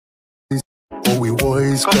Oh, we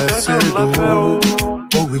boys Caicedo.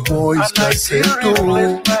 Oh, we boys Caicedo.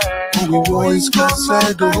 Oh, we boys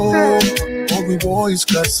Caicedo. Oh, we boys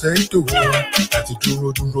Caicedo. Ati duro,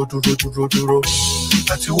 ati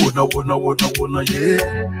wona,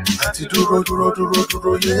 yeah. Ati duro,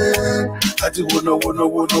 yeah. Ati wona,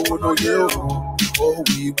 yeah. Oh,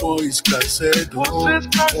 we boys Caicedo. Oh, we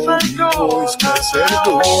boys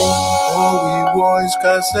Caicedo. Oh, we boys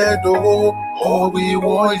Caicedo. Oh, we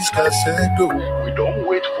boys Caicedo. We don't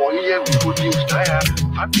wait for a year, we go use time.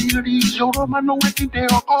 Family is your Roman, no waiting there.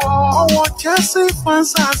 Oh, what Jesse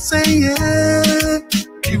fans are saying.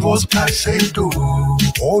 Give us Caicedo.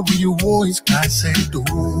 Oh, we boys Caicedo.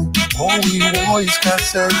 Oh, we boys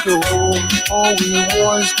Caicedo. Oh, we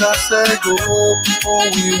boys Caicedo. Oh,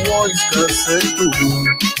 we boys Caicedo.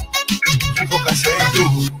 Give us Caicedo.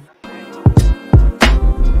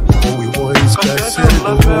 Oh, we boys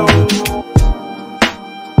Caicedo.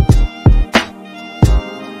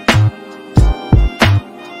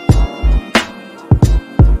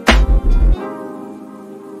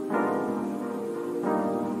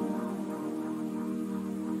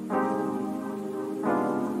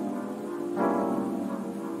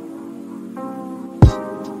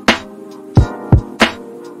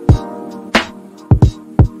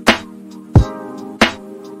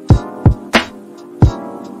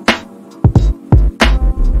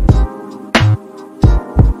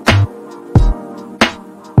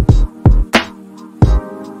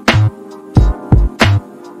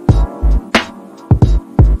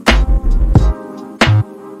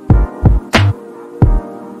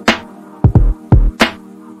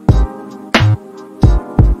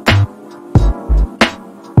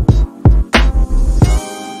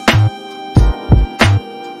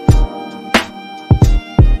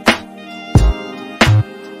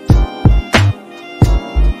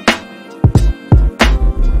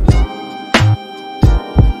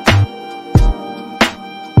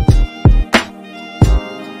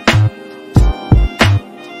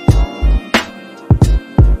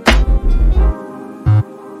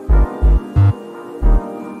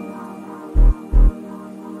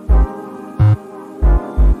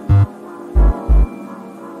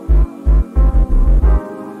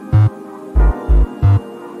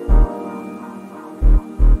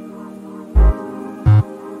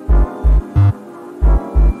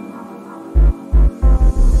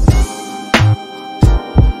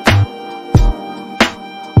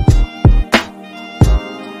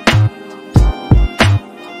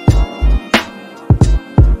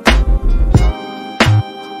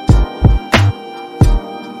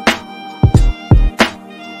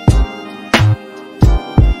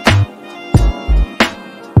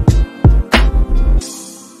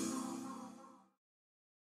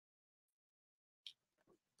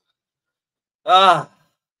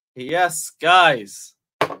 Yes, guys,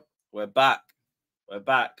 we're back. We're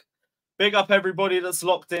back. Big up everybody that's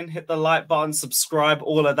locked in. Hit the like button, subscribe,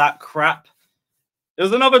 all of that crap. It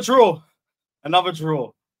was another draw. Another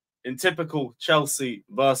draw in typical Chelsea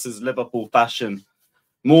versus Liverpool fashion.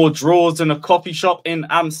 More draws in a coffee shop in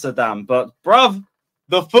Amsterdam. But, bruv,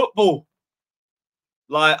 the football.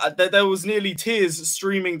 Like, there was nearly tears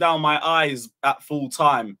streaming down my eyes at full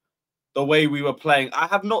time. The way we were playing. I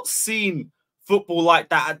have not seen football like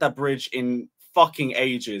that at the Bridge in fucking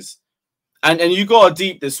ages. And you got to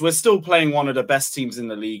deep this. We're still playing one of the best teams in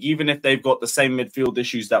the league, even if they've got the same midfield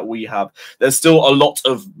issues that we have. There's still a lot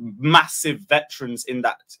of massive veterans in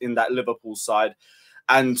that Liverpool side.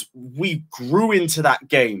 And we grew into that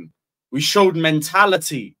game. We showed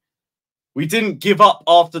mentality. We didn't give up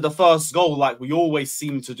after the first goal like we always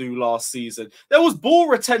seemed to do last season. There was ball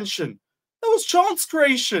retention. There was chance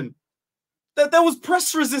creation. There was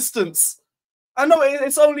press resistance. I know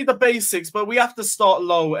it's only the basics, but we have to start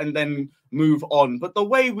low and then move on. But the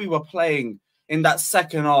way we were playing in that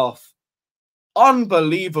second half,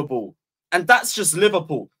 unbelievable. And that's just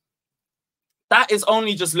Liverpool. That is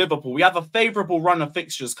only just Liverpool. We have a favourable run of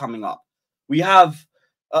fixtures coming up. We have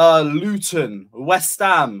Luton, West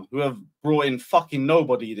Ham, who have brought in fucking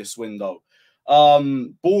nobody this window.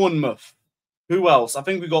 Bournemouth. Who else? I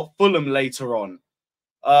think we got Fulham later on.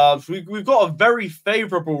 We've got a very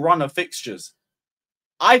favourable run of fixtures.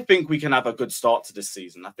 I think we can have a good start to this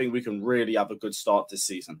season. I think we can really have a good start this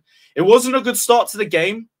season. It wasn't a good start to the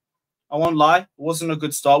game. I won't lie. It wasn't a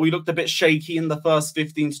good start. We looked a bit shaky in the first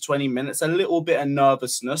 15 to 20 minutes. A little bit of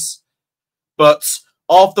nervousness. But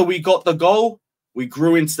after we got the goal, we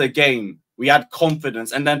grew into the game. We had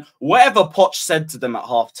confidence. And then whatever Poch said to them at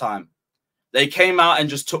halftime, they came out and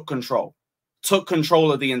just took control. took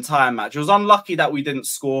control of the entire match. It was unlucky that we didn't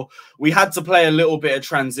score. We had to play a little bit of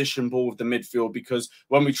transition ball with the midfield because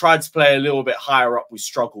when we tried to play a little bit higher up, we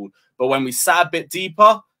struggled. But when we sat a bit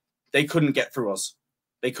deeper, they couldn't get through us.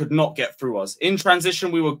 They could not get through us. In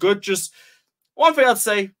transition, we were good. Just one thing I'd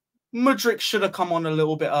say, Mudryk should have come on a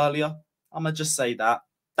little bit earlier. I'm going to just say that.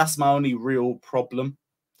 That's my only real problem.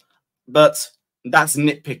 But that's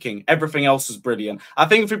nitpicking. Everything else was brilliant. I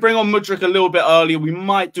think if we bring on Mudryk a little bit earlier, we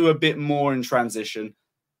might do a bit more in transition.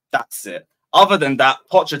 That's it. Other than that,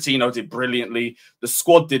 Pochettino did brilliantly. The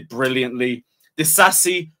squad did brilliantly.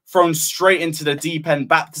 Disasi thrown straight into the deep end,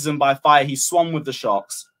 baptism by fire. He swam with the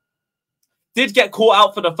Sharks. Did get caught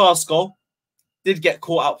out for the first goal.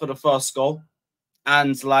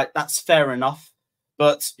 And, like, that's fair enough.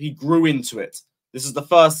 But he grew into it. This is the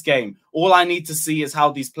first game. All I need to see is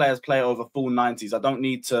how these players play over full 90s. I don't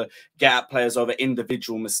need to get at players over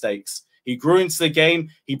individual mistakes. He grew into the game.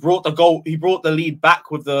 He brought the goal. He brought the lead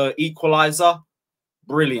back with the equalizer.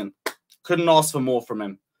 Brilliant. Couldn't ask for more from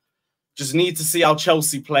him. Just need to see how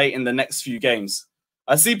Chelsea play in the next few games.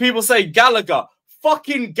 I see people say Gallagher.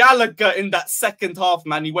 Fucking Gallagher in that second half,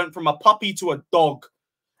 man. He went from a puppy to a dog.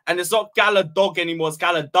 And it's not Gala dog anymore. It's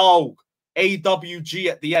Gala dog. AWG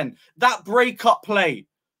at the end. That breakup play.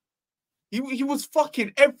 He was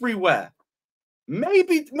fucking everywhere.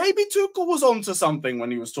 Maybe Tuchel was onto something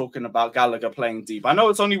when he was talking about Gallagher playing deep. I know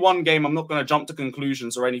it's only one game. I'm not going to jump to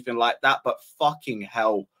conclusions or anything like that. But fucking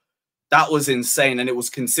hell. That was insane. And it was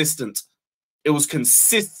consistent. It was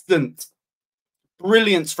consistent.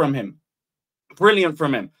 Brilliance from him. Brilliant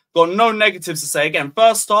from him. Got no negatives to say. Again,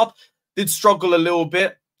 first half, did struggle a little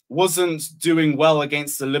bit. Wasn't doing well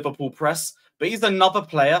against the Liverpool press. But he's another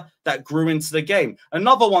player that grew into the game.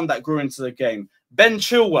 Another one that grew into the game. Ben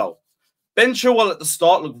Chilwell. Ben Chilwell at the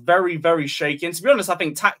start looked very, very shaky. And to be honest, I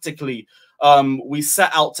think tactically, we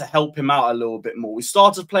set out to help him out a little bit more. We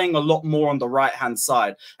started playing a lot more on the right-hand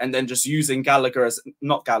side and then just using Gallagher as,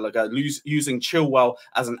 not Gallagher, using Chilwell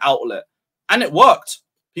as an outlet. And it worked.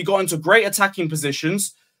 He got into great attacking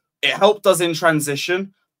positions. It helped us in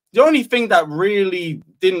transition. The only thing that really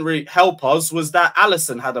didn't help us was that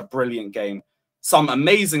Alisson had a brilliant game. Some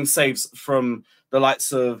amazing saves from the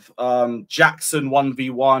likes of Jackson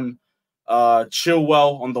 1v1,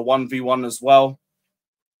 Chilwell on the 1v1 as well.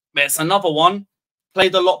 But it's another one.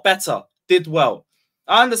 Played a lot better. Did well.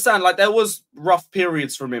 I understand, like, there was rough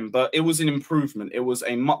periods from him, but it was an improvement. It was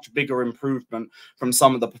a much bigger improvement from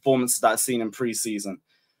some of the performances that I've seen in pre-season.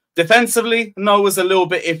 Defensively, no, it was a little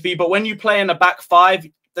bit iffy. But when you play in a back five,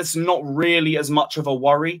 that's not really as much of a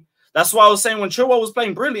worry. That's why I was saying when Chilwell was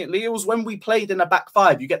playing brilliantly, it was when we played in a back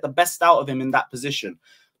five. You get the best out of him in that position.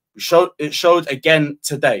 It showed again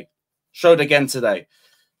today.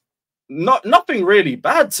 Nothing really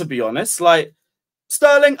bad, to be honest. Like,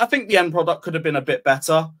 Sterling, I think the end product could have been a bit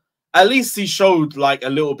better. At least he showed like a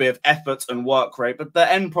little bit of effort and work rate, but the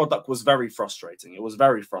end product was very frustrating. It was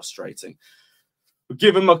very frustrating. We'll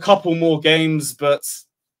give him a couple more games, but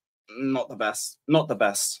not the best. Not the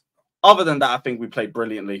best. Other than that, I think we played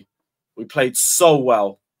brilliantly. We played so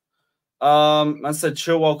well. I said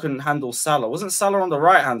Chilwell couldn't handle Salah. Wasn't Salah on the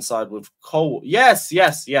right-hand side with Cole? Yes.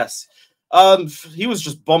 He was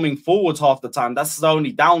just bombing forward half the time. That's the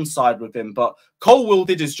only downside with him. But Colwill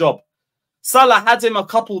did his job. Salah had him a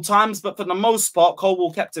couple times, but for the most part,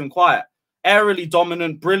 Colwill kept him quiet. Aerially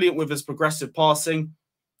dominant, brilliant with his progressive passing.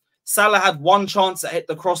 Salah had one chance that hit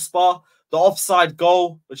the crossbar. The offside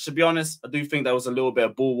goal, which, to be honest, I do think there was a little bit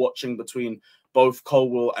of ball watching between both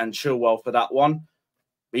Colwill and Chilwell for that one.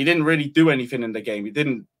 But he didn't really do anything in the game. He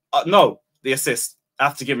didn't... no, the assist. I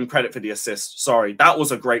have to give him credit for the assist. Sorry, that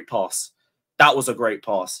was a great pass. That was a great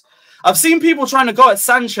pass. I've seen people trying to go at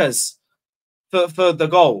Sanchez for the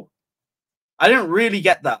goal. I didn't really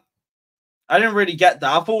get that. I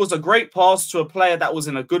thought it was a great pass to a player that was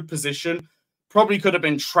in a good position. Probably could have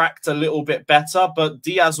been tracked a little bit better, but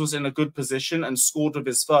Diaz was in a good position and scored with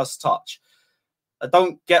his first touch. I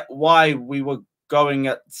don't get why we were going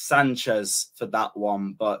at Sanchez for that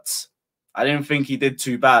one, but I didn't think he did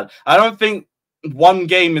too bad. I don't think one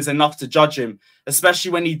game is enough to judge him,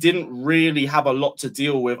 especially when he didn't really have a lot to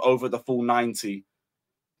deal with over the full 90.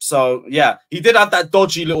 So, yeah, he did have that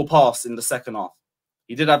dodgy little pass in the second half.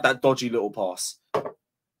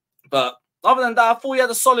 But other than that, I thought he had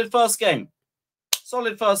a solid first game.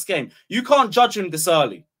 You can't judge him this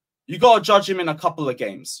early. You got to judge him in a couple of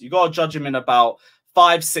games. You got to judge him in about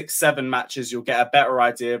 5, 6, 7 matches. You'll get a better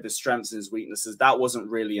idea of his strengths and his weaknesses. That wasn't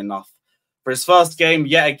really enough. For his first game,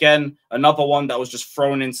 yet again, another one that was just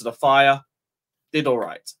thrown into the fire. Did all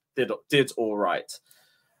right. Did all right.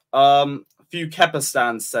 A few Kepa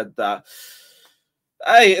stands said that.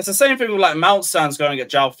 Hey, it's the same thing with like Mount Sands going at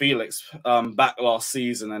João Felix back last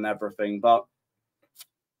season and everything, but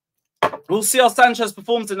we'll see how Sanchez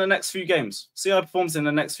performs in the next few games. See how he performs in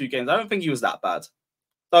the next few games. I don't think he was that bad.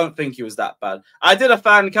 Don't think he was that bad. I did a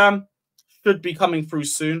fan cam. Should be coming through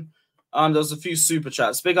soon. There's a few super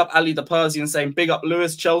chats. Big up Ali the Persian saying, big up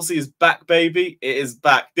Lewis. Chelsea is back, baby. It is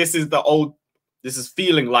back. This is the old. This is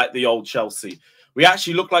feeling like the old Chelsea. We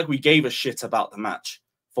actually look like we gave a shit about the match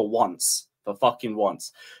for once. For fucking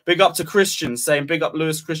once. Big up to Christian saying, big up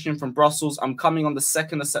Lewis Christian from Brussels. I'm coming on the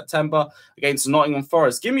 2nd of September against Nottingham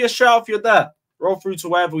Forest. Give me a shout if you're there. Roll through to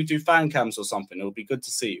wherever we do fan cams or something. It'll be good to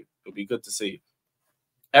see you. It'll be good to see you.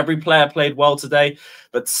 Every player played well today,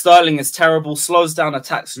 but Sterling is terrible, slows down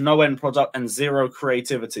attacks, no end product, and zero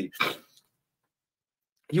creativity.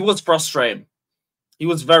 He was frustrating. He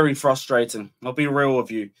was very frustrating. I'll be real with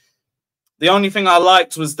you. The only thing I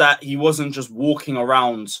liked was that he wasn't just walking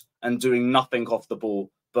around and doing nothing off the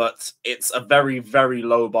ball. But it's a very, very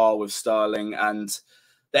low bar with Sterling, and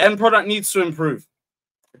the end product needs to improve.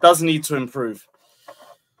 It does need to improve.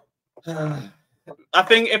 I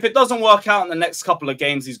think if it doesn't work out in the next couple of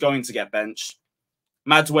games, he's going to get benched.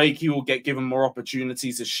 Madueke will get given more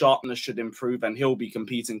opportunities. His sharpness should improve, and he'll be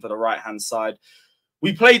competing for the right-hand side.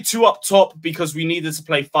 We played 2 up top because we needed to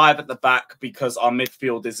play 5 at the back because our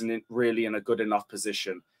midfield isn't really in a good enough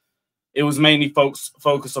position. It was mainly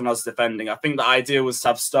focused on us defending. I think the idea was to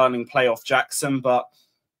have Sterling play off Jackson, but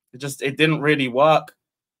it didn't really work.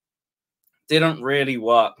 Didn't really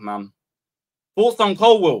work, man. Thoughts on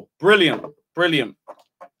Colwill? Brilliant. Brilliant.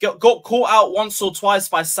 Got caught out once or twice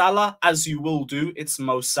by Salah, as you will do. It's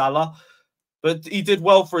Mo Salah. But he did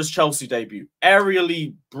well for his Chelsea debut.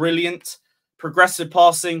 Aerially, brilliant. Progressive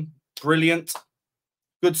passing, brilliant.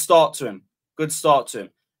 Good start to him. Good start to him.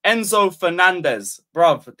 Enzo Fernandez.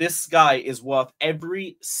 Bruv, this guy is worth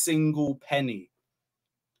every single penny.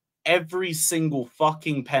 Every single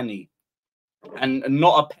fucking penny. And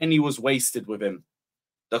not a penny was wasted with him.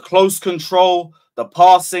 The close control, the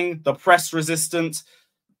passing, the press resistance,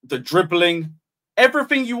 the dribbling,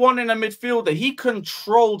 everything you want in a midfielder. He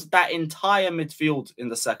controlled that entire midfield in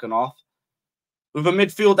the second half with a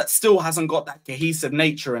midfield that still hasn't got that cohesive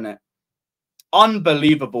nature in it.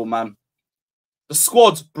 Unbelievable, man. The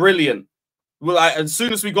squad's brilliant. As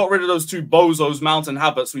soon as we got rid of those 2 bozos, Mount and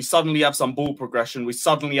Havertz, we suddenly have some ball progression. We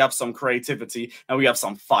suddenly have some creativity, and we have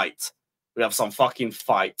some fight. We have some fucking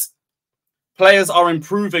fight. Players are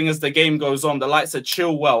improving as the game goes on. The likes of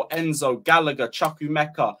Chilwell, Enzo, Gallagher,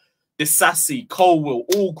 Chukwuemeka, Disasi, Colwill,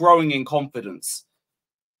 all growing in confidence.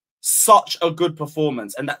 Such a good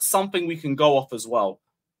performance. And that's something we can go off as well.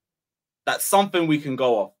 That's something we can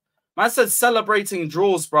go off. Man said celebrating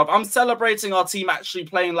draws, bruv. I'm celebrating our team actually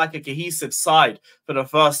playing like a cohesive side for the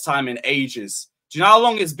first time in ages. Do you know how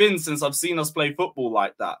long it's been since I've seen us play football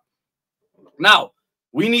like that? Now,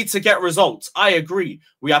 we need to get results. I agree.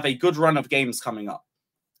 We have a good run of games coming up.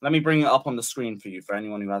 Let me bring it up on the screen for you, for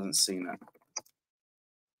anyone who hasn't seen it.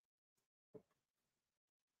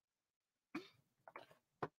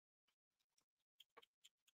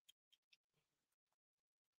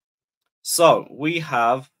 So, we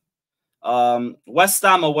have West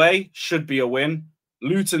Ham away, should be a win.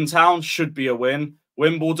 Luton Town should be a win.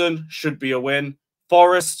 Wimbledon should be a win.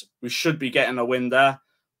 Forest, we should be getting a win there.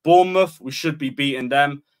 Bournemouth, we should be beating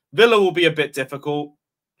them. Villa will be a bit difficult.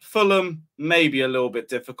 Fulham, maybe a little bit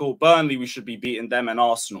difficult. Burnley, we should be beating them, and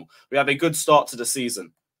Arsenal. We have a good start to the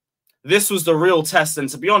season. This was the real test, and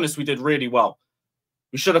to be honest, we did really well.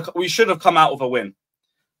 We should have come out with a win.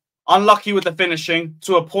 Unlucky with the finishing.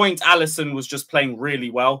 To a point, Alisson was just playing really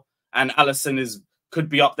well, and Alisson could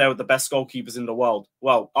be up there with the best goalkeepers in the world.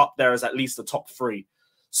 Well, up there as at least the top 3.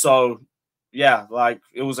 So, yeah,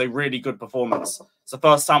 it was a really good performance. It's the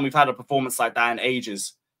first time we've had a performance like that in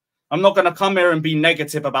ages. I'm not going to come here and be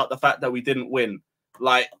negative about the fact that we didn't win.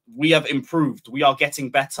 We have improved. We are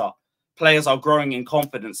getting better. Players are growing in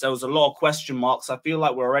confidence. There was a lot of question marks. I feel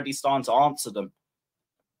like we're already starting to answer them.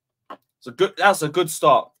 That's a good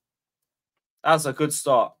start. That's a good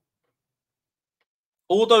start.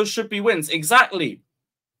 All those should be wins. Exactly.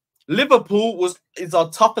 Liverpool is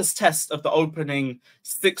our toughest test of the opening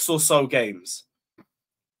 6 or so games.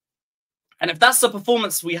 And if that's the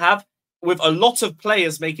performance we have, with a lot of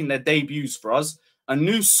players making their debuts for us, a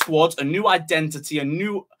new squad, a new identity, a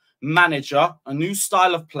new manager, a new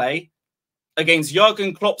style of play, against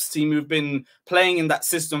Jurgen Klopp's team who've been playing in that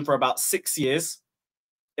system for about 6 years,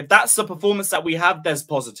 if that's the performance that we have, there's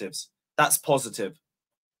positives. That's positive.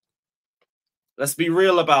 Let's be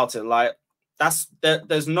real about it.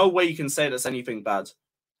 There's no way you can say that's anything bad.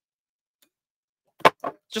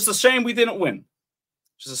 Just a shame we didn't win.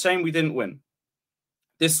 Just a shame we didn't win.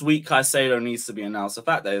 This week, Caicedo needs to be announced. The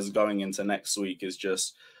fact that it's going into next week is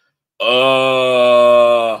just,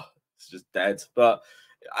 it's just dead. But,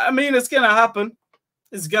 I mean, it's going to happen.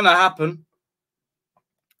 It's going to happen.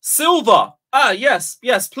 Silva. Yes,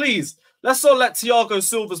 please. Let's not let Thiago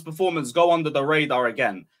Silva's performance go under the radar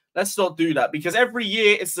again. Let's not do that because every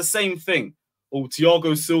year it's the same thing. Oh,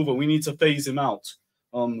 Thiago Silva, we need to phase him out.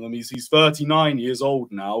 He's 39 years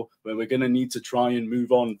old now, where we're going to need to try and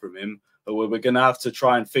move on from him. Or we're going to have to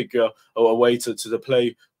try and figure a way to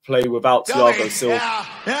play without Thiago Silva.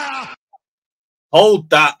 Yeah. Hold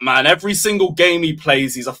that, man. Every single game he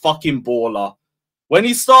plays, he's a fucking baller. When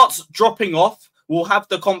he starts dropping off, we'll have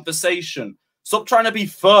the conversation. Stop trying to be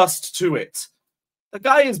first to it. The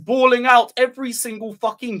guy is balling out every single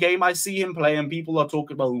fucking game I see him play, and people are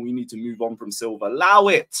talking about, we need to move on from Silva. Allow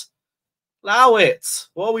it. Allow it.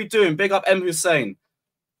 What are we doing? Big up M. Hussein.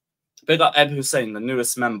 Big up M. Hussein, the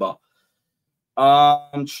newest member. Yeah,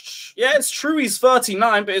 it's true he's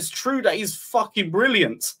 39, but it's true that he's fucking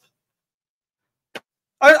brilliant.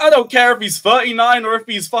 I don't care if he's 39 or if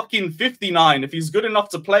he's fucking 59. If he's good enough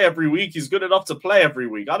to play every week, he's good enough to play every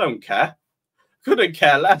week. I don't care. Couldn't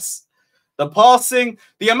care less. The passing,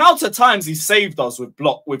 the amount of times he saved us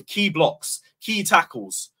with key blocks, key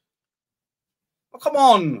tackles. Oh, come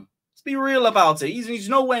on. Let's be real about it. He's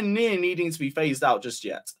nowhere near needing to be phased out just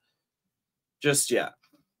yet. Just yet.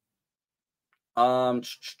 Someone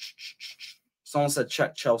said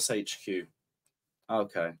check Chelsea HQ.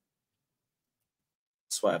 Okay.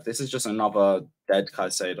 Swear, if this is just another dead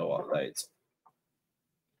Caicedo update.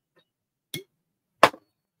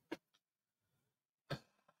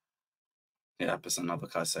 Yeah, it's another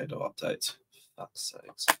Caicedo update. Fuck's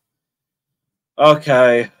sakes.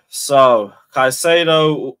 Okay, so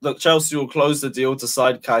Caicedo, look, Chelsea will close the deal to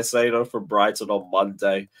sign Caicedo for Brighton on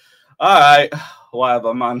Monday. All right,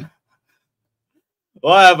 whatever, man.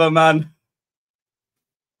 Whatever, man.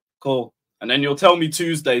 Cool. And then you'll tell me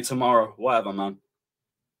Tuesday tomorrow. Whatever, man.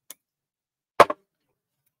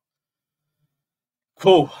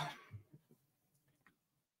 Cool.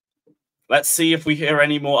 Let's see if we hear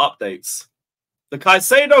any more updates. The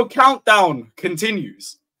Caicedo countdown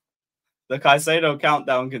continues. The Caicedo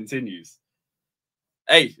countdown continues.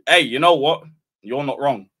 Hey, you know what? You're not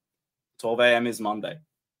wrong. 12 a.m. is Monday.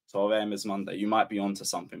 12 a.m. is Monday. You might be onto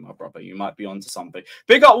something, my brother. You might be onto something.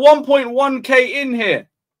 Big up 1.1k in here.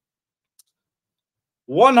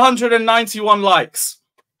 191 likes.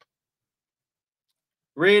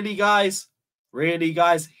 Really, guys? Really,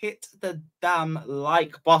 guys? Hit the damn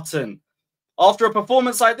like button. After a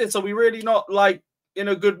performance like this, are we really not, like, in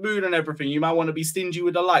a good mood and everything? You might want to be stingy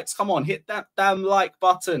with the likes. Come on, hit that damn like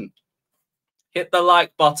button. Hit the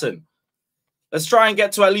like button. Let's try and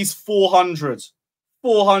get to at least 400.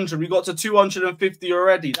 400. We got to 250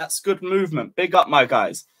 already. That's good movement. Big up, my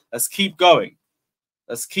guys. Let's keep going.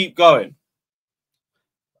 Let's keep going.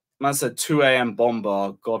 Man said 2 a.m.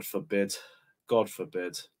 bomber. God forbid. God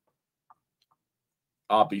forbid.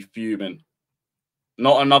 I'll be fuming.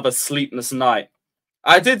 Not another sleepless night.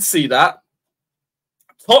 I did see that.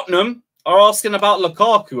 Tottenham are asking about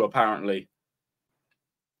Lukaku, apparently.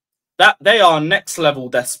 That they are next level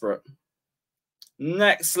desperate.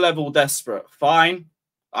 Next level desperate. Fine.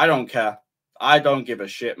 I don't care. I don't give a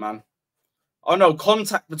shit, man. Oh, no.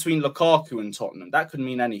 Contact between Lukaku and Tottenham. That could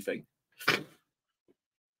mean anything.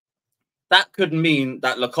 That could mean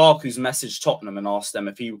that Lukaku's messaged Tottenham and asked them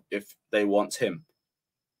if they want him.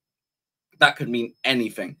 That could mean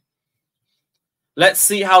anything. Let's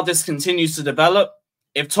see how this continues to develop.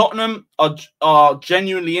 If Tottenham are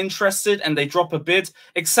genuinely interested and they drop a bid,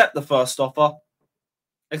 accept the first offer.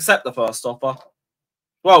 Accept the first offer.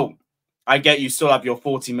 Well, I get you still have your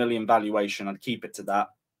 40 million valuation. I'd keep it to that.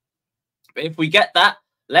 But if we get that,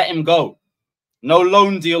 let him go. No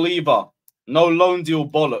loan deal either. No loan deal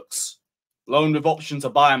bollocks. Loan with option to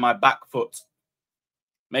buy on my back foot.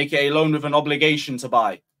 Make it a loan with an obligation to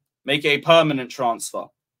buy. Make it a permanent transfer.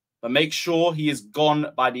 But make sure he is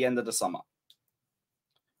gone by the end of the summer.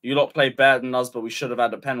 You lot played better than us, but we should have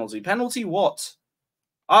had a penalty. Penalty what?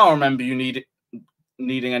 I don't remember you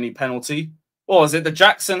needing any penalty. What was it? The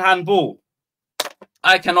Jackson handball?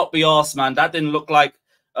 I cannot be arsed, man. That didn't look like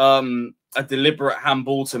a deliberate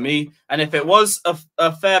handball to me. And if it was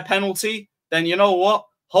a fair penalty, then you know what?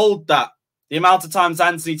 Hold that. The amount of times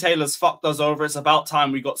Anthony Taylor's fucked us over, it's about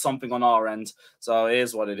time we got something on our end. So it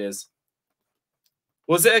is what it is.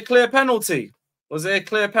 Was it a clear penalty? Was it a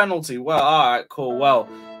clear penalty? Well, all right, cool. Well,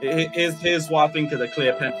 here's what I think of the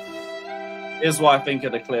clear penalty. Here's what I think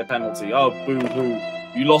of the clear penalty. Oh, boo-hoo.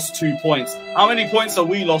 You lost 2 points. How many points have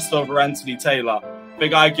we lost over Anthony Taylor?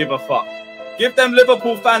 Big I give a fuck. Give them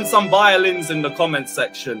Liverpool fans some violins in the comments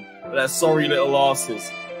section for their sorry little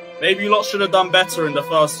asses. Maybe you lot should have done better in the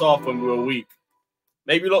first half when we were weak.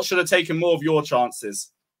 Maybe you lot should have taken more of your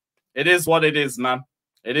chances. It is what it is, man.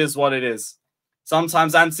 It is what it is.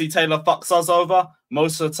 Sometimes Anthony Taylor fucks us over.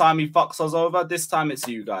 Most of the time he fucks us over. This time it's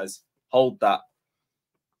you guys. Hold that.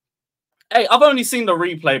 Hey, I've only seen the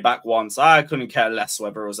replay back once. I couldn't care less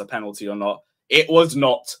whether it was a penalty or not. It was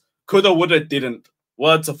not. Coulda, woulda, didn't.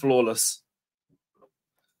 Word to Flawless.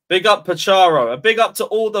 Big up Pacharo. A big up to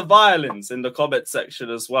all the violins in the comment section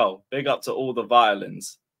as well. Big up to all the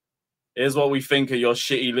violins. Here's what we think of your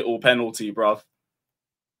shitty little penalty, bruv.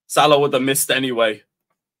 Salah would have missed anyway.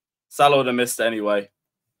 Salah would have missed anyway.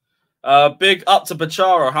 Big up to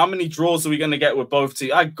Pacharo. How many draws are we going to get with both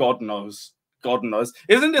teams? God knows. God knows.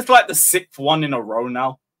 Isn't this like the 6th one in a row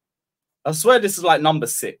now? I swear this is like number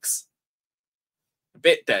 6. A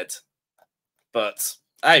bit dead. But,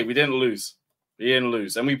 hey, we didn't lose. We didn't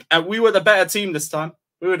lose. And we were the better team this time.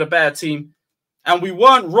 We were the better team. And we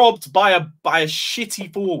weren't robbed by a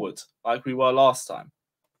shitty forward like we were last time.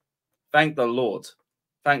 Thank the Lord.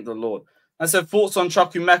 Thank the Lord. I said thoughts on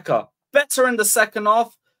Chukwuemeka. Better in the second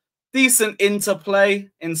half. Decent interplay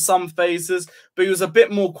in some phases, but he was a bit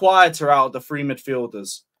more quieter out of the three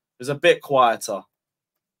midfielders. He was a bit quieter.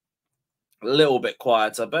 A little bit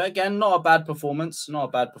quieter. But again, not a bad performance. Not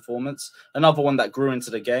a bad performance. Another one that grew into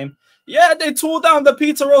the game. Yeah, they tore down the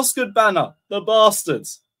Peter Osgood banner. The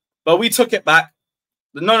bastards. But we took it back.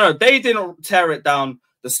 No, they didn't tear it down.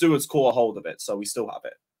 The stewards caught a hold of it, so we still have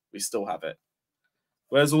it. We still have it.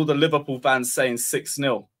 Where's all the Liverpool fans saying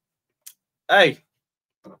 6-0? Hey.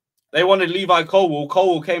 They wanted Levi Colwill.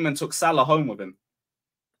 Colwill came and took Salah home with him.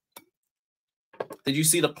 Did you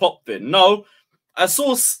see the Klopp vid? No. I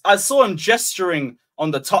saw him gesturing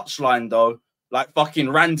on the touchline, though, like fucking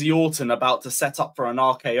Randy Orton about to set up for an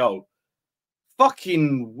RKO.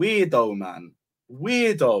 Fucking weirdo, man.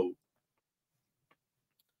 Weirdo.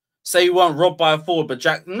 Say you weren't robbed by a forward,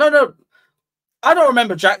 but No. I don't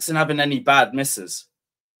remember Jackson having any bad misses.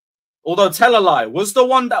 Although, tell a lie. Was the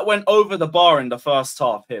one that went over the bar in the first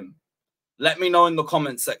half him? Let me know in the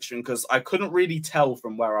comments section, because I couldn't really tell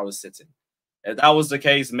from where I was sitting. If that was the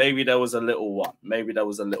case, maybe there was a little one. Maybe there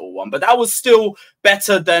was a little one. But that was still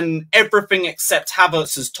better than everything except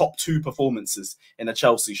Havertz's top 2 performances in a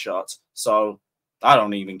Chelsea shirt. So I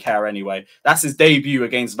don't even care anyway. That's his debut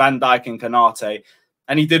against Van Dijk and Konate.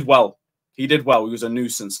 And he did well. He did well. He was a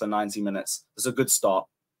nuisance for 90 minutes. It's a good start.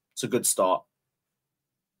 It's a good start.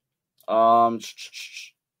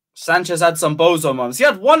 Sanchez had some bozo moments. He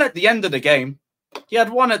had one at the end of the game.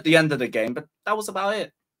 But that was about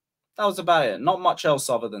it. That was about it. Not much else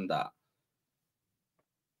other than that.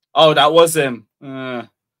 Oh, that was him.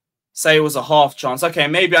 Say it was a half chance. Okay,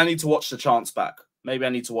 maybe I need to watch the chance back. Maybe I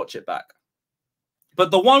need to watch it back.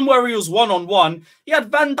 But the one where he was one-on-one, he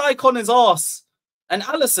had Van Dijk on his arse. And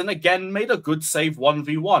Alisson, again, made a good save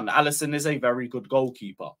 1v1. Alisson is a very good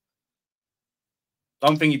goalkeeper.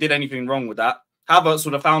 Don't think he did anything wrong with that. Havertz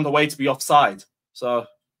would have found a way to be offside. So,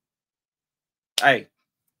 hey.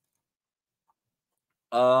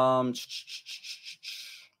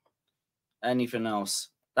 Anything else?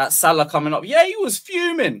 That Salah coming up. Yeah, he was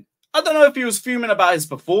fuming. I don't know if he was fuming about his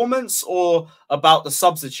performance or about the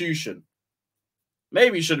substitution.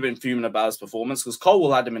 Maybe he should have been fuming about his performance because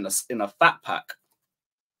Colwill had him in a fat pack.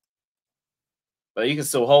 But you can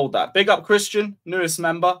still hold that. Big up Christian, newest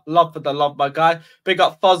member. Love for the love, my guy. Big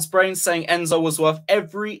up Fuzzbrain saying Enzo was worth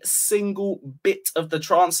every single bit of the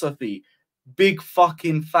transfer fee. Big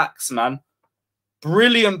fucking facts, man.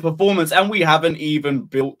 Brilliant performance. And we haven't even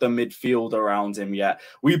built the midfield around him yet.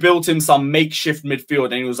 We built him some makeshift midfield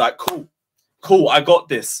and he was like, cool, I got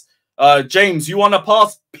this. James, you want to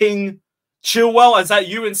pass? Ping. Chilwell, is that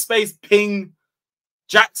you in space? Ping.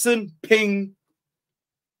 Jackson, ping.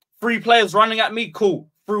 3 players running at me. Cool.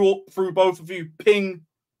 Through both of you. Ping.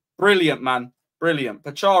 Brilliant, man. Brilliant.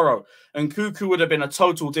 Pacharo and Cuckoo would have been a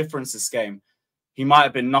total difference this game. He might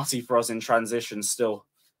have been nutty for us in transition still.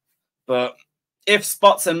 But ifs,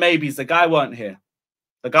 buts, and maybes, the guy weren't here.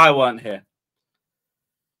 The guy weren't here.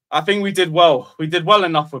 I think we did well. We did well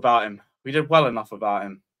enough without him. We did well enough without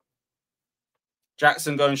him.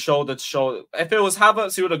 Jackson going shoulder to shoulder. If it was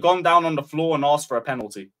Havertz, he would have gone down on the floor and asked for a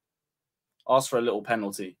penalty. Asked for a little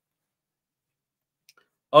penalty.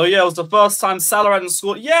 Oh, yeah, it was the first time Salah hadn't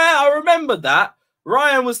scored. Yeah, I remember that.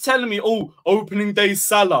 Ryan was telling me, oh, opening day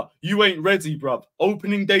Salah. You ain't ready, bruv.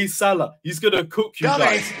 Opening day Salah. He's going to cook you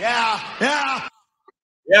guys. Yeah.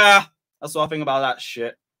 That's what I think about that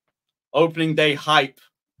shit. Opening day hype.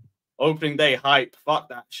 Opening day hype. Fuck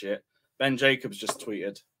that shit. Ben Jacobs just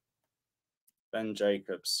tweeted. Ben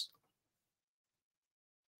Jacobs.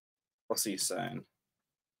 What's he saying?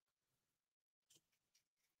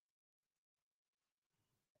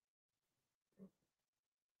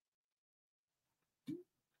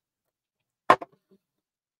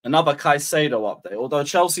 Another Caicedo update. Although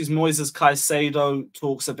Chelsea's Moises Caicedo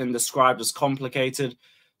talks have been described as complicated,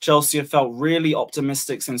 Chelsea have felt really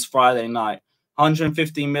optimistic since Friday night.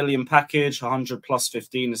 115 million package, 100 plus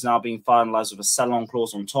 15 is now being finalized with a sell-on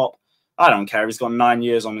clause on top. I don't care. He's got 9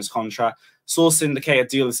 years on his contract. Sources indicate a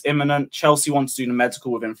deal is imminent. Chelsea wants to do the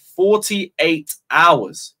medical within 48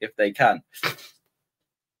 hours if they can.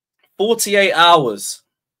 48 hours.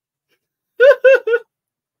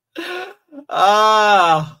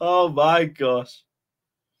 Oh my gosh.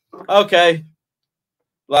 Okay.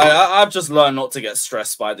 Like, I've just learned not to get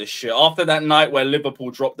stressed by this shit. After that night where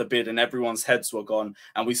Liverpool dropped the bid and everyone's heads were gone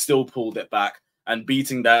and we still pulled it back and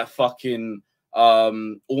beating that fucking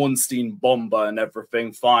Ornstein bomber and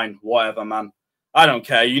everything, fine, whatever, man. I don't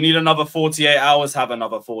care. You need another 48 hours, have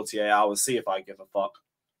another 48 hours. See if I give a fuck.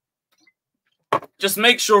 Just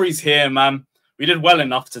make sure he's here, man. We did well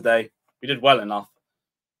enough today. We did well enough.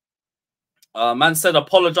 Man said,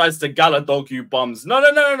 apologize to Galadog, you bums. No.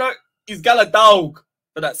 He's Galadog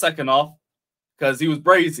for that second half because he was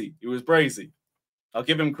brazy. He was brazy. I'll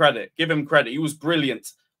give him credit. Give him credit. He was brilliant.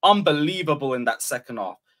 Unbelievable in that second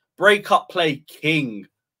half. Break-up play king.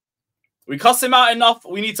 We cuss him out enough.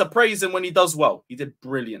 We need to praise him when he does well. He did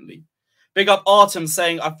brilliantly. Big up Artem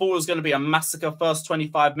saying, I thought it was going to be a massacre first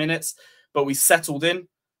 25 minutes, but we settled in.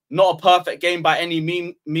 Not a perfect game by any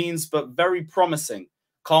means, but very promising.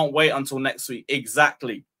 Can't wait until next week.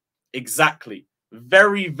 Exactly.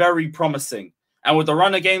 Very, very promising. And with the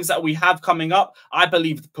run of games that we have coming up, I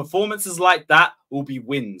believe performances like that will be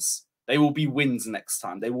wins. They will be wins next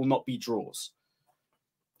time. They will not be draws.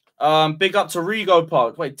 Big up to Rigo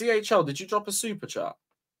Park. Wait, DHL, did you drop a super chat?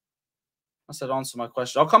 I said answer my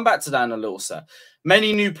question. I'll come back to that in a little set.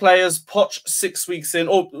 Many new players. Poch 6 weeks in.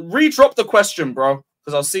 Oh, redrop the question, bro.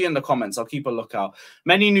 Because I'll see in the comments. I'll keep a lookout.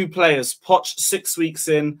 Many new players. Poch 6 weeks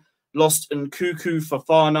in. Lost Nkuku,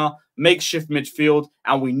 Fofana, makeshift midfield,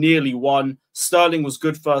 and we nearly won. Sterling was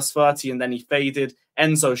good first 30, and then he faded.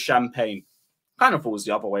 Enzo Champagne. Kind of thought it was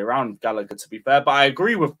the other way around, Gallagher, to be fair. But I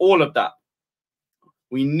agree with all of that.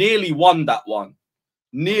 We nearly won that one.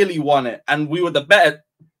 Nearly won it. And we were the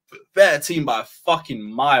better team by a fucking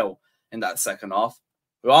mile in that second half.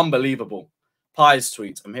 We were unbelievable. Pies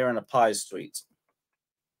tweet. I'm hearing a Pies tweet.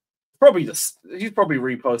 Probably this. He's probably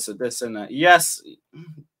reposted this, isn't it? Yes.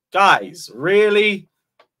 Guys, really?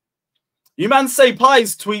 You man say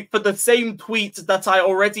Pies tweet for the same tweet that I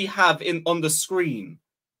already have on the screen.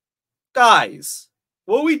 Guys,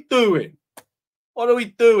 what are we doing? What are we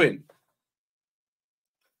doing?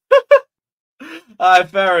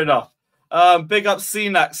 Fair enough. Big up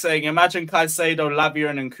CNAC saying, imagine Caicedo,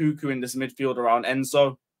 Lavia, and Nkuku in this midfield around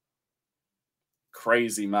Enzo.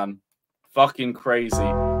 Crazy, man. Fucking crazy.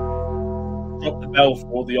 Drop the bell for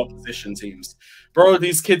all the opposition teams. Bro,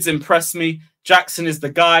 these kids impress me. Jackson is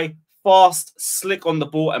the guy. Fast, slick on the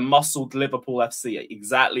ball, and muscled Liverpool FC.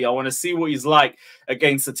 Exactly. I want to see what he's like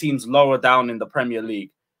against the teams lower down in the Premier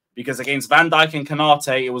League. Because against Van Dijk and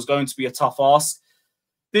Kanate, it was going to be a tough ask.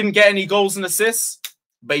 Didn't get any goals and assists,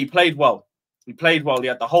 but he played well. He played well. He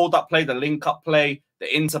had the hold-up play, the link-up play,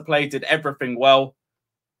 the interplay, did everything well.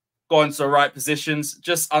 Got into the right positions.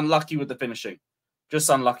 Just unlucky with the finishing. Just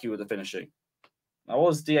unlucky with the finishing. Now, what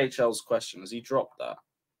was DHL's question? Has he dropped that?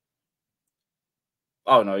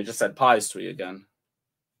 Oh, no, he just said Pies tweet again.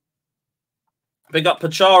 Big up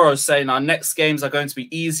Pacharo saying our next games are going to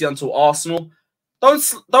be easy until Arsenal.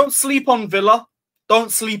 Don't sleep on Villa.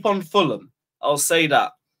 Don't sleep on Fulham. I'll say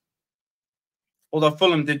that. Although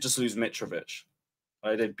Fulham did just lose Mitrovic.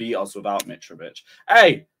 They did beat us without Mitrovic.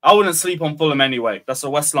 Hey, I wouldn't sleep on Fulham anyway. That's a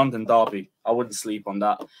West London derby. I wouldn't sleep on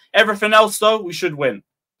that. Everything else, though, we should win.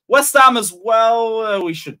 West Ham as well.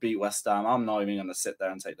 We should beat West Ham. I'm not even going to sit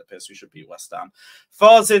there and take the piss. We should beat West Ham.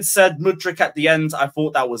 Farzid said Mudryk at the end. I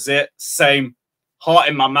thought that was it. Same. Heart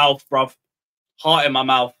in my mouth, bruv. Heart in my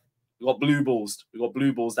mouth. We got blue balls. We got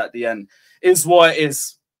blue balls at the end. Is what it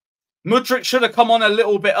is. Mudryk should have come on a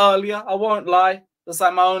little bit earlier. I won't lie. That's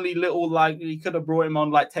like my only little, like, he could have brought him on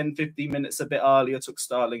like 10, 15 minutes a bit earlier, took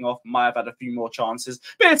Sterling off, might have had a few more chances.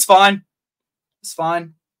 But it's fine. It's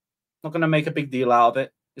fine. Not going to make a big deal out of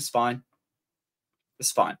it. It's fine.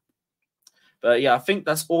 It's fine. But yeah, I think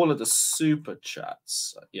that's all of the super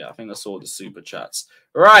chats. Yeah, I think that's all the super chats.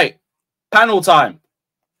 Right. Panel time.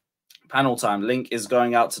 Panel time. Link is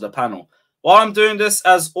going out to the panel. While I'm doing this,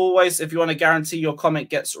 as always, if you want to guarantee your comment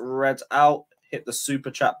gets read out, hit the super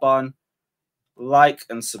chat button. Like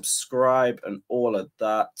and subscribe and all of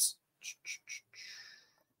that.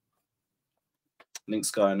 Link's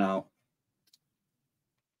going out.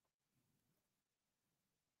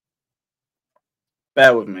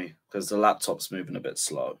 Bear with me, because the laptop's moving a bit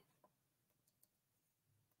slow.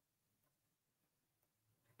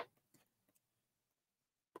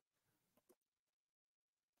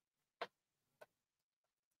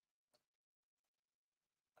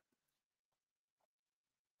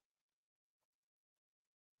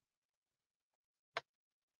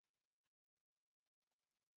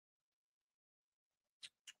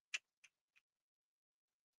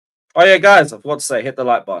 Oh yeah, guys, I forgot to say, hit the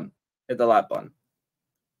like button. Hit the like button.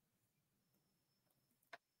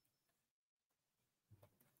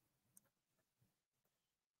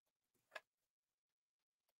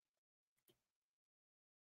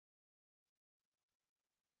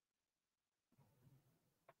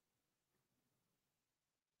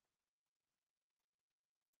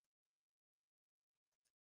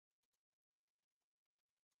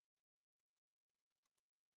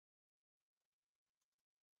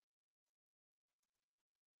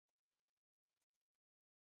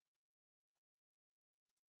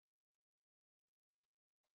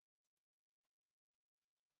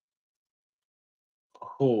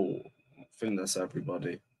 Cool. I think that's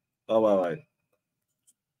everybody. Oh, wait.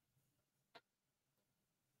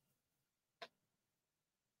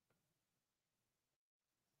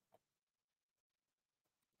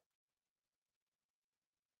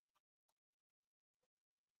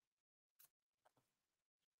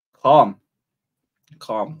 Calm.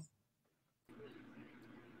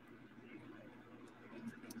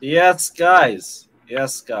 Yes, guys.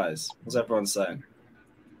 What's everyone saying?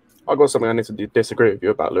 I got something I need to disagree with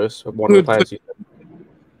you about, Lewis. One of the players you said.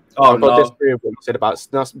 Oh, I've got to disagree with what you said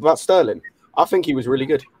about Sterling. I think he was really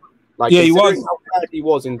good. Like, yeah, he was. How bad he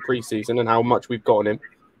was in pre-season and how much we've got on him,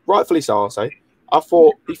 rightfully so, I'll say. I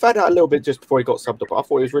thought he fed out a little bit just before he got subbed up. I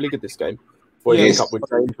thought he was really good this game. His link up with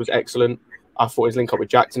James was excellent. I thought his link up with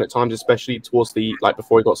Jackson at times, especially towards the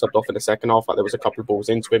before he got subbed off in the second half, there was a couple of balls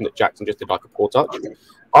into him that Jackson just did a poor touch.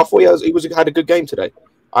 I thought he had a good game today.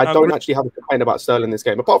 I don't actually have a complaint about Sterling in this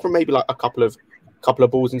game, apart from maybe a couple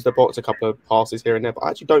of balls into the box, a couple of passes here and there. But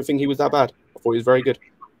I actually don't think he was that bad. I thought he was very good.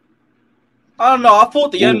 I don't know. I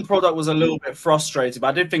thought the end product was a little bit frustrating, but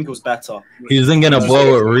I did think it was better. He wasn't going to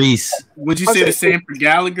blow at Reese. Would you say the same for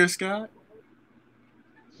Gallagher, Scott?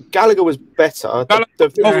 Gallagher was better. The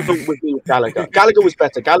thing with me with Gallagher was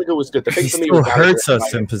better. Gallagher was good. The thing He for me still with Gallagher hurts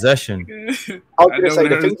us in possession. I was going to say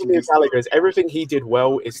the thing for me with Gallagher is everything he did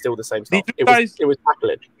well is still the same stuff. It was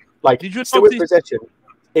tackling. Still with possession.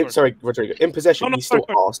 Sorry, Rodrigo. In possession, he's still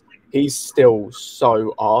arsed. He's still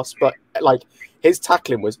so arsed. But his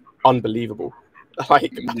tackling was unbelievable. Bro,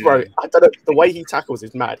 I don't know. The way he tackles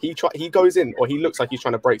is mad. He goes in, or he looks like he's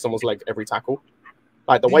trying to break someone's leg every tackle.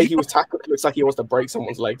 The way he was tackled, it looks like he wants to break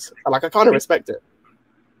someone's legs. I kind of respect it.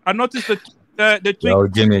 I noticed the tweet. Yo,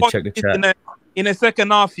 Jimmy, check the chat. In the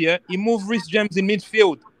second half here, he moved Reece James in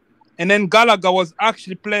midfield, and then Gallagher was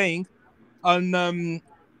actually playing on the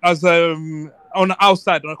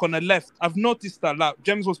outside, on the left. I've noticed that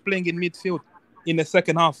James was playing in midfield in the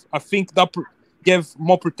second half. I think that gave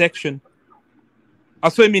more protection. I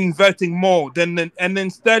saw him inverting more. And then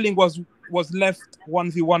Sterling was left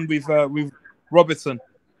 1v1 with Robertson.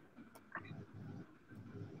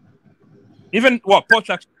 Even Poch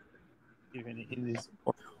actually. Even in this.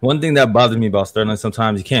 One thing that bothered me about Sterling,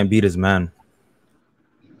 sometimes he can't beat his man.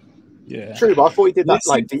 Yeah, true, but I thought he did that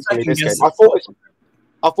decently this game.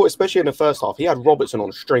 I thought especially in the first half, he had Robertson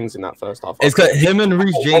on strings in that first half. It's because him and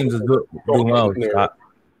Reece James is doing well.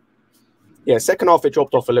 Yeah, second half it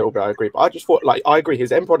dropped off a little bit. I agree, but I just thought I agree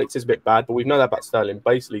his end product is a bit bad, but we've known that about Sterling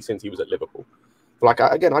basically since he was at Liverpool.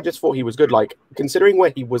 Again, I just thought he was good. Considering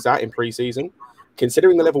where he was at in pre-season,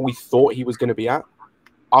 considering the level we thought he was going to be at,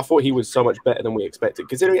 I thought he was so much better than we expected.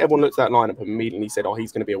 Considering everyone looked at that lineup and immediately said, "Oh,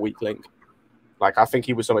 he's going to be a weak link." I think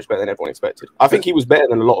he was so much better than everyone expected. I think he was better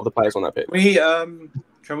than a lot of the players on that pitch.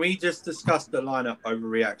 Can we just discuss the lineup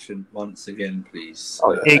overreaction once again, please?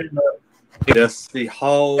 Oh, yeah. Just the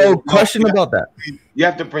whole question about that. You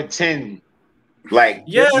have to pretend I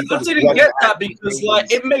didn't get that because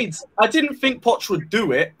I didn't think Poch would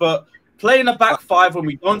do it, but playing a back five when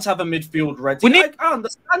we don't have a midfield ready, I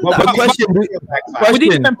understand that. We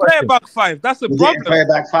didn't even play a back five. That's a problem. Play a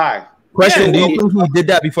back five. Question: do you think he did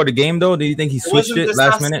that before the game, though? Do you think he switched it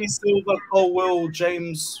last minute? Silva, Colwill,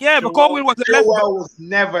 James. Yeah, but Colwill was the left. Colwill was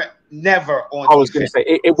never on. I was going to say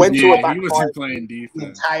it went to a back he wasn't playing defense the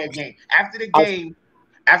entire game.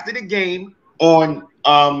 After the game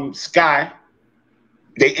on Sky,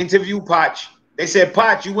 they interviewed Poch. They said,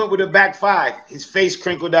 "Poch, you went with a back five." His face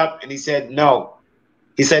crinkled up, and he said, "No."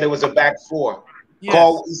 He said it was a back four.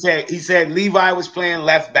 Yes. He said Levi was playing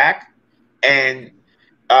left back, and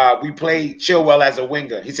we played Chilwell as a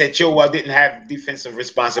winger. He said Chilwell didn't have defensive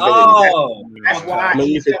responsibility. That's why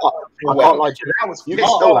he said I can't lie to you. I was You pissed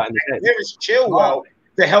can off. There is Chilwell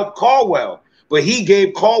to help Caldwell, but he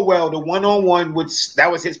gave Caldwell the one-on-one, which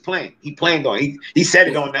that was his plan. He planned on. He said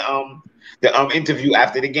it on the interview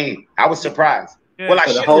after the game. I was surprised. Yeah. Well,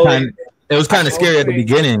 It was kind of scary at the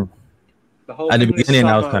beginning. At the beginning,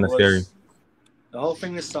 that was kind of scary. The whole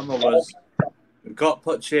thing this summer was we got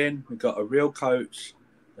Puchin, we got a real coach.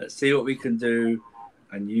 Let's see what we can do.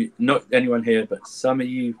 And you, not anyone here, but some of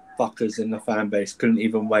you fuckers in the fan base couldn't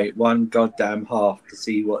even wait one goddamn half to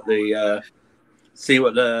see what the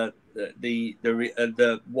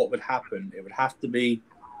what would happen. It would have to be,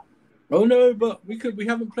 oh no, but we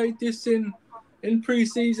haven't played this in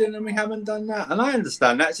pre-season and we haven't done that. And I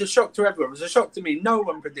understand that. It's a shock to everyone. It was a shock to me. No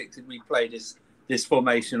one predicted we'd play this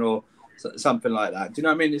formation or something like that. Do you know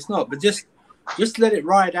what I mean? It's not, but just let it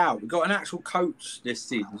ride out. We've got an actual coach this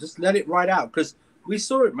season. Just let it ride out, because we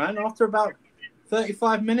saw it, man. After about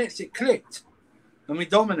 35 minutes, it clicked and we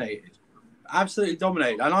dominated. Absolutely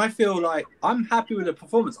dominated. And I feel like I'm happy with the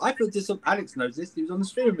performance. I feel Alex knows this. He was on the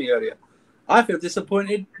stream with me earlier. I feel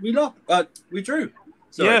disappointed we lost. We drew.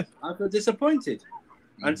 So yeah. I feel disappointed.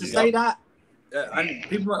 And to say that, and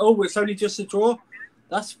people are like, oh, it's only just a draw.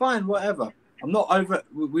 That's fine, whatever. I'm not over it.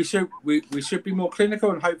 We should be more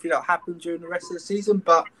clinical, and hopefully that'll happen during the rest of the season.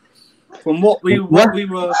 But from what we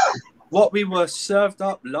were served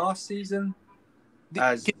up last season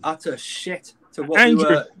as utter shit to what we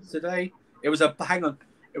were today, it was a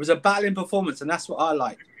battling performance, and that's what I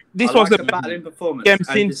like. This was a battling performance.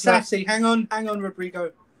 And the Sassy, hang on,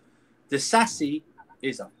 Rodrigo. The Sassy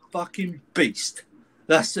is a fucking beast.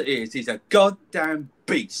 That's what it is. He's a goddamn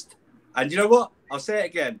beast. And you know what? I'll say it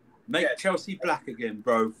again. Make Chelsea black again,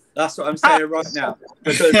 bro. That's what I'm saying right now.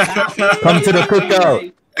 Because come to the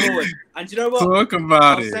cookout. And you know what? Talk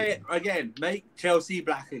about I'll say it again. Make Chelsea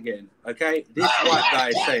black again. Okay? This white guy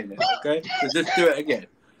is saying it. Okay? So just do it again.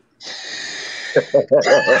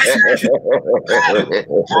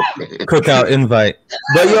 Cookout invite.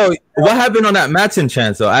 But yo, what happened on that Matson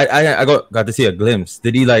chance? So I got to see a glimpse.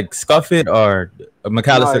 Did he like scuff it, or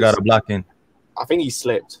McAllister got a block in? I think he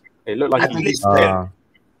slipped. It looked like he slipped.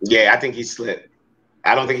 Yeah, I think he slipped.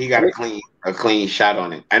 I don't think he got a clean shot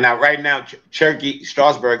on it. And now right now,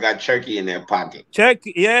 Strasbourg got Cherky in their pocket.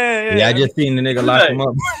 Cherky, yeah. I just seen the nigga lock him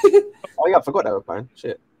up. Oh yeah, I forgot they were playing.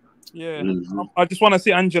 Shit. Yeah, I just want to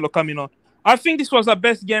see Angelo coming on. I think this was the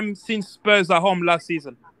best game since Spurs at home last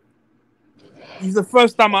season. It's the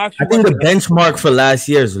first time I think the benchmark for last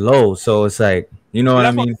year is low, so it's like, you know what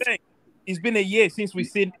I mean? It's been a year since we've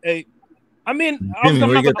seen a. I mean,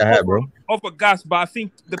 where you get the hat, bro? Off a gas, but I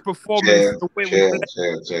think the performance, the way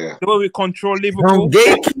the way we control Liverpool.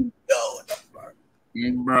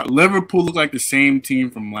 Bro, Liverpool looked like the same team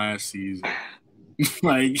from last season.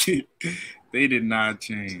 Like they did not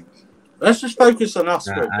change. Let's just focus on us.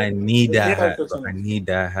 I need that hat. I need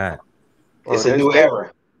that hat. It's a new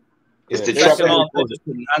era. It's the truck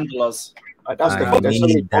handlers. That's the thing. There's so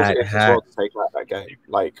many positives as well to take out that game.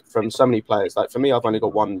 Like from so many players. Like for me, I've only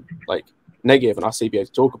got one like negative, and I CBA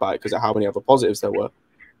to talk about it because of how many other positives there were.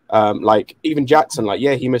 Like even Jackson, like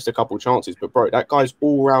he missed a couple chances, but bro, that guy's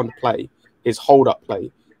all-round play, his hold-up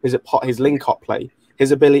play, his link-up play,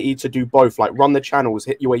 his ability to do both, like run the channels,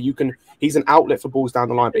 hit you where you can. He's an outlet for balls down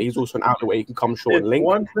the line, but he's also an outlet where he can come short and link.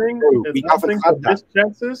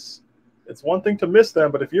 It's one thing to miss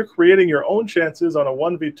them, but if you're creating your own chances on a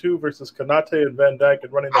 1v2 versus Konate and Van Dijk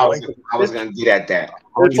and running the length, I was going to get at that.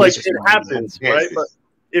 It's like it happens, right? But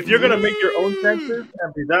if you're going to make your own chances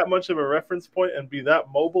and be that much of a reference point and be that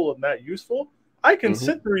mobile and that useful, I can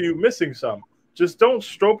sit through you missing some. Just don't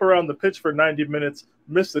strope around the pitch for 90 minutes,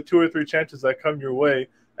 miss the 2 or 3 chances that come your way,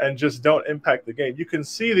 and just don't impact the game. You can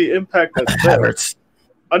see the impact that's there.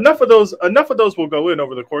 Enough of those will go in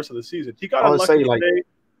over the course of the season. He got unlucky today.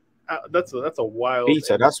 That's a wild.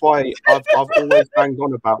 Peter, that's why I've always banged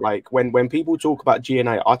on about like when people talk about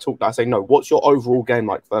GNA, I say no. What's your overall game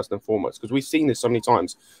like first and foremost? Because we've seen this so many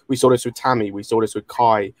times. We saw this with Tammy. We saw this with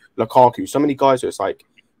Kai, Lukaku. So many guys who it's like,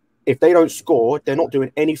 if they don't score, they're not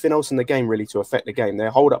doing anything else in the game really to affect the game.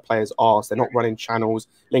 Their hold-up players arse. They're not running channels.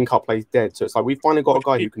 Link-up plays dead. So it's like we've finally got a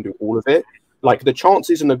guy who can do all of it. Like the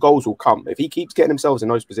chances and the goals will come. If he keeps getting himself in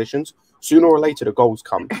those positions, sooner or later the goals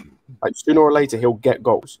come. Like sooner or later he'll get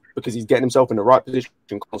goals because he's getting himself in the right position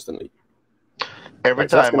constantly. Every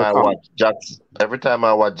time I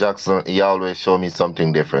watch Jackson, he always show me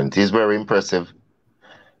something different. He's very impressive.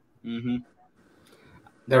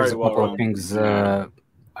 There's a couple of things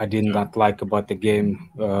I did not like about the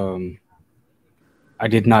game. I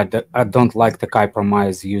don't like the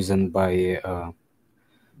compromise using by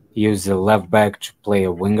use a left back to play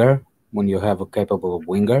a winger when you have a capable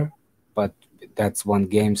winger, but that's one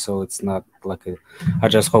game, so it's not like a. I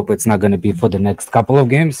just hope it's not going to be for the next couple of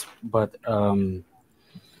games. But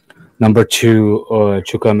number 2,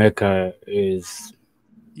 Chukwuemeka is.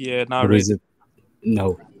 Yeah, not really.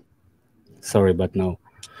 No, sorry, but no.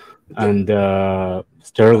 And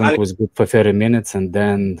Sterling was good for 30 minutes, and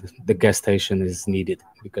then the gas station is needed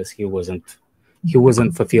because he wasn't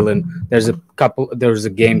fulfilling. There's a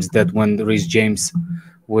games that when Reece James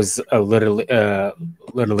was literally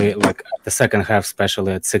like the second half,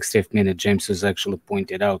 especially at 60th minute, James was actually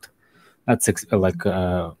pointed out.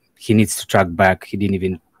 He needs to track back. He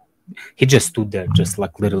just stood there, just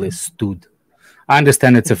like literally stood. I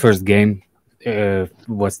understand it's a first game.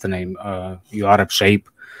 What's the name? You are out of shape.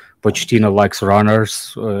 Pochettino likes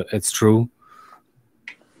runners. It's true.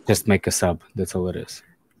 Just make a sub. That's all it is.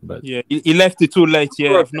 But yeah, he left it too late.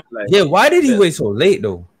 Yeah, yeah. Why did he wait so late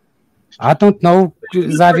though? I don't know,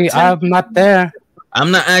 Xavi. I'm not there.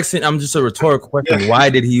 I'm not asking. I'm just a rhetorical question.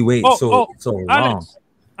 Why did he wait so long? Alex,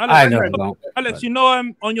 I don't know. Alex,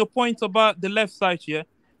 on your point about the left side here,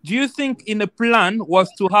 do you think in the plan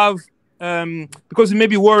was to have because you may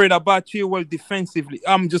be worried about Chilwell defensively?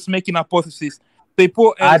 I'm just making a hypothesis. They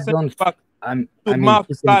put Mark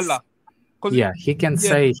Salah. Yeah, he can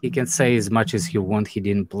say as much as he want. He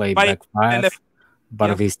didn't play back 5,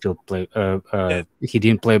 but he still play. He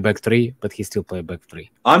didn't play back 3, but he still played back 3.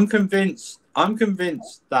 I'm convinced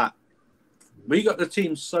that we got the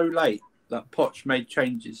team so late that Poch made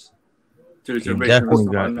changes to his original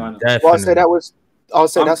lineup. Well, I'll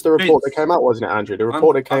say that's the report that came out, wasn't it, Andrew? The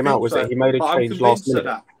report that came out was that he made a change last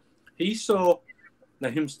minute. He saw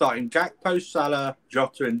him starting Gakpo, Salah,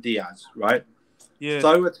 Jota, and Diaz, right? Yeah.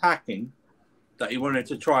 So attacking that he wanted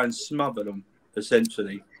to try and smother them,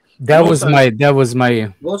 essentially. That was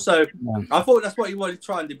my. Also, I thought that's what he wanted to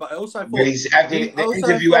try and do, but I also thought after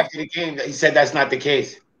the game that he said that's not the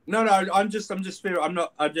case. No, I'm just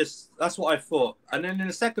that's what I thought. And then in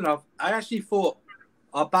the second half, I actually thought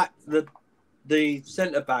the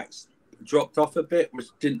centre backs dropped off a bit,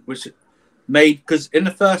 which made, because in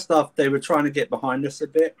the first half they were trying to get behind us a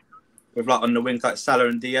bit with like on the wings like Salah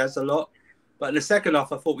and Diaz a lot, but in the second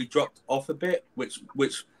half I thought we dropped off a bit, which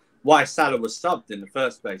why Salah was subbed in the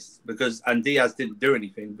first place, and Diaz didn't do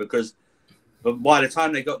anything but by the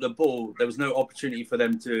time they got the ball there was no opportunity for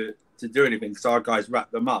them to do anything because our guys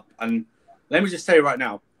wrapped them up. And let me just tell you right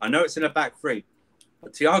now, I know it's in a back 3,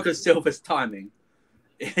 but Thiago Silva's timing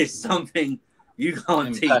is something you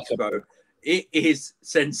can't teach, bro. It is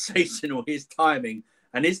sensational, his timing.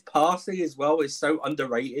 And his passing as well is so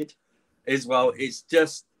underrated as well. It's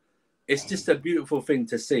just a beautiful thing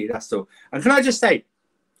to see, that's all. And can I just say,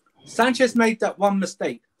 Sanchez made that one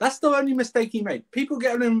mistake. That's the only mistake he made. People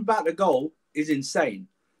getting him about the goal is insane.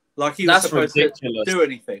 Like he was supposed to do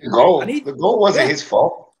anything. The goal wasn't his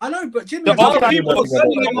fault. I know, but Jimmy... The other people were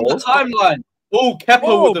sending him on the timeline.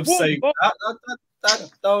 Kepa would have saved that.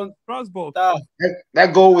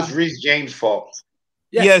 That goal was Reece James' fault.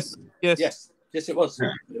 Yes, it was.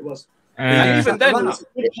 It was. Even then, it was a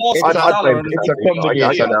good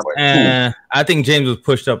pass. I think James was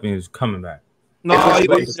pushed up and he was coming back. No,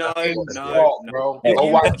 bro. Reece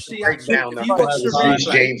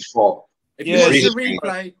James' fault. If you watch the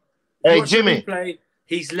replay, Jimmy,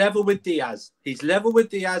 he's level with Diaz.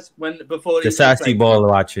 Before the sassy ball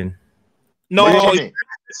watching. No, you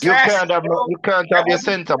can't have your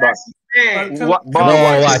centre back.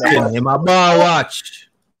 Ball watching. In my ball watch.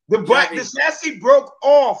 The sassy broke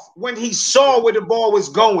off when he saw where the ball was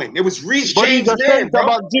going. It was Reece James' man,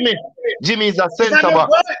 bro. Jimmy's a centre back.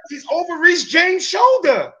 He's over Reece James'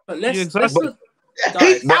 shoulder. But let's he's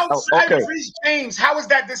outside of Reece James. How is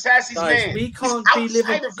that the Sassy's man? We can't be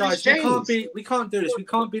Liverpool guys. We can't do this. We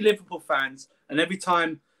can't be Liverpool fans, and every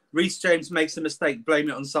time Reece James makes a mistake, blame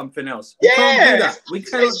it on something else. We can't do that. We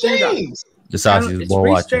cannot do that. The Sassy's ball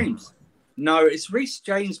watching. No, it's Reece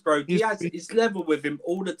James, bro. He's level with him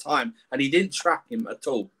all the time, and he didn't track him at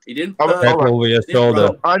all. He didn't over your shoulder.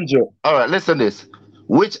 Andrew, all right, listen to this.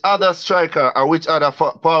 Which other striker or which other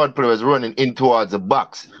forward player is running in towards the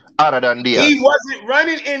box other than Diaz? He wasn't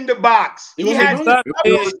running in the box. It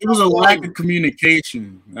was a lack of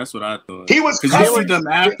communication. That's what I thought. He was because you see them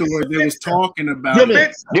afterwards. They was talking about.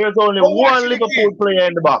 There's only one Liverpool player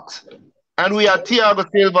in the box, and we are Thiago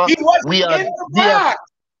Silva. He wasn't in the box.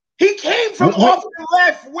 He came from off the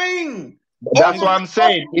left wing. That's what I'm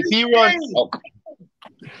saying. If he runs,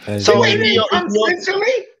 so he didn't come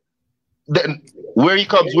centrally. Then where he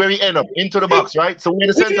comes, where he end up into the box, right? So where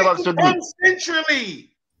the centre backs should be.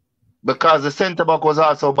 Centrally. because the centre back was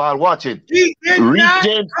also ball watching. He did Reece not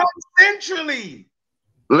James, come centrally.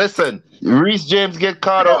 listen, Reece James get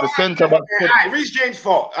caught out. The centre back. All right, Reece James'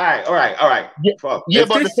 fault. All right. Yeah, Fuck. yeah, If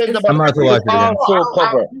but this- the centre if- I'm back about to watch it again. also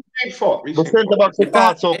cover. Reece James' fault. Reece The James' centre fault. back should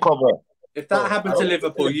also cover. If that happened to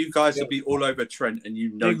Liverpool, you guys would be all over Trent, and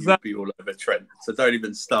you know you'd be all over Trent. So don't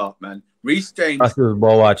even start, man. Reece James. I was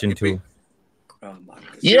ball watching too. Oh my God.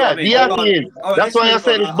 Yeah, See what I mean? That's why I let's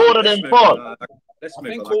said move it's on. both of Let's them move on. fault. Let's I move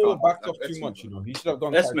think on. Cole can't- backed off let's too move much. on. You know, he should have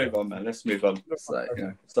gone. Let's tighter. move on, man. Let's move on. It's like,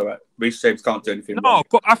 it's all right. Reece James can't do anything No, wrong.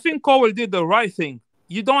 I think Cole did the right thing.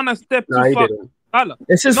 You don't want to step No, too he far. didn't. Salah.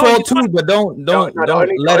 It's his No, fault you too, can't- but don't No, the let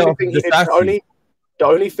only off thing the he did, sassy. the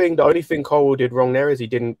only thing Cole did wrong there is he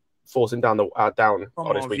didn't force him down down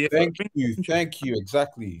on his weak foot. Thank you.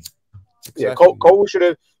 Exactly. Yeah, Cole should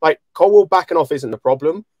have Cole backing off isn't the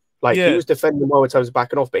problem. Like Yeah. he was defending well in terms of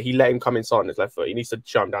backing off, but he let him come inside on his left foot. He needs to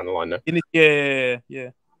shut him down the line there. Yeah.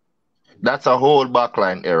 That's a whole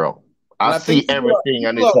backline error. I And see everything,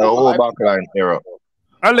 and it's a whole backline error.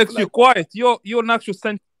 Alex, you're quiet. You're an actual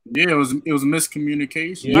center. Yeah, it was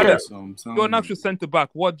miscommunication. Yeah. So I'm telling You're an you. actual centre back.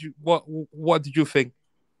 What did you think?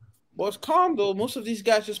 Well, it's calm though. Most of these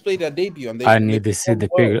guys just played their debut, and I need to see the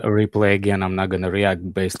replay again. I'm not gonna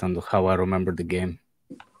react based on how I remember the game.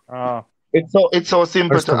 It's so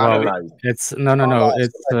simple First to of all, analyze. it's no.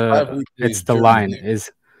 It's the line.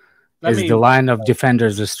 Is I mean- the line of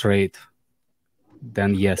defenders straight?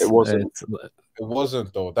 Then yes, It wasn't. It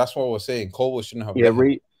wasn't though. That's what we're saying. Cole shouldn't have. Yeah, let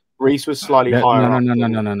him. Reece was slightly That- higher. no, up no, no,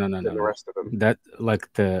 than- no, no, no, no, than no, the no. rest of them. That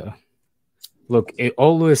like the look. It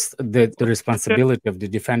always the responsibility of the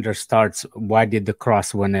defender starts. Why did the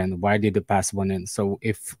cross went in? Why did the pass went in? So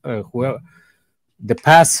if whoever the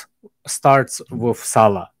pass starts with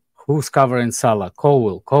Salah, who's covering Salah?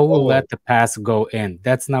 Cole will let the pass go in.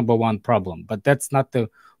 That's number one problem. But that's not the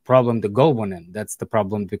problem. The goal went in. That's the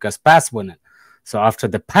problem because pass went in. So after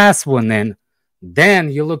the pass went in, then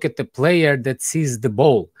you look at the player that sees the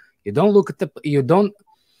ball. You don't look at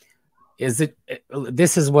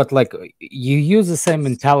this is what like you use the same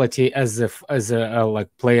mentality as a like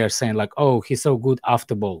player saying like, oh, he's so good off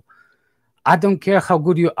the ball. I don't care how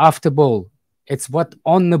good you off the ball. It's what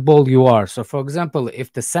on the ball you are. So for example,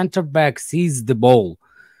 if the center back sees the ball,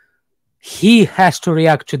 he has to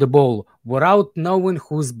react to the ball without knowing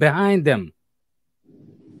who's behind them.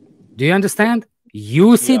 Do you understand?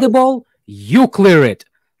 You see the ball, you clear it.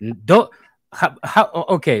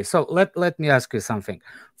 Okay, so let me ask you something.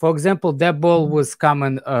 For example, that ball was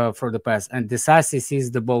coming for the pass, and Disasi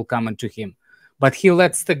sees the ball coming to him, but he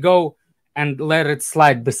lets the go and let it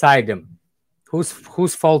slide beside him. Whose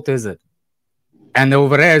fault is it? And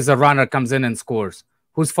over there, as a runner comes in and scores.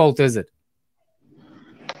 Whose fault is it?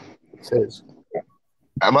 It is.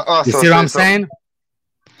 You see what I'm saying?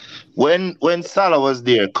 When Salah was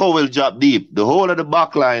there, Cole dropped deep. The whole of the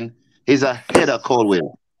back line is ahead of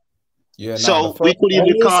Cole. Yeah. So we could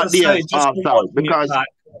even call there offside because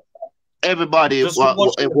everybody was.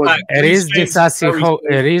 It is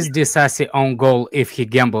Disasi on goal if he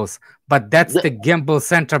gambles, but that's the gamble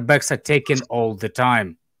center backs are taking all the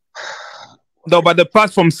time. No, but the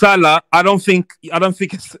pass from Salah, I don't think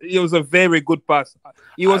it was a very good pass.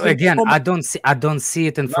 It was again, I don't see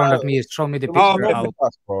it in front of me. Show me the picture.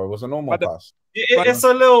 It was a normal pass. It's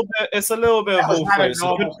a little bit of all three. It's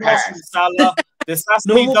a good pass from Salah. This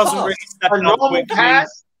Sassy doesn't really step up quickly.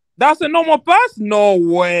 That's a normal pass? No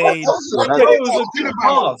way. It was a good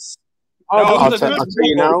pass. I'll tell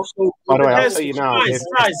you now. By the way, I'll tell you now. As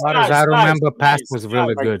far as I remember, pass was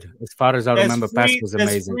really good. As far as I remember, pass was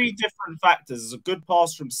amazing. There's three different factors. There's a good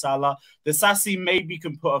pass from Salah. The Sassy maybe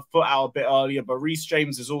can put a foot out a bit earlier, but Reece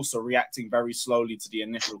James is also reacting very slowly to the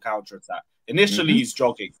initial counter attack. Initially, he's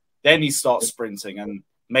jogging, then he starts sprinting, and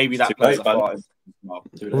maybe that plays a part.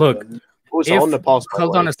 Look,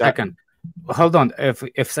 hold on a second. Hold on.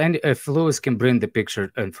 If Lewis can bring the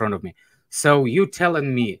picture in front of me, so you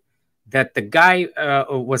telling me that the guy,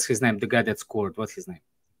 what's his name? The guy that scored, what's his name?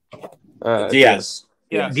 Diaz.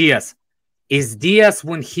 Yeah. Diaz. Is Diaz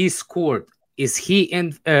when he scored? Is he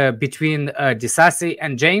in between Disasi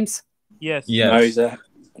and James? Yes. No, he's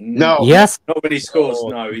No. Yes. Not when he scores.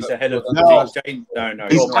 No, he's ahead of James. No.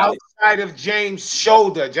 He's outside of James'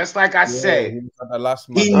 shoulder, just like I said.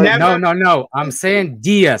 No. I'm saying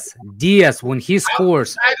Diaz. Diaz when he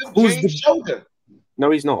scores. Who's the shoulder?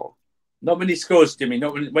 No, he's not. Not when he scores, Jimmy.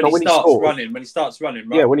 Not when he starts running. When he starts running,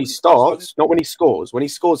 right? Yeah, when he starts, not when he scores. When he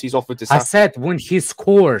scores, he's offered to. I said when he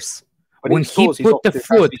scores. When he put the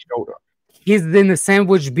foot, he's in the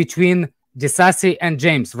sandwich between Disasi and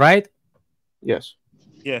James, right? Yes.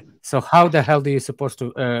 Yeah. So how the hell do you supposed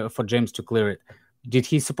to for James to clear it? Did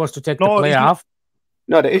he supposed to take the player off?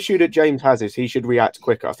 No, the issue that James has is he should react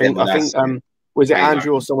quicker. I think was it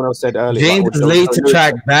Andrew or someone else said earlier? James is late to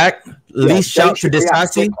track back. Least shout to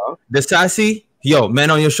Disasi. Disasi, yo,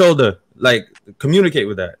 man on your shoulder. Like, communicate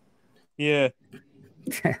with that. Yeah.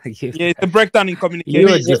 It's a breakdown in communication.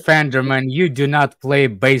 You're a defender, man. You do not play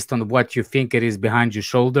based on what you think it is behind your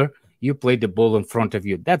shoulder. You play the ball in front of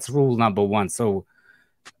you. That's rule number one. So,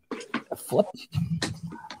 flip.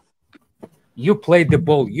 You play the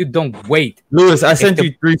ball. You don't wait. Lewis, I sent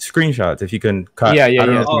you 3 screenshots. If you can cut. Yeah.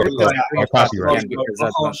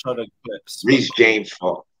 Reece James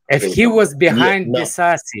fault. If he was behind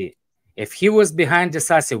Disasi,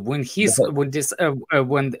 when he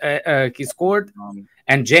scored,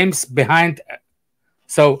 and James behind,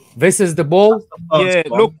 so this is the ball. Yeah,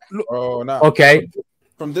 look. Oh, no. Okay.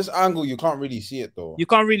 From this angle, you can't really see it though. You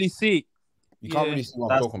can't really see it. You can't really see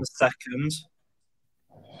what I'm talking about. Second.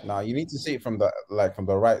 Nah, you need to see it from the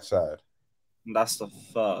right side. And that's the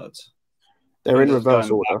third. They're in reverse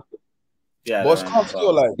order. Yeah. But it's can't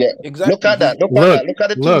feel like exactly. Look at that. Look at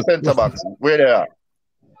the two center backs where they are.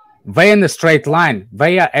 They're in a straight line.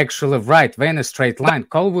 They are actually right. They're in a straight line.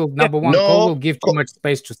 Cole will Cole will give too much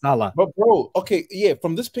space to Salah. But bro, okay, yeah,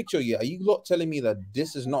 from this picture, are you lot telling me that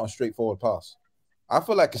this is not a straightforward pass? I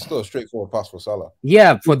feel like it's still a straightforward pass for Salah.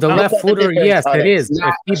 Yeah, for the left footer, yes, it is.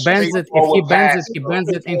 If he bends it, he bends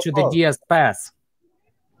it into the Diaz pass.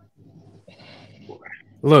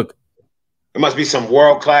 Look. There must be some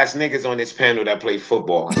world-class niggas on this panel that play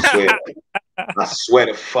football. I swear. I swear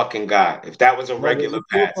to fucking God. If that was a regular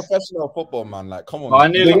pass. Professional football, man. Like, come on. I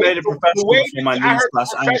nearly made it professional for my I heard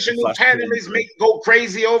professional panelists go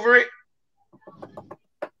crazy over it.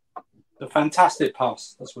 The fantastic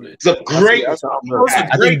pass. That's what it is. It's a great. I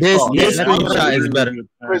think this screenshot is better.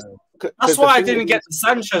 That's why I didn't get the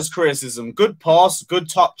Sanchez criticism. Good pass, good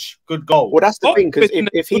touch, good goal. Well, that's the thing, because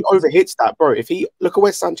if he overhits that, bro, if he look at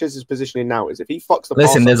where Sanchez's positioning now is, if he fucks the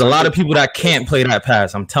listen, pass there's a lot of people that can't play that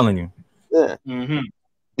pass. I'm telling you. Yeah.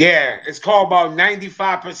 Yeah, it's called about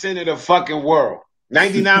 95% of the fucking world.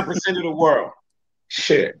 99% of the world.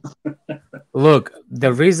 Shit. Look,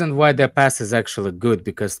 the reason why the pass is actually good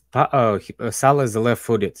because Salah is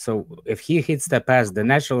left-footed. So if he hits the pass, the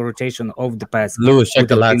natural rotation of the pass Lewis, check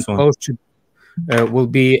the last one. Will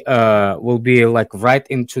be like right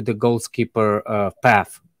into the goalkeeper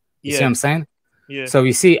path. You see what I'm saying? Yeah. So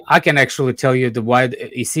you see, I can actually tell you the wide.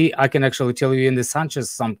 You see, I can actually tell you in the Sanchez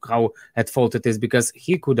somehow at fault it is because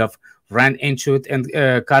he could have ran into it and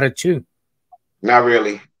cut it too. Not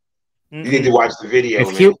really. You need to watch the video,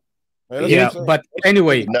 man. But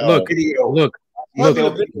anyway, look.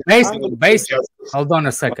 Based. Hold on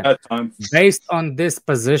a second. Based on this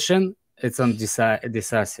position, it's on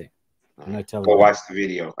Disasi. Go watch the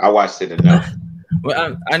video. I watched it enough.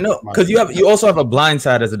 Well, I know because you also have a blind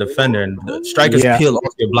side as a defender, and the strikers peel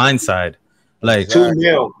off your blind side. Like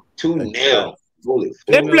 2-0.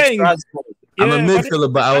 They're playing. I'm a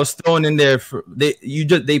midfielder, but I was thrown in there for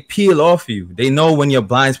they peel off you. They know when your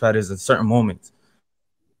blind spot is at certain moments.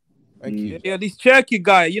 Thank you. Yeah, this Cherokee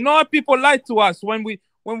guy. You know how people lie to us when we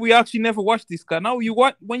actually never watch this guy. Now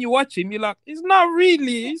when you watch him, you're like, it's not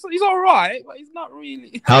really. He's all right, but he's not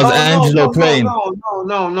really. How's Angelo playing?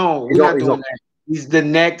 No. We're not doing that. He's the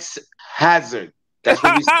next Hazard. That's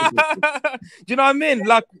what we say. Do you know what I mean?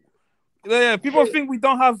 Like, people think we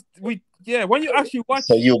don't have when you actually watch.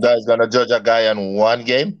 So you guys gonna judge a guy in one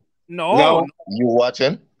game? No. You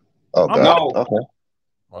watching? Oh God. No. Okay.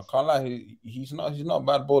 I can't lie. He's not a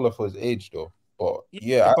bad bowler for his age though. But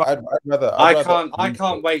yeah, I'd rather. I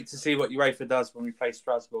can't wait to see what UEFA does when we play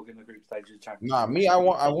Strasbourg in the group stage of the Champions League. Nah, me, I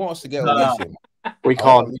want us to get away from him. We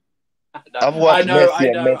can't. I've watched Messi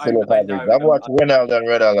and Messi look average. I've watched Ronaldo and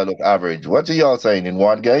Ronaldo look average. What are y'all saying? In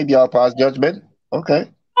one game, y'all pass judgment?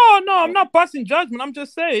 Okay. Oh no, I'm not passing judgment. I'm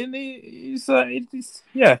just saying he's all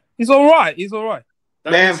right. He's all right.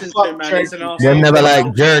 Man, fuck You're never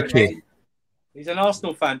like Jerky. He's an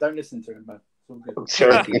Arsenal fan. Don't listen to him, man.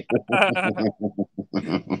 Turkey.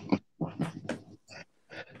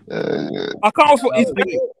 I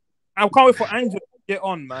can't wait for Angel to get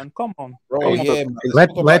on, man. Come on. Bro,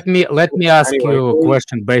 Let me ask you a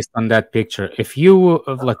question based on that picture. If you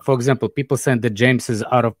like, for example, people saying that James is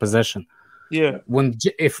out of possession. Yeah.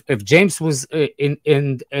 If James was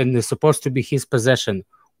in supposed to be his possession,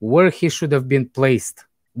 where he should have been placed?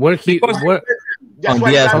 On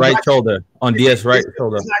Diaz right shoulder. On Diaz right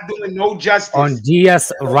shoulder. He's not doing no justice. On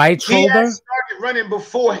Diaz right shoulder. Diaz started running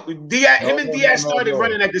before Diaz started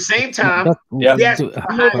running at the same time. Diaz ended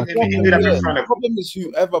up in front of him. The problem is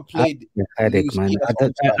whoever played. Headache, man.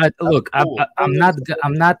 Look, I'm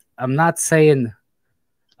not saying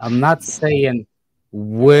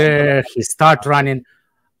where he start running,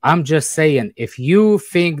 I'm just saying, if you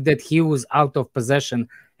think that he was out of possession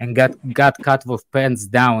and got cut with pants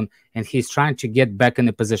down and he's trying to get back in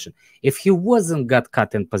the position, if he wasn't got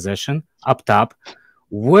cut in possession up top,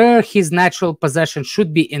 where his natural possession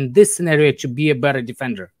should be in this scenario to be a better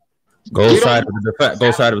defender? Go side of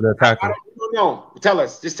the attacker. No, tell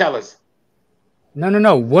us. Just tell us.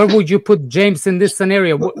 No. Where would you put James in this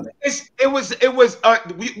scenario? We're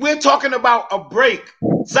talking about a break.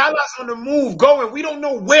 Salah's on the move, going. We don't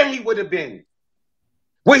know where he would have been.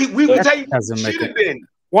 We will tell you he should have been.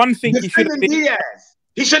 One thing he should have been. Diaz.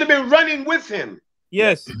 He should have been running with him.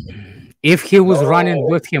 Yes. If he was running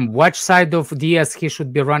with him, which side of Diaz he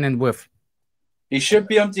should be running with? He should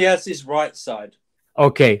be on Diaz's right side.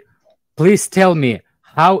 Okay. Please tell me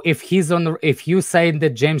how, if you saying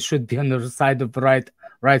that James should be on the side of right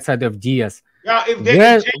side of Diaz.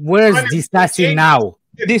 Yeah, where's Disasi now?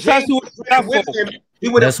 Disasi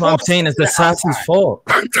That's what I'm saying. It's the Sassy's fault.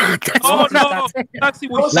 Oh no!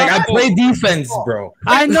 Like, I play defense, bro.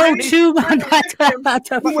 I know too, man. And I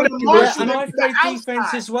play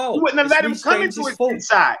defense as well. You wouldn't have let him come into his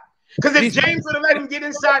inside. Because if James would have let him get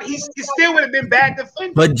inside, he still would have been bad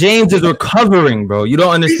defending. But James is recovering, bro. You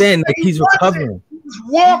don't understand. Like, he's recovering. He's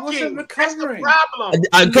walking. That's the problem.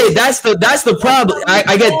 Okay, that's the problem.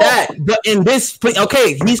 I get that. But in this,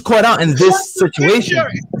 okay, he's caught out in this situation.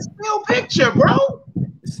 It's a real picture, bro.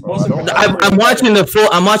 I'm watching the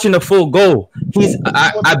full goal.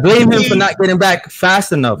 I blame him for not getting back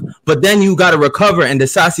fast enough. But then you got to recover, and the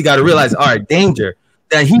Sassy got to realize, all right, danger.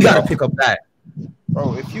 Then he got to pick up that.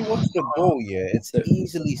 Bro, if you watch the goal, yeah, it's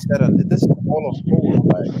easily set up. This is all of goal.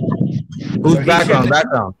 Like, who's background?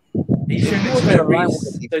 He shouldn't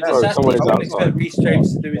expect Reece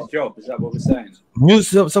James to do his job. Is that what we're saying? Mute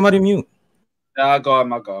somebody. Mute. I got him.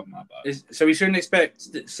 My bad. So we shouldn't expect.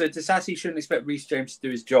 So Disasi shouldn't expect Reece James to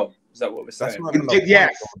do his job. Is that what we're saying?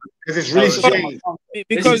 Yes, because it's Reece James.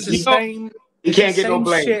 Because he can't get no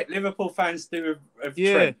blame. Shit Liverpool fans do.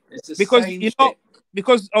 Yeah, because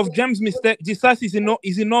because of James' mistake, Disasi is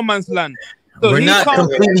in no man's land. So we're not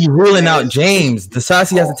completely ruling out James.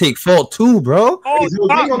 Disasi has to take fault too, bro. Oh,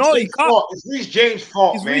 he can't. It's Reece James'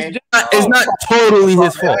 fault, man. It's not totally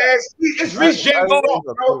his fault. It's Reece James' fault,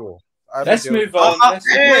 bro. Let's move on.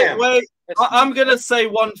 Wait. I'm gonna say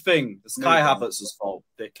one thing. It's Kai Havertz's fault,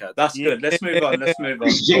 dickhead. That's good. Let's move on. Can we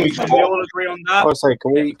all agree on that? I say,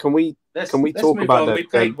 can we talk about that? We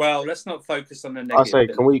played well. Let's not focus on the negative. I say,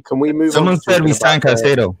 can we move? Someone said we signed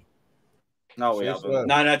Caicedo. No, we haven't.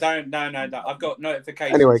 No, don't. No. I've got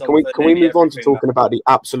notifications. Anyway, can we move on to talking about the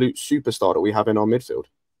absolute superstar that we have in our midfield?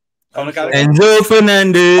 Conor Gallagher. Enzo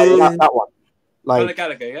Fernandez. That one. Like Conor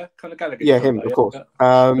Gallagher, yeah? Conor Gallagher. Yeah, him, of course.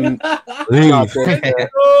 Bro,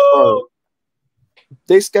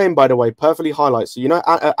 this game, by the way, perfectly highlights. So, you know,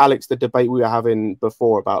 Alex, the debate we were having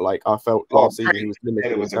before about, like, I felt last season he was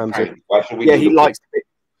limited in terms of, he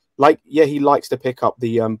likes to pick up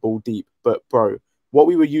the ball deep. But, bro, what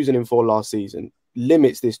we were using him for last season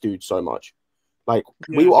limits this dude so much. Like,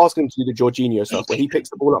 we were asking him to do the Jorginho stuff, where he picks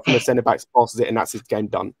the ball up from the centre backs, passes it, and that's his game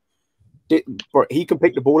done. Bro, he can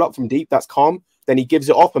pick the ball up from deep. That's calm. Then he gives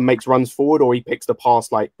it off and makes runs forward, or he picks the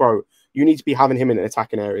pass. Like, bro, you need to be having him in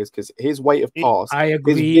attacking areas because his weight of pass. I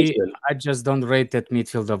agree. I just don't rate that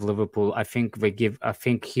midfield of Liverpool. I think he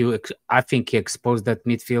exposed that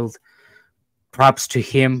midfield. Props to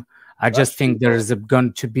him. I just think there's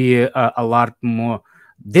going to be a lot more.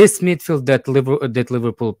 This midfield that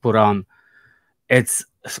Liverpool put on, it's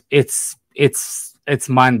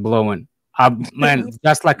mind blowing. Man,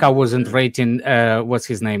 just like I wasn't rating. What's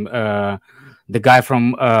his name? The guy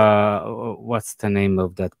from what's the name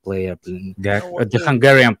of that player? The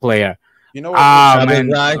Hungarian player. You know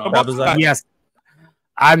what? Yes.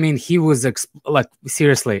 I mean, he was like,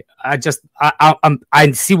 seriously. I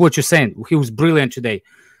see what you're saying. He was brilliant today.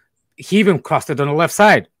 He even crossed it on the left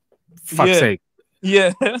side. Fuck's sake.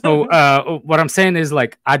 Yeah. So what I'm saying is,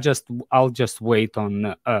 like, I'll just wait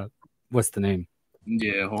on what's the name?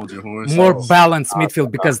 Yeah, hold your horse. More balanced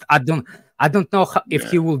midfield, because I don't know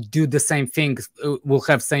if he will do the same thing. Will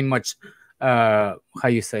have same much how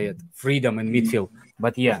you say it, freedom in midfield.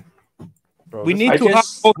 But yeah, Bro, we need to have.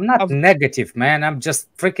 I'm not negative, man. I'm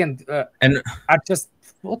just freaking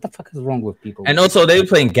what the fuck is wrong with people? And also, they were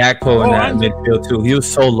playing Gakpo in that midfield too. He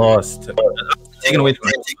was so lost. Taken away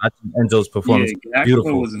from Enzo's performance. Yeah,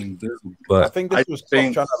 beautiful. But I think this was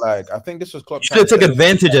Klopp trying to, like. I think this was Klopp. Should have took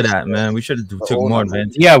advantage of that, man. We should have took more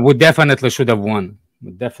advantage. Yeah, we definitely should have won.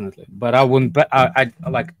 Definitely, but I wouldn't. I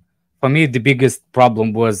like. For me, the biggest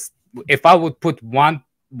problem was if I would put one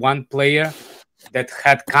player that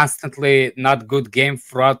had constantly not good game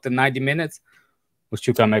throughout the 90 minutes was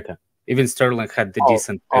Chukwuemeka. Even Sterling had the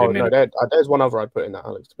decent. No, there's one other I'd put in that,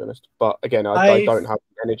 Alex. To be honest, but again, I don't have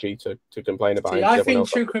the energy to complain about it. I think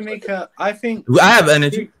Chukwuemeka. I have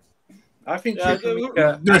energy. I think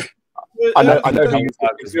Chukwuemeka. I know who you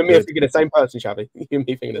and me are thinking the same person, Shabby. You and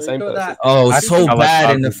me thinking the same person. Oh, so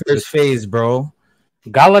bad in the first phase, bro.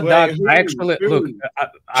 Galadog, I actually look.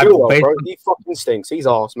 Bro, he fucking stinks. He's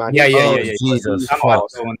arse, man. Yeah. Jesus,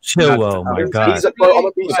 Chilwell, my God. Bro, I'm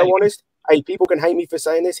gonna be so honest. Hey, people can hate me for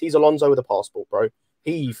saying this. He's Alonso with a passport, bro.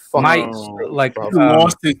 He fucking he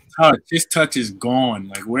lost his touch. His touch is gone.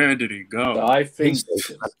 Like, where did it go? So I think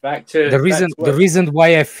back to the reason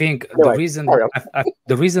why I think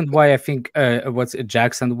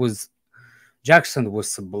Jackson was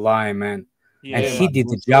sublime, man. Yeah, and he did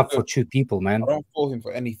the job for two people, man. I don't call him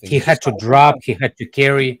for anything. He had to drop, he had to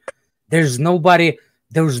carry. There was nobody.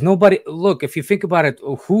 Look, if you think about it,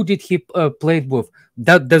 who did he play with?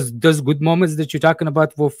 Those good moments that you're talking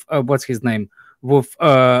about with what's his name? With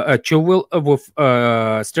Chilwell, with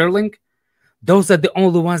Sterling. Those are the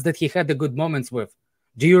only ones that he had the good moments with.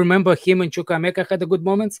 Do you remember him and Chukwuemeka had the good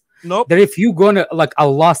moments? Nope. That if you gonna I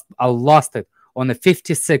lost it on the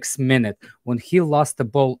 56th minute when he lost the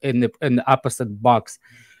ball in the opposite box.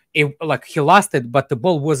 He lost it, but the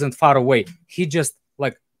ball wasn't far away. He just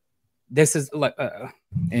this is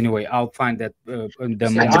anyway. I'll find that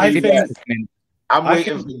I'm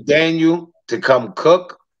waiting for Daniel to come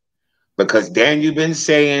cook because Daniel been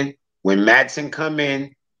saying when Maatsen come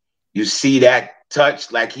in, you see that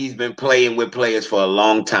touch like he's been playing with players for a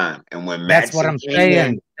long time. And when that's what I'm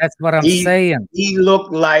saying. That's what I'm saying. He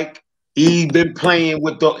looked like he been playing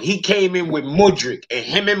with he came in with Mudryk, and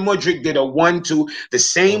him and Mudryk did a 1-2, the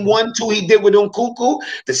same 1-2 he did with Nkunku,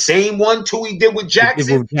 the same 1-2 he did with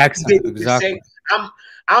Jackson. Exactly.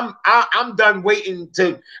 I'm done waiting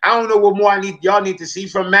to. I don't know what more y'all need to see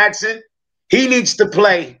from Maatsen. He needs to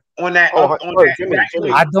play on that. Jimmy.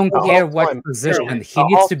 I don't care what position he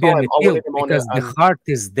needs to be on the field because the heart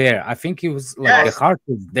is there. I think he was the heart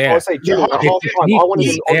is there. I say Jimmy, I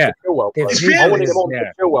wanted him on Chilwell. I wanted him on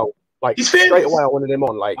Chilwell. Straight away, I wanted him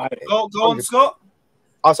on. Go on, Scott.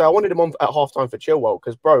 I wanted him on at halftime for Chilwell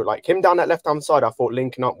because, bro, him down that left-hand side, I thought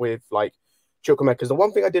linking up with Chukwuemeka. Because the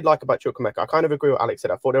one thing I did like about Chukwuemeka, I kind of agree with what Alex said.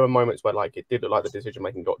 I thought there were moments where it did look like the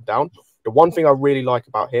decision-making got down. The one thing I really like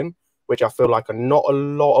about him, which I feel like not a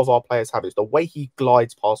lot of our players have, is the way he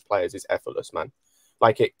glides past players is effortless, man.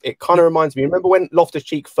 It kind of reminds me. Remember when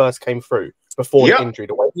Loftus-Cheek first came through before the injury?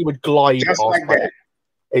 The way he would glide past players.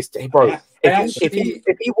 Bro, if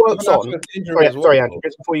he works on, sorry, Andrew,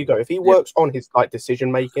 just before you go, if he works on his decision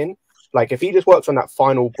making, if he just works on that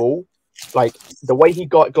final ball, the way he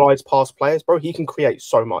glides past players, bro, he can create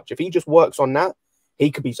so much. If he just works on that, he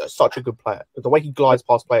could be such a good player. But the way he glides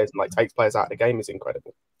past players and takes players out of the game is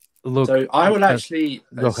incredible. Look, so I will actually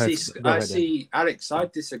see Alex. I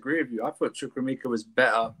disagree with you. I thought Chukwuemeka was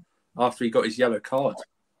better after he got his yellow card.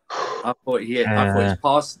 I thought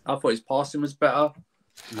his passing was better.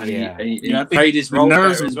 And he played his role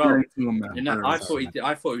better as well. I thought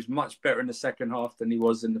he was much better in the second half than he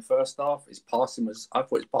was in the first half. I thought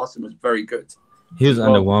his passing was very good. He was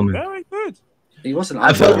underwhelming. Very good. He wasn't.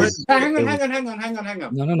 Hang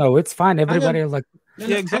on. No. It's fine. Everybody hang on,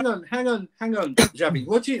 Javi.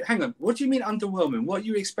 What do you mean underwhelming? What are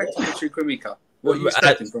you expecting from Chukwuemeka? What are you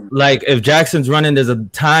expecting from him? If Jackson's running, there's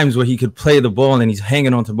times where he could play the ball and he's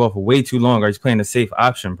hanging on to the ball for way too long, or he's playing a safe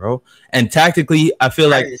option, bro. And tactically, I feel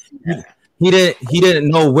like he didn't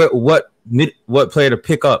know what player to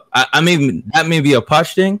pick up. I mean, that may be a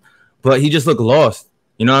Poch thing, but he just looked lost.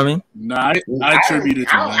 You know what I mean? No, I attribute it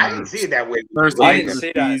to I didn't see it that way. I didn't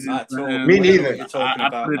see that at all. Me neither.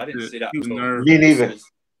 I didn't see that at all. Me neither.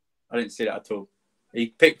 I didn't see that at all. He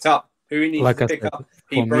picked up who he needed to pick up.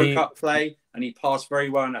 He broke up play and he passed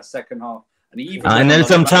very well in that second half. And then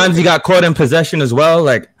sometimes he got caught in possession as well.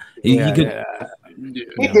 He could.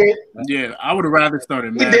 Yeah, I would have rather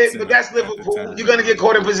started. He did, but that's Liverpool. You're gonna get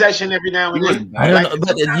caught in possession every now and then. I don't know,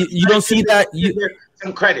 but you don't see that.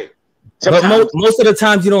 Some credit. But most of the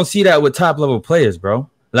times you don't see that with top level players, bro.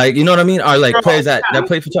 You know what I mean? Or players that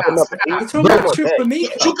play for top level.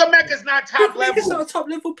 Chukwuemeka's not top level. He's not a top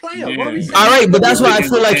level player. Yeah. All right, but that's why I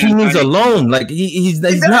feel like he needs a loan. He's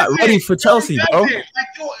not ready for Chelsea, bro.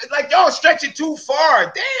 Y'all stretch it too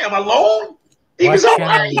far. Damn, a loan. He was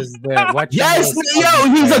alright. Yes,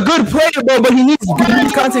 he's a good player, bro, but he needs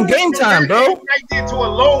constant game time, bro.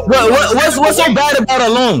 What's so bad about a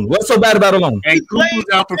loan? What's so bad about a loan? And Kuku's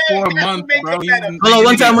out for 4 months, bro. Hold on,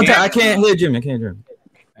 one time. I can't hear Jimmy.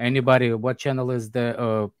 Anybody? What channel is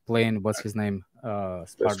the playing? What's his name? You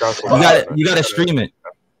gotta stream it.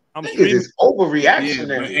 I'm streaming.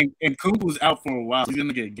 Overreaction. And Kuku's out for a while. He's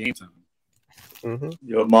gonna get game time.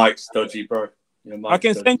 Your mic's dodgy, bro. Your mic's I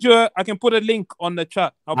can dodgy. send you. I can put a link on the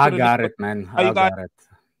chat. I got it, man. I got it.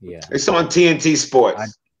 Yeah, it's on TNT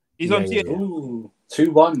Sports. He's on TNT. Ooh,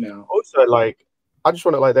 2-1 now. Also, like, I just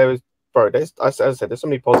want to, like, there was, bro, as I said, there's so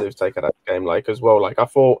many positives taken out of the game, like, as well. Like, I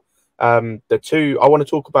thought the two, I want to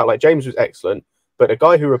talk about, like, James was excellent, but the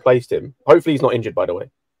guy who replaced him, hopefully he's not injured, by the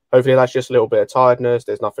way. Hopefully that's just a little bit of tiredness.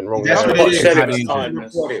 There's nothing wrong That's there. what it is.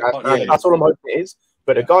 That's all I'm hoping it is.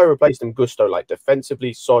 But the guy who replaced him, Gusto, like,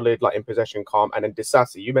 defensively solid, like, in possession, calm. And then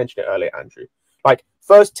Disasi, you mentioned it earlier, Andrew. Like,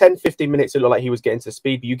 first 10, 15 minutes, it looked like he was getting to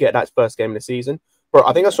speed, but you get that first game of the season. Bro,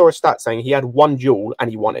 I think I saw a stat saying he had one duel and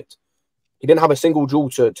he won it. He didn't have a single duel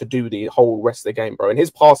to do the whole rest of the game, bro. And his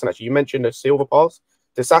passing, actually, you mentioned the silver pass.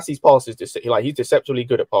 Disasi's pass is he's deceptively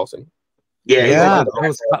good at passing. Yeah.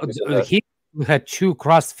 He had 2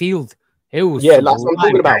 cross field. It was that's what I'm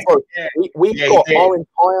talking about, bro. We've got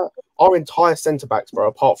our entire centre backs, bro.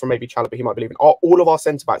 Apart from maybe Chalobah, he might believe in. All of our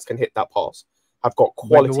centre backs can hit that pass. Have got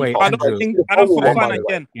quality. I don't think Fofana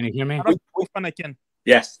can. Can you hear me? I don't think Fofana can.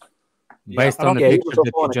 Yes. Based on the picture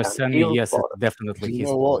that you just sent me, yes, it's definitely You his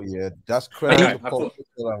know what? Yeah, that's credit to Paul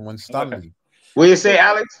and when Stanley. What you say,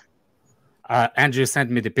 Alex? Andrew sent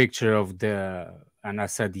me the picture of and I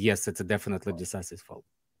said yes, it's definitely Disasi's fault.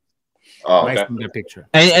 Oh, based okay. on the picture.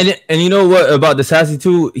 And you know what about the Sassy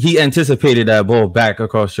too? He anticipated that ball back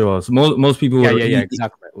across shores. Most people were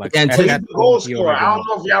exactly. Like he's the goal scorer. I don't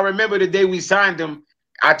know if y'all remember the day we signed him.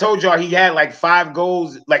 I told y'all he had like 5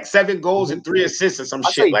 goals, like 7 goals and 3 assists or some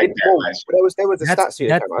shit like that. But there was a stats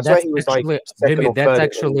here. I swear he was like second or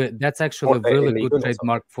third. That's actually a really good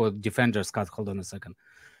trademark for defenders. Scott, hold on a second.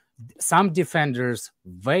 Some defenders,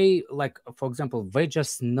 they like, for example, they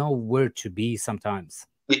just know where to be sometimes.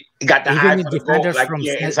 He got the eye for the goal, like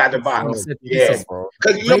inside the box. Yeah,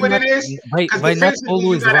 because you know what it is. Because defensively,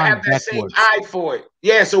 you gotta have that same eye for it.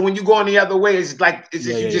 Yeah, so when you go on the other way, it's like it's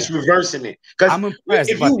just, you're just reversing it. Because I'm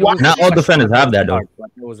impressed. If you not all defenders have that though. I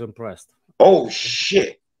was impressed. Oh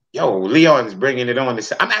shit. Yo, Leon's bringing it on.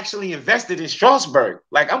 I'm actually invested in Strasbourg.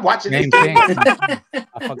 Like, I'm watching this game.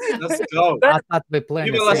 Let's go. I thought they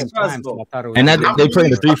played the same time. So and they play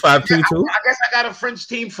the 3-5-2 too? I guess I got a French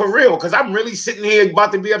team for real, because I'm really sitting here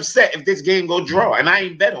about to be upset if this game go draw, and I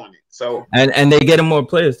ain't bet on it. So And they getting more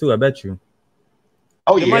players too, I bet you.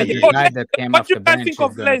 Oh, yeah. The guy that came off the bench. Think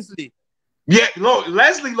of Leslie. Yeah, look,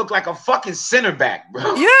 Leslie looked like a fucking center back,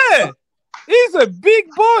 bro. Yeah, he's a big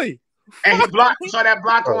boy. And he blocked. You saw that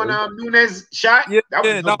block on Nunez shot? Yeah, that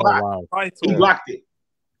was a good block. Wow. He blocked it.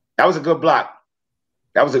 That was a good block.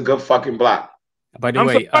 That was a good fucking block. By the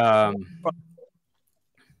way,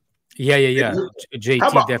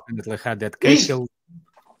 JT definitely had that.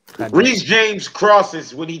 Reece James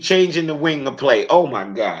crosses when he changing the wing of play. Oh my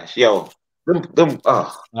gosh, yo,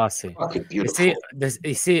 fucking beautiful.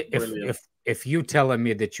 You see, if you telling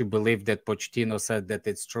me that you believe that Pochettino said that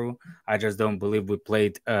it's true, I just don't believe we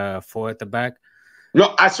played 4 at the back.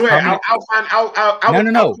 No, I swear, I'll find out.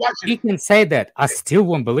 No. He can say that. I still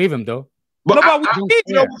won't believe him though. But That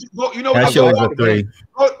shit was a 3.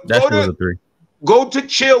 That shit was a 3. Go to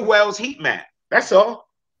Chilwell's heat map. That's all.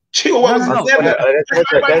 Chilwell's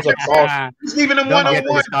he's leaving him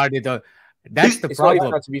 1-on-1. That's the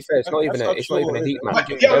problem. To be fair, it's not even a heat map.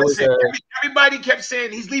 Everybody kept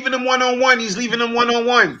saying he's leaving him 1-on-1. He's leaving him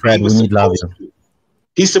 1-on-1. Fred, we need love.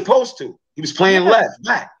 He's supposed to. He was playing left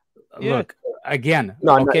back. Look again.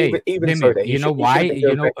 No, okay, even so you know why?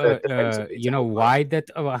 You know why that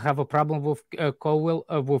I have a problem with Colwell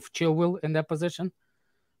with Chilwell in that position.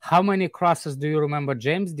 How many crosses do you remember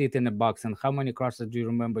James did in the box, and how many crosses do you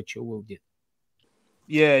remember Chilwell did?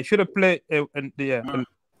 Yeah, should have played.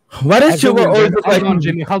 What is Chilwell always look like? Hold on,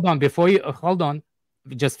 Jimmy. Hold on. Before you hold on,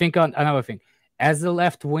 just think on another thing. As a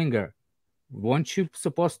left winger, weren't you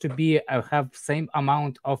supposed to be have same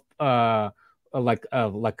amount of like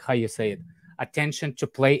how you say it, attention to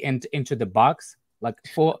play into the box, like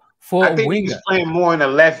for I a think winger? He was playing more in the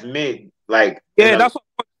left mid, like that's what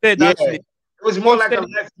I said. Yeah. Actually, it was more like a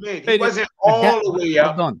left mid. He wasn't all the way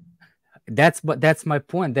up. Hold on. That's my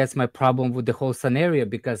point. That's my problem with the whole scenario,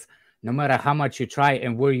 because no matter how much you try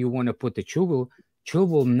and where you want to put the Chilwell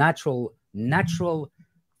natural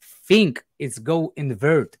thing is go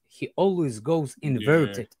invert. He always goes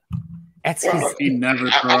inverted. That's his. He never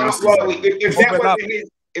crosses.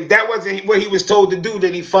 If that wasn't what he was told to do,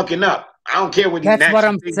 then he fucking up. I don't care what he. That's what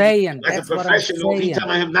I'm saying. As a professional, he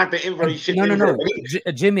telling him not to invert shit. No.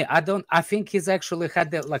 Jimmy, I think he's actually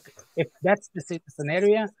had that. Like, if that's the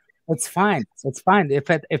scenario, it's fine. It's fine if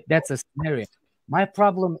that's a scenario. My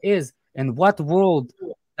problem is, in what world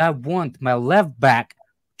I want my left back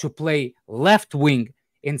to play left wing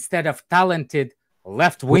instead of talented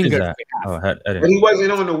left What is winger. that? Oh, But he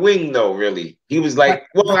wasn't on the wing though. Really, he was like,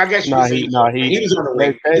 well, I guess you could say he was on the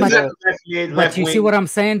wing. But you see what I'm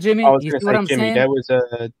saying, Jimmy? I was You going see to what say, I'm Jimmy,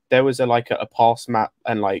 saying? there was a pass map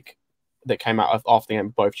and like that came out after the game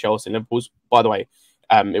of both Chelsea and Liverpool's. By the way,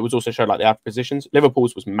 it was also showed like the average positions.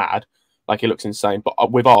 Liverpool's was mad, like it looks insane.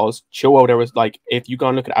 But with ours, Chilwell, there was like if you go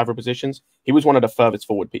and look at average positions, he was one of the furthest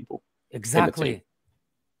forward people. Exactly.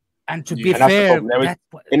 And to be and that's the fair, problem.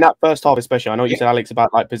 In that first half, especially, I know what you said, Alex,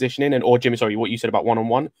 about like positioning, or Jimmy, sorry, what you said about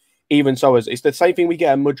one-on-one. Even so, it's the same thing we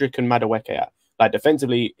get at Mudryk and Madueke at. Like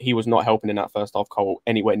defensively, he was not helping in that first half, Cole,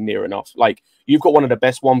 anywhere near enough. Like you've got one of the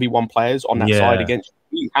best 1v1 players on that side against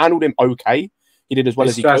you. He handled him okay. He did as well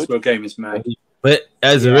as he could. Strasbourg game is mad. But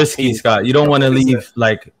as a risky, Scott, you don't want to leave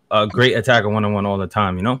like a great attacker one-on-one all the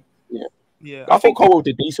time, you know? Yeah, I thought Cole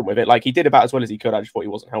did decent with it. Like he did about as well as he could. I just thought he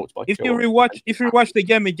wasn't helped by. If you rewatch the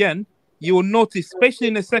game again, you will notice, especially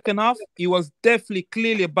in the second half, he was definitely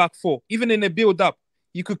clearly a back four. Even in the build-up,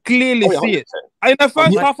 you could clearly see it. In the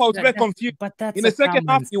first half, I was very confused. But that's in the second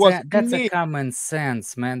half, he was that's a common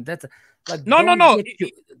sense, man. That's like no.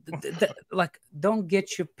 Like don't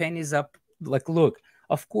get your pennies up. Like look,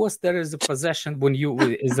 of course there is a possession when you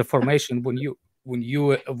is a formation when you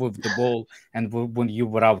with the ball and when you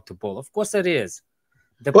were out the ball. Of course it is.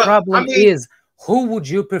 The problem is who would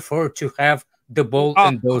you prefer to have the ball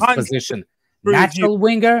in those positions? Natural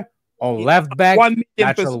winger or left back?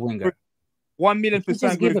 Natural winger. 1,000,000%.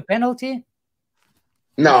 Just give a penalty?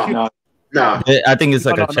 No. I think it's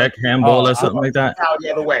like a check handball or something like that. Foul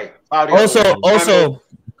the other way. Also,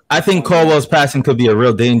 I think Colwell's passing could be a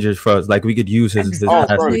real danger for us. Like we could use his passing.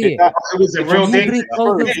 It was a real danger.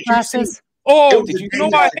 Did you know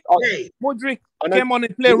why Mudryk came on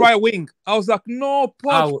and played right wing? I was like, no,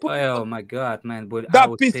 oh my god, man! But that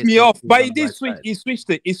pissed me off. But he did switch. He switched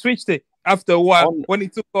it after a while when he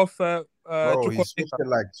took off. Bro, he switched it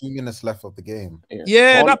like 2 minutes left of the game.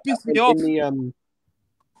 Yeah, that pissed me off.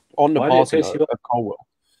 On the passing of Colwell,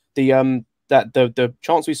 the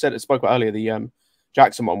chance we spoke about earlier, the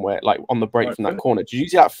Jackson one where like on the break from that corner. Did you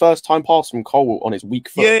see that first time pass from Colwell on his weak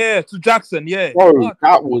foot? Yeah, to Jackson. Yeah, bro,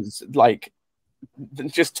 that was like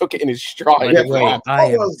just took it in his stride.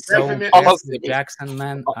 I am so impressed with Jackson,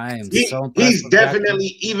 man. I am so. He's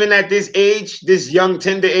definitely even at this age, this young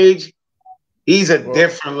tender age. He's a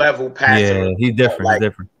different level passer. Yeah, he's different. Like, he's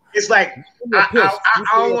different. It's like I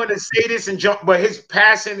don't want to say this and jump, but his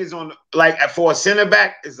passing is on like for a center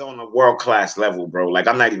back is on a world class level, bro. Like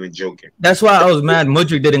I'm not even joking. That's why I was mad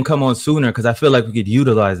Mudryk didn't come on sooner because I feel like we could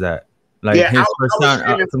utilize that. Like I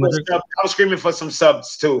was screaming for some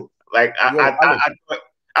subs too. Like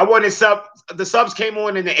I wanted the subs came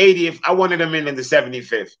on in the 80th. I wanted them in the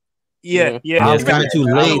 75th. Yeah. It's kind of too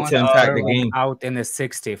late to impact the game. Out in the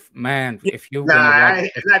 60th, man. If you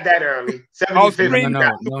it's not that early.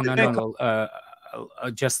 75th.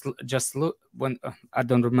 No. Just look when I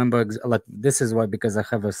don't remember. Like this is why because I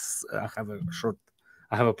have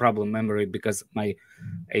a problem memory because my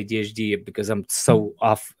ADHD because I'm so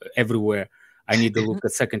off everywhere. I need to look a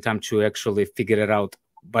second time to actually figure it out.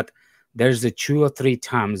 But there's a 2 or 3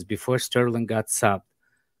 times before Sterling got subbed.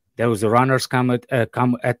 There was a runners come at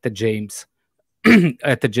the James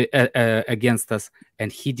against us,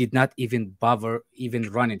 and he did not even bother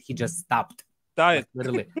even running. He just stopped. Like,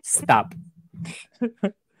 literally stop.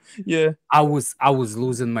 Yeah, I was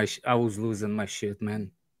losing my shit,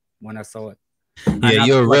 man, when I saw it. Yeah,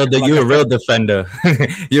 you're a real defender.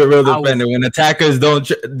 You're a real defender. When attackers don't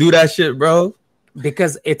do that shit, bro.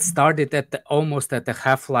 Because it started almost at the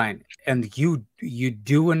half line, and you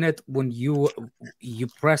doing it when you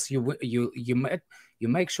press you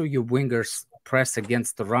make sure your wingers press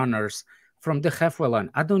against the runners from the halfway line.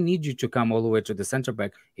 I don't need you to come all the way to the center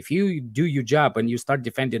back. If you do your job and you start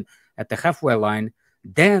defending at the halfway line,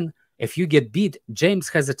 then if you get beat, James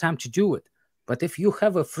has the time to do it. But if you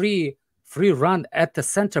have a free run at the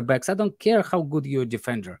center backs, I don't care how good you're a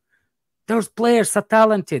defender. Those players are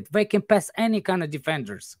talented. They can pass any kind of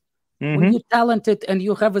defenders. When you're talented and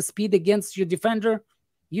you have a speed against your defender,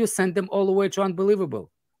 you send them all the way to unbelievable.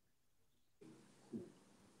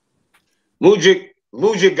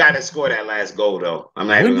 Mudryk got to score that last goal, though. I'm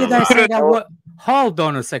not when did I say that? Hold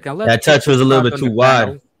on a second. That touch was a little bit too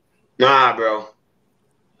wide. Nah, bro.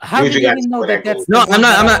 How do you even know that's no? I'm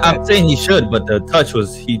not. I'm saying he should, but the touch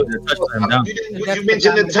was the touch him down. You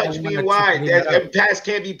mentioned the touch being wide. That pass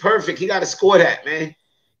can't be perfect. He got to score that, man.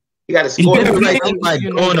 He got to score. He did like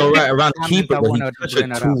going around the keeper, but he touched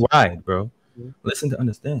it too wide, bro. Listen to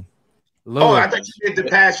understand. Oh, I thought you meant the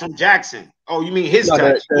pass from Jackson. Oh, you mean his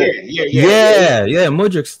touch? Yeah.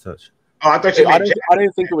 Mudryk's touch. Oh, I thought you meant I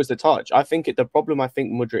don't think it was the touch. I think the problem I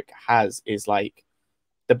think Mudryk has is like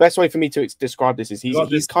the best way for me to describe this is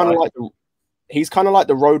he's kind of like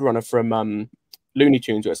the Roadrunner from Looney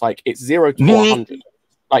Tunes, where it's like it's 0 to 100.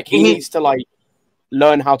 Like he needs to like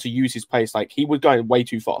learn how to use his pace. Like he was going way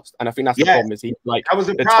too fast, and I think that's the problem. Is he like that was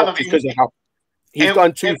the problem because of how he's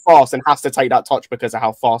going too fast and has to take that touch because of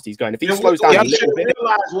how fast he's going. If he slows down a little bit,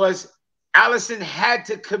 realized was Allison had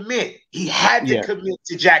to commit. He had to commit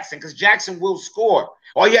to Jackson because Jackson will score.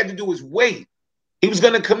 All he had to do was wait. He was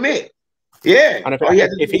going to commit. Yeah. And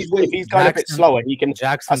if he's going a bit slower, he can.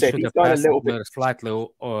 Jackson should have going a passed little bit slightly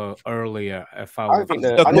earlier. If I don't think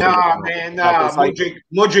nah.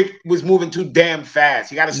 Mudryk was moving too damn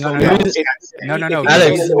fast. You got to slow down. No.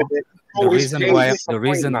 Alex, the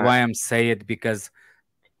reason why I'm saying it because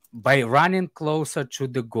by running closer to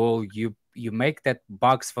the goal, you make that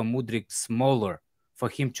box for Mudryk smaller for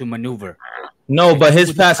him to maneuver. No, but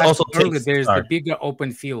his pass also takes. There's the bigger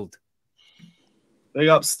open field. Big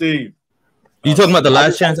up, Steve. You talking about the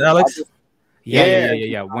last chance, Alex? Yeah.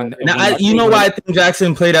 You know why I think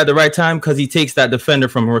Jackson played at the right time? Because he takes that defender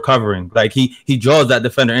from recovering. Like he draws that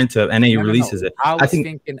defender into it and then he releases it. I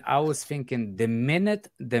was thinking the minute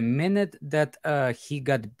that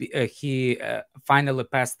he finally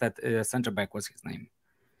passed that center back, what's his name?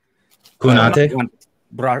 Kunate.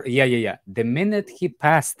 Yeah. The minute he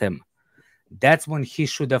passed him, that's when he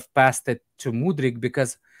should have passed it to Mudryk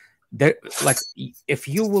because if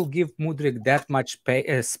you will give Mudryk that much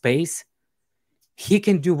space, he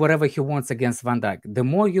can do whatever he wants against Van Dijk. The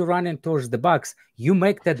more you run in towards the box, you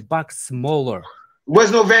make that box smaller.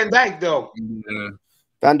 Was no Van Dijk though.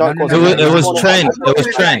 Van Dijk it was Trent. It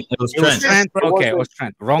was Trent. Okay, it was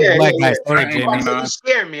Trent. Wrong leg, guys. Sorry, Jamie. You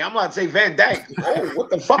scared me. I'm about to say Van Dijk. Oh, what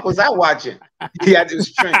the fuck was I watching? Yeah, it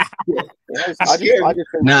was Trent.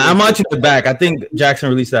 I'm watching it back. I think Jackson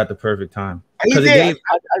released that at the perfect time. He gave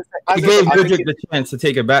Mudryk the chance to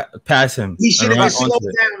take it back, pass him. He should have slowed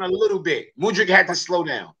down a little bit. Mudryk had to slow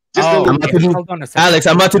down. Hold on a second. Alex,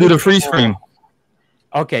 I'm about to do the freeze frame.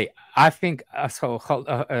 Okay, I think so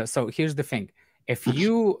here's the thing. If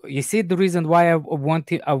you see the reason why I want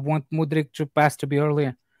Mudryk to pass to be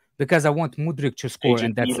earlier, because I want Mudryk to score,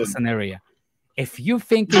 and that's the scenario. If you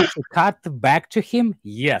think to cut back to him,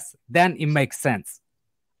 yes, then it makes sense.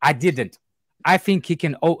 I didn't. I think he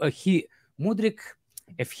can. Mudryk,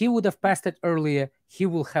 if he would have passed it earlier, he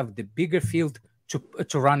will have the bigger field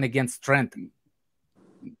to run against Trent.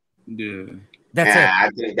 Yeah. That's it. I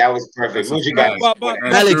think that was perfect.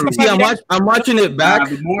 Alex, see, I'm watching it back.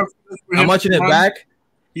 I'm watching it back,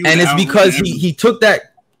 and it's because he took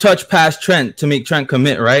that touch past Trent to make Trent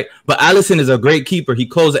commit, right? But Alisson is a great keeper. He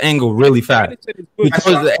closed the angle really fast. He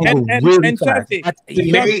closed the angle really fast.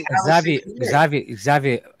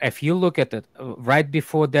 Xavi, if you look at it right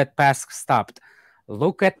before that pass stopped,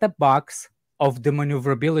 look at the box of the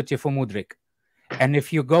maneuverability for Mudryk. And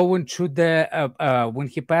if you go into the when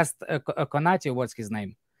he passed Konate, what's his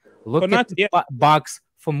name? Look at the box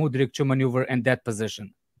for Mudryk to maneuver in that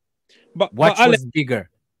position. What was bigger?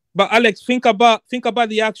 But Alex, think about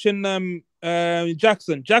the action.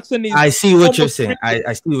 Jackson. Jackson is. I see what you're saying.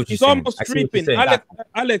 I see what you're saying. He's almost tripping.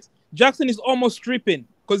 Alex. Jackson is almost tripping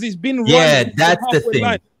because he's been running. Yeah, that's the thing.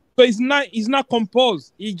 Line. So he's not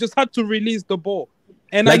composed. He just had to release the ball.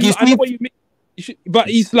 And like I know what you mean. But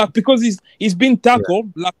he's like because he's been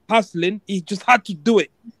tackled, like hustling. He just had to do it.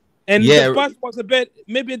 And the pass was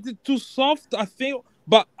maybe a bit too soft, I think.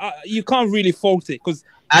 But you can't really fault it because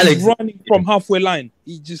he's running from halfway line.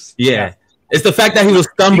 He just It's the fact that he was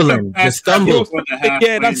stumbling. Just stumbled.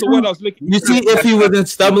 Yeah, that's the word I was looking. You see, if he wasn't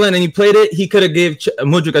stumbling and he played it, he could have gave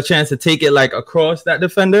Mudryk a chance to take it like across that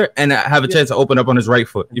defender and have a chance to open up on his right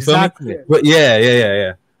foot. You feel me? But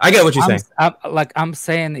yeah. I get what you're saying. I'm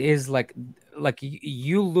saying is like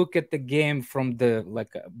you look at the game from the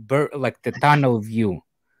the tunnel view,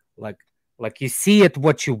 like you see it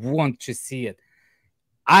what you want to see it.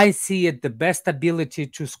 I see it the best ability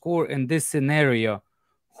to score in this scenario.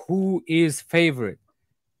 Who is favorite?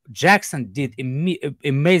 Jackson did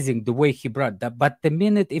amazing the way he brought that, but the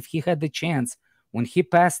minute if he had the chance when he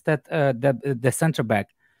passed that the center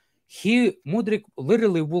back, Mudryk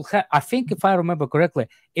literally will have. I think if I remember correctly,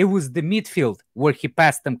 it was the midfield where he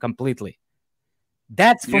passed them completely.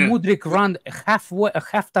 That's for Mudryk run half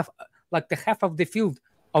of the field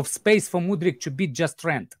of space for Mudryk to beat just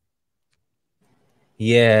Trent.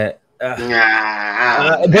 Yeah. But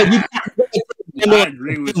I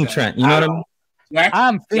agree with Trent. You know what I mean?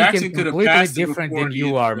 I'm thinking completely different than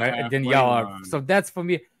you are, than y'all are. So that's for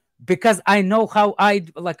me because I know how I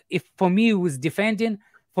like. If for me it was defending,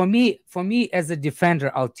 for me as a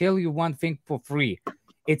defender, I'll tell you one thing for free: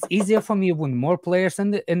 it's easier for me when more players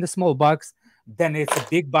in the small box than it's a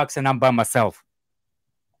big box and I'm by myself.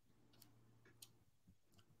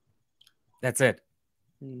 That's it.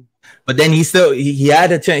 But then he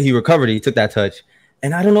had a chance. He recovered. He took that touch,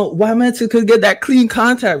 and I don't know why Manchester could get that clean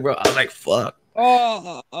contact, bro. I was like, fuck.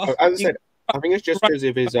 As I said, I think it's just because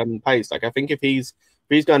of his pace. Like, I think if he's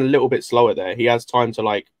going a little bit slower there, he has time to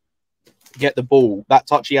like get the ball. That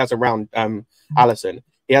touch he has around Alisson,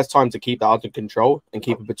 he has time to keep that under control and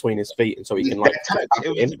keep it between his feet, and so he can like touch. It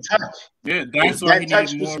was a touch. Yeah, that's why that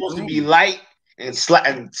touch was supposed to be light and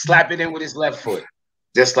slap it in with his left foot,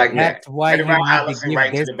 just like That's that. why Right you around need Alisson, to give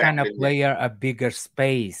right to this the back kind of of the net. player a bigger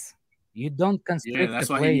space. You don't constrict that's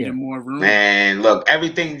the why he player. needed more room. Man, look,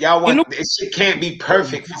 everything y'all want. This shit can't be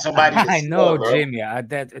perfect for somebody to I score, know, bro. Jimmy.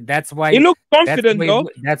 That's why He looked confident, though.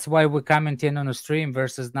 That's why we're commenting on a stream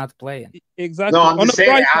versus not playing. Exactly. No, I'm On just the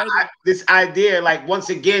saying bright side, this idea, like once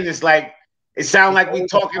again, it's like it sounds like we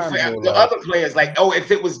talking for the other players. Like, oh,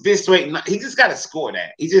 if it was this way, he just got to score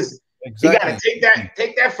that. He got to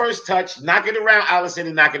take that first touch, knock it around Alisson,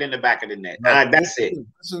 and knock it in the back of the net. That's it.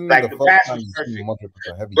 Like the pass was perfect,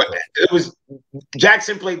 but it was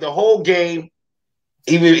Jackson played the whole game.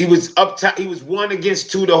 He was up top. He was 1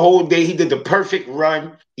 against 2 the whole day. He did the perfect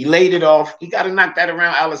run. He laid it off. He got to knock that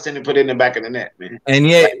around Alisson and put it in the back of the net, man. And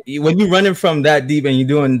yet, when you're running from that deep and you're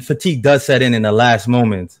doing fatigue, does set in the last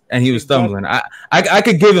moment, and he was stumbling. I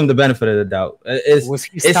could give him the benefit of the doubt. Was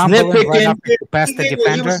he stumbling right after past the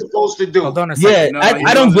defender? He was supposed to do. Hold on a second.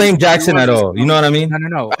 I don't blame Jackson at all. You know what I mean?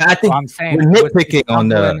 No. I think I'm saying we're nitpicking on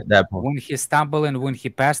that point. When he stumbled and when he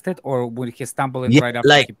passed it, or when he stumbled right after.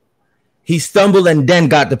 Like he stumbled and then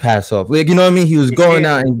got the pass off. Like, you know what I mean? He was going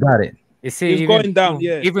out and got it. You see, he's going down.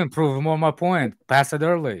 Yeah, even prove more my point. Pass it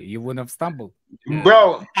early, you wouldn't have stumbled,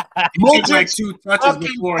 bro. He took like 2 touches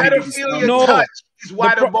before pedophilia touch is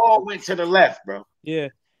why the ball went to the left, bro. Yeah,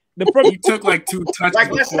 he took like 2 touches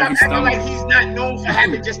like, let's before not he act like he's not known for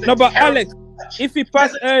having just a no. But Alex, if he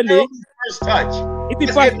passed early, first touch. If he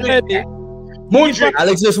passed early, Mudryk.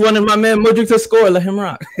 Alex just wanted my man Mudryk to score. Let him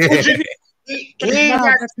rock. That's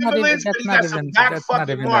not even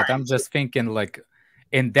that. I'm just thinking like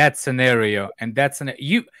in that scenario, and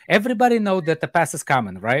everybody know that the pass is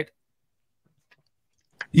coming, right?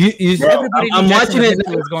 I'm watching it.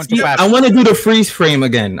 I want to do the freeze frame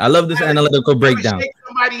again. I love this analytical breakdown.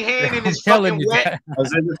 Somebody's hand in his fucking wet.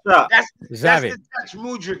 That's the touch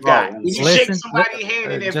Mudryk got. When you shake somebody's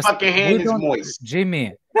hand and their fucking hand is moist.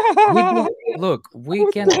 Jimmy, look, we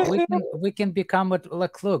can become it.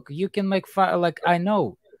 Look, you can make fire. Like I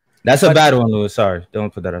know. That's a bad one, Louis. Sorry,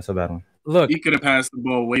 don't put that. That's a bad one. Look, he could have passed the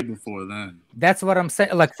ball way before then. That's what I'm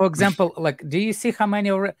saying. Like for example, like do you see how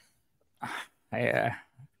many already?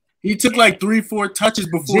 He took like 3-4 touches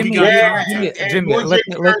before he got Jimmy, he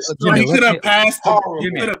could have passed it.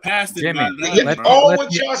 He could have passed it. All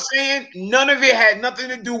what y'all saying, none of it had nothing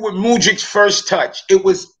to do with Mudryk's first touch. It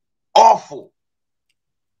was awful.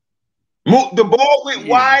 The ball went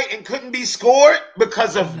wide and couldn't be scored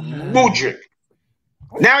because of Mudryk.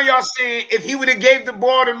 Now y'all saying if he would have gave the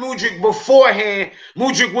ball to Mudryk beforehand,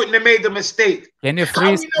 Mudryk wouldn't have made the mistake. Can you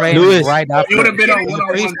freeze frame right after? It would have been a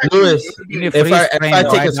one-on-one. Lewis, if I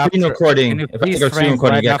take a screen recording, you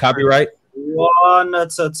get copyright? One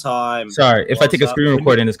at a time. Sorry, if I take a screen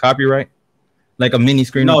recording, is copyright? Like a mini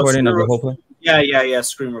screen recording of the whole play? Yeah,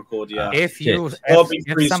 screen record, yeah. If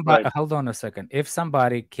somebody, hold on a second. If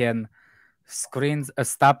somebody can screen a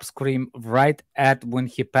stop screen right at when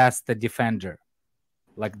he passed the defender.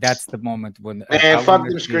 Like that's the moment when man, fuck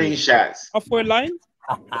them screenshots. Halfway line.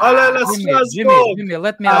 Jimmy,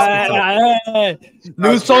 let me ask you.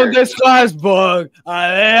 Nous sommes de Strasbourg.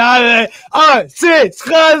 Allez. Ah, c'est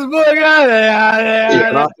Strasbourg.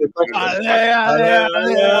 Allez.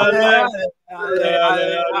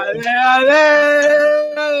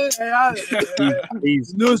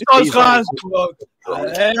 Nous sommes Strasbourg.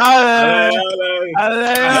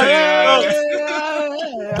 Allez.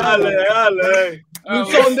 Nous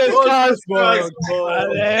sommes de Strasbourg.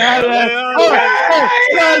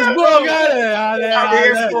 Strasbourg.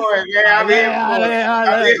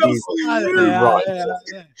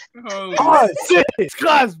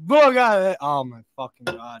 Strasbourg. Oh my fucking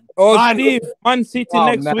god. Oh, Steve, Man City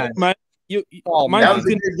next week, man. That was a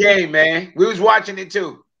good game, man. We was watching it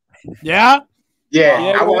too. Yeah. I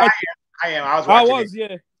am. I was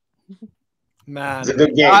watching it. Man, it's a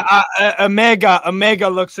good game. Omega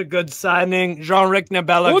looks a good signing. Jean-Ric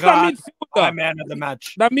Bellegarde, man of the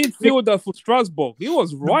match. That midfielder for Strasbourg, he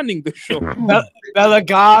was running the show.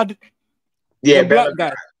 Bellegarde. Yeah,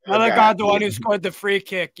 Bellegarde, the one who scored the free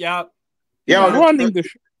kick. Yeah. Yeah, running the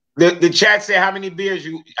show. The chat said, "How many beers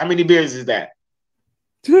is that?"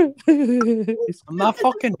 I'm not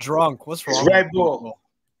fucking drunk. What's wrong? It's Red Bull.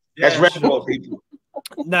 That's Red Bull, people.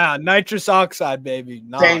 Nah, nitrous oxide, baby.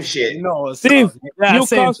 Nah, Same shit. No, Steve, yeah,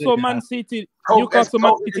 Newcastle, Man City, Newcastle,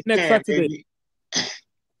 Man City next Saturday. Baby.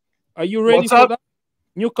 Are you ready What's for up? that?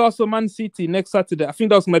 Newcastle, Man City next Saturday. I think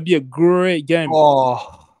that's gonna be a great game.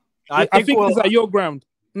 Oh, I think it's at your ground.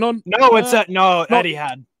 No, it's at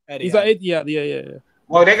Etihad. Is that it? Yeah.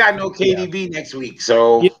 Well, they got no KDB next week,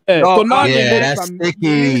 so that's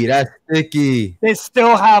sticky. That's sticky. They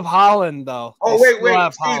still have Holland though. Oh They wait, still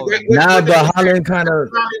have Steve, Holland. Nah, but Holland kind of.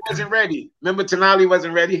 Tonali wasn't ready. Remember, Tonali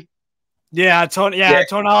wasn't ready. Yeah,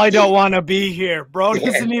 Tonali don't want to be here. Bro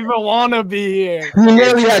doesn't even want to be here. He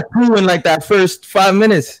nearly had 2 in like that first 5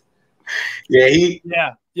 minutes.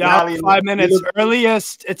 Yeah, Tonali 5 minutes.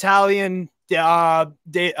 Earliest Italian.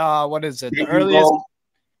 What is it? The earliest. Goal.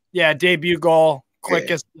 Yeah, debut goal.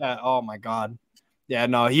 Quickest. Yeah. Oh my God. Yeah,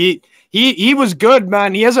 no, he was good,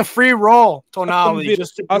 man. He has a free roll, Tonali,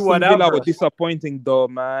 just to do whatever. Villa were disappointing though,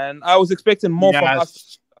 man. I was expecting more from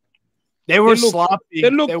us. They were sloppy.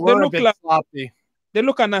 They look sloppy. They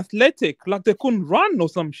look unathletic, like they couldn't run or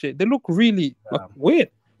some shit. They look really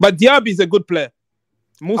weird. But Diaby is a good player.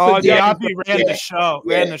 Diaby ran the show.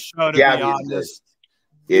 Ran the show, to be honest.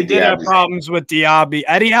 He did have problems with Diaby.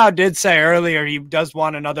 Eddie Howe did say earlier he does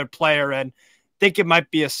want another player, and I think it might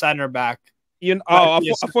be a center back. I thought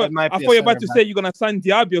you were about to say you're gonna sign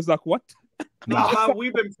Diaby. I was like, what?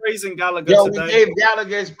 We've been praising Gallagher Yo, today. we gave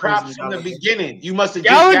Gallagher his props from the beginning. You must have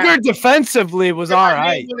Gallagher defensively was all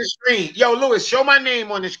right. On the screen. Yo, Lewis, show my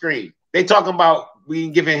name on the screen. They talking about we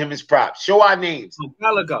ain't giving him his props. Show our names.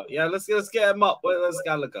 Gallagher. Yeah, let's get him up. Where's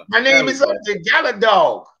Gallagher? My name is up to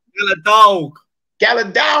Galladog.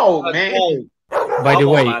 Galladog, man. By the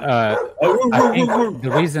way, I think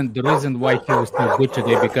the reason why he was so good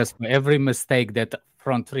today, because for every mistake that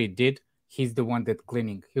front three did, he's the one that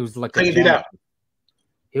cleaning. He was like a janitor.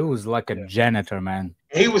 He was like a janitor, man.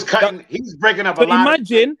 He was cutting. He was breaking up a lot.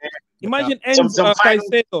 Imagine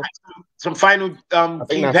Caicedo. Some final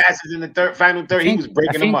passes in the final third. He was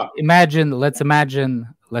breaking them up. Let's imagine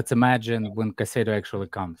when Caicedo actually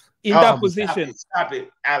comes in that position. Stop it,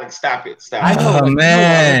 Alex. Stop it. Oh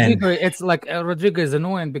man, it's like Rodrigo is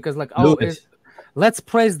annoying because let's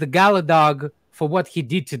praise the Galladog for what he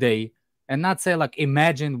did today and not say like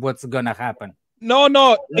imagine what's gonna happen.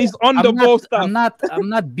 No, he's on the ball stuff. I'm not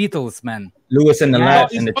Beatles, man. Lewis in the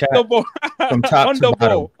left in the chat from top to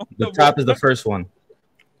bottom. The top is the first one.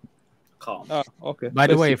 Okay. By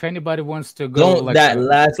the way, if anybody wants to go,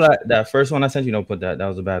 that first one I sent you, don't put that. That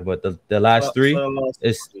was a bad. But the last three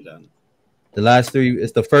is the last three.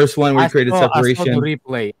 It's the first one we created separation. I saw the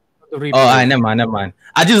replay. Oh, never mind.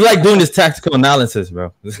 I just like doing this tactical analysis,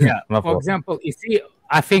 bro. Yeah. For example, you see,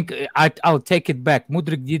 I think I'll take it back.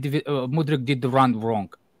 Mudryk did the run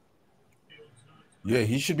wrong. Yeah,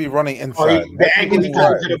 he should be running inside. That's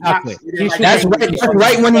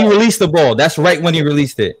right when he released the ball. That's right when he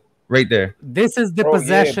released it. Right there. This is the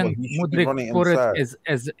possession. Mudryk put it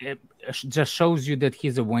as it just shows you that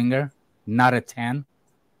he's a winger, not a 10.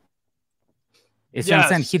 It's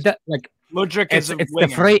insane. He does like Mudryk is a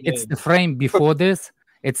winger. It's the frame before this.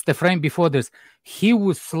 It's the frame before this. He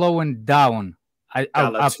was slowing down.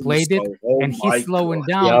 I played it, and he's slowing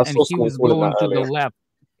down, and he was going to the left.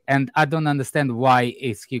 And I don't understand why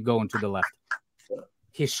is he going to the left.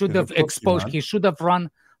 He should have exposed. He should have run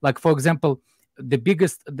like, for example, the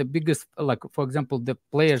biggest like, for example, the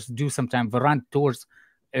players do sometimes run towards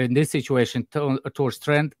in this situation towards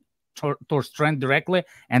trend directly,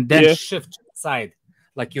 and then shift side.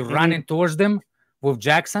 Like you're running towards them with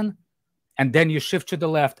Jackson, and then you shift to the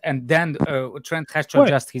left, and then Trent has to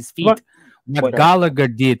adjust his feet. What Gallagher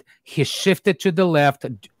did, he shifted to the left,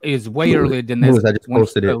 is way earlier than this.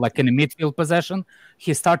 Like in a midfield possession,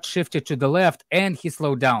 he started shifting to the left, and he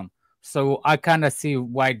slowed down. So I kind of see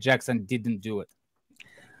why Jackson didn't do it.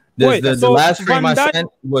 The last frame I sent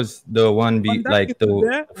was the one the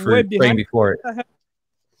frame before it.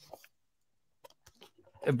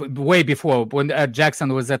 Way before, when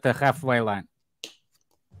Jackson was at the halfway line.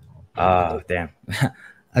 Damn.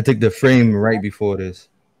 I took the frame right before this.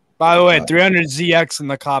 By the way, 300ZX in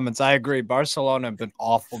the comments. I agree. Barcelona have been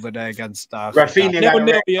awful today against Rafinha got a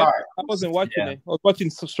red card. I wasn't watching it. I was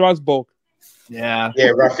watching Strasbourg. Yeah.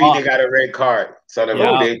 Yeah, Rafinha got a red card. So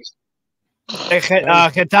the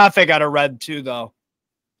Getafe got a red too, though.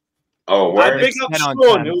 Oh, word. Big up,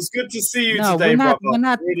 Sean. It was good to see you today, brother.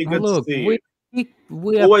 Really good to see you.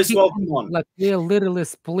 We always welcome on. Like we're literally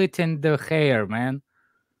splitting the hair, man.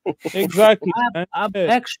 Exactly. I'm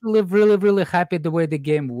actually really happy the way the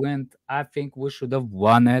game went. I think we should have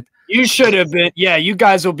won it. You should have been. Yeah, you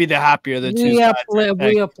guys will be the happier of the two.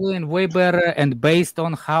 We are playing way better, and based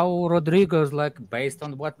on how Rodrigo's based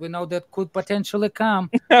on what we know that could potentially come,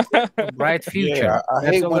 bright future. Yeah, I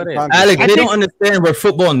hate when Alex, they don't understand we're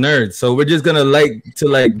football nerds, so we're just gonna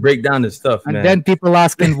break down this stuff, and man. then people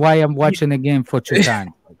asking why I'm watching a game for 2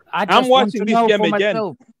 times. I'm watching this game again.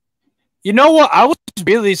 Myself. You know what? I was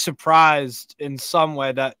really surprised in some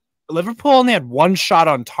way that Liverpool only had 1 shot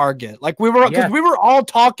on target. Like we were all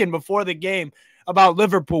talking before the game about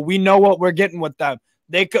Liverpool. We know what we're getting with them.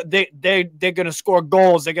 They're gonna score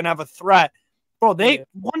goals. They're gonna have a threat. Bro,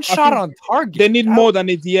 one shot on target. They need more than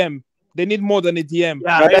a DM. They need more than a DM.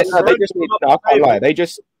 Yeah, they just need. I can't lie.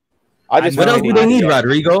 What else do they need,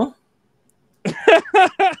 Rodrigo?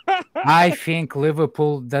 I think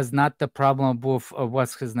Liverpool does not the problem with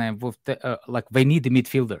what's his name with the, they need the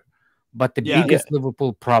midfielder. But the biggest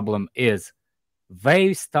Liverpool problem is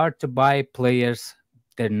they start to buy players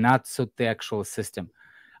that not suit the actual system.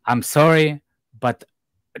 I'm sorry, but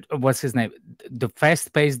what's his name? The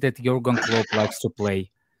fast pace that Jurgen Klopp likes to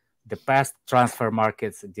play, the past transfer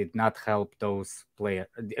markets did not help those players.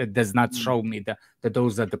 It does not show me that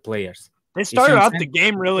those are the players. They started out the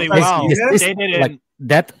game really well. They didn't.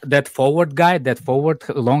 That forward guy, that forward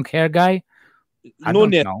long hair guy. I don't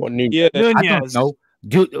know. I don't know.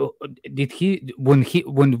 Did he when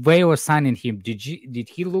they were signing him? Did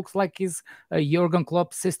he look like he's a Jurgen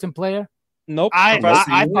Klopp system player? Nope. I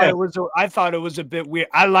thought it was a bit weird.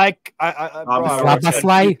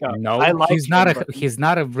 Szoboszlai? No, he's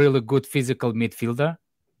not a really good physical midfielder.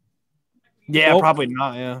 Yeah, probably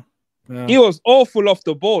not. Yeah. He was awful off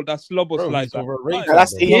the ball. That's Szoboszlai.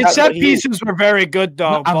 His set pieces were very good,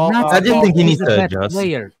 though. I didn't think he needs to adjust.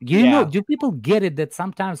 Player. You know, do people get it that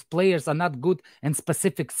sometimes players are not good in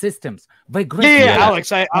specific systems? But great. Yeah,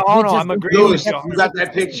 Alex, I'm agreeing with you. You got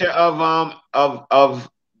that picture of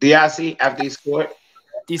Diassi after he scored?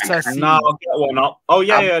 No, I'll get one up. Oh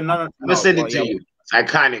yeah, no. I'm gonna send it to you. It's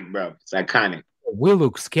iconic, bro. It's iconic. We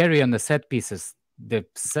look scary on the set pieces. We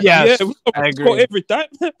score every time.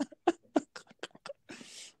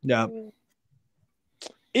 Yeah.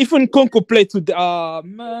 Even Conco played to the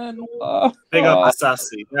man. Big up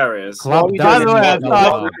Asasi. There he is. By the way,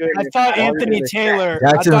 I thought Anthony Taylor.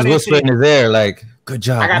 Jackson's whispering in his ear, good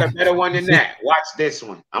job. I got a better one than that. Watch this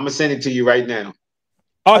one. I'm gonna send it to you right now.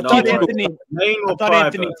 I thought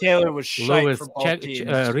Anthony Taylor was shite. Lewis,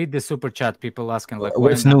 read the super chat. People asking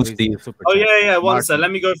what's new, Steve? Oh yeah. One sec. Let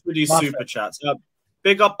me go through these super chats.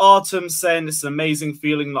 Big up Artem saying it's an amazing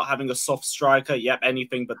feeling not having a soft striker. Yep,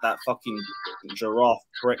 anything but that fucking giraffe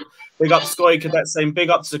prick. Big up Scotty Cadet saying big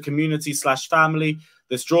up to the community/family.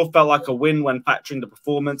 This draw felt like a win when factoring the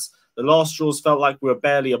performance. The last draws felt like we were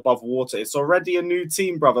barely above water. It's already a new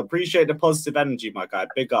team, brother. Appreciate the positive energy, my guy.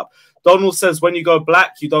 Big up. Donald says when you go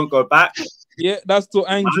black, you don't go back. Yeah, that's to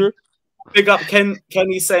Andrew. Big up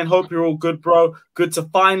Kenny saying hope you're all good, bro. Good to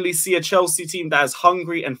finally see a Chelsea team that is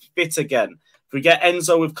hungry and fit again. If we get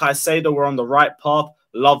Enzo with Caicedo, we're on the right path.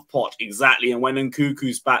 Love Pot, exactly. And when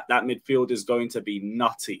Nkuku's back, that midfield is going to be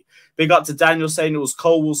nutty. Big up to Daniel saying it was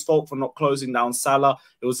Colwell's fault for not closing down Salah.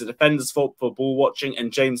 It was the defender's fault for ball watching,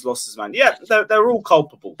 and James lost his man. Yeah, they're all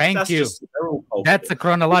culpable. Thank you. They're all culpable. That's the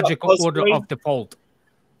chronological order of the fault.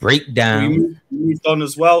 Breakdown. We moved on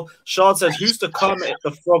as well. Shard says, who's the Kermit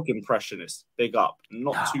the Frog impressionist? Big up.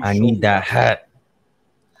 Not too sure. I need that hat.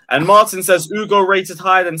 And Martin says, Ugo rated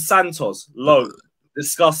higher than Santos. Low.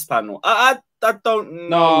 Discuss panel. I don't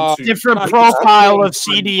know. Different profile of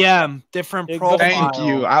CDM. Different profile. Thank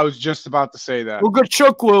you. I was just about to say that.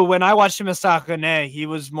 Ugachukwu, when I watched him in Sakane, he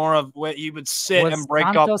was more of what he would sit and break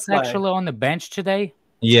up. Was Santos actually on the bench today?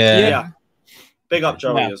 Yeah. Big up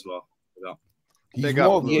Joey as well. Big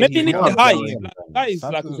up. Maybe need the height. He's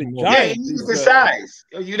like a giant. Yeah, he's the size.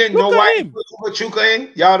 You didn't know why he put Ugachuka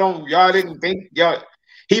in? Y'all didn't think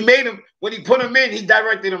he made him when he put him in, he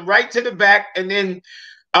directed him right to the back, and then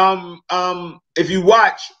if you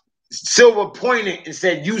watch, Silva pointed and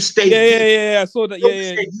said, "You stay deep." Yeah, I saw that.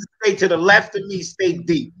 Yeah. You stay to the left of me, stay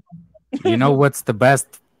deep. You know what's the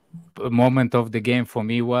best moment of the game for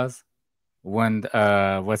me was when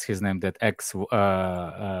what's his name? That ex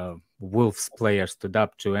Wolves player stood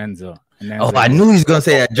up to Enzo. And Enzo I knew he was gonna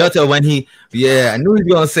say that. Jota when I knew he was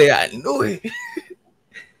gonna say I knew it.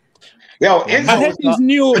 Yo, Enzo is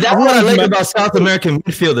new. That's what I like about South American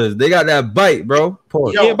midfielders. They got that bite, bro.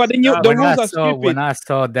 Pause. Yeah, but the rules are stupid. When I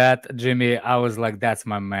saw that, Jimmy, I was like, "That's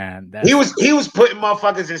my man." He was putting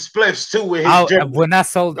motherfuckers in spliffs too with his dribble. When I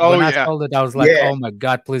saw it, I was like, "Oh my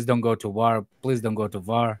god, please don't go to VAR. Please don't go to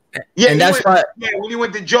VAR." Yeah, and that's why. Yeah, when he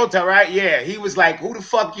went to Jota, right? Yeah, he was like, "Who the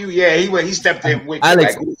fuck you?" Yeah, he stepped in with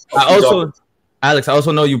Alex. I Alex, I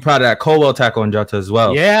also know you're proud of that Colwell tackle on Jota as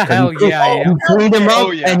well. Yeah, hell yeah. You cleaned him up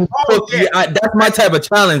and that's my type of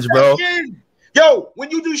challenge, bro. Yo, when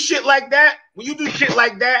you do shit like that,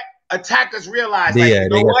 attackers realize, like, Yeah, you they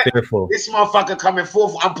know get what? fearful. This motherfucker coming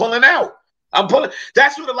forth. I'm pulling out.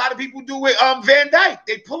 That's what a lot of people do with Van Dijk.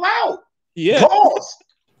 They pull out. Yeah. Pause.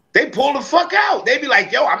 They pull the fuck out. They be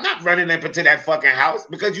like, yo, I'm not running up into that fucking house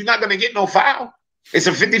because you're not going to get no foul. It's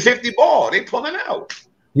a 50-50 ball. They pulling out.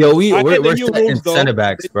 Yo, we're setting center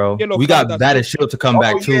backs, bro. We got Batishield to come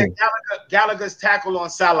back too. Gallagher's tackle on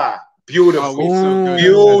Salah. Beautiful. Oh,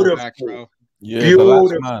 Beautiful. Yeah,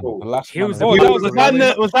 beautiful. Was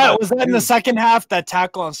that in the second half, that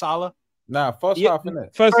tackle on Salah? Nah, first half,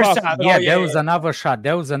 innit? First half. Yeah, there was another shot.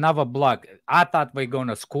 There was another block. I thought we are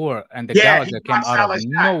gonna score, and the Gallagher came out of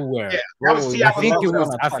nowhere. Yeah, I think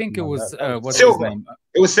it was what's Silver. his name?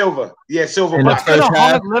 It was Silver. Yeah, Silver. What's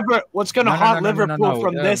gonna haunt Liverpool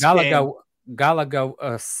from this game? Gallagher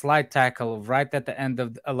slide tackle right at the end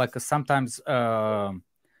of sometimes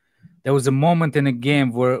there was a moment in the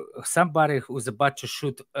game where somebody who was about to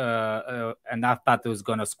shoot and I thought it was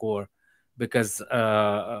gonna score. Because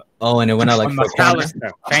and it went out like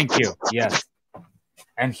McAllister. Thank you. Yes,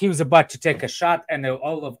 and he was about to take a shot, and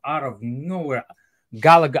out of nowhere,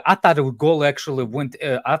 Gallagher. I thought the goal actually went.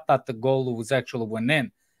 I thought the goal was actually went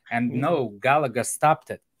in, and no, Gallagher stopped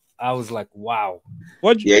it. I was like, wow.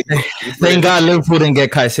 Thank God Liverpool didn't get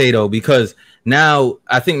Caicedo, because now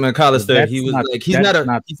I think McAllister he's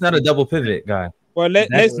not a double pivot guy. Well,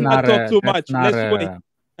 let's not talk too much. Let's wait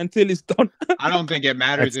until it's done. I don't think it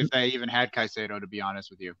matters if they even had Caicedo, to be honest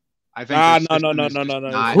with you. I think no.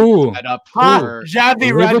 Who?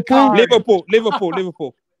 Xavi Liverpool.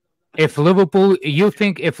 If Liverpool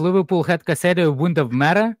had Caicedo, it wouldn't have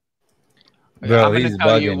mattered. Bro, I'm going to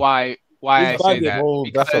tell you why I say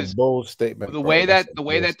that. That's a bold statement. The way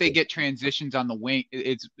that they get transitions on the wing,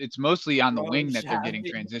 it's mostly on the wing that they're getting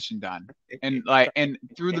transitioned on, and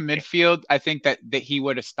through the midfield, I think that he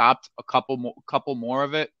would have stopped a couple more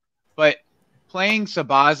of it. But playing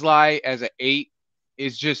Szoboszlai as an 8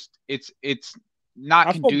 is just it's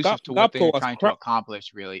not conducive to what they're trying to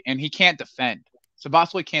accomplish, really. And he can't defend.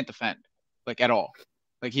 Szoboszlai can't defend at all.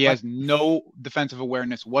 Like, he has no defensive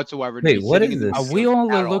awareness whatsoever. Wait, what is this? Are we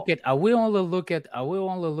only look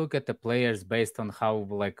at the players based on how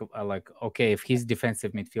okay, if he's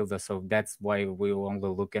defensive midfielder, so that's why we're only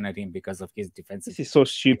looking at him because of his defensive. This is so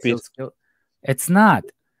stupid. It's not,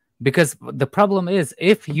 because the problem is,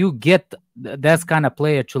 if you get that kind of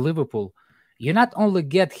player to Liverpool, you not only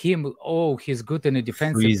get him, he's good in the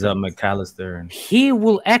defense. Frees up McAllister. He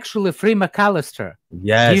will actually free McAllister.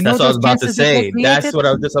 Yes, that's what I was about to say. That's what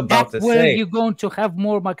I was just about to say. Where you're going to have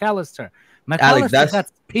more McAllister. McAllister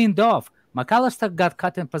got pinned off. McAllister got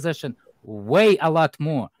cut in possession a lot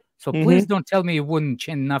more. So please don't tell me you wouldn't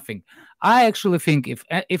change nothing. I actually think if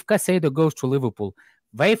Caicedo goes to Liverpool,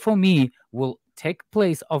 they, for me, will take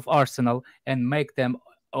place of Arsenal and make them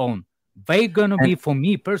own. They're gonna be, for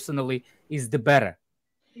me personally, is the better.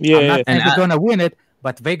 Yeah, I'm not saying they're gonna win it,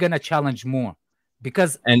 but they're gonna challenge more.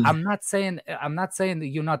 Because I'm not saying that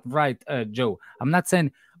you're not right, Joe. I'm not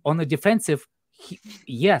saying on the defensive,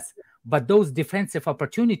 yes, but those defensive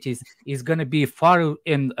opportunities is gonna be far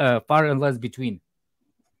and less between.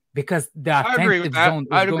 Because the offensive zone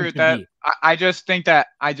is going to be. I just think that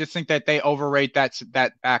they overrate that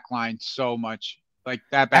back line so much. Like,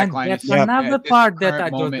 that back line is another part that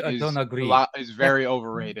I don't agree. Is very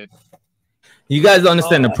overrated. You guys don't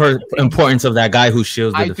understand the importance of that guy who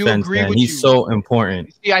shields the defense, man. He's so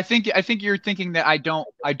important. See, I think you're thinking that I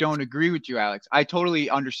don't agree with you, Alex. I totally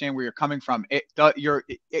understand where you're coming from. It does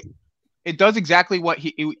exactly what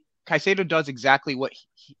Caicedo does exactly what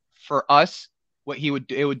for us, what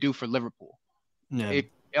it would do for Liverpool. Yeah.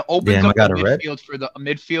 It opens up the midfield for the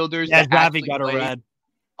midfielders. Yeah, Xavi got a red.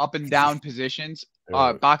 Up and down positions,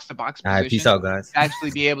 box to box positions. All right, peace out, guys. Actually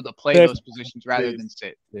be able to play those positions rather than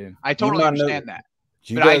sit. I totally understand that,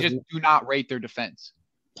 but I just do not rate their defense.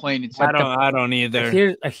 Plain and simple. I don't either.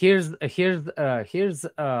 Here's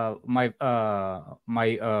my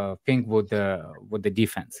thing with the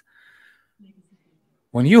defense.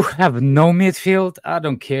 When you have no midfield, I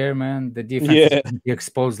don't care, man. The defense is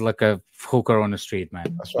exposed like a hooker on the street,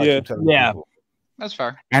 man. That's right. That's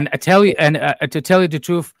fair. And to tell you the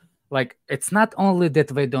truth, like, it's not only that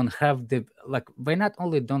they don't have they not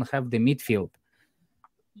only don't have the midfield.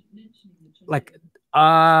 Like,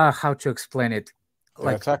 how to explain it?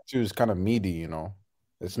 Like, attack 2 is kind of meaty, you know.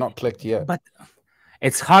 It's not clicked yet. But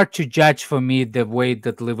it's hard to judge for me the way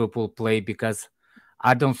that Liverpool play, because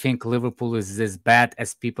I don't think Liverpool is as bad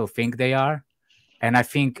as people think they are, and I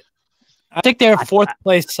think they're a fourth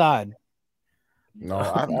place side. No,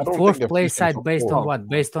 I don't Fourth think place side based on what?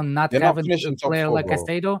 Based on not They're not having finishing a top player four, like bro.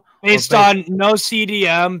 Caicedo? Based on no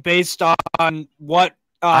CDM, based on what?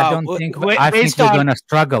 I don't think. I think based we're on gonna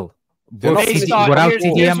struggle. They're not based finishing on Without here's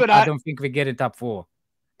CDM, what I don't think we get it top 4.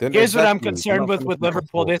 Here's what I'm Exactly. They're concerned not with finishing top Liverpool.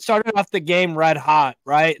 4. They started off the game red hot,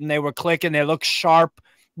 right? And they were clicking. They looked sharp,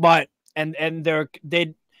 but and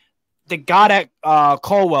they got at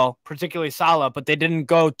Colwell, particularly Salah, but they didn't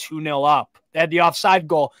go 2-0 up. They had the offside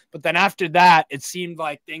goal, but then after that, it seemed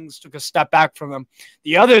like things took a step back from them.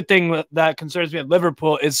 The other thing that concerns me at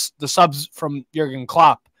Liverpool is the subs from Jurgen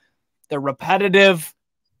Klopp. They're repetitive.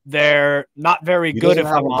 They're not very good, if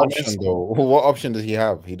I'm honest. Option, though. What option does he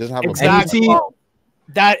have? He doesn't have exactly.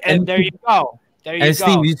 And there you go. There you And go.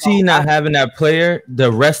 Steve, you see, not having that player,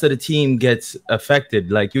 the rest of the team gets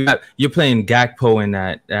affected. Like you're playing Gakpo in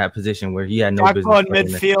that position where he had no business. Gakpo in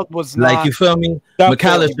midfield was like, not. you feel me?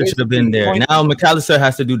 McAllister should have been there. Now McAllister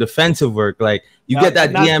has to do defensive work. Like you get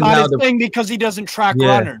that that's DM not now. his thing because he doesn't track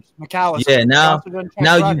runners. McAllister. Yeah, now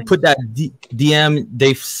runners. you put that DM,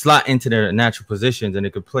 they slot into their natural positions and they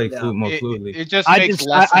could play more fluidly. It just makes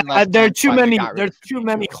less and less there are sense too why they many. got rid There's of too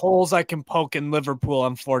many holes I can poke in Liverpool,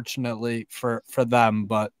 unfortunately for them.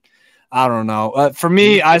 But I don't know. For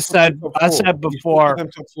me, I said before.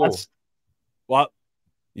 What?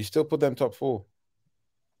 You still put them top 4?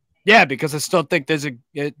 Yeah, because I still think they're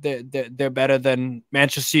better than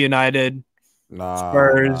Manchester United.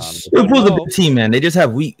 Spurs. Liverpool's a good team, man. They just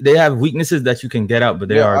have weaknesses that you can get out, but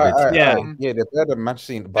they are a good team. Yeah, they're better than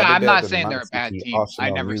Manchester City. I'm not saying they're a bad team.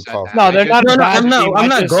 I never said that. No, they're not. I'm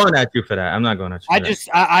not going at you for that. I'm not going at you.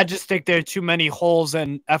 I just think there are too many holes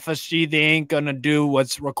in FSG. They ain't gonna do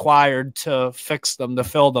what's required to fix them, to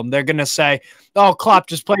fill them. They're gonna say, "Oh, Klopp,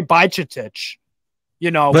 just play Bajcetic."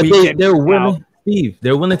 You know, but they're willing. Steve,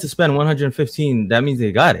 they're willing to spend 115. That means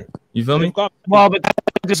they got it. You feel me? Well, but that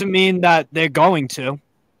doesn't mean that they're going to.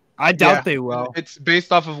 I doubt they will. It's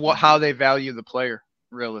based off of how they value the player,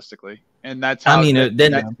 realistically, and that's how. I mean,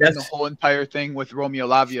 that's the whole entire thing with Romeo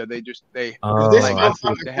Lavia. They this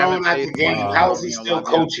motherfucker throwing out the game. How is he still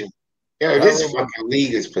coaching? Yeah, this fucking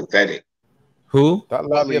league is pathetic. Who? That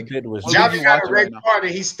Lavia bid was. Javi got a red card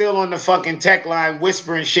and he's still on the fucking tech line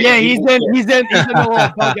whispering shit. Yeah, he's in the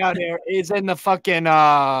little bug out here. He's in the fucking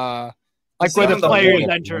like where the players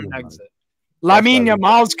enter and exit. Lamine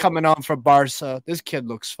Yamal's coming on for Barca. This kid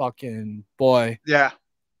looks fucking Yeah,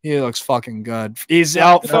 he looks fucking good. He's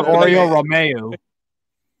out for Oriol Romeu.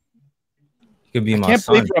 Could be I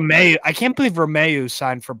can't believe Romeu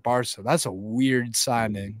signed for Barca. That's a weird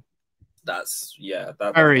signing. That's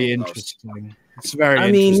very interesting. It's very.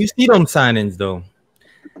 I mean, you see them signings though.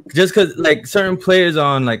 Just because like certain players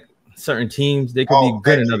on like certain teams, they could be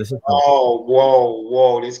good in other systems. Oh,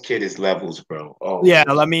 whoa! This kid is levels, bro. Oh, yeah,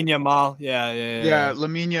 Lamine Yamal. Yeah.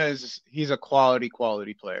 Lamine he's a quality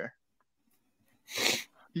player.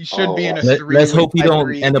 He should be in a three. Let's hope he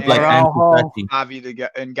don't end up like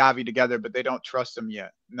Gavi together, but they don't trust him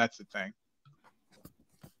yet, and that's the thing.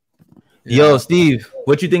 Yo, Steve,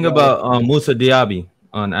 what you think about Moussa Diaby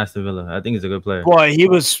on Aston Villa? I think he's a good player. Boy, he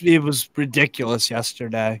was ridiculous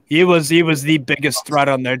yesterday. He was the biggest threat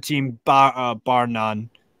on their team, bar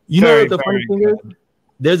none. You know what the funny thing is?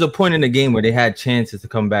 There's a point in the game where they had chances to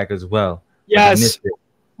come back as well. Yes,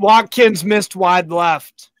 Watkins missed wide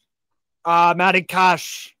left. Matty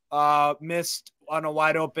Cash missed on a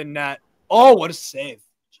wide open net. Oh, what a save!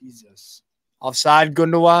 Jesus, offside.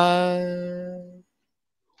 Gundogan.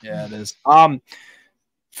 Yeah, it is.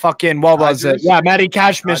 Fucking what was it? Yeah, Matty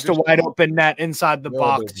Cash missed a wide open net inside the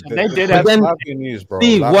box. And they did have news, bro.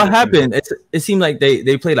 Steve, what happened? It seemed like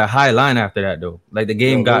they played a high line after that though. Like the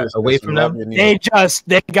game got away from them. They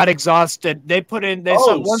got exhausted. They put in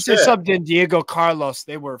once they subbed in Diego Carlos,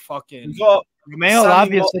 they were fucking Romeo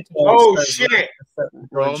Lavia. Oh shit.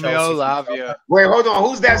 Romeo Lavia. Wait, hold on.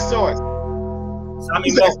 Who's that source? Sammy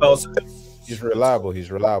Mokbel. He's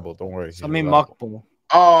reliable. Don't worry. Sammy Mokbel.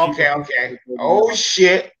 Oh, okay. Oh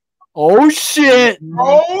shit. Liverpool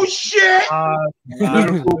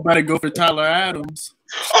better go for Tyler Adams.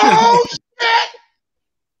 Oh shit.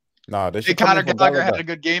 Nah, Conor Gallagher had a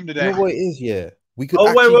good game today. You know what it is? Yeah, we could.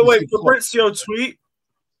 Wait. Fabrizio tweet.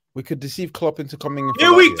 We could deceive Klopp into coming in.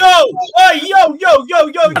 Here we go. Hey, yo.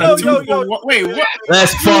 Wait, what?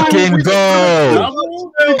 Let's fucking go.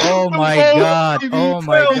 Oh my god. I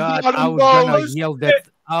was gonna yell that.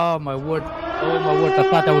 Oh my word. I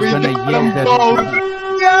thought I was gonna yell that.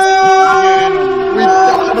 We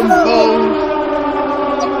got them both.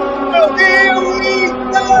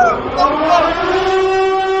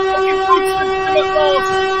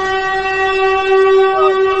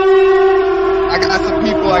 I got some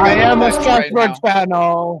people. I am a Stratford fan.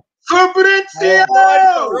 Fabrizio!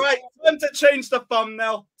 Right, time to change the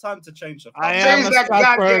thumbnail. Time to change the thumbnail. Change that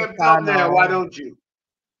goddamn thumbnail, why don't you?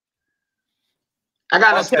 I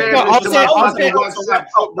got to spam this to my fucking WhatsApp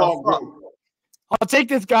football group. I'll take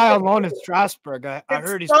this guy on loan in Strasbourg. I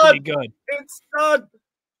heard he's pretty good. It's done.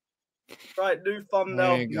 Right, new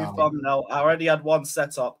thumbnail, new thumbnail. I already had one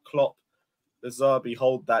set up. Klopp, the Zerbi,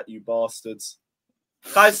 hold that, you bastards.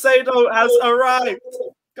 Caicedo has arrived.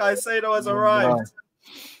 Caicedo has arrived.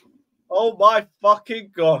 Oh my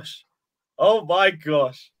fucking gosh. Oh my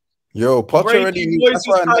gosh. Yo, Potter already. That's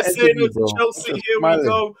why Caicedo to Chelsea. Here we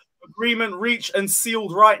go. Agreement reached and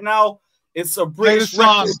sealed right now. It's a British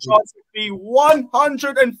record transfer fee,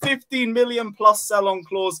 115 million plus sell-on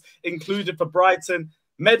clause included for Brighton.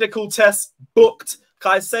 Medical tests booked.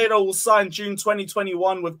 Caicedo will sign June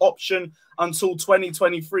 2021 with option until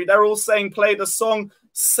 2023. They're all saying play the song,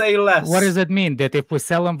 say less. What does it mean? That if we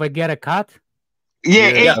sell him, we get a cut? Yeah,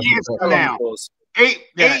 8 years from now. Eight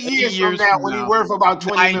years from now when he's worth about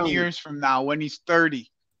 20 9 million. years from now when he's 30.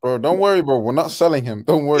 Bro, don't worry, bro. We're not selling him.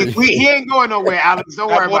 Don't worry. He ain't going nowhere, Alex. Don't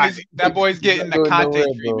worry about it. That boy's getting the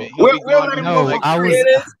content treatment.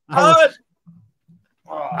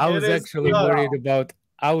 I was actually worried about.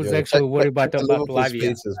 I was actually worried about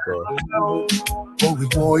Lavia. Oh, we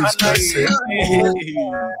boys Caicedo.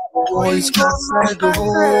 Boys Caicedo.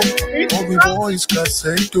 Oh, we boys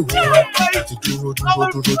Caicedo. Ati duro.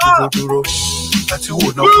 Ati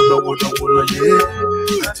wona,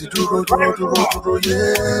 yeah. Ati duro,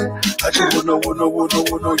 yeah. Ati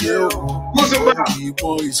wona, yeah. Oh, we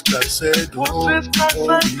boys Caicedo. Oh,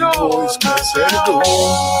 we boys Caicedo.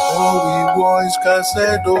 Oh, we boys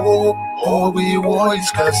Caicedo. Oh, we boys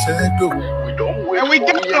Caicedo. And we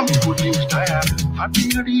got him.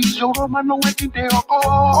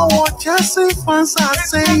 Oh, Jesse fans are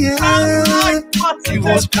saying he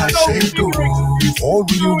was Caicedo. Oh,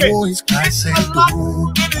 we boys Caicedo.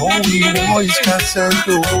 Oh, we boys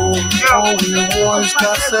Caicedo. Oh, we boys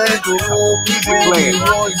Caicedo. Oh, we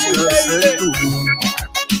boys Caicedo.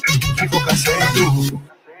 People Caicedo.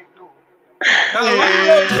 Oh,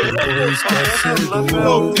 we boys Caicedo.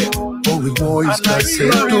 Oh, we boys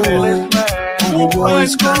Caicedo. Oh,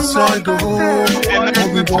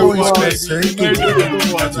 we boys Caicedo.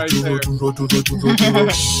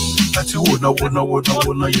 Ati wona,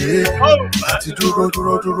 yeah. Ati duro,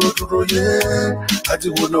 yeah. Ati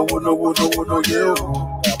wona, yeah.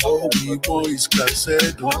 Oh, we boys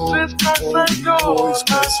Caicedo. Oh, we boys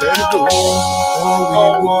Caicedo.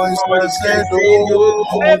 Oh, we boys Caicedo.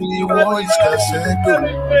 Oh, we boys Caicedo.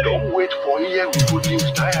 Don't wait for a year, we good news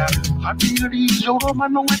time.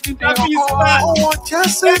 Oh,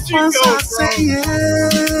 Jesse fans are saying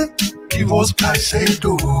he was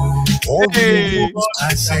Caicedo. Oh, we boys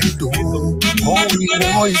Caicedo. Oh, we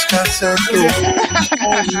boys Caicedo.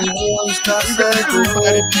 Oh, we boys Caicedo.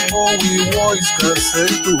 Oh, we boys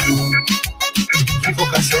Caicedo. People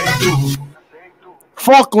Caicedo.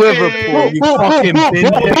 Fuck Liverpool, you fucking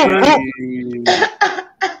bitch.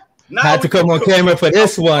 Had to come on camera for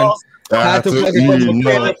this one. I had to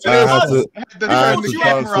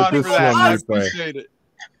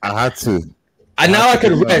now I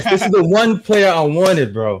could rest. This is the one player I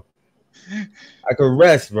wanted, bro. I could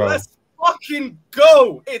rest, bro. Let's fucking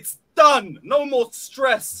go. It's done. No more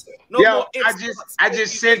stress. No more. I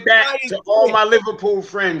just sent that to all my Liverpool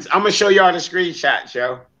friends. I'm gonna show y'all the screenshots,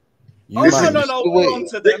 yo. No. Hold on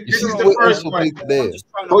to them. This is the first one.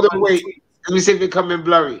 Hold on, wait. Let me see if it come in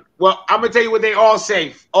blurry. Well, I'm gonna tell you what they all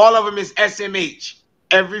say. All of them is SMH.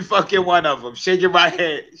 Every fucking one of them. Shaking my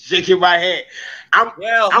head. Shaking my head. I'm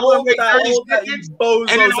gonna make 30 seconds, and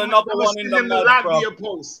then I'm gonna send them the Latvia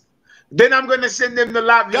post. Then I'm gonna send them the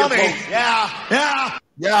Latvia post.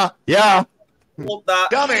 Yeah. Hold that.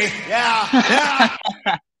 Dummy. Yeah.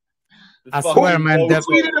 I swear, man. Who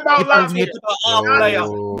tweeted about Latvia?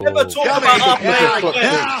 Never talk about our player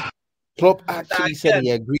again. Klopp actually said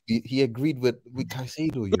he agreed with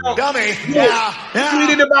Caicedo. You know? Dummy. Who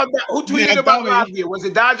tweeted about that? Who tweeted about Latvia? Was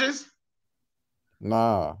it Dodgers?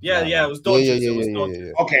 Nah. Yeah, it was Dodgers.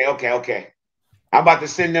 Yeah. Okay. I'm about to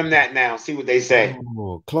send them that now. See what they say.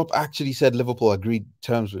 Oh, Klopp actually said Liverpool agreed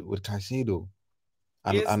terms with Caicedo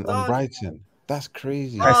and Brighton. That's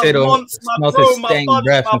crazy. Caicedo smelled his stank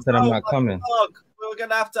breath and said, "I'm not coming." We're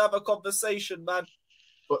gonna have to have a conversation, man.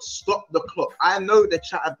 But stop the clock. I know the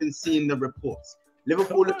chat have been seeing the reports.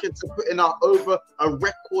 Liverpool looking to put in over a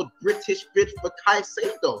record British bid for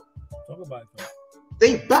Caicedo. Talk about it.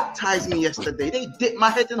 They baptized me yesterday. They dipped my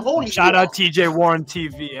head in holy water. Shout out TJ Warren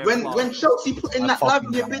TV. When Chelsea put in that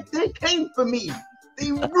Lavia bid, they came for me.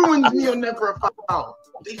 They ruined me on Never a Foul.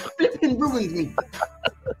 They flipping ruined me.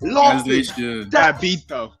 laughing, That beat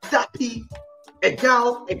though. dappy,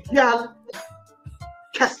 egal,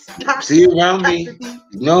 See around me.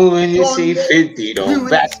 Know when you see 50, don't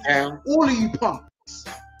back down. All of you punks.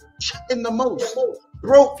 Chatting the most.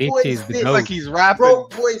 Broke 50 boys is the this. goat. Like he's rapping.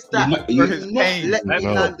 Broke boys that. for his Do not pain. let me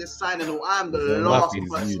No. land this sign, and I'm the last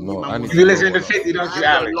person you man You listen to 50, don't you,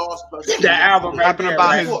 Alex? Get that album right Rapping there, about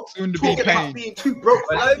right? his soon-to-be Talking about pain. being too broke.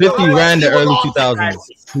 50 ran the early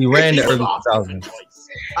 2000s. He ran the early 2000s.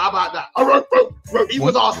 How about that? All right, bro. He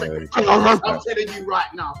was awesome. I'm telling you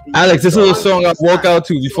right now. Alex, this is a song I walk out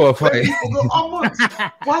to before a fight.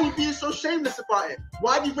 Why are you being so shameless about it?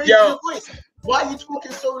 Why are you raising your voice? Why are you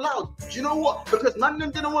talking so loud? Do you know what? Because man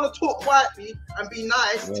them didn't want to talk quietly and be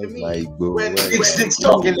nice to me when He's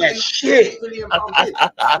talking that shit.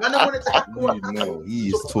 Man them wanted to have more. He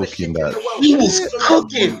is talking that. He was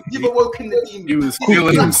cooking. You've awoken the demon. He was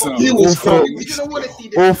feeling himself. He was cooking. You don't want to see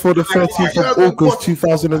this. All for the 13th of August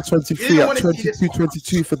 2023 at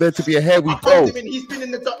 22:22 for there to be a here we go. He's been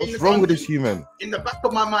in the What's wrong with this human? in the back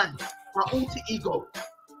of my mind, my alter ego.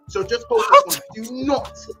 So just focus on. Do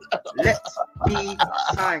not let me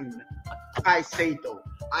sign Caicedo.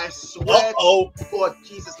 I swear to God,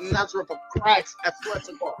 Jesus Nazareth of Christ. I swear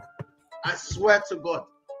to God. I swear to God.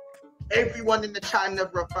 Everyone in the chat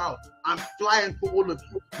never found. I'm flying for all of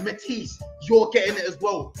you. Matisse, you're getting it as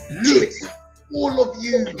well. Lewis, all of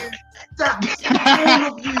you. That's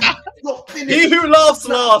all of you. You're finished. He who laughs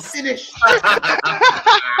last. Finished.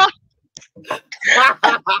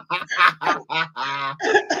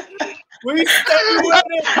 We stay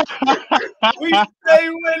winning. We stay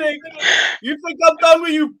winning. You think I'm done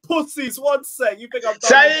with you pussies? One sec. You think I'm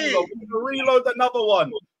done with you? We can reload another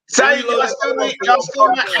one. Say y'all still not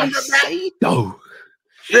No.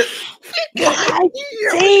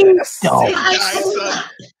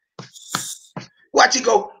 Watch it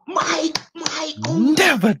go. My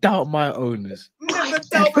Never doubt my owners. Never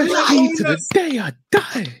doubt my SSG to the owners. day I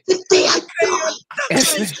die. The day I die.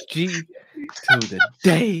 SSG till the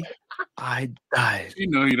day I die. You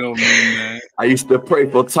know you don't mean that. I used to pray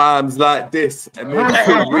for times like this, and then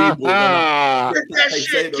Caicedo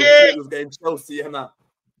was getting Chelsea, and I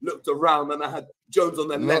looked around and I had Jones on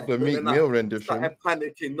the Not left, the and Meek then Mill I rendition. started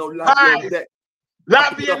panicking. No Lavia on deck.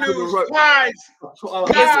 Lavia news. Guys. It's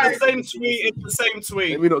the same tweet. It's the same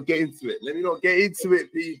tweet. Let me not get into it. Let me not get into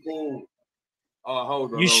it, people. Oh,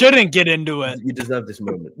 hold on. You shouldn't get into it. You deserve this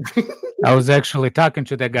moment. I was actually talking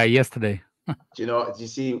to that guy yesterday. Do you know? Do you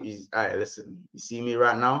see? All right, listen. You see me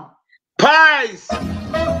right now? Pies.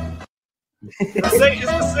 It's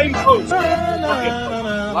the same post.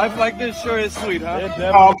 Life like this sure is sweet, huh?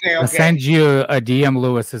 Oh, okay, I send you a DM,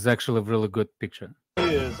 Lewis. Is actually a really good picture.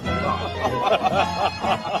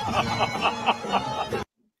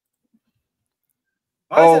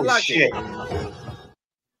 Oh shit!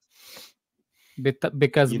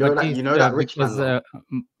 Because You know that rich man, because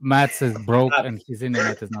Mats is broke and his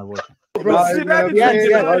internet is not working. Ziad,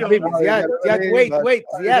 wait,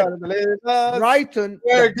 Ziad. Brighton.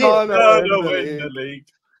 They're gonna win the league.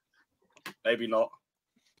 Maybe not.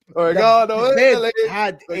 Bid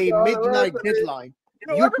had a midnight deadline.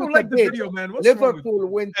 You put a bid. Liverpool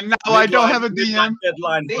wins. And now I don't have a DM.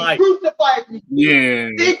 Deadline. They crucified me. Yeah.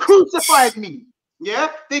 They crucified me. Yeah.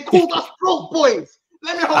 They called us broke boys.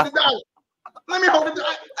 Let me hold it down. Let me hold it down.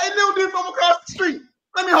 I knew this from across the street.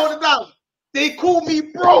 Let me hold it down. They called me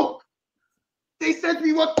broke. They said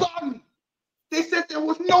we were done. They said there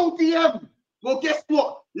was no DM. Well, guess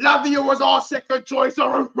what? Lavia was our second choice. Yo,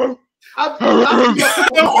 rewind.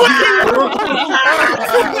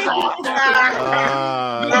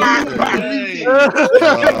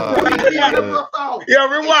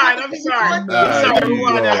 I'm sorry.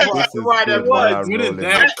 Rewind that part. Where did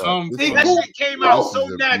that come from? That shit came out so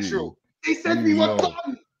natural. They said we were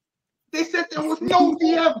done. They said there was no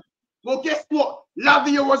DM. Well, guess what?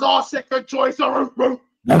 Lavia was our second choice. He was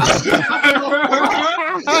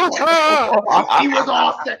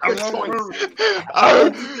our second choice.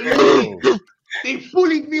 They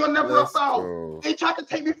bullied me on never a foul. They tried to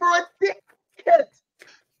take me for a dickhead.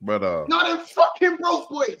 Brother. Now them fucking broke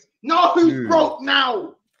boys. Now who's broke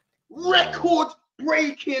now? Record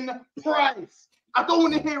breaking price. I don't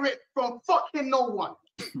want to hear it from fucking no one.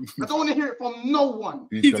 I don't want to hear it from no one.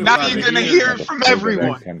 Now you're gonna hear it from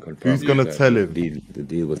everyone. Who's gonna tell him? The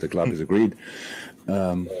deal with the club is agreed.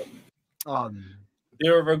 You're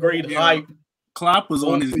agreed hype. Klopp was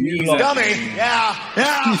on his knees. Dummy. Yeah.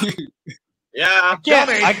 Yeah. I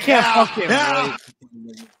can't fucking wait.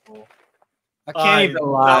 I can't even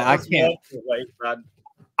lie. I can't.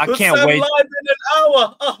 I can't wait. Live in an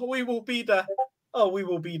hour. Oh, we will be there. Oh, we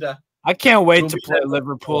will be there. I can't wait to play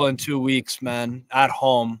Liverpool in 2 weeks, man. At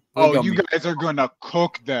home. Oh, you guys are gonna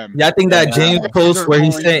cook them. Yeah, I think that James post where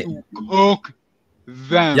he said cook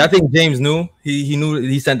them. Yeah, I think James knew. He knew.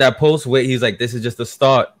 He sent that post where he's like, "This is just a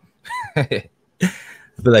start." I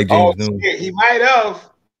feel like James knew. Shit, he might have.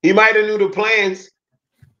 He might have knew the plans.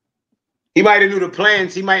 He might have knew the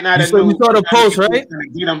plans. He might not have known. You saw the post, right?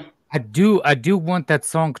 I do want that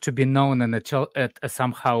song to be known in the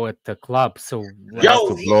somehow at the club. So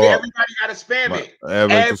everybody gotta spam it.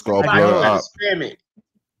 Everyone just gotta blow it up. Spam it.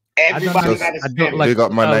 Everybody gotta spam it. Big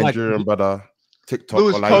up my Nigerian brother. TikTok.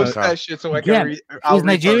 Louis, post that shit so I can read. He's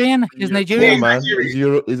Nigerian. He's Nigerian. Yeah, man.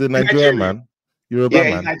 He's a Nigerian man. You're a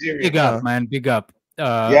bad man. Big up, man. Big up.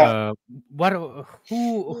 What?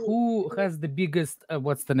 Who has the biggest?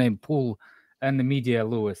 What's the name? Pool and the media,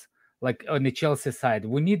 Lewis. Like on the Chelsea side,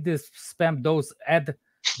 we need this spam those add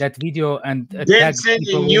that video and Vincent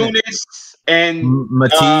and Eunice and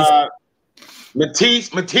Matisse.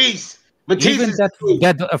 Even that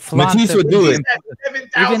Matisse would do it.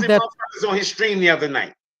 7,000 motherfuckers on his stream the other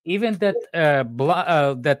night. Even that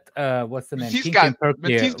what's the name?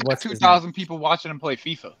 Matisse got 2,000 people watching him play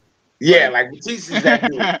FIFA. Yeah, like Matisse is that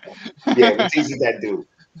dude. Yeah, Matisse is that dude.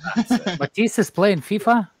 Matisse is playing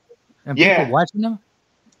FIFA and people watching him.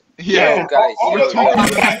 Yeah, guys. We're talking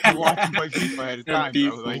about watching play FIFA at a time,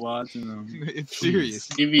 bro. Like, watching them. It's serious.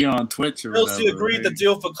 TV on Twitch or Chelsea whatever, agreed the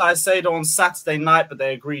deal for Caicedo on Saturday night, but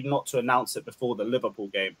they agreed not to announce it before the Liverpool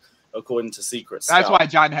game, according to Secret That's Scout. why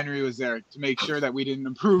John Henry was there, to make sure that we didn't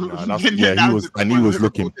improve. He was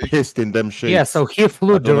looking pissed in them shades. Yeah, so he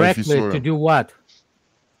flew directly to do what?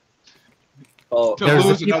 Oh, to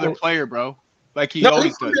lose another player, bro. Like he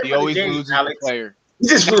always does. He always loses the player. He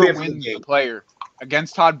just never wins the player.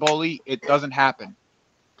 Against Todd Bowley, it doesn't happen.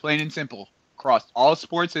 Plain and simple. Across all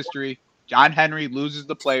sports history, John Henry loses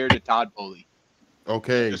the player to Todd Bowley.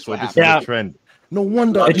 Okay, so this is a trend. No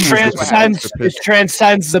wonder it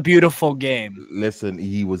transcends the beautiful game. Listen,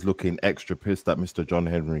 he was looking extra pissed at Mr. John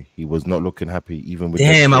Henry. He was not looking happy even with.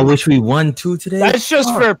 Damn, I wish we won 2 today. That's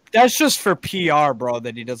just for PR, bro.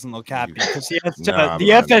 That he doesn't look happy because he has to, the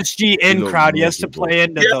FSG in crowd. He has to play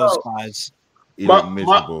into those guys.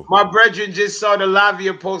 My brethren just saw the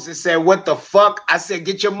Lavia post and said, "What the fuck?" I said,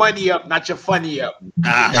 "Get your money up, not your funny up."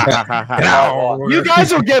 You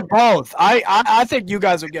guys will get both. I think you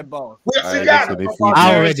guys will get both.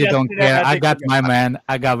 I already don't care. I got my man.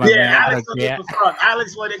 I got my man.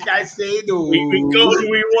 Alex wanted Caicedo. We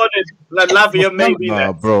wanted Lavia maybe.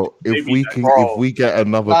 Nah, bro. If we get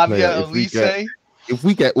another player, if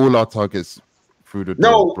we get all our targets through the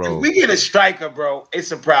door, bro. If we get a striker, bro,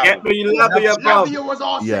 it's a problem. Lavia was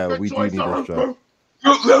our second we do need a striker.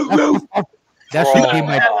 That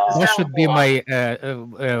should be my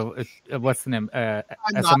what's the name?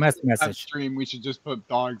 SMS message. Stream. We should just put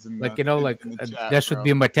dogs in. Like that should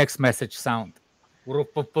be my text message sound.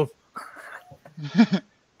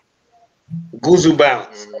 Guzu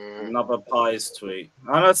bounce. Another Pies tweet.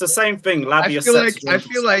 I know it's the same thing. Lavia I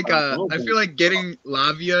feel like getting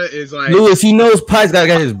Lavia is like Lewis. He knows Pies gotta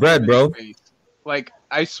get his bread, bro. Like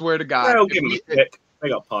I swear to God, I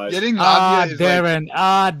got Pies. Getting Lavia is Darren.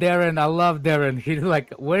 Darren. I love Darren. He's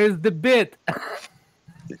like, where's the bit?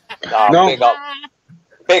 No.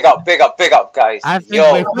 Big up, guys. I think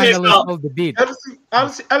we finally hold the beat.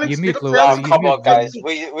 Alex, come on, guys.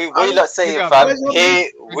 We let's say it, fam. Here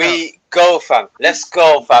we go, fam. Let's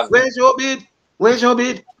go, fam. Where's your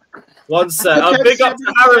bid? One sec. Big up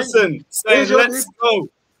to Harrison saying, "Let's go."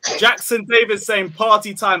 Jackson Davis saying,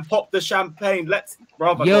 "Party time. Pop the champagne. Let's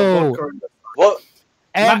brother." Yo. What?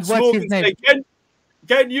 And Max what's Morgan his name? saying,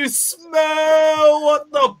 Can you smell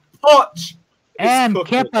what the potch? And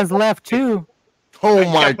Kepa's left too. Oh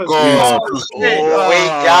my God! We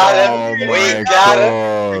got him. We got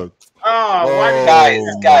him.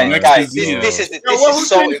 Guys, this is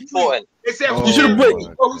so important. You should have put.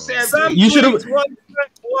 You should have.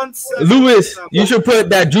 Lewis, you should put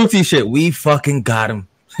that juicy shit. We fucking got him.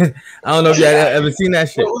 I don't know if you ever seen that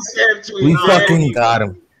shit. We fucking got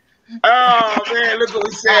him. Oh man, look what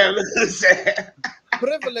we said.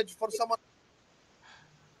 Privilege for someone.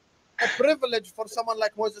 A privilege for someone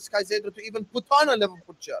like Moses Caicedo to even put on a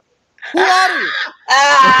Liverpool shirt. Who are you?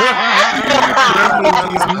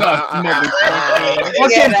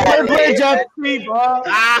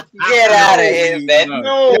 Get out of here, man.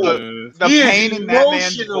 No, the pain in that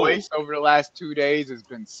man's voice over the last 2 days has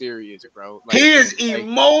been serious, bro. Like, he is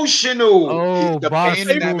emotional. Oh, the pain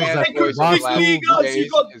in that man's voice over the last 2 days. You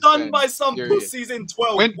got done by some pussies in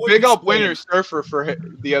 12. Big up Winner Surfer for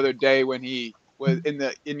the other day when he was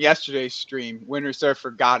in yesterday's stream. Winter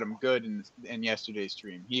Surfer got him good in yesterday's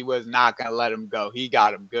stream. He was not gonna let him go. He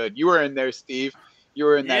got him good. You were in there, Steve. You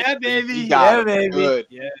were in that. Yeah, baby. He got him baby. good.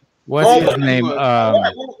 Yeah. What's his name?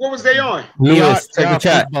 What was they on? Lewis, take the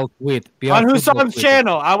chat. On Husam's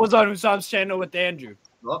channel. I was on Husam's channel with Andrew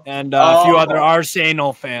and a few other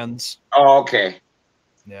Arsenal fans. Oh, okay.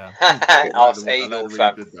 Yeah. Arsenal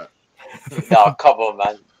fam. No, come on,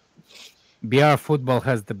 man. BR Football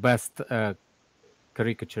has the best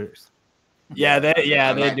caricatures. Yeah, they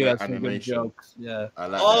like do that have some good animation. jokes. Yeah. I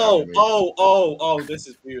like Oh, this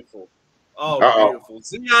is beautiful. Oh, beautiful.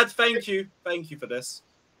 Ziad, thank you. Thank you for this.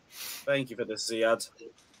 Thank you for this, Ziad.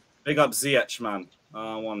 Big up Ziyech, man.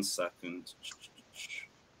 1 second.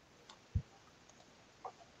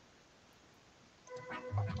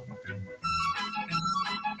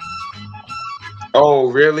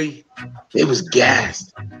 Oh, really? It was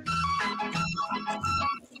gassed.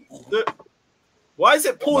 Why is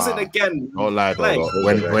it pausing again? Don't lie, though.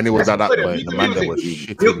 When it was at that point, the man that was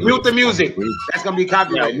shitting. Mute the music. That's gonna be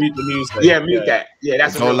copyrighted. Yeah, mute the music. Yeah, mute that. Yeah,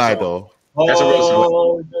 that's a real Don't lie, song. though. That's a real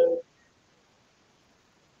song.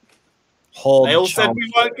 They all said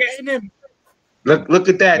we weren't getting him. Look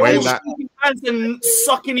at that. When fans and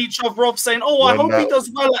sucking each other off, saying, "Oh, I hope he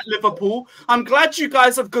does well at Liverpool. I'm glad you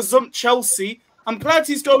guys have gazumped Chelsea. I'm glad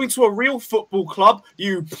he's going to a real football club.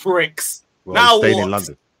 You pricks. Well, now staying what? in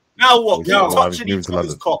London. Now what? Yo, Keep touching each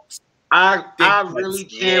other's cocks. I really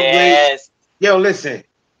can't wait. Yo, listen,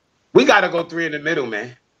 we gotta go 3 in the middle,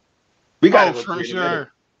 man. We gotta go 3 in the middle.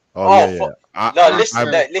 Oh, yeah. No, listen,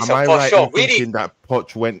 am I for right sure. in thinking that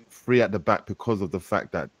Poch went 3 at the back because of the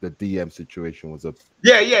fact that the DM situation was a...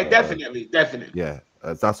 Yeah, definitely. Yeah,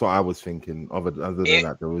 that's what I was thinking. Other than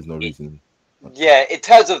that, there was no reason. Yeah, in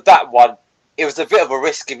terms of that one, it was a bit of a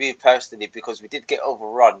risk for me personally because we did get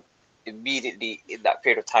overrun immediately in that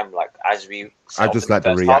period of time. Like as we, I just like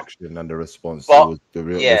the reaction and the response. But, The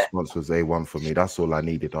response was A1 for me. That's all I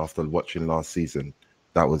needed after watching last season.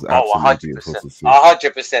 That was absolutely beautiful to see.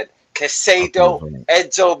 100%. Caicedo,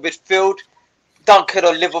 Enzo midfield, Duncan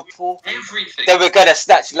on Liverpool. Then we're gonna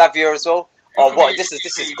snatch Lavia as well. Oh, what? This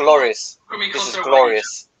is glorious. This is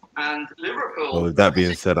glorious. And Liverpool. Well, with that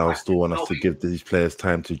being said, I still want us to give these players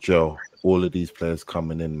time to gel. All of these players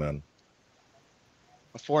coming in, man.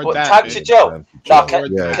 Before that, time to gel.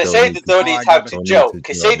 Caicedo don't need time to gel.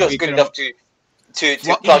 Caicedo's good enough to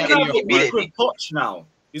plug in immediately. Poch now.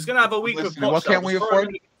 He's gonna have a week with Poch. What can we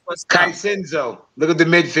afford? Caicedo. Look at the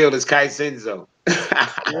midfield. It's Caicedo.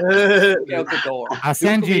 Out the door. I'll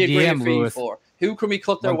send you DM, Lewis. Who can we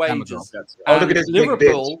cut their wages? Oh, look at this big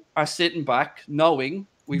Liverpool are sitting back, knowing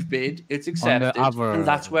we've bid, it's accepted, and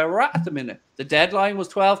that's where we're at the minute. The deadline was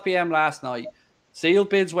 12 p.m. last night. Sealed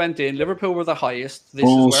bids went in. Liverpool were the highest. This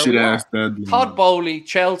is where we are. Todd Bowley,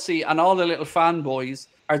 Chelsea, and all the little fanboys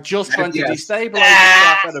are just trying to destabilise the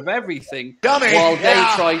crap out of everything while they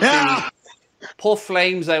try to puff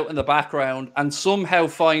flames out in the background and somehow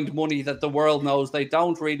find money that the world knows they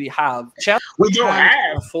don't really have. Chelsea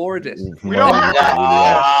can't afford it. We don't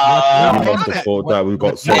have we can't afford that. We've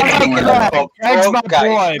got so That's my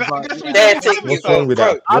boy. What's wrong with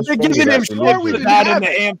that? I've been giving him shit for that in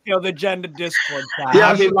the Anfield Agenda Discord.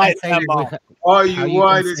 Yeah, all you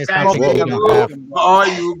want is Caicedo. All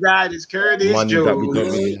you got is Curtis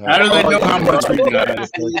Jones. How do they know how much we got?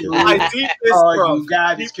 All you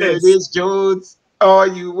got is Curtis Jones. All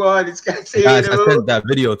you want is Caicedo. Guys, I sent that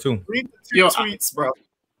video too. Read the 2 tweets, bro.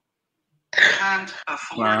 Can't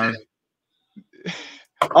afford it.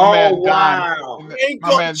 Oh, wow. He ain't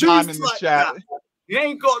got juice like that. He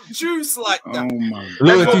ain't got juice like that. Oh my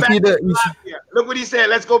God. Look what he said.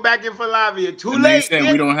 Let's go back in for Lavia. Too and late. They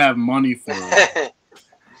said we don't have money for it.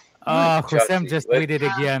 Hussein just tweeted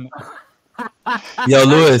again. Yo,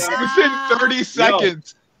 Lewis. Within 30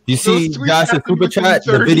 seconds. You see Josh's super chat?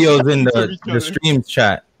 The videos in the stream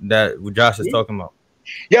chat that Josh is talking about.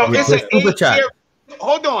 Yo, it's an super chat.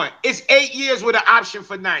 Hold on. It's 8 years with an option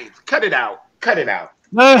for 9th. Cut it out. Cut it out.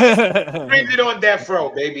 Bring it on death row,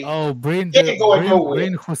 baby. Oh, bring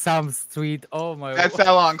Husam's tweet. Oh my. That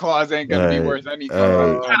sell-on clause ain't gonna be worth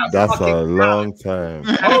anything. That's a long time.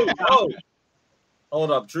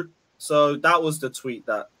 Hold up, Drew. So that was the tweet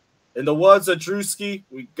that, in the words of Drewski,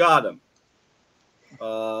 we got him.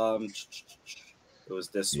 It was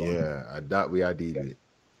this one. Yeah, that we ID'd it.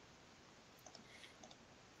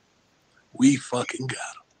 We fucking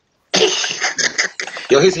got him.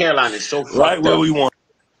 Yo, his hairline is so right where we want.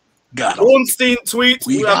 Got him. Ornstein tweets.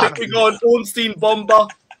 I think we got an Ornstein bomber.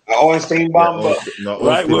 Ornstein bomber. No,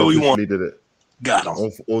 right where we want. Did it. Got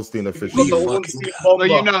him. Ornstein officially.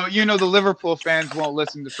 Well, you know, the Liverpool fans won't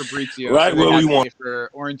listen to Fabrizio. Right where we want. For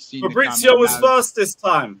Ornstein. Fabrizio was first this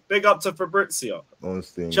time. Big up to Fabrizio.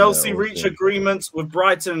 Ornstein, Chelsea reach agreement with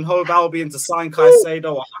Brighton and Hove Albion to sign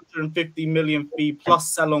Caicedo, 150 million fee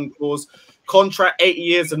plus sell-on clause. Contract 8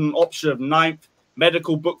 years and an option of 9th.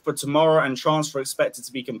 Medical booked for tomorrow and transfer expected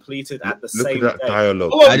to be completed at the same day. Look at that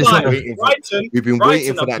dialogue. We've been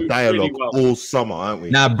waiting for that dialogue all summer, aren't we?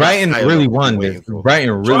 Nah, Brighton really won this.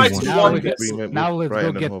 Brighton really won. Now let's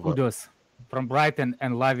go get kudos from Brighton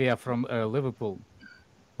and Lavia from Liverpool.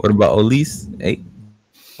 What about Olise? Hey.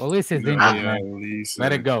 Olise is injured, man.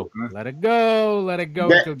 Let it go. Let it go. Let it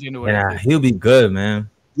go until January. Yeah, he'll be good, man.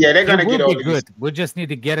 Yeah, they're gonna He get will over be good. We just need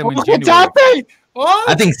to get him in January. January.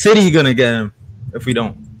 I think City gonna get him if we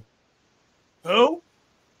don't. Who?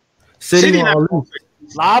 City not or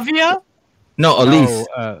Lavia? No, Olise.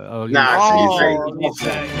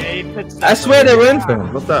 I swear they were in for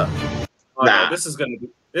him. What's that? Oh, no, this is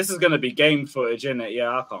gonna be game footage, isn't it?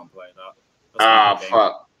 Yeah, I can't play that.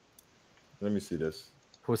 Fuck. Let me see this.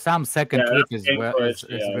 For some second clip is real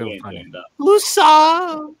funny.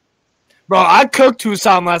 Hussam. Bro, I cooked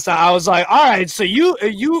Hussam last night. I was like, all right, so you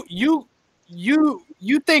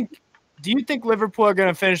think, do you think Liverpool are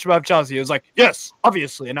gonna finish above Chelsea? He was like, yes,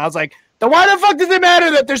 obviously. And I was like, then why the fuck does it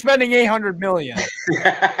matter that they're spending 800 million?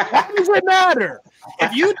 Why does it matter?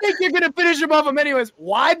 If you think you're gonna finish above them anyways,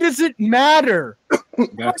 why does it matter?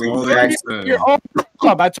 That's all they said. Your own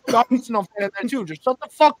club. I took Arsenal fan there too. Just shut the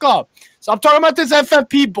fuck up. Stop talking about this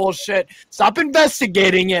FFP bullshit. Stop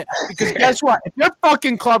investigating it. Because guess what? If your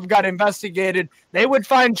fucking club got investigated, they would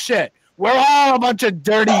find shit. We're all a bunch of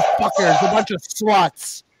dirty fuckers, a bunch of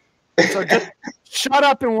sluts. So just shut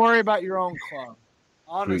up and worry about your own club.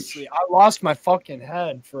 Honestly, I lost my fucking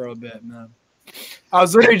head for a bit, man. I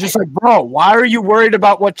was literally just like, bro, why are you worried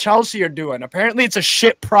about what Chelsea are doing? Apparently it's a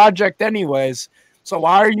shit project anyways. So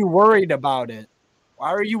why are you worried about it? Why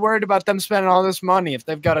are you worried about them spending all this money if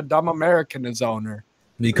they've got a dumb American as owner?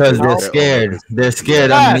 Because they're scared. They're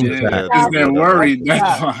scared underneath that. Because they're worried.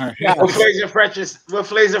 That's why. What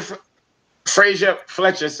Fraser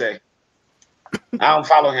Fletcher say? I don't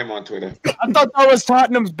follow him on Twitter. I thought that was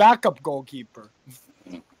Tottenham's backup goalkeeper.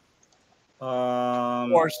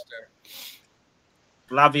 Forster.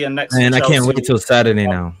 Lavia next. Man, I can't wait till Saturday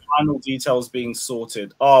now. Final details being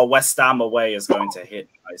sorted. Oh, West Ham away is going to hit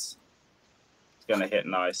nice. It's going to hit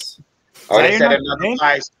nice. Oh, they said another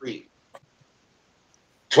high street.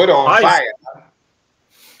 Twitter on fire.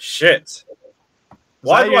 Shit.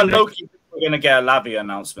 Why do I know we're going to get a Lavia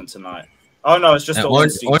announcement tonight? Oh, no, it's just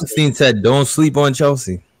Ornstein said, don't sleep on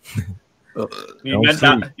Chelsea. He meant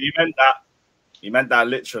that. He meant that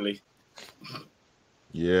literally.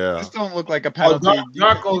 Yeah. This don't look like a penalty.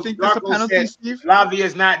 You think this a penalty, Steve?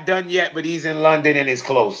 Lavia's not done yet, but he's in London and it's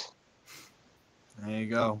close. There you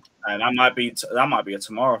go. And that might be a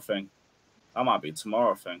tomorrow thing. That might be a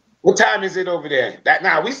tomorrow thing. What time is it over there?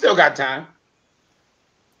 We still got time.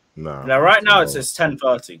 No. Yeah, right now it's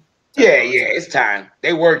 10:30. Yeah, it's time.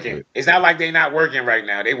 They working. It's not like they not working right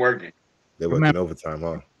now. They working. They're working overtime,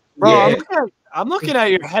 huh? Bro, yeah. I'm looking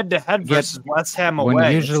at your head-to-head versus West Ham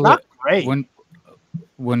away. Usually, it's not great.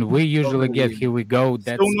 When we usually get Here We Go,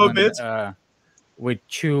 that's when, we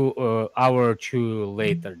hour or two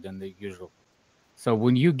later than the usual. So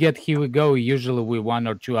when you get Here We Go, usually we're 1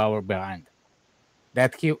 or 2 hours behind.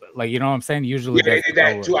 That you know what I'm saying? Usually they did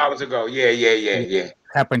that 2 hours ago. Yeah.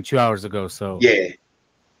 Happened 2 hours ago. So yeah.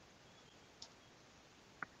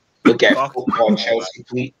 Look at Football Chelsea,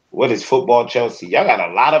 please. What is Football Chelsea? Y'all got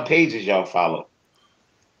a lot of pages y'all follow.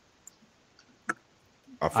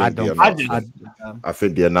 I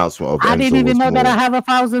think the announcement of I didn't even know that I have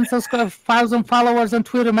 1,000 followers on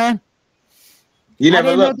Twitter, man. You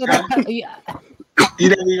never looked. You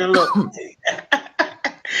didn't even look.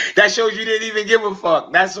 That shows you didn't even give a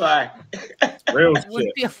fuck. That's why. Real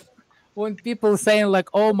shit. When people saying like,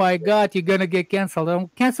 "Oh my God, you're gonna get canceled," I'm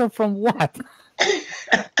canceled from what?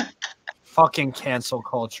 Fucking cancel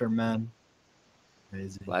culture, man.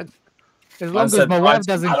 Crazy. Like, as long as my wife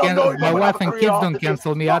doesn't cancel, my wife and kids don't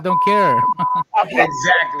cancel me, I don't care.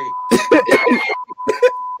 Exactly.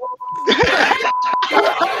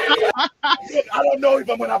 I don't know if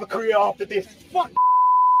I'm gonna have a career after this. Fuck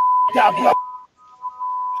that, bro.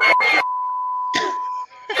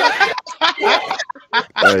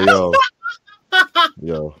 Hey,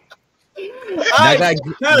 yo. That guy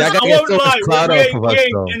gets so much clout off of us, though. We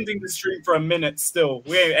ain't ending the stream for a minute still.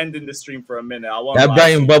 We ain't ending the stream for a minute. That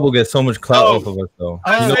Brighton bubble gets so much clout off of us, though.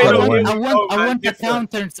 I want the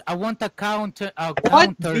counters. I want the counters.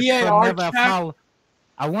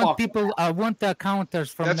 I want people. I want the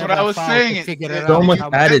counters from. That's what Never I was Foul saying. To figure it So out. much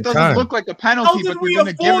How- added That doesn't time. look like a penalty, but they're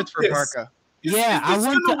gonna give it for Barca. Yeah, I this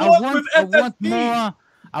want. gonna I work want. with I want FFP? more.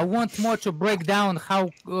 I want more to break down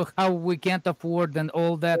how we can't afford and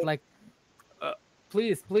all that. Like,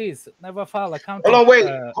 please, Never Foul. Account. Hold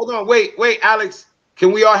on, wait, Alex.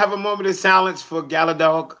 Can we all have a moment of silence for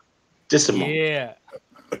Galadog? Just a moment. Yeah.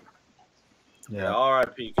 Yeah,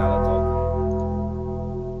 R.I.P. Galadog.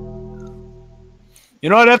 You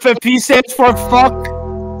know what FFP stands for? Fuck.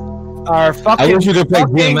 Or fucking. I wish you could play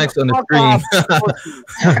DMX on the screen.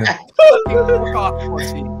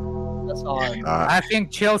 That's all. I think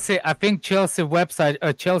Chelsea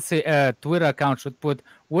website, Chelsea Twitter account should put,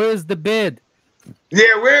 "Where's the bid?"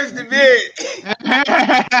 Yeah, where's the bid?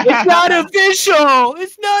 It's not official.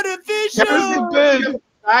 It's not official. Where's the bid?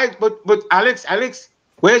 All right, but Alex,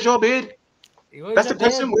 where's your bid? That's the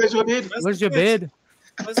question. Where's your bid? Where's your bid?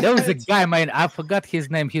 There was a guy, man. I forgot his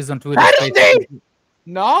name. He's on Twitter.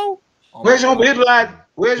 No. Where's your bid, lad?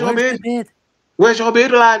 Where's your bid? Where's your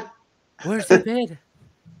bid, lad? Where's the bid?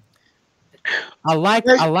 I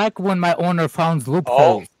like when my owner found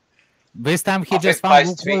loopholes. This time he just found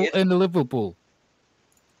loophole in Liverpool.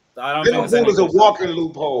 Liverpool is a walking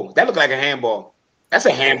loophole. That looked like a handball. That's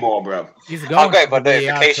a handball, bro. He's I'll go about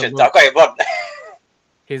notifications. I'll go about.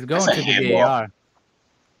 He's going to the VAR.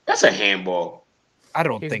 That's a handball. I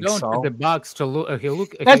don't think so. He's going to the box to look.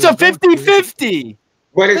 That's a 50-50.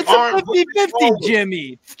 But it's a 50-50,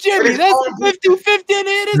 Jimmy. Jimmy, that's a 50-50 and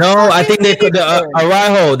it is. No, I think they could.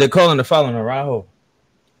 Araujo. They're calling the foul on Araujo.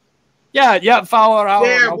 Yeah, foul Araujo.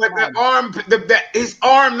 Yeah, but the arm, his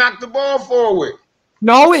arm knocked the ball forward.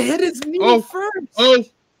 No, it hit his knee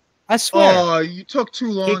first. I swear. Oh, you took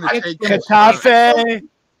too long to take Getafe.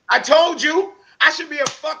 I told you. I should be a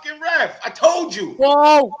fucking ref. I told you.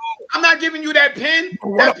 Whoa. I'm not giving you that pin.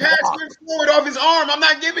 That pass went forward off his arm. I'm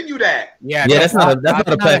not giving you that. Yeah, that's not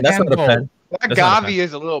a pen. That's not a pen. That Gavi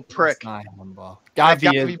is a little prick.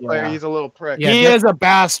 Gavi player, he's a little prick. He is a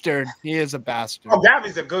bastard. He is a bastard. Oh,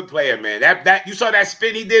 Gavi's a good player, man. That you saw that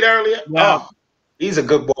spin he did earlier? Yeah. Oh, he's a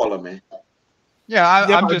good baller, man. Yeah,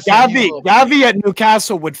 I'm just Gavi at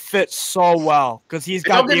Newcastle would fit so well because he's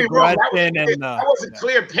got the aggression and that was a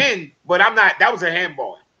clear pin, but I'm not. That was a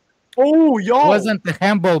handball. Oh, yo! It wasn't a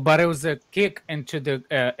handball, but it was a kick into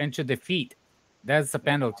the feet. That's a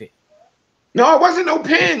penalty. No, it wasn't no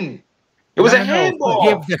pin. It was a handball.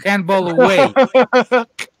 Give the handball away.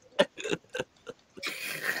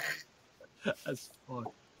 That's fun.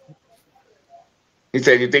 He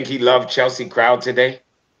said, "You think he loved Chelsea crowd today?"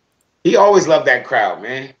 He always loved that crowd,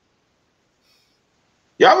 man.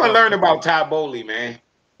 Y'all gonna learn about Todd Bowley, man.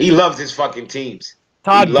 He loves his fucking teams.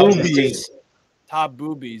 Todd He loves his teams. Todd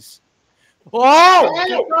Boobies.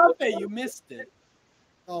 Oh, you missed it.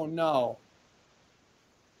 Oh no.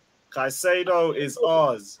 Caicedo is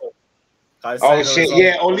ours. Oh shit,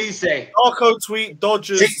 yeah, Olise. Arco tweet,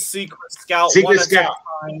 Dodgers, Secret Scout. Secret Scout.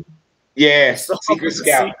 Yeah, Secret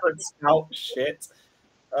Scout. Secret Scout, shit.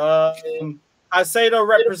 Caicedo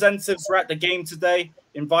representatives were at the game today,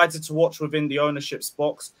 invited to watch within the ownership's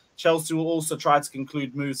box. Chelsea will also try to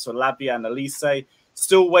conclude moves for Lavia and Elise.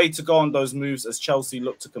 Still way to go on those moves as Chelsea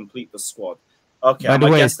look to complete the squad. Okay, By the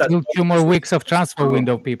way, still 2 more weeks of transfer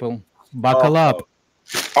window, people. Buckle up.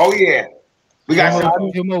 Oh yeah, we got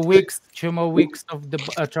 2 more weeks. 2 more weeks of the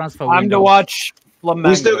transfer window. Time to watch Flamengo.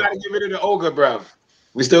 We still got to get rid of the ogre, bro.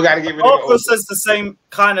 We still got to get rid of the Ogre ogre. says the same,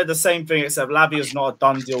 kind of the same thing, except Lavia's not a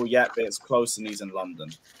done deal yet, but it's close and he's in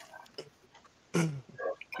London.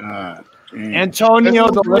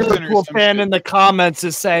 Antonio, the Liverpool fan in the comments,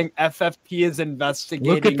 is saying FFP is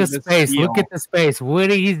investigating. Look at the space. Deal. Look at the space. Where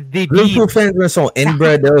is the Liverpool fans are so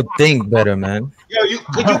inbred. They'll think better, man. Yo,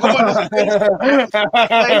 could you come on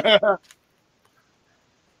the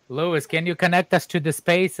Lewis, can you connect us to the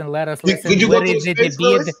space and let us listen? Could you Where go to is the it, space, the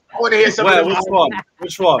Lewis? beard? I want to hear some Where, of which them. one?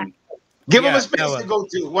 Which one? Give him Yeah, a space that to go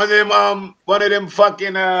to. One of them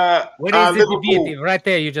fucking Where is Liverpool. the beard? Right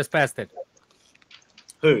there, you just passed it.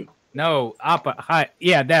 Who? No, up high.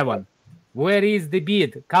 Yeah, that one. Where is the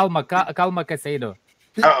beard? Calma Caicedo.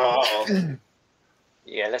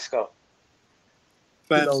 Yeah, let's go.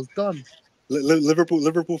 Fans, done.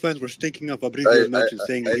 Liverpool fans were stinking up Fabrizio's mention,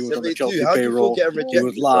 saying that he was on the Chelsea payroll. He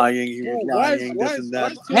was lying. He was lying. This and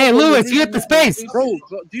that. Hey, Lewis, you at the space. Bro,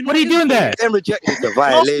 what are you doing there? It's a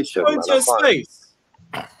violation. Go into space.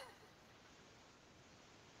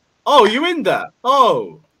 Oh, you in there?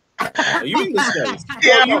 Oh. Are you in the space?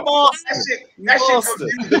 Yeah, you bastard. That shit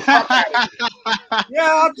confused the fuck out of me. Yeah,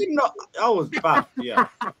 I did not. I was bad. Yeah.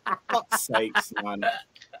 Fuck's sakes, man.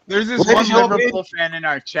 There's this one Liverpool fan in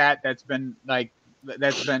our chat that's been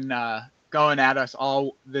going at us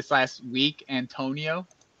all this last week, Antonio.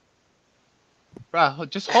 Bro,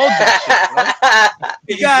 just hold that shit, bro.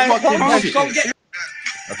 You guys, come get.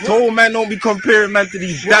 I told man, don't be comparing man to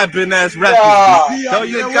these dabbing ass rappers. Tell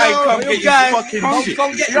your guy, come get your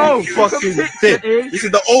fucking shit. Yo, fucking dead. This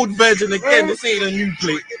is the old version again. This ain't a new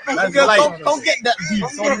plate. That's life. Don't get that beat.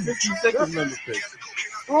 It's only 15 seconds on the plate.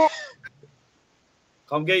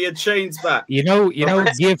 Come get your chains back. You know,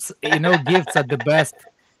 gifts. You know, gifts are the best.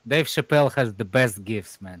 Dave Chappelle has the best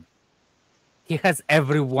gifts, man. He has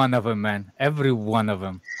every one of them, man. Every one of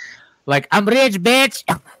them. Like, I'm rich, bitch.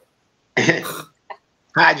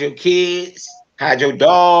 Hide your kids. Hide your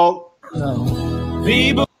dog. No.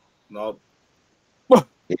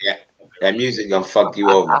 Yeah, that music gonna fuck you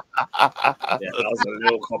over. Yeah, that was a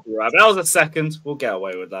real copyright. That was a second. We'll get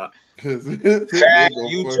away with that. Fab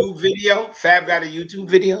YouTube video. Fab got a YouTube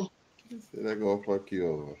video. They're gonna fuck you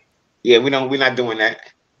over. Yeah, we're not doing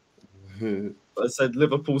that. I said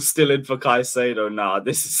Liverpool still in for Caicedo. Nah,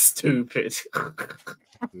 this is stupid.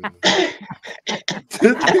 This is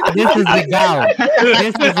the goal. This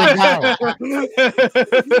is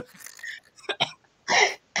the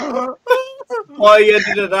goal. Oh, he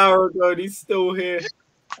ended an hour ago and he's still here.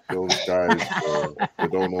 Those guys, bro, they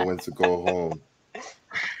don't know when to go home.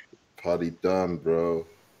 Party done, bro.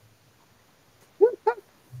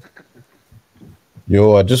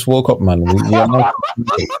 Yo, I just woke up, man.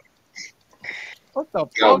 What the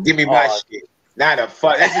fuck? Yo, give me my shit. Not a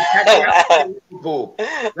fuck. That's exactly Liverpool.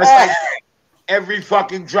 That's like every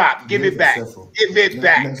fucking drop. Give it back. Give it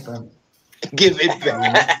back. Give it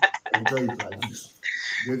back.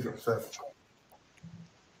 Give yourself.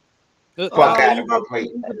 Fuck out of my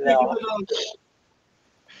plate.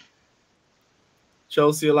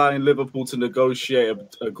 Chelsea allowing Liverpool to negotiate an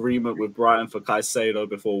agreement with Brighton for Caicedo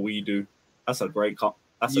before we do. That's a great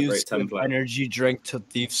Use template. Energy drink to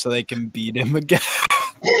thief so they can beat him again.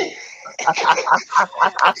 If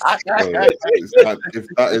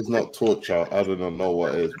that is not torture, I don't know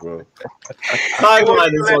what is, bro.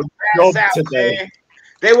 Timeline is on job today.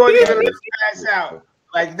 They won't even let the pass out.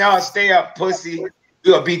 Like, no, stay up, pussy. We're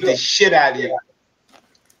gonna beat the shit out of you.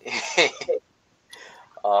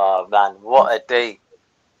 Oh man, what a day.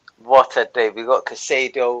 What a day. We got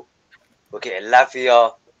Caicedo, we're getting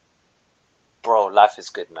Lavia. Bro, life is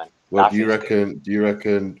good, man. Well, do you reckon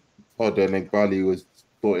Pod and Igbali was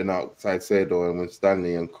sorting out Caicedo and when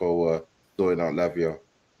Stanley and Co were sorting out Lavia?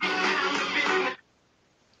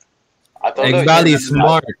 Igbali's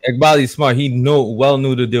smart. Igbali's smart. He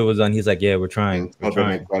knew the deal was done. He's like, yeah, we're trying. Pod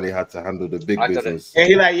and Igbali had to handle the big business. Yeah,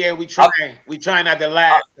 he like, yeah, we trying. We trying not to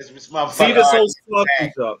laugh. See this whole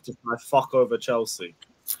sluggish up to try fuck over Chelsea.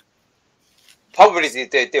 Probably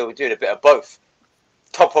they were doing a bit of both.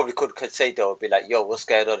 Top probably could Caicedo would be like, yo, what's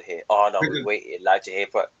going on here? Oh no, we waited, Elijah here,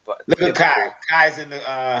 but look at Kai. Kai's in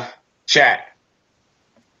the chat.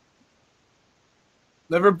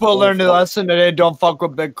 Liverpool learned a lesson today. Don't fuck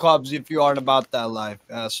with big clubs if you aren't about that life.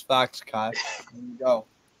 That's facts, Kai. There you go.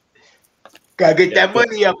 Gotta get that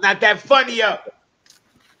money up, not that funny up.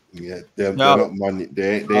 Yeah, they're not money.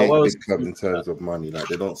 They ain't big club in terms of money. Like,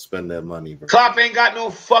 they don't spend their money, bro. Klopp ain't got no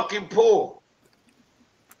fucking pool.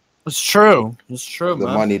 It's true. It's true, The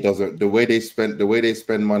man. money doesn't. The way they spend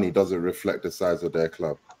money doesn't reflect the size of their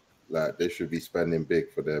club. Like, they should be spending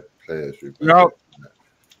big for their players.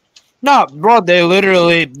 No, bro. They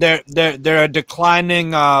literally they're a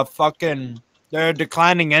declining they're a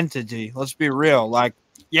declining entity. Let's be real. Like,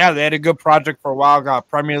 yeah, they had a good project for a while. Got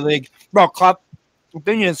Premier League, bro. Klopp. The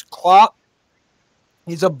thing is, Klopp.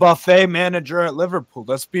 He's a buffet manager at Liverpool.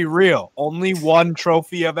 Let's be real. Only one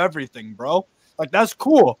trophy of everything, bro. Like, that's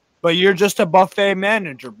cool. But you're just a buffet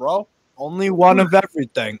manager, bro. Only one of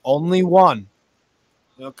everything. Only one.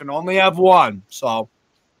 You can only have one. So,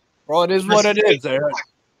 bro, it is what it is. They're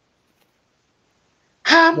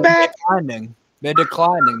declining. They're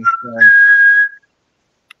declining. So.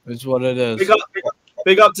 It's what it is.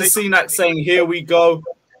 Big up to CNAC saying, here we go.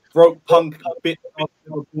 Broke punk bit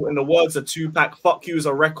in the words of Tupac, fuck you as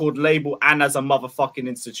a record label and as a motherfucking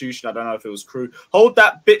institution. I don't know if it was crew. Hold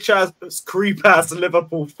that bitch ass creep ass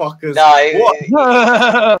Liverpool fuckers. No,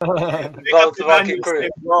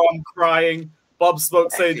 bro, I'm crying. Bob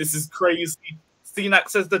Smoke saying this is crazy. CNAC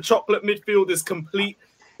says the chocolate midfield is complete.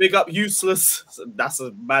 Big up useless. That's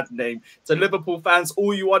a mad name. To Liverpool fans,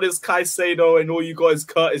 all you want is Caicedo and all you got is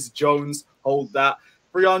Curtis Jones. Hold that.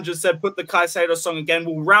 300 said, put the Caicedo song again.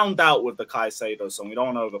 We'll round out with the Caicedo song. We don't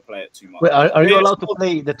want to overplay it too much. Wait, are you allowed to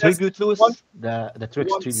play the tribute, Lewis? The Twitch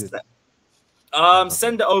tribute.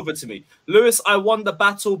 Send it over to me. Lewis, I won the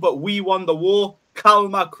battle, but we won the war.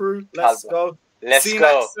 Calma crew. Let's go. Let's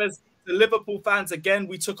go. Says, to Liverpool fans again.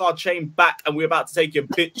 We took our chain back and we're about to take your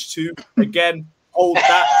bitch too. Again, hold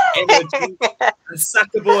that energy. And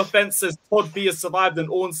sackable offences. Todd B has survived an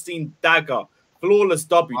Ornstein dagger. Flawless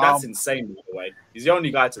W. That's insane, by the way. He's the only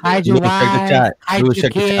guy to do Hide it. your Check the wife, chat. hide Louis, your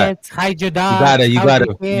check the chat. kids, hide your dogs. You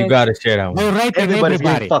gotta share that one. We're raping Everybody's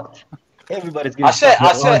everybody. getting fucked. Everybody's I getting said,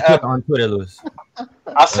 fucked. On Twitter, Louis.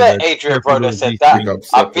 I said Adrian Broder said that.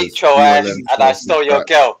 I beat your ass and I stole your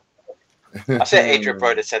girl. I said Adrian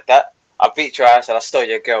Broder said that. I beat your ass and I stole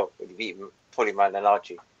your girl. You beat Polyman and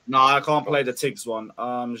Archie. No, I can't play the Tiggs one.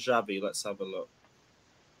 Xavi, let's have a look.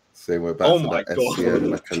 Same way back Oh to my that God.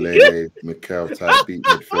 SCN, Makalele, Mikel type beat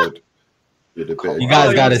midfield. With a bit of You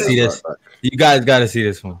guys gotta see this. You guys gotta see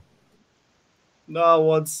this one. No,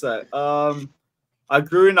 one sec. I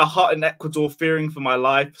grew in a hut in Ecuador, fearing for my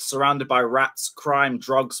life, surrounded by rats, crime,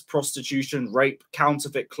 drugs, prostitution, rape,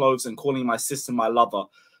 counterfeit clothes, and calling my sister my lover.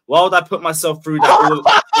 Why would I put myself through that? All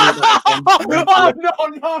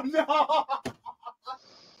Oh, no.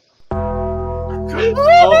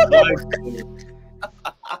 Oh my God.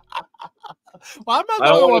 Why am I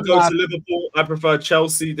don't want to go to Liverpool. I prefer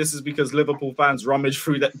Chelsea. This is because Liverpool fans rummage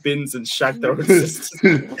through their bins and shag their own sisters.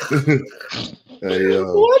 Hey,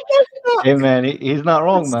 yo. What the fuck? Hey man, he's not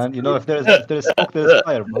wrong, man. You know, if there's smoke, there's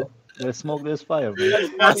fire, bro. There's smoke, there's fire, bro.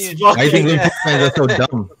 I think Liverpool fans are so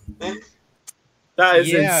dumb. That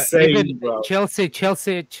is insane, even bro. Chelsea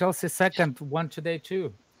second won today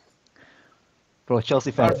too. Bro,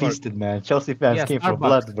 Chelsea fans feasted, man. Chelsea fans came for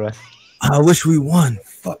blood, bro. I wish we won.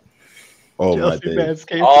 Fuck. Oh my Chelsea days. fans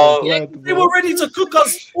came for Yeah, blood, they bro. were ready to cook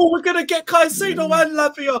us. Oh, we're gonna get Caicedo and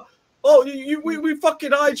Lavia. Oh, we fucking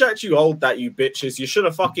hijacked you. Hold that, you bitches. You should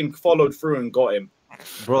have fucking followed through and got him.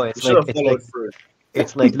 Bro,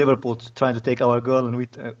 it's like Liverpool trying to take our girl, and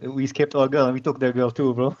we skipped our girl, and we took their girl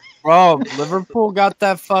too, bro. Bro, Liverpool got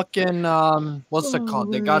that fucking what's it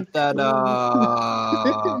called? They got that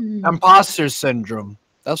imposter syndrome.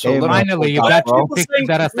 That's what Liverpool finally you got, got bro. your picture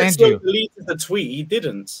that I sent you. Deleted the tweet. He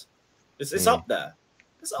didn't. It's up there.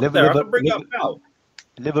 It's up there. I can bring it up now.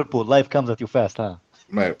 Liverpool, life comes at you fast, huh?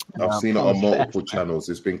 Mate, I've seen it on multiple channels.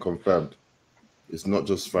 It's been confirmed. It's not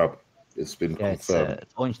just Fab. It's been confirmed.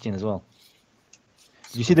 It's Ornstein as well.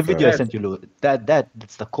 You see the video I sent you, Lou?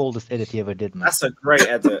 That's the coldest edit he ever did, man. That's a great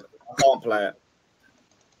edit. I can't play it.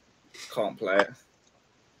 Can't play it.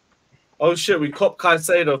 Oh shit, we copped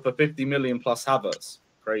Caicedo for 50 million plus Havertz.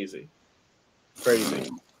 Crazy. Crazy.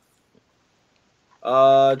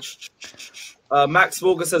 Max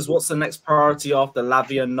Borger says, what's the next priority after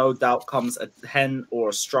Lavia? No doubt comes a 10 or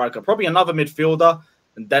a striker. Probably another midfielder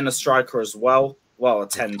and then a striker as well. Well, a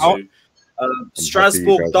 10 too.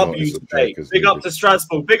 Strasbourg W today. Big up to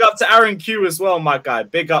Strasbourg. Big up to Aaron Q as well, my guy.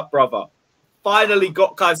 Big up, brother. Finally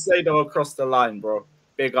got Caicedo across the line, bro.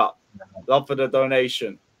 Big up. Love for the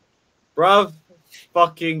donation. Bruv,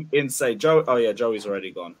 fucking insane. Oh, yeah, Joey's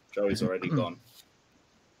already gone. Joey's already gone.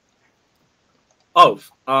 Oh,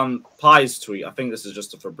 Pi's tweet. I think this is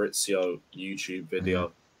just a Fabrizio YouTube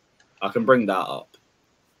video. I can bring that up.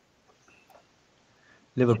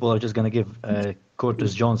 Liverpool are just going to give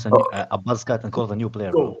Curtis Johnson a buzz cut and call it a new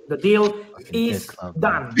player. Go. The deal is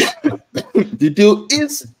done. The deal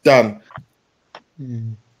is done.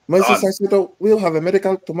 Moses Caicedo will have a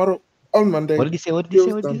medical tomorrow on Monday. What did he say? What did he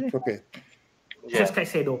say? What did he say? Okay. Just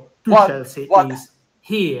Caicedo to Chelsea is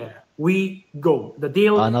here. We go. The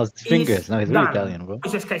deal now it's fingers. is Now he's done. really Italian, bro.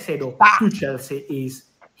 Just Caicedo to Chelsea is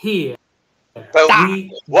here. But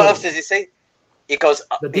what else does he say? He goes,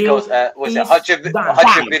 was it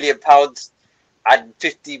 100 million pounds and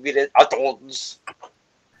 50 million add-ons?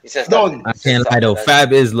 He says that. I can't lie though.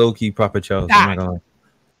 Fab is low key proper Chelsea. I'm not gonna lie.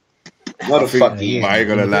 What the fuck? I ain't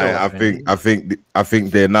gonna lie. I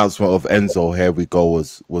think the announcement of Enzo "Here we go"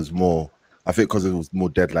 was more. I think because it was more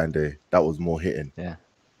deadline day. That was more hitting. Yeah.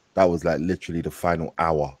 That was like literally the final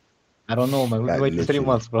hour. I don't know, man. We've been waiting 3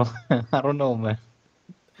 months, bro. I don't know, man.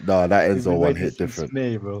 No, that Enzo one hit different.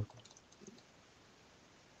 May, bro.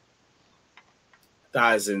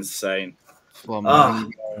 That is insane.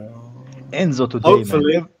 Enzo today,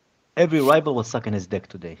 man. Every rival was sucking his dick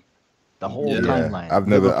today. The whole timeline. I've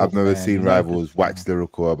never seen rivals wax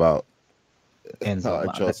lyrical about Enzo. a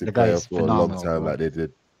Chelsea the guy player is for a long phenomenal, time, bro. like they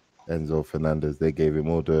did Enzo Fernandez. They gave him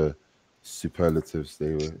all the superlatives.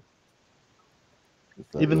 They were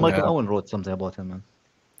Even Michael Owen wrote something about him, man.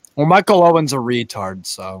 Well, Michael Owen's a retard,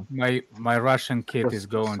 so my Russian kid is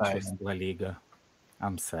going to La Liga.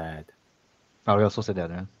 I'm sad. Oh, we also said that,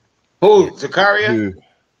 man. Who? Zakaria?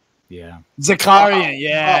 Yeah. Zakaria,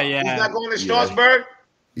 yeah. He's not going to Strasbourg?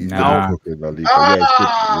 He's No. cook in La Liga.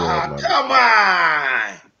 Yeah, Come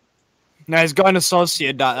on. No, he's going to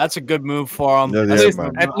Sociedad. That's a good move for him. Yeah, At least,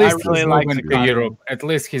 man. at least I really he's like moving the to Europe. At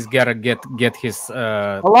least he's gotta get his.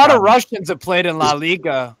 A lot of Russians have played in La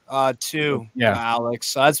Liga too. Yeah. Alex.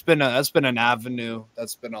 So that's been an avenue.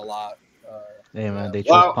 That's been a lot. Hey man, they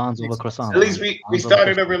chose pawns over croissants. At least we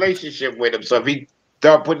started a relationship with him. So if he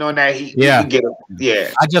start putting on that heat, Yeah. we can get him.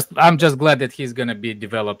 Yeah. I'm just glad that he's gonna be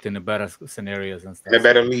developed in the better scenarios and stuff. In a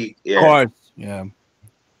better league. Yeah. Of course. Yeah.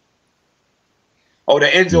 Oh, the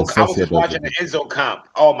Enzo. Yes, I was yes, just watching the Enzo comp.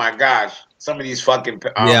 Oh my gosh. Some of these fucking.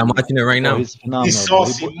 Yeah, I'm watching it right now. He's phenomenal. These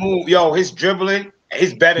saucy move. Yo, his dribbling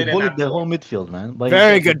is better He than bullied the whole midfield, man. But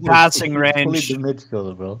Very he good bullied- passing he range. bullied the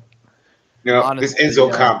midfield, bro. You know, Honestly, this Enzo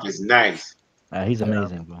yeah. comp is nice. He's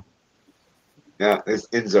amazing, bro. Yeah, this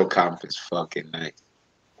Enzo comp is fucking nice.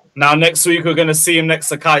 Now next week we're gonna see him next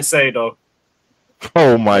to Caicedo.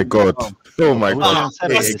 Oh my god. Oh my Ah,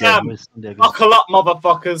 god. it's scam. Buckle up,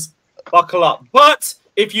 motherfuckers. Buckle up. But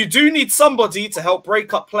if you do need somebody to help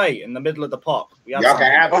break up play in the middle of the park, we have Y'all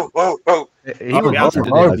can have somebody. He was we have good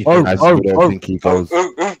somebody. today. I still don't think he goes.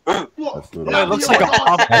 It looks like a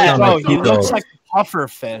puffer. Bro, he looks like a puffer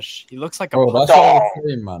fish. He looks like a Bro, that's puffer. what I'm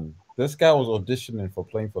saying, man. This guy was auditioning for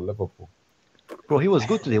playing for Liverpool. Bro, he was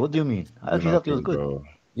good today. What do you mean? I actually thought he was good.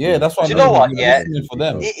 Yeah, that's what Do I you know mean. what? He was Yeah, auditioning for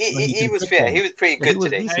them. he was fair. He was pretty good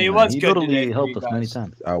today. Decent, he man. was He good totally today, helped you us guys. many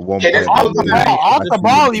times. At one Yeah, that's point, all the Off the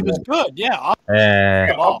ball, he was good. Yeah.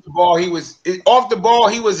 Off the ball, he was off the ball.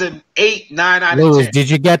 He was an 8, 9 out of Lewis, 10. did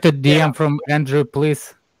you get a DM from Andrew,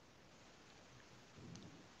 please?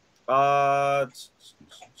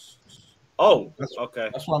 Oh, okay.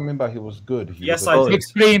 That's what I mean by he was good. He Yes, was I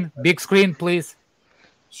did. Big screen, please.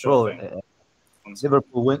 Sure Bro, thing.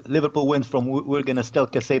 Liverpool went from we're gonna steal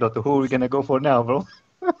Caicedo to who we're gonna go for now, bro.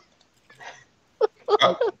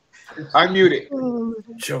 Unmute it.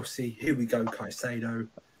 Chelsea, here we go, Caicedo.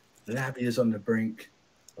 Lavia's on the brink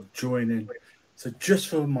of joining. So just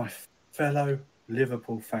for my fellow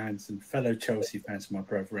Liverpool fans and fellow Chelsea fans, my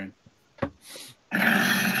brethren,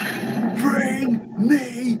 bring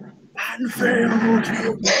me Anfield.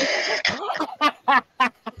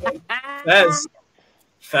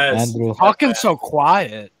 Fez. Andrew. Talking so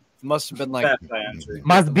quiet. Must have been like.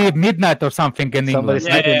 Must be midnight or something in England.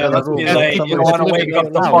 Yeah, must be late. You don't want to wake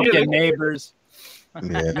up the fucking neighbors.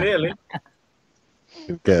 Yeah. Clearly.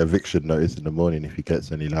 He'll get eviction notice in the morning if he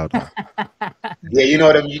gets any louder. Yeah, you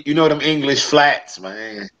know them English flats,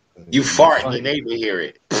 man. You fart, your neighbor hear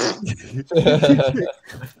it. Even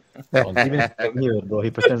if he hear it, bro,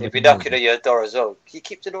 he pretends. He'll be knocking at your door as well. Can you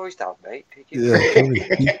keep the noise down, mate? Yeah, can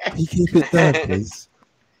you keep it down, please?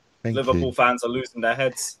 Thank Liverpool you. fans are losing their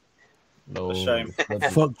heads. No. A shame.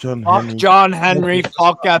 Fuck John Fuck Henry. John Henry.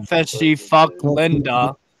 Fuck FSG. Fuck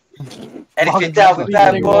Linda. Anything down with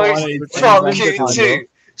that, boys? Fuck you too.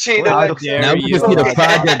 How dare Now we you? can see the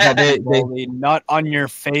project that they Nut on your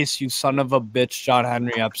face, you son of a bitch, John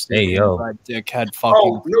Henry Epstein. Hey, yo. That dickhead fucking.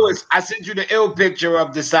 Oh, Lewis, I sent you the ill picture of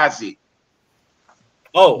Disasi.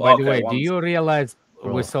 Oh, By the okay, way, do you realize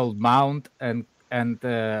we sold Mount and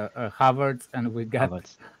Havertz and we got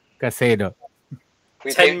Caicedo?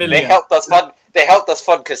 They helped us fund. They helped us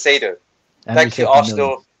fund Caicedo. Thank you,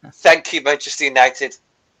 Arsenal. Thank you, Manchester United.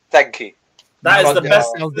 Thank you. That is the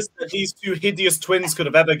best assist that these two hideous twins could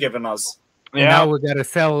have ever given us. And now we gotta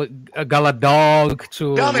sell a Galadog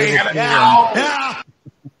to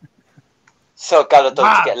So Galadog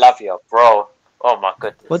to get Lavia, bro. Oh my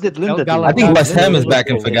goodness. What did Linda do? I think West Ham is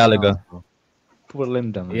backing for Gallagher. Poor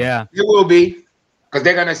Linda. Man. Yeah, It will be because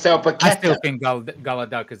they're gonna sell I still Paqueta. think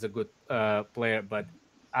Galadog is a good player, but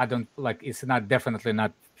I don't like. It's not definitely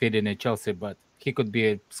not fitting in Chelsea, but he could be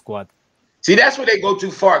a squad. See, that's where they go too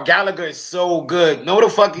far. Gallagher is so good. No, the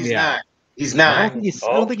fuck he's not. He's I not.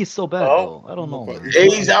 don't think he's so bad though. I don't know. Man.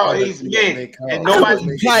 He's out. He's mint, and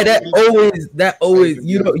nobody. Why that always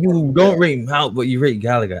you don't rate Mount, but you rate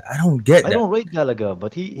Gallagher. I don't get I that. don't rate Gallagher,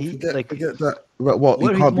 but he like Forget that. What? He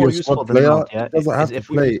where he's can't be more a useful squad than player. Mount, yeah, He doesn't have is to if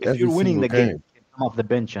play if every you're winning the single game, come off the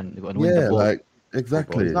bench and win the Yeah, ball. like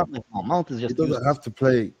exactly. He's not like Mount. Mount is He just doesn't useless. have to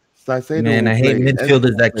play. Caicedo Man, I will hate play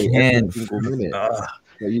midfielders that every can. single minute. Ugh.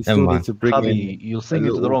 But you Never still mind. need to bring Javi, in you'll a sing into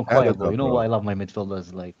the little wrong choir, bro. Gallagher, You know bro. why I love my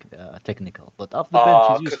midfielders like technical, but off the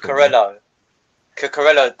bench he's useful. man.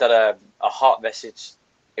 Cucurella did a heart message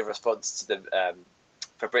in response to the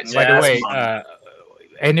Fabrizio. By the way,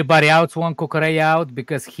 anybody else want Cucurella out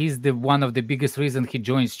because he's the one of the biggest reason he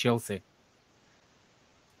joins Chelsea.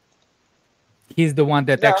 He's the one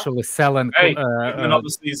that actually selling. Up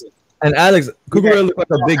the season. And Alex, Cucurella looked like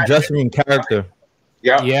a big dressing room character.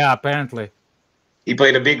 Yeah, Yeah, apparently. he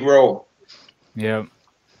played a big role. Yeah.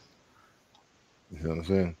 You know what I'm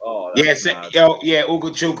saying? Oh, Yeah, Ugo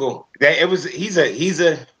Chuko. That it was. He's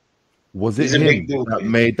a Was it him that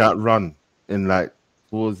made that run in like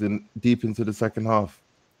deep into the second half?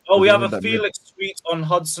 Oh, we have a Felix tweet on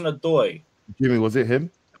Hudson-Odoi. Jimmy, was it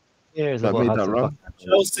him? Yeah, that made that run.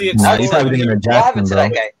 Chelsea he's probably in Jackson, bro.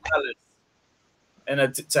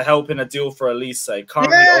 To help in a deal for Elise.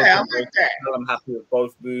 Currently, I'm happy with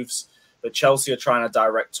both moves, but Chelsea are trying to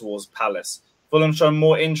direct towards Palace. Fulham shown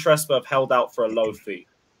more interest, but have held out for a low fee.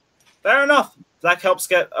 Fair enough. That helps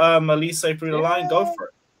get Elise through the line. Go for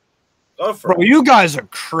it. Go for it. Bro, you guys are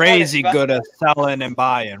crazy good at selling and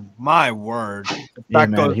buying. My word. Yeah, That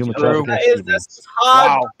man, goes human through. That's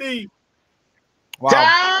hard to beat.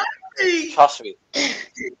 Wow. Trust me.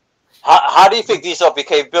 How do you think these all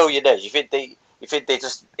became billionaires? You think they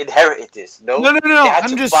just inherited this? No, No. They had I'm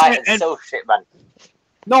to just buy saying, and sell shit, man.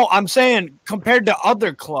 No, I'm saying compared to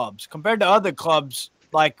other clubs,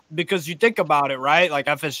 like because you think about it, right? Like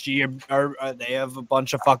FSG are they have a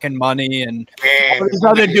bunch of fucking money and all these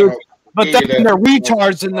other dudes, but then they're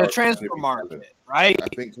retards in the transfer market, right?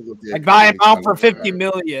 Like buy him out for 50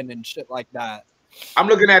 million and shit like that. I'm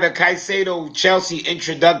looking at a Caicedo Chelsea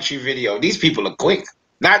introductory video. These people are quick.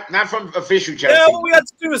 Not from official Chelsea. Yeah, all we had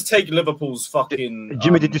to do was take Liverpool's fucking.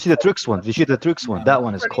 Jimmy, did you see the Tricks one? Did you see the Tricks one? That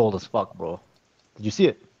one is cold as fuck, bro. Did you see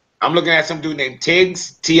it? I'm looking at some dude named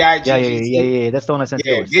Tiggs, T-I-G-G. Yeah. That's the one I sent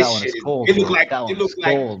you. This That one is shit, cold. it looked bro. like That one is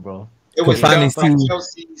cold, bro. It was done by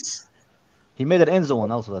Chelsea's. He made an Enzo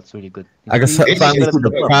one also. That's really good. I can finally see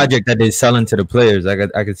the project that they're selling to the players. I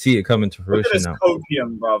could see it coming to Look at fruition this now.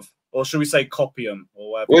 copium, bruv. Or should we say copium?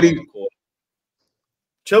 Or whatever What do you want to call it.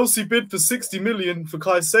 Chelsea bid for 60 million for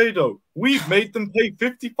Caicedo. We've made them pay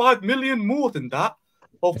 55 million more than that,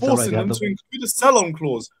 while It's all right, forcing they them have to include a sell-on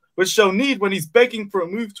clause, which they'll need when he's begging for a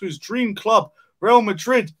move to his dream club, Real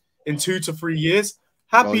Madrid, in 2 to 3 years.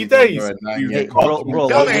 Happy days. Hey, bro,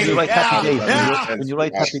 when you write happy days, when you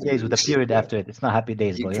write happy days with a period after it, it's not happy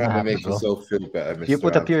days, bro. You're not happy, bro. If you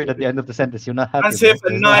put a period at the end of the sentence, you're not happy. That's here for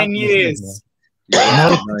There's no 9 happiness years.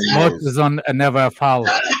 Mort is on a never foul,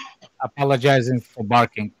 apologizing for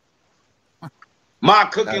barking.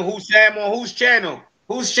 Mark cooking who's Sam on whose channel?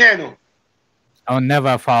 Whose channel? On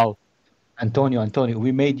never foul. Antonio,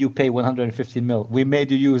 we made you pay 150 mil. We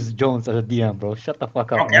made you use Jones as a DM, bro. Shut the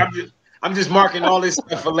fuck up. Okay, Man. I'm just marking all this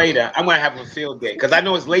stuff for later. I'm gonna have a field day because I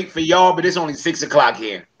know it's late for y'all, but it's only 6 o'clock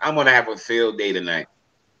here. I'm gonna have a field day tonight.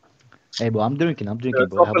 Hey, bro, I'm drinking, bro.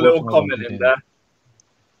 Drop a little comment in there.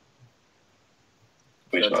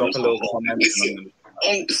 Drop a little comment.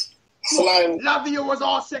 Slime. Lavia was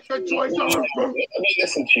our second choice.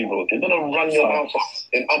 Listen to you, bro. They're gonna run your mouth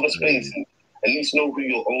in other spaces. At least know who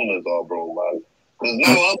your owners are, bro, man. Because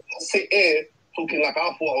now I'm gonna sit here talking like I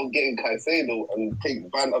thought I was getting Caicedo and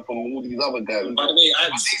take banter from all these other guys. By the way,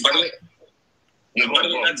 ads,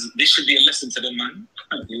 this should be a lesson to them, man.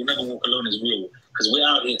 You will never walk alone is real. Because we're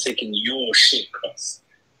out here taking your shit, cuz.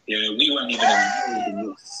 Yeah, we weren't even involved in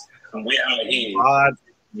this. And we're out here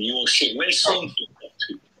your shit. Where's Sean?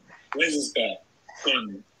 Where's this guy?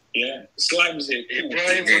 Gone. Yeah, Slime's here.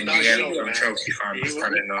 Ibrahim will not show, man. Chelsea fans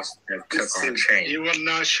telling us they've kept on chain. He will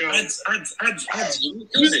not show. Ads.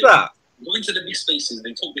 Who's that? Go into the big spaces,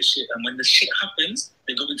 they talk this shit, and when the shit happens,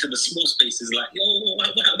 they go into the small spaces like, yo,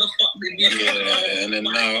 how the fuck did we? Yeah, and then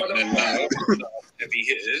now, heavy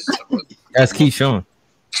hitters. That's Keyshawn.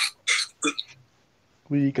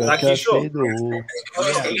 We got Caicedo.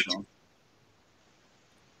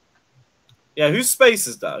 Yeah, whose space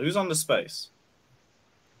is that? Who's on the space?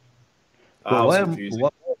 Bro, why am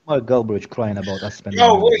I Galbraith crying about us spending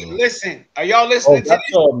Yo, money, wait, bro? listen. Are y'all listening to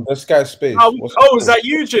this? This guy's space. Oh, is that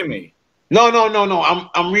you, Jimmy? No.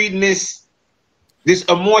 I'm reading this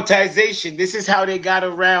amortization. This is how they got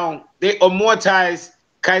around. They amortized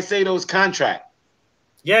Caicedo's contract.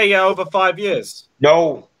 Yeah, over 5 years.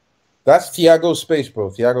 No. That's Thiago's space, bro.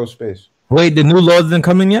 Thiago's space. Wait, the new laws didn't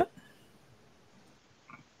come in yet?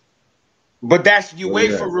 But that's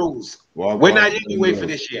UEFA rules. We're not in UEFA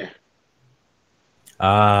this year.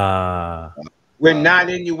 We're not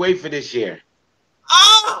in UEFA this year.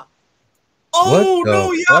 Oh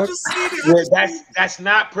no, y'all just seen it. Yeah, that's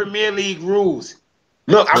not Premier League rules.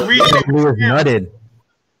 Look, I'm reading it. Nutted.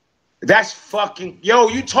 That's fucking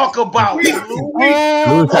you talk about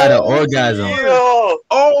Lewis had an orgasm. We're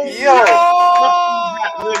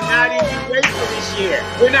not in UEFA this year.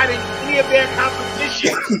 We're not in any of their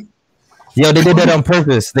competition. Yo, they did that on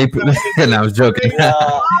purpose. They put. And I was joking.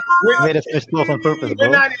 We made us finish off on purpose, bro.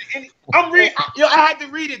 We're not in any. I'm reading. I had to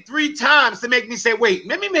read it 3 times to make me say, "Wait,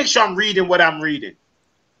 let me make sure I'm reading what I'm reading."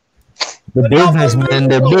 The business, man.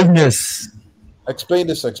 The business. Explain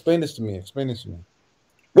this to me.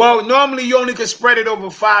 Well, normally you only can spread it over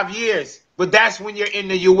 5 years, but that's when you're in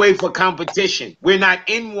the UEFA competition. We're not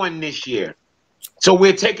in one this year. So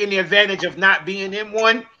we're taking the advantage of not being in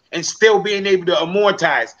one and still being able to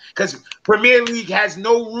amortize. Because Premier League has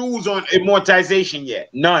no rules on amortization yet.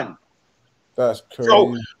 None. That's crazy.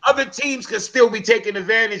 So other teams could still be taking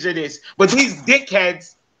advantage of this. But these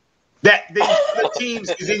dickheads that the teams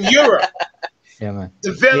is in Europe. Yeah, man.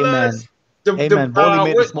 The Villas,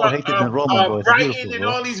 Bowley made us more hated than Roma, bro. Brighton and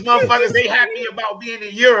all these motherfuckers, they happy about being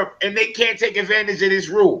in Europe and they can't take advantage of this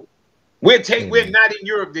rule. We're not in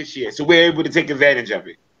Europe this year, so we're able to take advantage of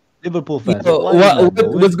it. Liverpool fans.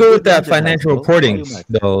 What's good with that financial reporting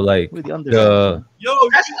though? Like the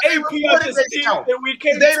that's APS team that we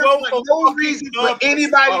came. They don't want no reason for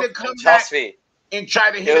anybody to come back and try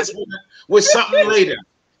to hit us with something later.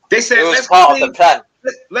 They said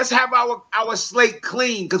let's have our slate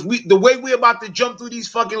clean because the way we're about to jump through these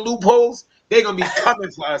fucking loopholes, they're gonna be coming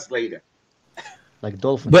for us later. Like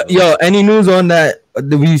Dolphins. But yo, any news on that?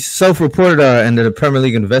 We self-reported and the Premier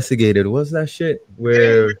League investigated. What's that shit?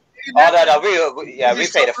 Where? Oh no, we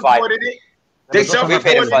paid a fine. They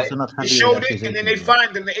self-reported it. They showed it, and then they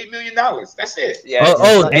fined them the $8 million. That's it. Yeah.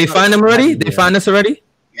 They fined them already? They fined us already?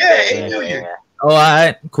 Yeah, $8 million. Oh, all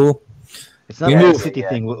right, cool. It's not like a City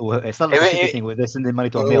thing. It's not like a City thing where they send the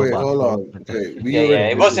money to a mailbox. Hold on.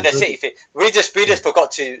 It wasn't a City thing. We just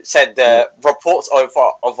forgot to send reports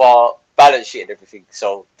of our balance sheet and everything.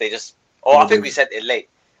 So they just. I think we sent it late.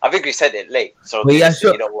 So you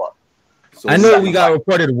know what? I know we got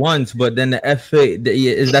reported once, but then the FA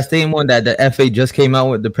is that same one that the FA just came out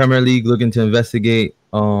with the Premier League looking to investigate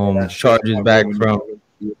charges back from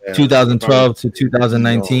 2012 to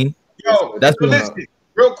 2019. Yo, that's listen,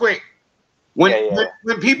 real quick. When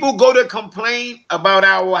people go to complain about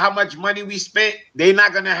how much money we spent, they're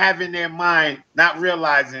not gonna have in their mind not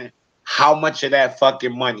realizing how much of that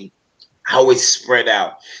fucking money, how it's spread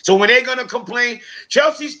out. So when they're gonna complain,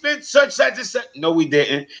 Chelsea spent such and such. No, we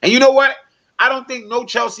didn't. And you know what? I don't think no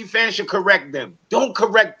Chelsea fan should correct them. Don't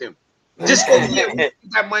correct them. Just go get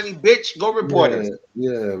that money, bitch. Go report it.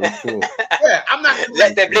 Yeah, report. Yeah, I'm not.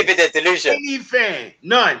 Let them live in their delusion. Any fan,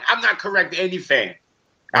 none. I'm not correcting any fan.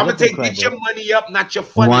 I'm gonna get your money up, not your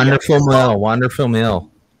funny Wonderful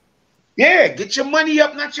mail. Yeah, get your money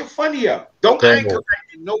up, not your funny up. I ain't correcting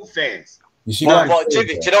no fans. Jimmy, do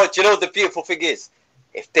you know the beautiful thing is?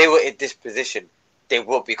 If they were in this position, they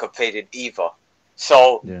won't be complaining either.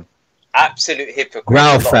 So, absolute hypocrite.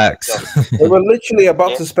 Ground facts. They were literally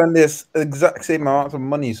about to spend this exact same amount of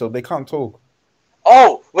money, so they can't talk.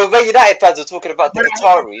 Oh, well, when United fans are talking about the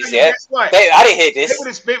Qataris, I didn't hear this. They would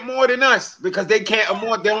have spent more than us because they can't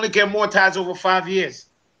they only can amortize over 5 years.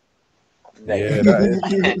 Yeah,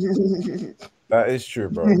 that is true,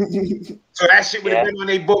 bro. So that shit would have been on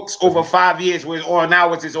their books over 5 years, or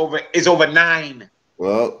now it's over 9.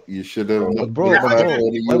 Well, you should have. It's gonna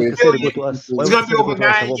be over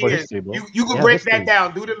 9 years. You can break that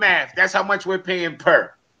down. Do the math. That's how much we're paying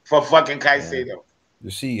for fucking Caicedo. You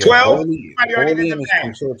see, 12. They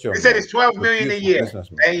said it's 12 million a year. That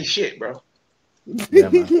ain't shit, bro. Yeah,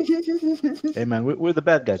 man. Hey, man, we're the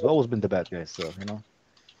bad guys. We've always been the bad guys, so you know.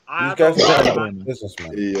 These guys are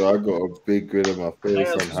businessmen. Yo, I got a big grin on my face.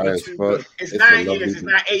 I'm high as fuck. It's 9 years. It's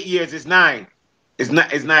not 8 years. It's 9. It's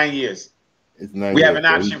 9 years. It's 9 we years, have an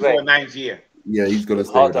option for a 9th year. Yeah, he's gonna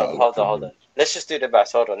stay. Hold on. Let's just do the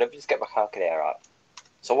math. Hold on. Let me just get my calculator out.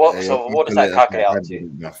 So what does that calculate out to?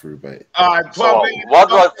 12 million.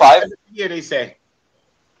 115. Yeah, they say.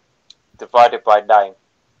 Divided by 9.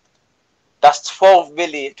 That's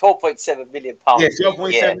 12.7 million pounds. Yeah,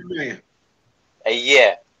 12.7 million. A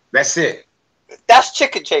year. That's it. That's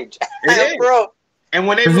chicken change. Bro. And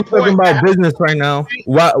when we're talking about business right now,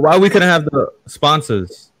 why we couldn't have the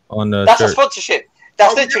sponsors on the That's shirt? a sponsorship.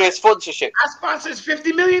 That's literally a sponsorship. Our sponsors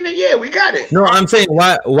 50 million a year. We got it. No, I'm saying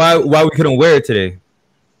why we couldn't wear it today.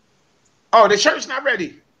 Oh, the shirt's not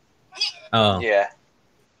ready. Oh. Yeah.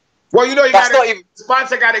 Well, you know, the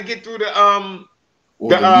sponsor got to get through the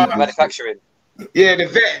manufacturing. Yeah, they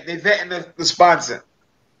vetting the sponsor.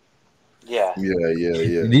 Yeah.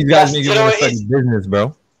 These guys make it business,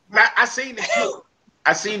 bro. I seen the kid.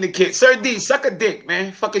 I seen the kid. Sir D, suck a dick,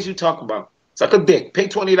 man. Fuck is you talking about? Suck a dick. Pay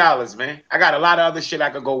 $20, man. I got a lot of other shit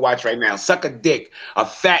I could go watch right now. Suck a dick. A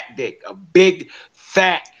fat dick. A big,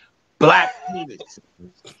 fat, black penis.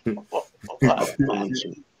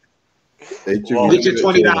 Get your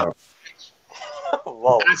 $20.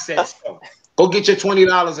 I said so. Go get your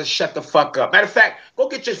 $20 and shut the fuck up. Matter of fact, go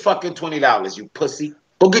get your fucking $20, you pussy.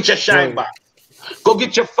 Go get your shine box. Go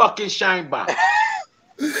get your fucking shine box.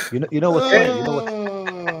 You know what's funny?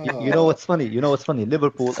 You know what's funny?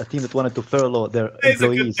 Liverpool, a team that wanted to furlough their It's a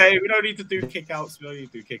good employees. day. We don't need to do kickouts. We don't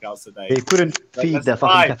need to do kickouts today. They couldn't feed the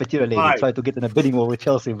fucking cafeteria lady. Five. Tried to get in a bidding war with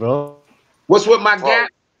Chelsea, bro. What's with my gap?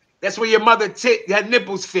 That's where your mother that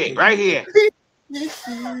nipples fit, right here.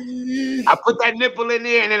 I put that nipple in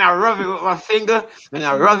there and then I rub it with my finger and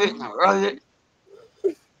I rub it and I rub it.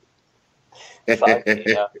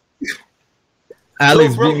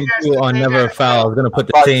 Alex beat me to it on Never a Foul. I was gonna put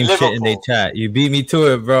the same shit in their chat. You beat me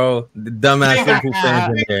to it, bro. The dumbass Liverpool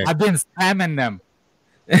fans in there. I've been spamming them.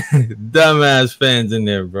 Dumbass fans in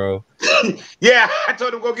there, bro. Yeah, I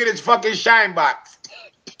told him go get his fucking shine box.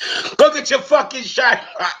 Go get your fucking shine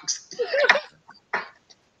box.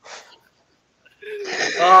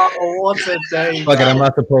 Oh, what a day! Fuck it, I'm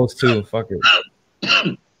not supposed to. Fuck it.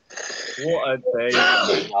 What a day!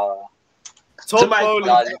 Somebody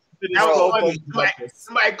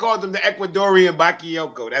called him the Ecuadorian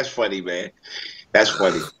Bakayoko. That's funny, man. That's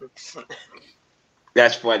funny.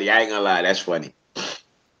 That's funny. I ain't gonna lie. That's funny.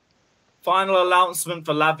 Final announcement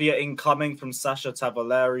for Lavia incoming from Sasha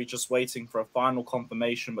Tavaleri. Just waiting for a final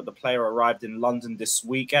confirmation, but the player arrived in London this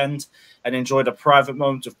weekend and enjoyed a private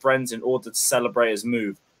moment with friends in order to celebrate his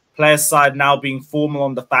move. Player's side now being formal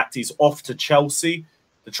on the fact he's off to Chelsea.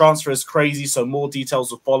 The transfer is crazy, so more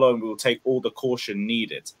details will follow and we will take all the caution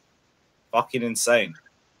needed. Fucking insane.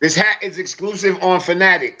 This hat is exclusive on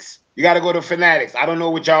Fanatics. You got to go to Fanatics. I don't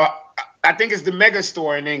know what y'all... I think it's the mega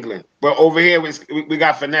store in England, but over here we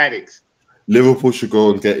got Fanatics. Liverpool should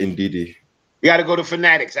go and get Ndidi. You got to go to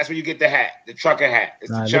Fanatics. That's where you get the hat, the trucker hat. It's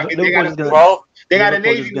Nah, they got a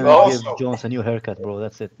navy give also. Jones a new haircut, bro.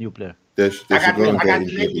 That's it, new player. They should go and get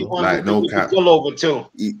Ndidi. Like no cap. Over too.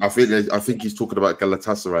 I think he's talking about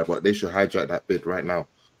Galatasaray, but they should hijack that bid right now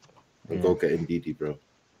and go get Ndidi, bro,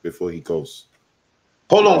 before he goes.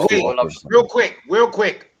 Hold on, wait, real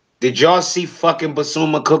quick. Did y'all see fucking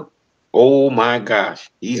Basuma cook? Oh my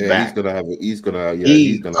gosh, he's back. He's gonna.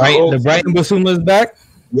 The Brighton Basuma is back.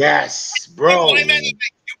 Yes, bro.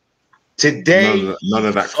 Today, none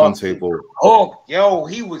of that Conte ball. Oh,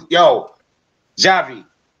 Javi.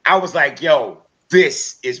 I was like, yo,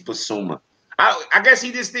 this is Basuma. I guess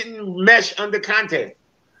he just didn't mesh under Conte.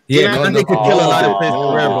 Yeah, Conte could kill a lot of players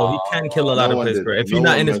career, bro. He can kill a lot of players career. If you're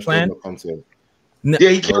not in his plan. Yeah,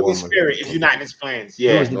 he killed his spirit if you're not in his plans.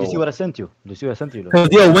 Yeah. Did you see what I sent you?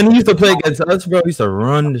 Because when he used to play against us, bro, he used to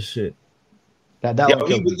run the shit. He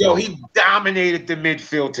dominated the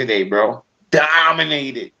midfield today, bro.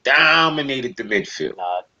 Dominated the midfield.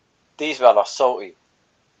 Nah, these men are salty.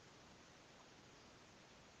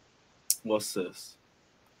 What's this?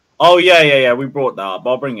 Oh yeah. We brought that up.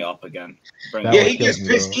 I'll bring it up again. He gets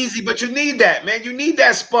pissed easy, but you need that, man. You need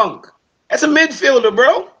that spunk. That's a midfielder,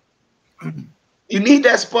 bro. You need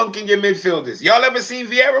that spunk in your midfielders. Y'all ever seen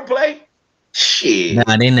Vieira play? Shit.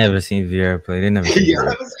 Nah, they never seen Vieira play. They never seen Y'all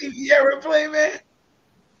ever seen Vieira play, man?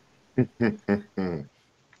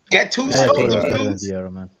 Get two stones.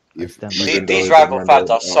 These rival fans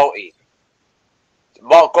are salty.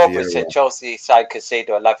 Mark Goldman said Chelsea signed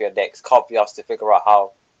Caicedo and Lavia next. Can't be asked to figure out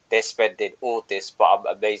how they're spending all this, but I'm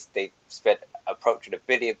amazed they spent approaching £1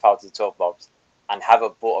 billion in 12 months and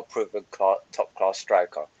haven't bought a proven top-class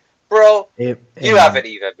striker. Bro, you haven't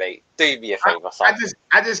even, mate. Do me a favor, son.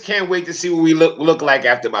 I just can't wait to see what we look like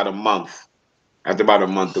after about a month. After about a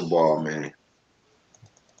month of ball, man.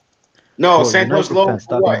 No, Santos low.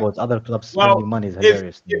 Talking about other clubs spending money is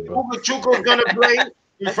hilarious. If Ugochukwu's gonna play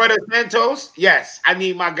in front of Santos, yes, I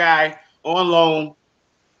need my guy on loan.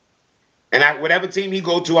 And whatever team he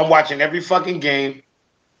go to, I'm watching every fucking game.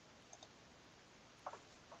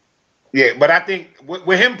 Yeah, but I think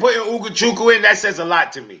with him putting Ugochukwu in, that says a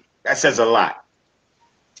lot to me. That says a lot.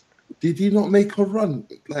 Did he not make a run?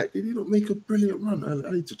 Like, did he not make a brilliant run?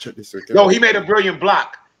 I need to check this again. No, he made a brilliant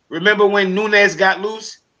block. Remember when Nunez got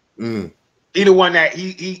loose? He the one that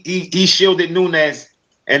he shielded Nunez,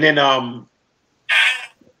 and then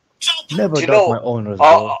never got my owners,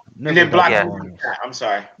 bro. And then blocked. I'm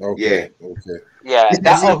sorry. Okay. Yeah,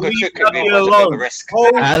 that's all good. Could be a risk.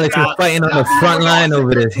 Alex is fighting on the front line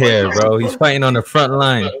over this here, bro. He's fighting on the front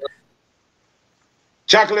line.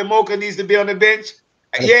 Chocolate Mocha needs to be on the bench.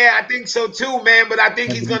 Yeah, I think so too, man. But I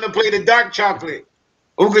think he's gonna play the dark chocolate.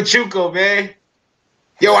 Ugochukwu, man.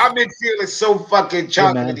 Yo, our midfield is so fucking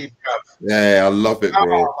chocolatey, bro. Yeah, I love it, bro.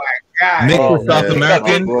 Oh my god. Mixed with South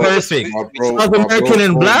American, perfect. South American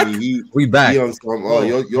and black, we back. Your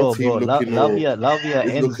team looking Lavia,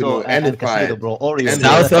 Enzo, and Caicedo, bro.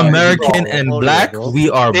 South American and black, we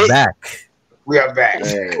are back. We are back.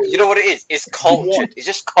 You know what it is? It's cultured. It's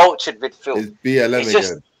just cultured midfield. It's BLM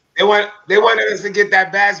again. They wanted us to get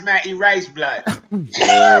that basmati rice blood. No,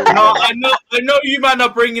 I know you man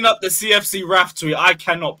are bringing up the CFC Raf tweet. I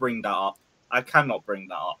cannot bring that up. I cannot bring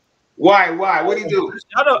that up. Why? What do you do?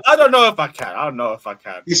 I don't know if I can. I don't know if I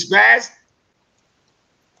can. You spazzed?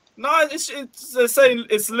 No, they're saying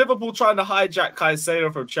it's Liverpool trying to hijack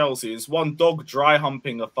Caicedo from Chelsea. It's one dog dry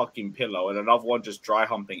humping a fucking pillow and another one just dry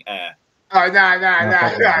humping air. Oh, nah.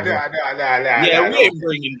 Yeah, we ain't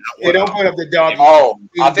bringing that one. Yeah, don't put up the dog. Oh,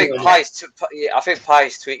 I think Pies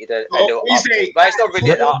tweeted a little update, but it's not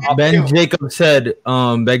really. Ben Jacob said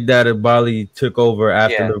Baghdad Bali took over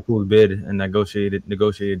after Liverpool's bid and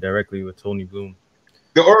negotiated directly with Tony Bloom.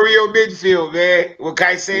 The Oreo midfield, man, with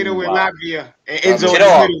Caicedo and Lavia and Enzo in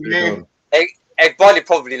the middle, man. Bali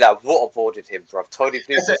probably like waterboarded him, bro. Tony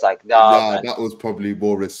Bloom was like, nah, man. That was probably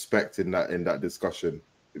more respect in that discussion.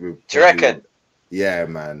 Do you reckon? Yeah,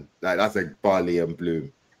 man. Like that's like Barley and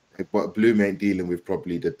Bloom, but Bloom ain't dealing with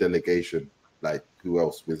probably the delegation. Like who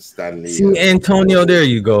else with Stanley? See, Antonio, there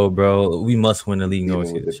you go, bro. We must win the league. No,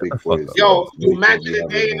 yo, you match of the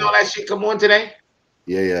day and all that shit come on today.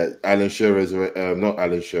 Yeah. Alan Shearer's not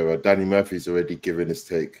Alan Shearer. Danny Murphy's already given his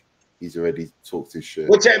take. He's already talked his shit.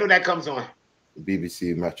 What channel that comes on?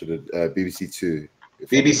 BBC match of the BBC 2.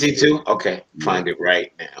 BBC 2. Okay, find it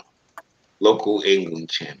right now. Local England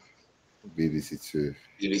channel. BBC 2.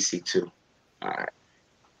 BBC 2. All right.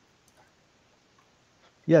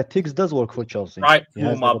 Yeah, Tiggs does work for Chelsea. Right,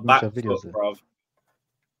 pull my back foot, bro.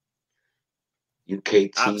 UK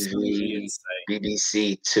TV,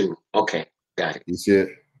 BBC 2. Okay, got it. You see it?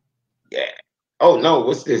 Yeah. Oh no,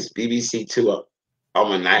 what's this? BBC 2 up. Oh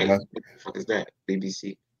my night. What the fuck is that?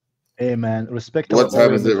 BBC. Hey man, respect. What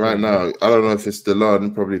time is it right now? I don't know if it's still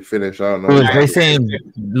on. Probably finished. I don't know.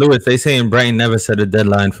 Lewis, they saying Brighton never set a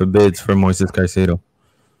deadline for bids for Moises Caicedo.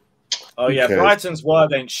 Oh yeah, Brighton's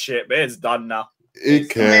word ain't shit, but it's done now. It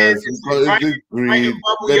cares.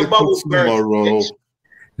 Tomorrow.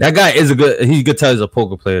 That guy is he's good as a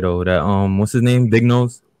poker player though. That what's his name? Big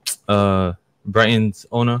Nose. Brighton's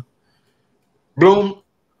owner. Bloom.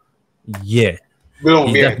 Yeah. Bloom,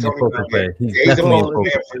 he's definitely a poker player. He's definitely a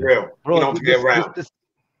poker player. Bro,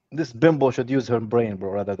 this bimbo should use her brain,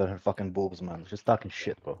 bro, rather than her fucking boobs, man. She's talking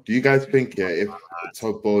shit, bro. Do you guys think, if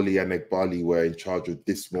Toboli and Egbali were in charge of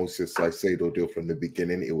this Moises Caicedo deal from the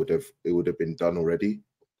beginning, it would have been done already?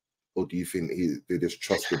 Or do you think they just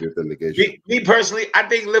trusted the delegation? Me personally, I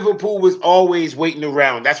think Liverpool was always waiting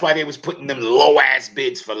around. That's why they was putting them low-ass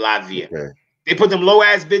bids for Lavia. Okay. They put them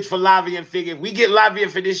low-ass bids for Lavia and figured, if we get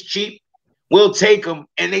Lavia for this cheap, we'll take them.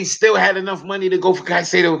 And they still had enough money to go for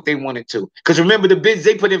Caicedo if they wanted to. Because remember, the bids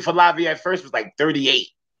they put in for Lavia at first was like 38.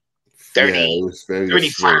 30, yeah, it was very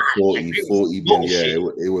 35. 40, 40 yeah,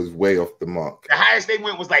 it was way off the mark. The highest they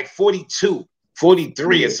went was like 42,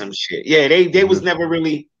 43 or some shit. Yeah, they was never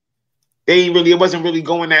really, it wasn't really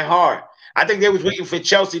going that hard. I think they was waiting for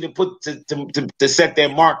Chelsea to put to set their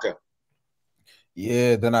marker.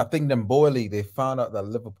 Yeah, then I think them Boyle, they found out that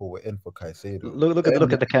Liverpool were in for Caicedo. Look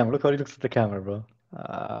at the camera. Look how he looks at the camera, bro.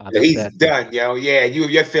 He's done, yo. Yeah,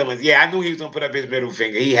 your feelings. Yeah, I knew he was gonna put up his middle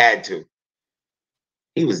finger. He had to.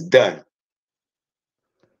 He was done.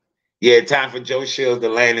 Yeah, time for Joe Shields to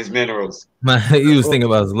land his minerals. Man, he was thinking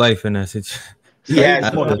about his life in that situation. He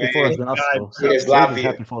has more for us than us, bro.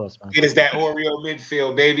 It is that Oreo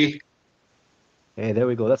midfield, baby. Hey, there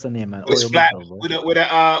we go. That's the name, man. What they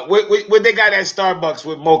got at Starbucks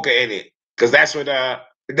with mocha in it? Because that's what I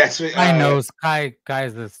know Kai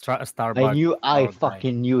is the Starbucks. I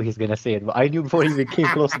fucking knew he's gonna say it, but I knew before he even came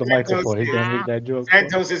close to the microphone. He's gonna make that joke.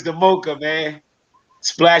 Santos is the mocha, man.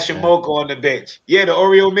 Splash of mocha on the bench. Yeah, the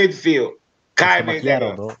Oreo midfield. Kai made that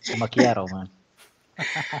up. The macchiato, man.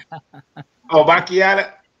 Oh,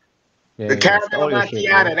 macchiato. Yeah, the caramel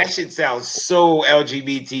macchiato. That shit sounds so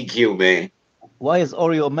LGBTQ, man. Why is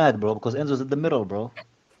Oreo mad, bro? Because Enzo's in the middle, bro.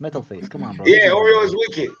 Metal face. Come on, bro. Yeah, Oreo is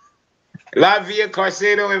wicked. Lavia,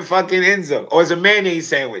 Caicedo, and fucking Enzo. Or it's a mayonnaise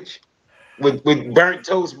sandwich with burnt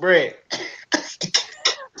toast bread.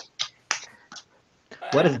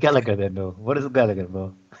 What is Gallagher then, though? What is Gallagher,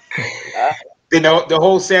 bro? The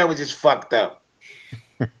whole sandwich is fucked up.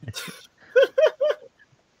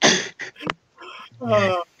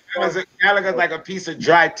 Gallagher's like a piece of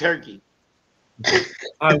dry turkey.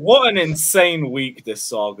 What an insane week this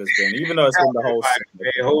saga's been, even though it's been the whole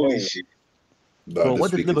season. Holy shit. Bro, what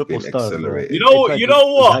did Liverpool start? You know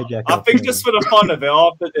what? I think just for the fun of it,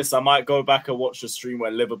 after this, I might go back and watch the stream where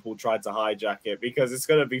Liverpool tried to hijack it because it's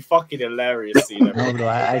gonna be fucking hilarious seeing it. No,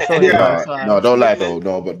 don't lie though.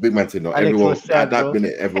 No, but big man thing. No, everyone at that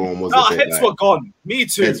minute, everyone was. No, heads were gone. Me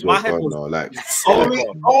too. My head was gone. Like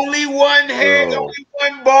only one head, only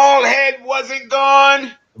one ball head wasn't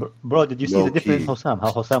gone. Bro, did you see the difference, Hossam?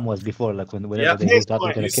 How Hossam was before, like whenever they were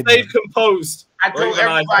talking to the kid. Stay composed. I told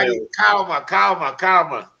everybody,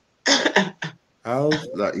 calma. How's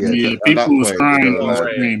like Yeah, people was crying on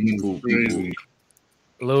screen. Crazy.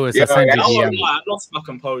 Lewis, I I sent you won't DM. lie, I lost my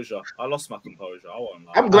composure. I won't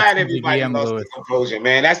lie. I'm glad everybody lost their composure,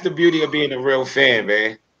 man. That's the beauty of being a real fan,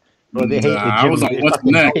 man. Bro, they hate I was like, what's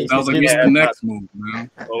next? I was like, what's the next move, man?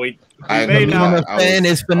 Being a fan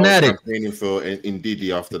is fanatic. I for in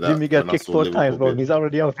Didi after that. Jimmy got kicked 4 times, bro. He's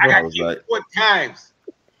already out. I got kicked 4 times.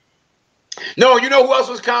 No, you know who else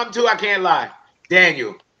was calm too? I can't lie.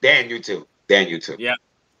 Daniel too. Yeah.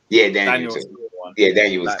 Yeah, Daniel too. Yeah,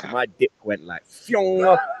 Daniel was like, calm. my dick went like,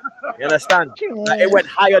 you understand? Like, it went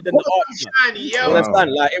higher than the arch. You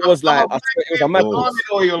understand? Like, it was like, it was a mad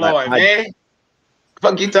oil, man.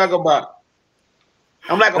 Fuck you talking about?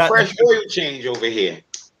 I'm like a fresh oil change over here.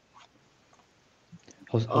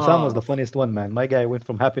 Hossam was the funniest one, man. My guy went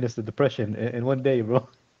from happiness to depression in 1 day, bro.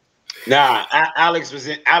 Nah, Alex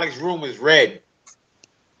room was red.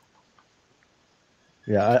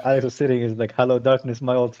 Yeah, Alex was sitting. Is like, "Hello, darkness,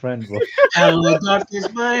 my old friend, bro." Hello,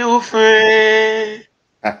 darkness, my old friend.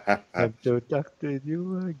 Have to talk to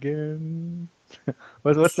you again.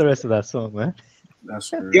 What's the rest of that song, man? That's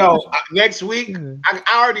true. Yo, next week, I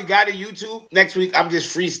already got a YouTube. Next week, I'm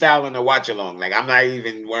just freestyling a watch along. Like, I'm not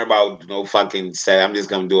even worried about no fucking set. I'm just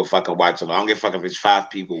gonna do a fucking watch along. I don't give a fuck if it's 5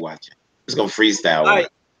 people watching. I'm just gonna freestyle. Like,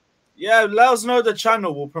 yeah, let us know the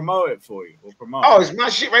channel. We'll promote it for you. We'll promote. Oh, it's my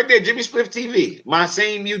shit right there, Jimmy Spliff TV. My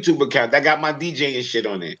same YouTube account that got my DJ and shit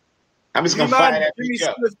on it. I'm just gonna fire that Jimmy bitch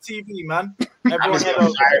up. Spliff TV, man. I'm just gonna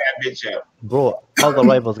fire that bitch up. Bro, all the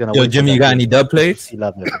rivals gonna. Yo, wait Jimmy, for you that got any dub plates?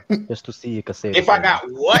 Just to see you, Caicedo. If I got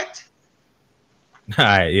what? All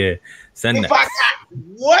right, yeah. Send If that. I got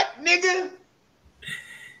what, nigga?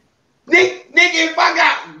 Nigga, if I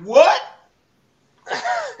got what?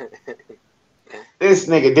 This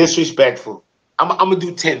nigga disrespectful. I'm gonna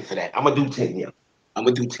do 10 for that. I'm gonna do 10, yeah. I'm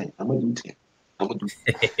gonna do 10. All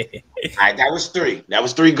right, that was 3. That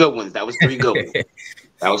was 3 good ones. I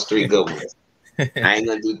ain't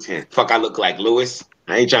gonna do 10. Fuck, I look like Lewis.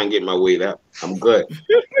 I ain't trying to get my weight up. I'm good.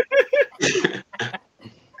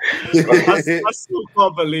 I still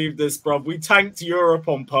can't believe this, bro. We tanked Europe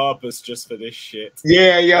on purpose just for this shit.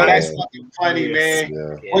 Yeah, yo, that's fucking funny, man.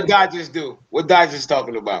 Yeah. What Dodgers do? What Dodgers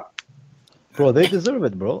talking about? Bro, they deserve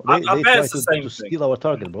it, bro. They bet try it's the same to thing. steal our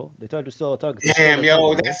target, bro. They try to steal our target. Damn,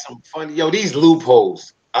 yo, that's some funny. Yo, these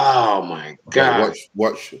loopholes. Oh my god.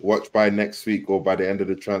 Watch by next week or by the end of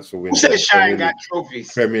the transfer window. Who said Shine got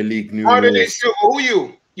trophies? Premier League new rules. rules. Who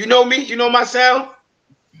you? You know me? You know myself?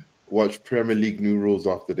 Watch Premier League new rules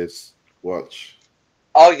after this. Watch.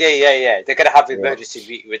 Oh yeah. They're gonna have an emergency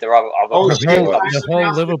meeting with their other. The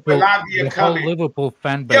whole Liverpool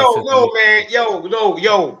fan base. Yo, man.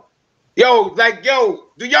 Yo,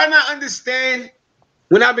 do y'all not understand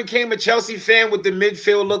when I became a Chelsea fan what the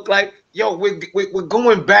midfield looked like? Yo, we're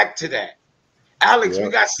going back to that. Alex, we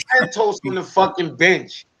got Santos on the fucking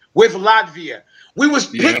bench with Latvia. We was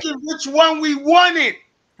picking which one we wanted.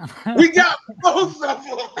 We got both of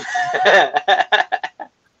them.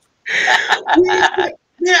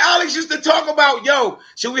 Me and Alex used to talk about, yo,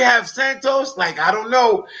 should we have Santos? Like, I don't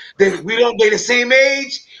know. They the same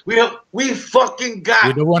age. We fucking got.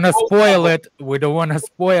 We don't want to spoil it. We don't want to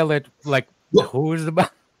spoil it. Like, who is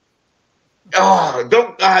the? Oh,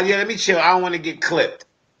 don't. Let me chill. I don't want to get clipped.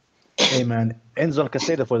 Hey, man, Enzo and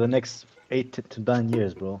Caicedo for the next 8 to 9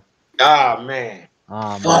 years, bro. Oh man.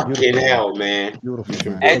 Fucking hell, man.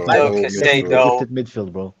 Beautiful, man. Enzo, Caicedo.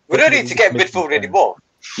 Midfield, bro. We don't need to get midfield anymore.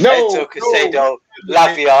 No, Enzo, Caicedo,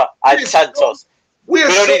 Latvia, and Santos. We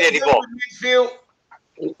don't need any more. Midfield.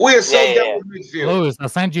 We are so done with midfield. Lewis, I'll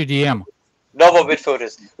send you DM. No more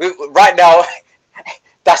midfielders. Right now,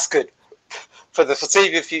 that's good. For the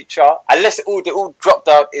foreseeable future, unless they all dropped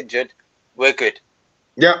out injured, we're good.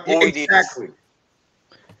 Yeah, all exactly.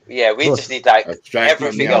 We just need like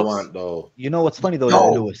everything else. You know what's funny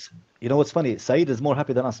though, Lewis? You know what's funny? Saeed is more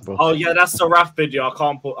happy than us, bro. Oh yeah, that's the rap video. I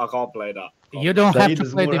can't play that. You don't Saeed have to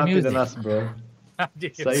play more the happy music. than us, bro.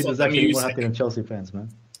 Saeed is actually more happy than Chelsea fans, man.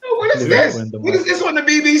 Oh, what is this? What is this on the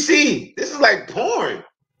BBC? This is like porn.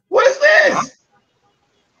 What is this?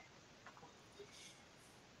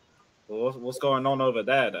 What's going on over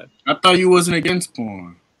there then? I thought you wasn't against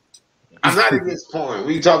porn. I'm not against porn.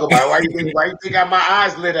 What you talking about? Why you think I got my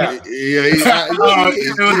eyes lit up?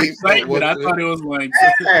 It was excitement. I thought it was like.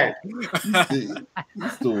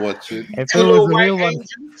 Still watching. If it was a real one.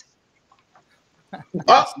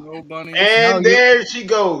 And there she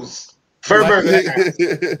goes. Furburger.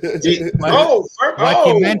 What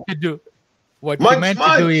he meant to do. What you meant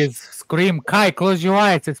to do is scream, Kai, close your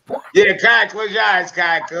eyes. It's porn. Yeah, Kai, close your eyes,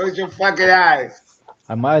 Kai. Close your fucking eyes.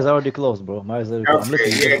 My eyes are already closed, bro. My eyes are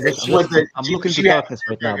already closed. I'm looking to darkness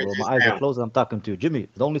right now, bro. My eyes are closed and I'm talking to you. Jimmy,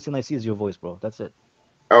 the only thing I see is your voice, bro. That's it.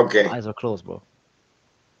 Okay. My eyes are closed, bro.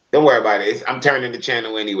 Don't worry about it. I'm turning the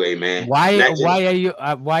channel anyway, man. Why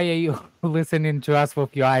are you listening to us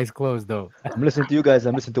with your eyes closed, though? I'm listening to you guys.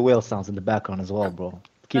 I'm listening to whale sounds in the background as well, bro.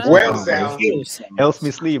 Keeps whale sounds. Helps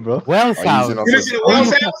me sleep, bro. Whale sounds. You listen to whale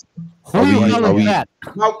sounds? Who you calling that?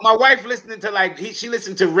 My wife listening to she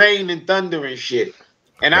listened to rain and thunder and shit.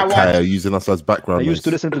 And I watch using us as background. I used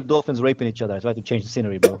to listen to dolphins raping each other. I tried to change the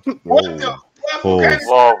scenery, bro. What the? Whoa.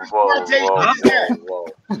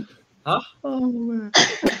 Huh? Oh, man.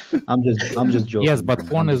 I'm just joking. Yes, but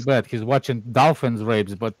porn is bad. He's watching dolphins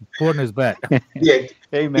rapes, but porn is bad. Yeah.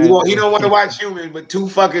 Hey, man. He don't want to watch human, but 2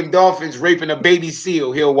 fucking dolphins raping a baby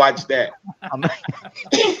seal. He'll watch that.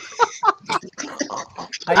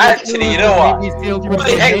 Actually, you know what?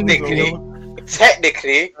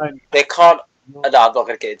 Technically, they can't. No, I'm not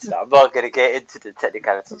gonna get into that. I'm not gonna get into the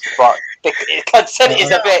technicalities, but the consent is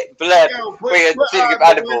a bit blurred. Put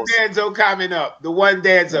the one Danzo comment up. The one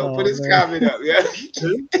Danzo. Put his comment up. Yeah.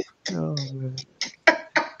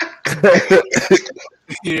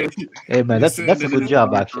 Hey man, that's a good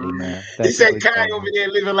job actually, man. He said Kai over there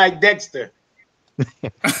living like Dexter.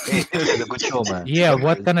 It's a good show, man. Yeah,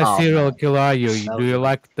 what kind of serial killer are you? Do you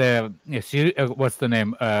like the what's the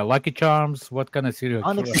name? Lucky Charms? What kind of serial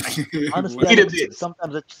killer? Honestly,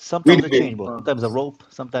 sometimes it change, bro. Sometimes a rope,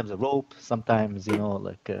 sometimes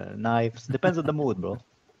like knives. Depends on the mood, bro.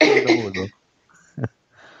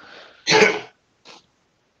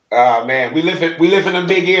 Man, we live in them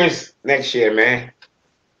big years next year, man.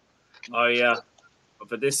 Oh yeah, but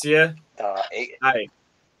for this year, I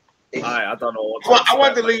don't know what. I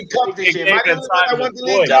want the League Cup this year. I want the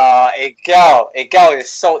League Cup. Egal is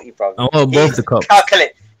salty, bro. I want both the cups.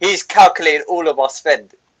 He's calculating all of our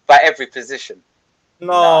spend by every position.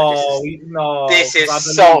 No, this is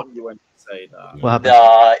salty. You went to say that.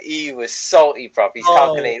 Nah, he was salty, bro. He's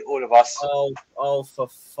calculating all of us. Oh, for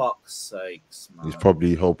fuck's sakes, man. He's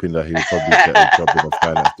probably hoping that he'll probably get a job in the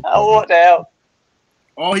finance department. What the hell?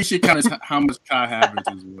 All he should count is how much Kai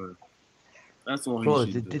Havertz is worth. That's all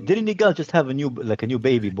he should do. Didn't Egal just have a new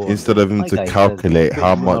baby boy? Instead of him to calculate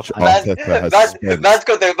how much Arteta has spent. Man's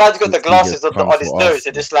got the glasses on his nose.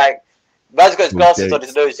 And just like, man's got his glasses on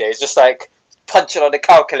his nose here. He's just like punching on the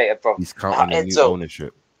calculator, bro. He's counting the new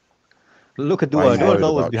ownership. Look at Duarte. Duarte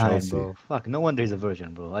always behind, bro. Fuck, no wonder he's a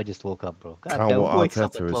virgin, bro. I just woke up, bro.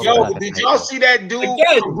 Yo, did y'all see that dude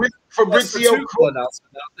Fabrizio Cook?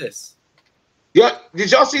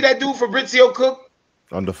 Did y'all see that dude Fabrizio Cook?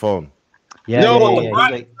 On the phone. Yeah, no,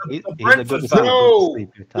 he's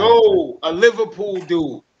a Liverpool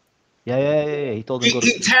dude. Yeah. He told him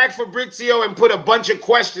he tagged Fabrizio and put a bunch of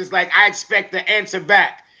questions like I expect the answer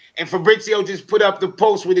back. And Fabrizio just put up the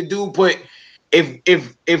post where the dude put,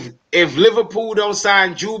 if Liverpool don't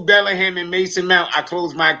sign Jude Bellingham and Mason Mount, I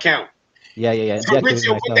close my account. Yeah.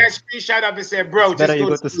 Fabrizio put that screenshot up and said, "Bro, better you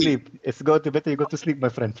go to sleep. Better you go to sleep, my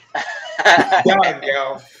friend." Done,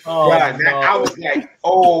 yo. Done. I was like,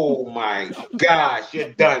 "Oh my gosh,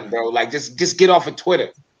 you're done, bro! Like, just get off of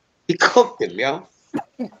Twitter." He cooked him, yo.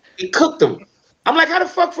 He cooked him. I'm like, how the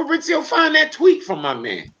fuck Fabrizio find that tweet from my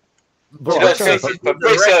man? Bro,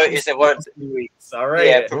 Fabrizio is the one. All right.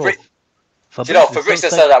 Yeah, Fabrizio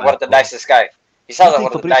sounds like one of the nicest guys. He sounds like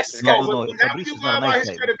one of the nicest guys. No, Fabrizio's not a nice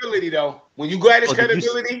guy. Credibility, though. When you go at his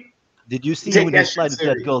credibility. Did you see when he slid into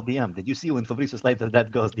that girl's DM? Did you see when Fabrizio slid into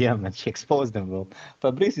that girl's DM and she exposed him, bro?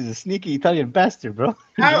 Fabrizio is a sneaky Italian bastard, bro.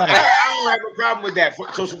 I don't have a problem with that.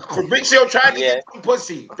 So Fabrizio tried to get some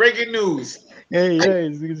pussy. Breaking news. Yeah, he's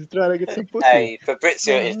trying to get some pussy. Hey,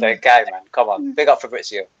 Fabrizio is the guy, man. Come on, big up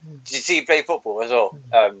Fabrizio. Did you see him play football as well?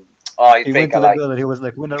 He went to the girl and he was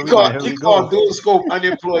like, "When are we going?" He called dual scope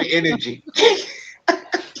unemployed energy.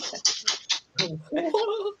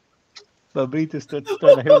 Fabrizio starts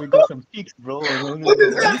trying to, here we go, some cheeks, bro. What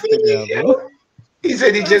does that mean, bro? He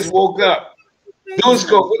said he just woke up. Dual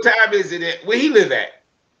scope, what time is it? Where he live at?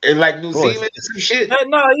 In like New Zealand or some shit? No,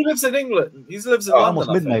 he lives in England. He lives in London. Almost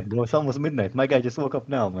midnight, bro. It's almost midnight. My guy just woke up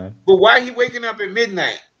now, man. But why he waking up at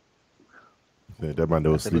midnight? Yeah, that man, they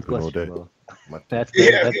were sleeping all day. That's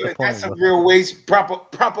a real waste,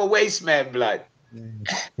 proper waste man blood.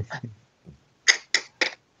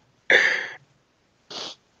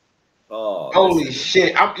 Oh, holy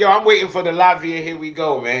shit! I'm waiting for the Lavia. Here we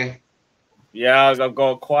go, man. Yeah, I've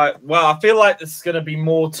got quite. Well, I feel like it's gonna be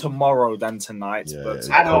more tomorrow than tonight. Yeah,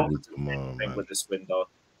 but I don't think with this window.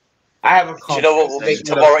 I have a. Do you know what will make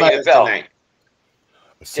tomorrow even better?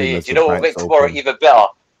 Do you know what makes tomorrow even better?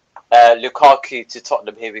 Lukaku to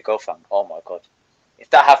Tottenham. Here we go, fam. Oh my god. If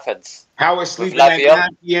that happens, how is sleeping at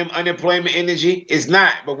 9 p.m. unemployment energy? It's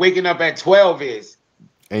not, but waking up at 12 is.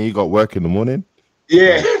 And you got work in the morning?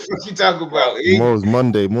 Yeah, what you talking about? Tomorrow's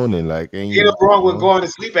Monday morning, like ain't you wrong with going to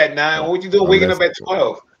sleep at 9. What you doing waking up at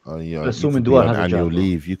 12? You could be on annual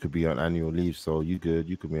leave. You could be on annual leave, so you good.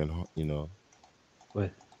 You could be on, Wait.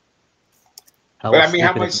 But I mean,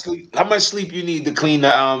 how much sleep you need to clean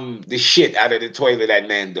the shit out of the toilet at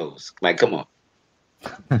Nando's? Like, come on.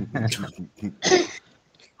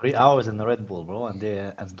 3 hours in the Red Bull, bro, and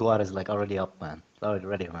Duar is like already up, man. Already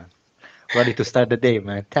ready, man. Ready to start the day,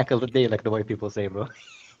 man. Tackle the day, like the white people say, bro.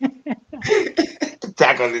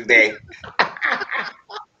 Tackle the day.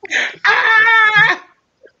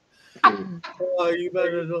 Oh, you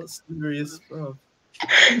better not serious, bro.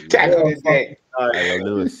 Tackle the day. Hey,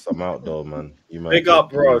 Lewis, I'm out though, man. Big up,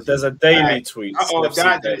 bro. There's a daily tweet.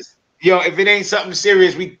 Dodgers. Yo, if it ain't something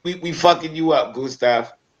serious, we fucking you up,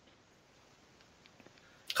 Gustav.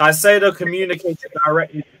 Caicedo communicated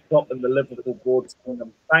directly to Klopp and the Liverpool board telling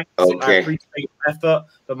them, thanks, I appreciate your effort,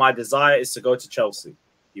 but my desire is to go to Chelsea.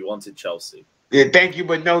 He wanted Chelsea. Yeah, thank you,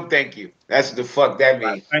 but no thank you. That's the fuck that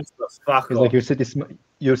means. Thanks for fuck He's off. like,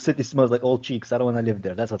 your city smells like old cheeks. I don't want to live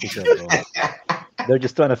there. That's what he said, bro. They're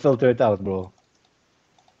just trying to filter it out, bro.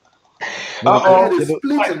 It's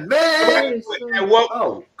splitting, man.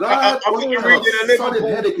 Oh, God. What sudden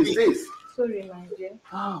headache is this? Sorry, my dear.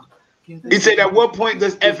 He said, at what point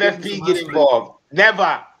does FFP get involved?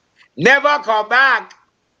 Never. Never come back.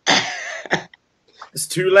 It's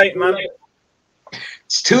too late, man.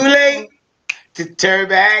 It's too late to turn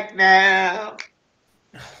back now.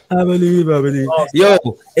 I believe. Yo,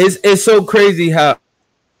 it's so crazy how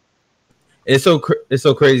it's so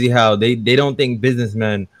crazy how they don't think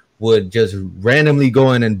businessmen would just randomly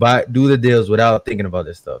go in and do the deals without thinking about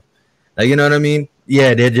this stuff. Like, you know what I mean?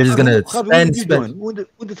 Yeah, they're just gonna spend. When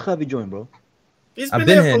did Javi join, bro? He's been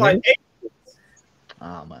here for like 8 years.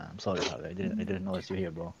 Oh man, I'm sorry, Javi. I didn't notice you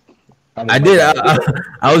here, bro. I did.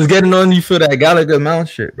 I was getting on you for that Gallagher Mount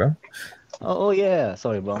shit, bro. Oh yeah,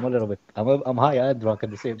 sorry, bro. I'm a little bit. I'm high and drunk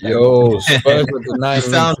at the same time. Yo, Spurs with the 9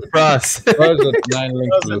 sound cross. Spurs with the 9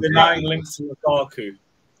 links. Spurs with the 9 links to Lukaku.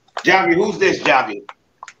 Javi, who's this, Javi?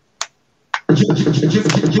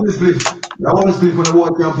 Give me split. I want to split for the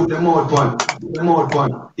water and put them out on.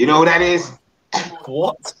 You know who that is?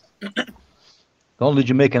 What? The only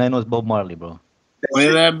Jamaican I know is Bob Marley, bro. Play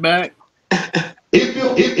that back.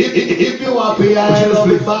 If you want to pay, I love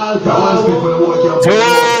the ball. I want to split for the water.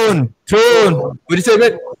 Tune. What do you say,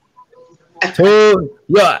 man? Tune.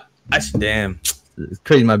 Yo, damn. It's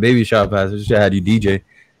crazy. My baby shower pass. I just had you DJ.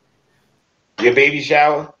 Your baby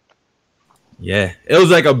shower? Yeah, it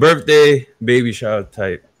was like a birthday baby shower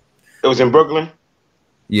type. It was in Brooklyn?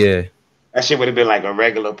 Yeah. That shit would have been like a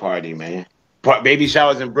regular party, man. Baby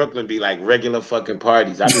showers in Brooklyn be like regular fucking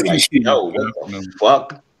parties. I'd be like, yo, what the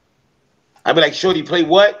fuck? I'd be like, shorty, play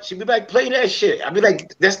what? She'd be like, play that shit. I'd be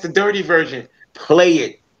like, that's the dirty version. Play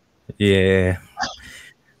it. Yeah.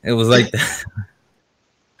 It was like that.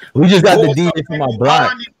 We just got the DJ from our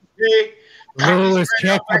block. Lewis,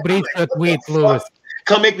 check the breach tweet, Lewis.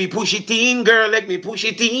 Come make me push it in, girl. Let me push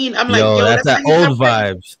it in. I'm like, yo, that's that old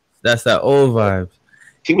vibes. That's that old vibes.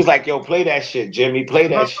 He was like, yo, play that shit, Jimmy. Play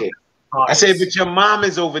that shit. I said, but your mom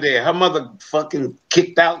is over there. Her mother fucking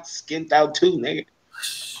skinned out too, nigga.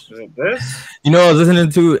 You know, I was listening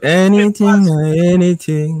to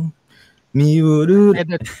anything. Me would do.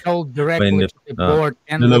 Told directly to the board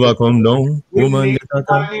and never come down, woman.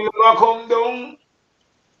 Come down.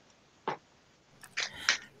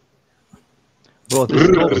 Bro, this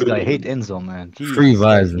Topes guy hate Enzo, man. Jeez, free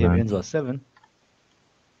vibes, gave man. Enzo a 7.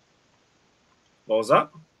 What was that?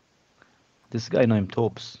 This guy named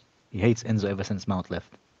Topes. He hates Enzo ever since Mount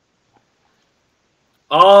left.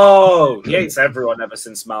 Oh, he hates everyone ever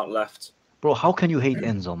since Mount left. Bro, how can you hate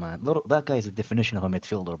Enzo, man? That guy is the definition of a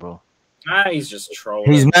midfielder, bro. Nah, he's just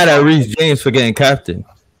trolling. He's mad at Reece James for getting captain.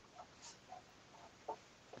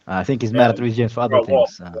 I think he's mad at Reece James for other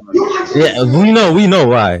things. Yeah, we know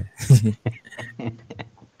why.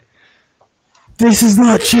 This is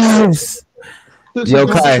not Chelsea. Yo,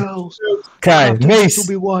 Kai, Mace.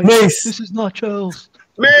 This is not Chelsea.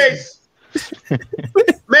 Mace.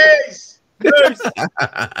 Mace.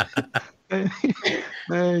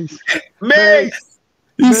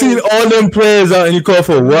 You seen all them players out and you call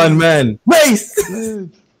for one man. Mace.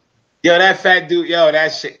 Yo, that fat dude. Yo, that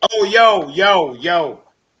shit. Oh, yo.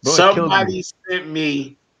 Bro, somebody sent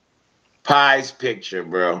me Pie's picture,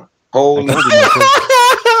 bro. Holy.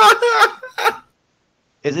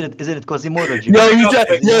 Isn't it Quasimodo? Yo, you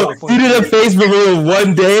did a Facebook reel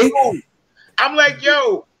one day. I'm like,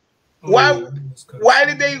 yo, why would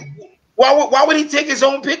he take his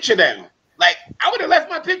own picture down? Like, I would have left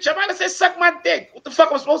my picture. I might have said, suck my dick. What the fuck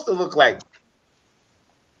am I supposed to look like?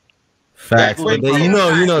 Facts. But you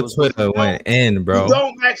know Twitter went in, bro. He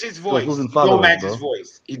don't match his voice. He don't match his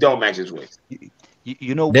voice. He don't match his voice.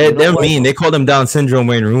 You know, they're mean. They called him Down syndrome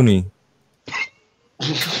Wayne Rooney.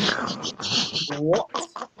 What?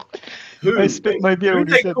 I spit my beer when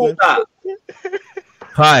you said that.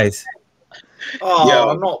 Pies. Oh,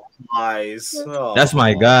 Yo. not Pies. Oh. That's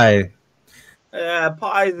my guy. Yeah,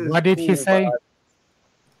 Pies. What did he say?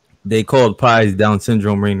 They called Pies Down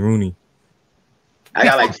syndrome Wayne Rooney. I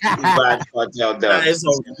got like 50 Vibes Cartel dubs. That is a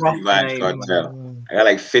rough Vibes name, Cartel. I got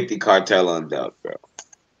like 50 Cartel on dub, bro.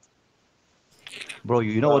 Bro,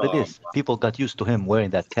 you know what it is? People got used to him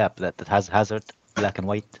wearing that cap that has Hazard, black and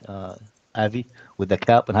white, Avi, with the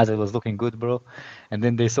cap, and Hazard was looking good, bro. And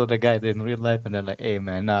then they saw the guy in real life, and they're like, hey,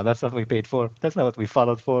 man, nah, that's not what we paid for. That's not what we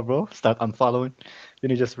followed for, bro. Start unfollowing.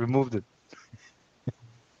 Then he just removed it.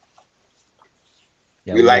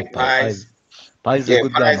 Yeah, we like Pies. Pies is a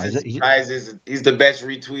good guy, man. He's the best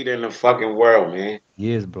retweeter in the fucking world, man.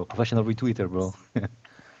 He is, bro. Professional retweeter, bro.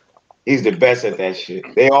 He's the best at that shit.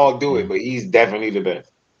 They all do it, but he's definitely the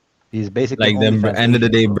best. He's basically like them end of the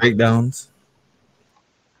day breakdowns.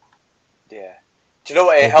 Yeah. Do you know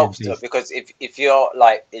what it helps though? Because if you're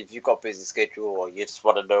like if you've got a busy schedule or you just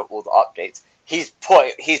want to know all the updates, he's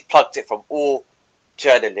plugged it from all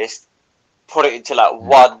journalists, put it into like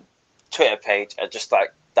one Twitter page, and just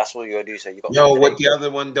like that's what you're gonna do. So you got what the other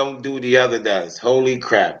one don't do, the other does. Holy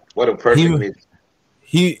crap! What a perfect mix.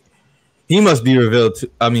 He must be relieved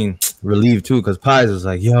too, because Pies was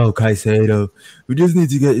like, "Yo, Caicedo, we just need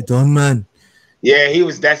to get it done, man." Yeah,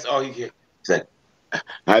 that's all he get. He's like,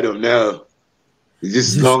 I don't know.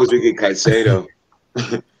 Just as long as we get Caicedo,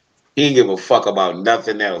 he didn't give a fuck about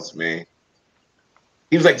nothing else, man.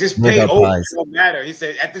 He was like, just pay over. It don't matter. He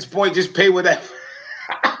said, at this point, just pay whatever.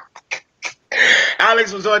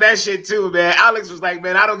 Alex was on that shit too, man. Alex was like,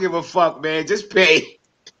 man, I don't give a fuck, man. Just pay.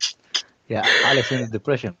 Yeah, Alex in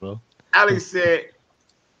depression, bro. Alex said,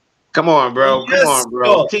 come on, bro. Come on,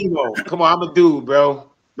 bro. Timo, come on. I'm a dude,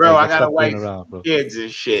 bro. Bro, I got a wife, kids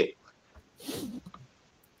and shit.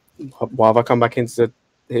 Why have I come back in to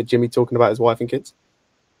hear Jimmy talking about his wife and kids?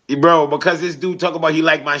 Bro, because this dude talking about he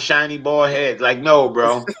like my shiny bald head. Like, no,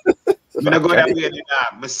 bro. I'm going to go that way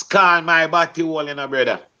now. Scan my body wall in a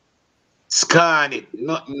brother. Scan it.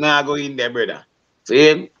 Nah, go in there, brother.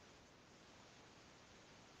 See?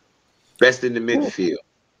 Best in the midfield.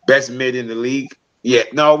 Best mid in the league. Yeah,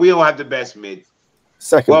 no, we don't have the best mid.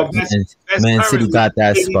 Second. Well, best Man City got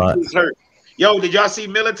that spot. Yo, did y'all see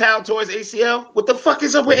Militao towards ACL? What the fuck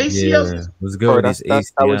is up with ACL? Yeah, what's good with this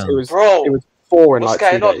ACL? It was 4 in what's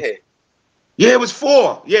like 2 going on days. here? Yeah, it was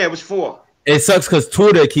 4. Yeah, it was 4. It sucks because 2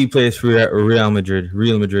 of their key players for Real Madrid.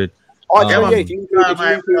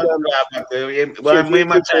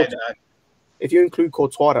 If you include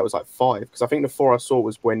Courtois, that was like 5. Because I think the 4 I saw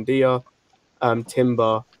was Buendia,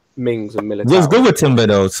 Timber, Mings, and Militao. What's good with Timber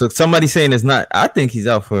though? So somebody saying it's not. I think he's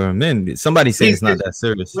out for a minute. Somebody saying it's not that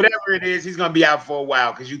serious. Whatever it is, he's gonna be out for a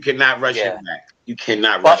while because you cannot rush him back. You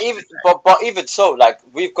cannot But rush even but even so, like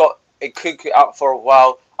we've got Nkunku out for a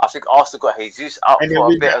while. I think Arsenal got Jesus out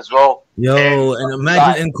for a bit as well. Yo, and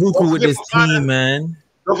imagine Nkunku with this team, man.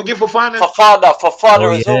 Don't forget Fofana.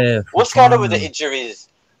 Fofana as well. What's going on with the injuries?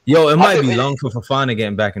 Yo, it might be long for Fofana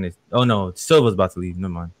getting back in it. Oh no, Silva's about to leave.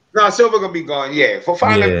 Never mind. No, Silva gonna be gone. Yeah,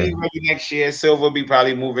 Fofana be ready next year. Silva be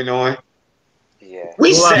probably moving on. Yeah,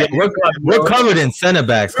 we're covered in center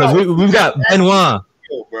backs because we've got Benoit.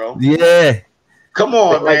 Bro. Yeah. Come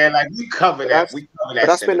on, man. Like we cover that. But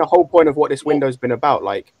that's been the whole point of what this window's been about.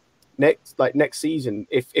 Like next season,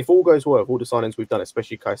 if all goes well, if all the signings we've done,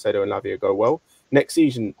 especially Caicedo and Lavia, go well, next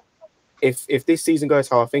season, if this season goes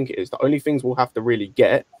how I think it is, the only things we'll have to really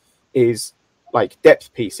get is like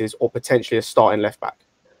depth pieces or potentially a starting left back.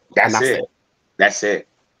 That's it. That's it.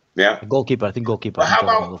 Yeah. Goalkeeper, I think goalkeeper. But how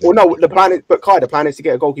about? Well, no, the plan is. But Kai, the plan is to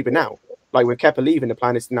get a goalkeeper now. Like with Kepa leaving, the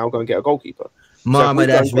plan is to now go and get a goalkeeper. Mama,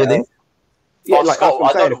 that's really. Yeah, like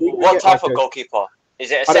what type of goalkeeper?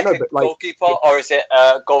 Is it a second goalkeeper or is it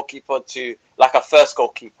a goalkeeper to like a first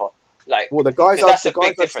goalkeeper? Like, well, the guys that's a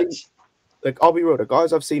big difference. Like, I'll be real. The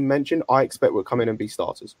guys I've seen mentioned, I expect will come in and be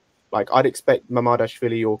starters. Like, I'd expect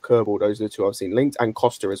Mamadashvili or Kerbal, those are the 2 I've seen linked, and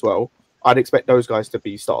Costa as well. I'd expect those guys to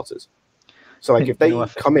be starters. So, like, if they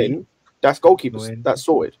come in, that's goalkeepers. That's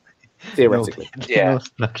sorted, theoretically. Yeah.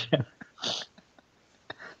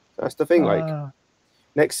 That's the thing. Like,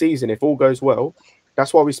 next season, if all goes well,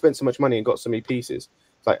 that's why we spent so much money and got so many pieces.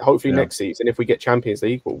 Like, hopefully next season, if we get Champions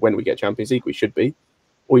League, or when we get Champions League, we should be.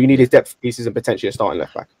 All you need is depth pieces and potentially a starting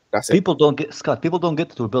left back. That's it. People don't get People don't get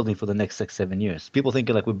that we're building for the next 6-7 years. People think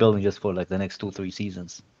like we're building just for like the next 2-3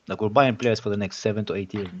 seasons. Like we're buying players for the next 7 to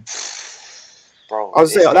 8 years. Bro, I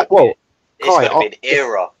was saying that. Well, Kai, gonna be an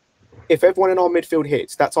era. If everyone in our midfield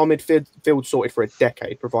hits, that's our midfield sorted for a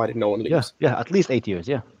decade, provided no one leaves. Yeah, at least 8 years.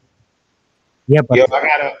 Yeah. Yeah, but Yo,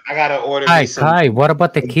 I gotta order me some. Kai, what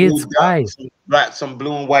about the kids, guys? Some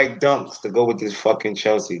blue and white dunks to go with this fucking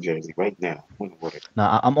Chelsea jersey right now.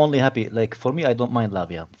 Nah, I'm only happy. Like for me, I don't mind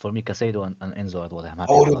Lavia. For me, Caicedo and Enzo are what I'm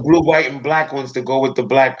happy. Oh, about. the blue, white, and black ones to go with the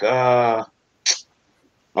black.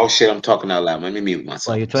 Oh shit, I'm talking out loud. Let me mute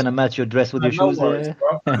myself. Why you trying to match your dress with your shoes?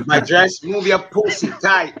 My dress, move your pussy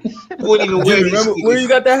tight. You wouldn't even wear these sneakers. Where you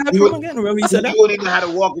got that hat from again? Remember you said that? You wouldn't even know how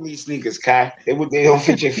to walk in these sneakers, Kai. They don't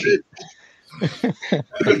fit your feet.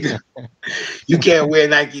 You can't wear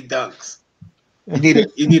Nike Dunks. You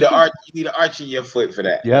need an arch in your foot for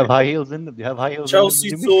that. You have high heels in them. You have high heels.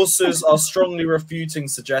 Chelsea sources are strongly refuting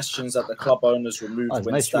suggestions that the club owners removed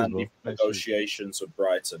Winstanley from negotiations with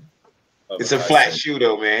Brighton. It's a flat shoe,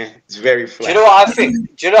 though, man. It's very flat. Do you know what I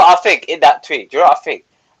think? Do you know what I think in that tweet? Do you know what I think?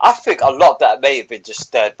 I think a lot of that may have been just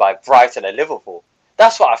stirred by Brighton and Liverpool.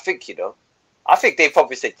 That's what I think, you know. I think they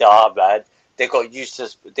probably said, "Ah, man, they got used to.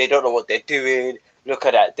 They don't know what they're doing. Look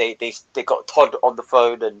at that. They got Todd on the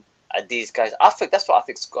phone and these guys." I think that's what I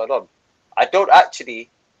think's going on. I don't actually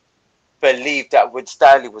believe that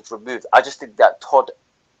Winstanley was removed. I just think that Todd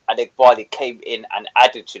and Iqbali came in and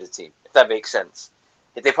added to the team. If that makes sense.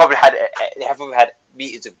 They probably had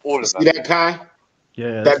meetings with all of them. See that, Kai?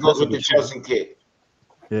 Yeah, that goes with the Chelsea kit.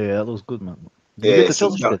 Yeah, that looks good, man. Did you get the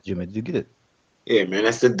Chelsea kit, Jimmy? Did you get it? Yeah, man,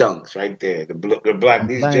 that's the dunks right there. The black.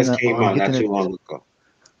 These just came out not too long ago.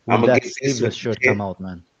 I'm gonna get sleeveless shirt come out,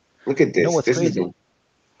 man. Look at this. You know what's this crazy? Is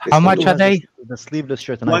How much are they? The sleeveless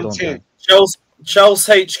shirt, and I don't.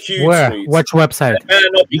 Chelsea HQ. Where? Tweets. Which website? They better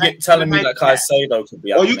not be telling me that Caicedo could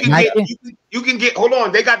be out. Oh, you can get. Hold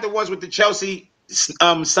on, they got the ones with the Chelsea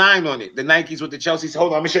sign on it. The Nikes with the Chelsea.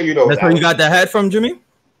 Hold on, I'm gonna show you those. That's where you got that hat from, Jimmy?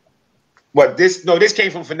 What this? No, this came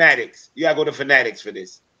from Fanatics. You gotta go to Fanatics for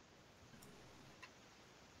this.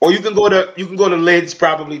 Or you can go to Lids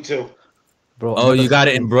probably too. Bro. Oh, you got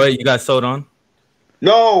it embroidered. You got sewed on.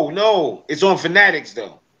 No, it's on Fanatics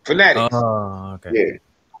though. Fanatics. Oh, okay. Yeah.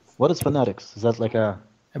 What is Fanatics? Is that like a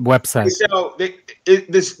website? So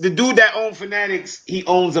the dude that owns Fanatics, he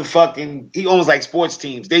owns like sports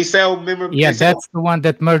teams. They sell memorabilia. Yeah, that's the one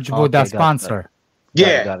that merged with a sponsor.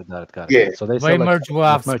 Yeah. Got it. Yeah. So they They sell merged with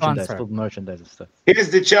a merchandise, sponsor. full merchandise and stuff. Here's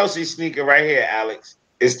the Chelsea sneaker right here, Alex.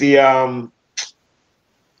 It's the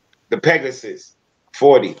Pegasus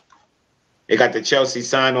 40. It got the Chelsea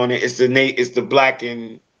sign on it. It's the black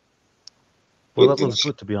and. Well, that looks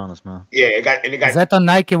good, to be honest, man. Yeah, it got. Is that on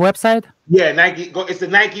Nike website? Yeah, Nike. It's the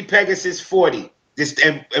Nike Pegasus 40. Just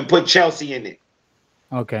and put Chelsea in it.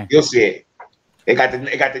 Okay. You'll see it. They got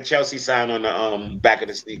the Chelsea sign on the back of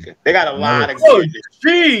the sneaker. They got a lot of. Oh,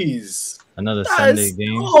 jeez. Another Sunday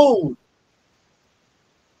game. Cold.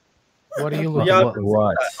 What are you looking at?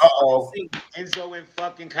 What? Uh-oh. Enzo and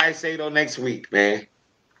fucking Caicedo next week, man.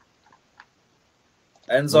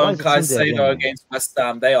 Enzo and Caicedo against West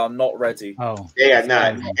Ham. They are not ready. Oh, they are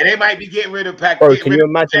not, and they might be getting rid of Pac. Bro, can you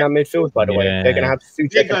imagine that midfield? By the way, they're gonna have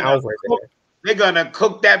Suchek and Alvarez in there. They're gonna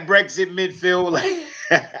cook that Brexit midfield.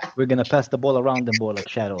 We're gonna pass the ball around them, ball like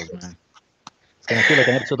shadows, man. It's gonna feel like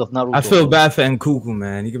an episode of Naruto. I feel bad for Nkuku,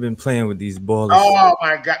 man. He could been playing with these balls. Oh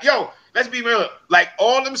my god, yo, let's be real. Like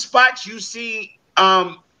all them spots you see,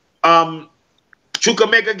 Chukwuemeka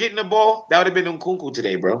getting the ball, that would have been Nkunku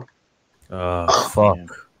today, bro. Oh, fuck. Man.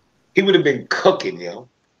 He would have been cooking, yo.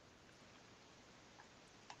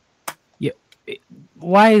 Yeah.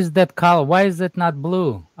 Why is that color? Why is it not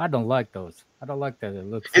blue? I don't like those. I don't like that. It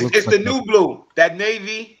looks. It's the new blue. That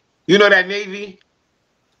navy. You know that navy?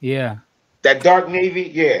 Yeah. That dark navy?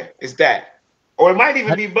 Yeah, it's that. Or it might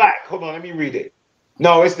even be black. Hold on, let me read it.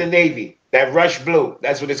 No, it's the navy. That rush blue.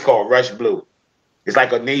 That's what it's called, rush blue. It's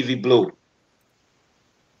like a navy blue.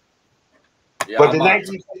 Yeah, but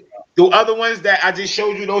the other ones that I just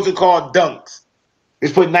showed you, those are called dunks.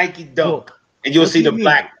 Just put Nike dunk, and you'll see the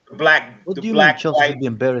black. What do you mean Chelsea should be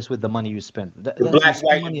embarrassed with the money you spend? The black,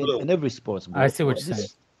 white, money and blue. in every sport. I see what you're saying.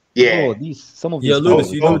 Yeah. Bro, some of these.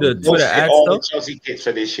 Lucas, you do the Twitter ad all stuff? The Chelsea kits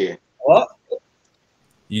for this year. What?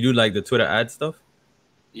 You do like the Twitter ad stuff?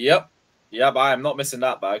 Yep. Yep, I am not missing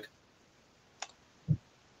that bag.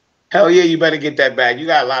 Hell yeah, you better get that bag. You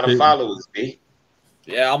got a lot of followers, B.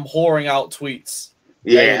 Yeah, I'm whoring out tweets.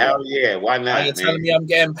 Yeah, hell yeah. Why not? You're telling me I'm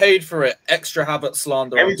getting paid for it. Extra habit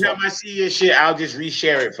slander. Every time I see your shit, I'll just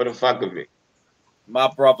reshare it for the fuck of it. My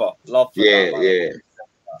brother. Love for that, man. Yeah.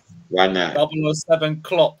 Why not? 007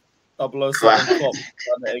 Klopp. 007 Klopp.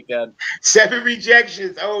 Done it again. 7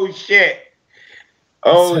 rejections. Oh, shit.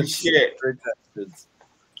 Oh, shit. Rejections.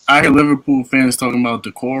 I hear Liverpool fans talking about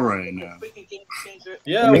decor right now.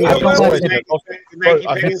 Yeah, they're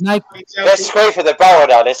scraping the barrel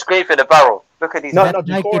now. They're scraping the barrel. Look at these.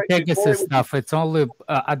 Nike Pegasus stuff. It's only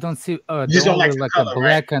I don't see. just don't only like like the a color,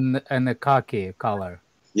 black and a khaki color.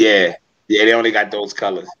 Yeah, they only got those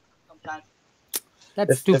colors.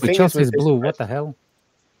 That's stupid. Chelsea's blue. What the hell?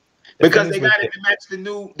 Because they got it to match the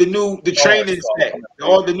training set.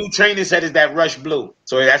 All the new training set is that rush blue.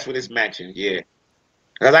 So that's what it's matching. Yeah.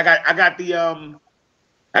 Because I got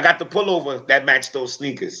the pullover that matched those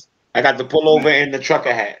sneakers. I got the pullover and the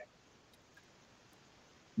trucker hat.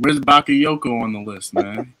 Where's Bakayoko on the list,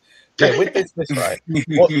 man? Yeah, with this list, right?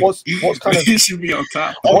 What's kind of he should be on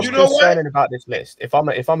top. What's concerning about this list? If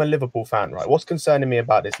I'm a Liverpool fan, right? What's concerning me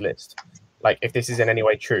about this list? Like, if this is in any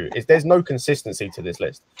way true, is there's no consistency to this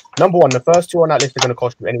list. Number one, the first two on that list are going to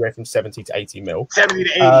cost you anywhere from 70 to 80 mil. 70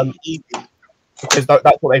 to 80. Because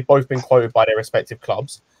that's what they've both been quoted by their respective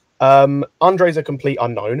clubs. Andre's a complete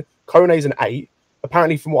unknown. Kone's an 8.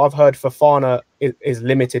 Apparently, from what I've heard, Fofana is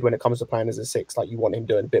limited when it comes to playing as a 6. Like, you want him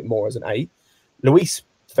doing a bit more as an 8. Luis,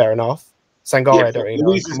 fair enough. Sangare, I don't really know.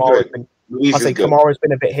 Luis is good. Kamara's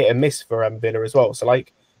been a bit hit and miss for Villa as well. So,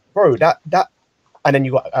 like, bro, that and then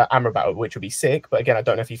you got Amrabat, which would be sick. But again, I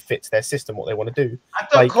don't know if he fits their system, what they want to do. I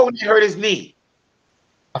thought Kone hurt his knee.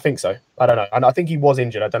 I think so. I don't know. And I think he was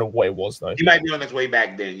injured. I don't know what it was, though. He might be on his way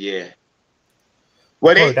back then, yeah.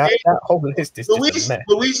 Well, bro, that whole list is just a mess.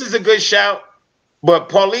 Luis is a good shout, but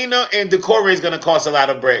Paulina and Decore is going to cost a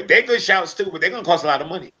lot of bread. They're good shouts, too, but they're going to cost a lot of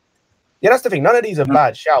money. Yeah, that's the thing. None of these are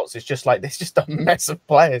bad shouts. It's just like, it's just a mess of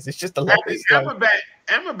players. It's just a lot of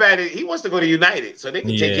Amrabat, he wants to go to United, so they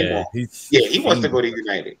can take him off. He wants to go to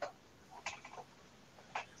United.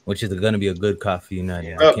 Which is going to be a good cop for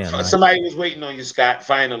United. Somebody was waiting on you, Scott.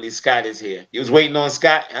 Finally, Scott is here. You was waiting on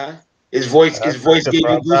Scott, huh? His voice gave you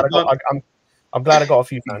goosebumps. I'm glad I got a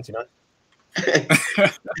few fans, you know.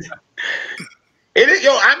 It is,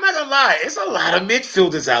 yo, I'm not gonna lie. It's a lot of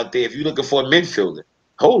midfielders out there. If you're looking for a midfielder,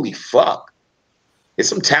 holy fuck, there's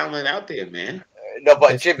some talent out there, man. No,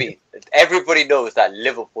 but Jimmy, everybody knows that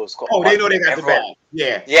Liverpool's got. Oh, they know they got the bag.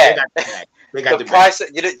 Yeah. They got the bag. They got the price.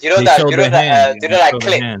 You know that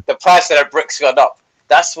clip. The price of the bricks gone up.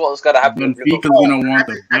 That's what's gonna happen. I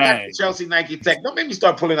got the Chelsea Nike Tech. Don't make me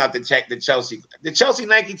start pulling out the Chelsea. The Chelsea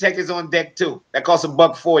Nike Tech is on deck too. That costs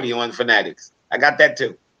 $140 on Fanatics. I got that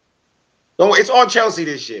too. So it's all Chelsea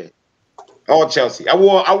this year. All Chelsea. I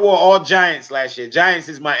wore all Giants last year. Giants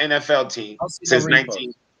is my NFL team since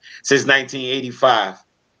 1985.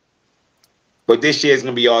 But this year is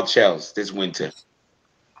gonna be all Chelsea this winter.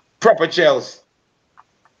 Proper Chelsea.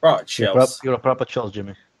 Right, Chelsea. You're a proper Chelsea,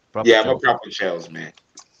 Jimmy. I'm a proper Chelsea, man.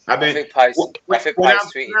 When I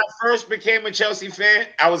first became a Chelsea fan,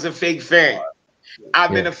 I was a fake fan.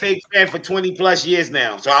 I've been a fake fan for 20 plus years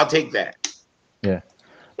now, so I'll take that. Yeah.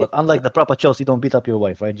 But unlike the proper Chelsea, don't beat up your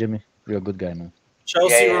wife, right, Jimmy? You're a good guy, man.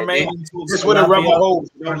 Chelsea remaining just with a rubber hose.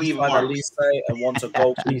 Don't leave him and wants a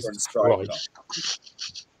goalkeeper and striker.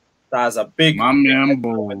 That's a big my man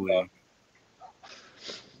boy.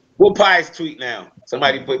 What Pies tweet now?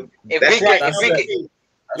 Somebody put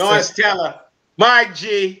Lawrence Taylor, my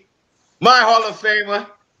G, my Hall of Famer.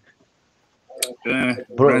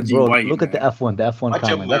 Bro, look at the F1. The F1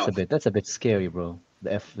 comment. That's a bit scary, bro.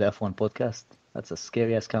 The F1 podcast. That's a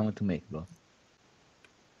scary ass comment to make, bro.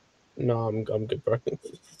 No, I'm good, bro.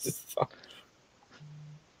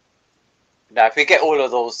 Now, if we get all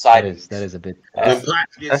of those sides, that is a bit. When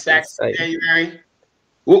Potts gets sacked in January,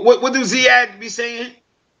 what do Ziad be saying?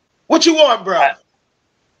 What you on, bro?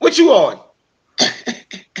 What you on?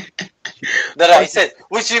 No, he said,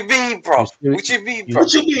 "What you mean, bro? What you mean, bro?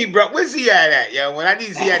 What you mean, bro? Where's Ziad at, yo? When I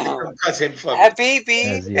need Ziad to come cuss him for me.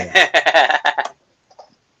 Habibi."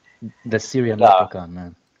 The Syrian leprechaun,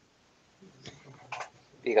 man.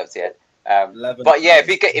 Big up Ziad. But yeah,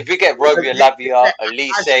 if we get Romeo Lavia,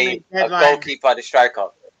 Elise, a goalkeeper, the striker.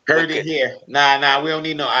 Heard it here. Nah, we don't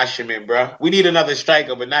need no Asherman, bro. We need another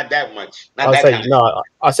striker, but not that much.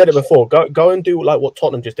 I said it before. Go and do like what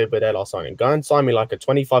Tottenham just did with their last signing. Go and sign me like a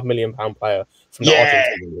 £25 million player from the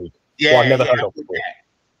Argentine league. Yeah, I've never heard of before.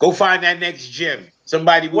 Go find that next gym.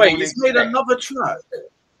 Somebody. Wait, he's made another track.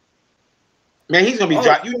 Man, he's gonna be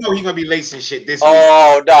dropped. You know he's gonna be lacing shit this week.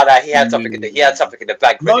 Oh no, he had something in the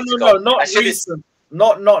bag. No, not recent.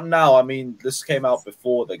 Not now. I mean, this came out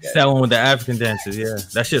before the game. It's that one with the African dancers, yeah.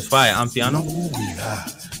 That shit's fire. I'm piano.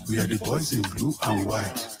 We are the boys in blue and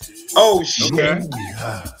white. Oh shit! Okay. We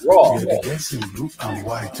are the guys in blue and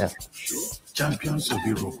white, champions of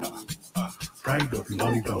Europe, pride of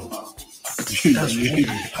London. That's who we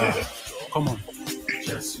are. Come on,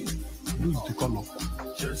 Chelsea. Use the color,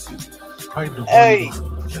 Chelsea. Pride of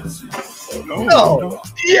London, Chelsea. No,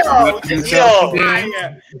 yo, this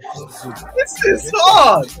is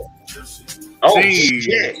hard. Oh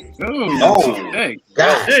shit! Oh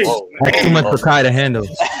God! That's too much for Kai to handle.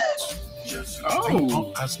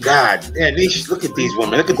 Oh God! Man, look at these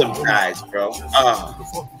women. Look at them guys, bro.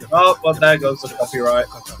 Oh, well, there goes the copyright.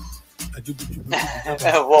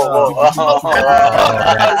 Whoa.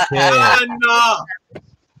 No.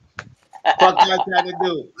 Fuck y'all trying to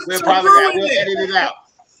do? We'll edit it out.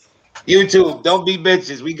 YouTube, don't be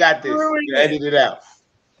bitches. We got this. We'll edit it out.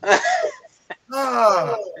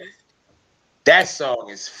 That song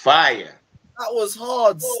is fire. That was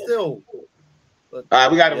hard still. All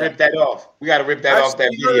right, we got to rip that off. We got to rip that off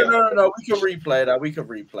that video. No. We can replay that. We can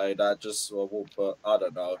replay that. Just we'll put, I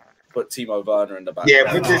don't know, put Timo Werner in the back.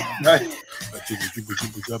 Yeah, put this.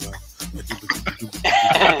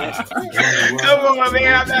 Come on,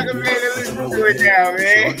 man. I'm not gonna be able to do it now,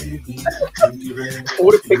 man.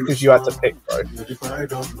 All the pictures you had to pick, bro. It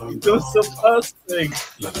was the first thing.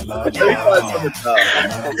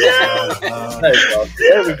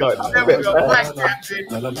 There we go.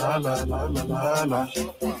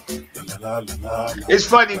 It's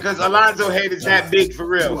funny because Alonso head is that big for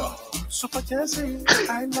real. Super Chelsea,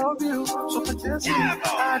 I love you. Super Chelsea,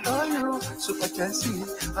 I adore you. Super Chelsea,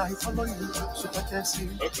 I follow you. Super Chelsea.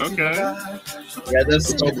 Okay. Yeah, that's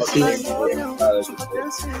so much. Super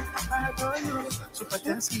Chelsea, I adore you. Super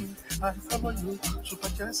Chelsea, I follow you. Super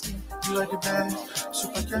Chelsea, you are the best.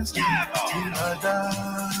 Super Chelsea, you are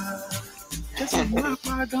the. Chelsea, my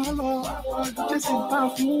pardon, Lord. Chelsea,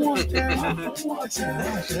 my fool. Chelsea, my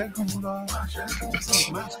second, Lord.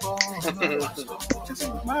 Chelsea, my sport.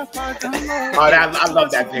 Chelsea, my pardon, Lord. Oh, I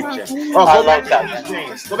love that picture. Oh, I love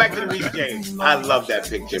that. Go back to the Reece James. I love that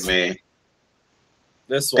picture, man.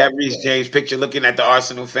 This one. That Reece James picture looking at the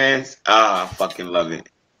Arsenal fans. I fucking love it.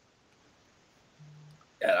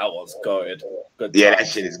 Yeah, that was good. Good. Yeah, that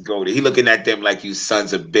shit is goated. He looking at them like you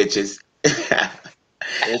sons of bitches.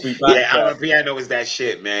 We'll be back. Yeah, I'm a piano is that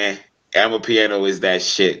shit, man. I'm a piano is that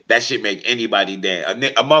shit. That shit make anybody dance.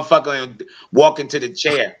 A motherfucker walk into the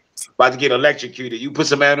chair about to get electrocuted. You put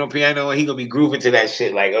some man on piano and he gonna be grooving to that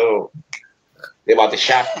shit like, oh, they about to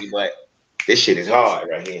shock me, but this shit is hard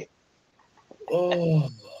right here. Oh,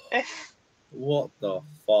 what the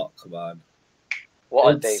fuck, man?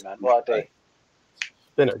 What a day, man. What a day.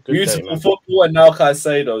 Been a good Beautiful day, man. football, and now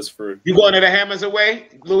Caicedo's through. You going to the Hammers away,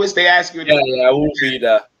 Lewis? They ask you. Yeah, we'll be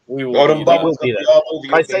there. We will. Oh, them bubbles be be there. all over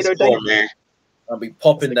your Caicedo score, day. man. I'll be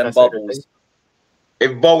popping them bubbles.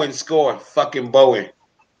 If Bowen score, fucking Bowen.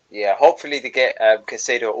 Yeah, hopefully they get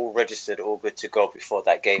Caicedo all registered, all good to go before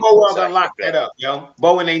that game. Bowen gonna lock that up, yo.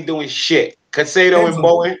 Bowen ain't doing shit. Caicedo and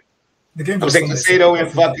Bowen. I'm saying Caicedo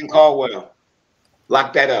and fucking Caldwell.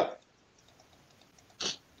 Lock that up.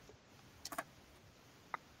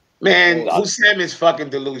 Man, Hussein is fucking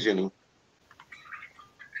delusional.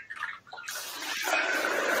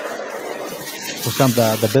 Hussein,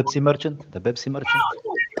 the Pepsi merchant? The Pepsi merchant?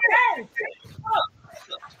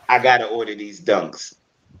 I gotta order these dunks.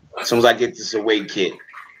 As soon as I get this away kit.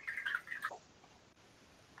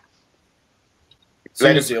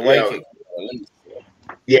 Let us away kit.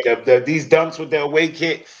 Yeah, these dunks with the away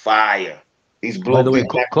kit, fire. These blue. By the way,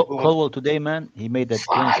 Caldwell today, man, he made that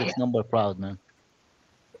 26 number proud, man.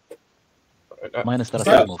 Minus the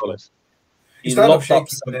of course. He started off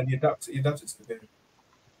shaky, but then he adapted to the game.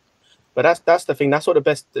 But that's the thing. That's what the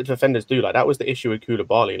best defenders do. Like that was the issue with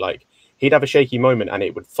Koulibaly. Like he'd have a shaky moment and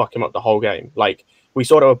it would fuck him up the whole game. Like we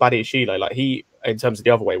saw that with Badiashile. Like he, in terms of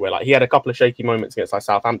the other way, where like he had a couple of shaky moments against like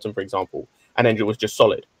Southampton, for example, and then it was just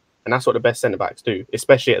solid. And that's what the best centre backs do,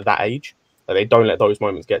 especially at that age. Like they don't let those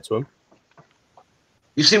moments get to him.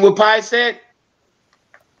 You see what Pi said?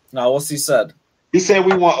 No, what's he said? He said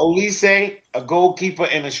we want Olise, a goalkeeper,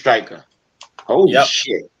 and a striker. Holy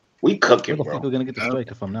shit. We cooking, Where the bro. fuck are we going to get the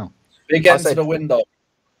striker from now? Big ends to the window.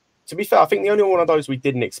 To be fair, I think the only one of those we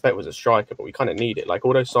didn't expect was a striker, but we kind of need it. Like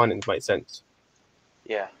all those signings make sense.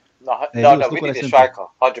 Yeah. No, Hey, no, Lewis, we look what need I a sent striker,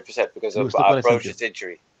 100%, because Lewis, of look what I sent Broch's you.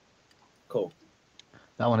 injury. Cool.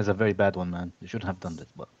 That one is a very bad one, man. You shouldn't have done this,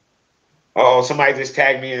 but Oh, somebody just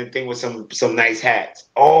tagged me in a thing with some nice hats.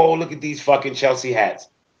 Oh, look at these fucking Chelsea hats.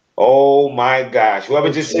 Oh my gosh.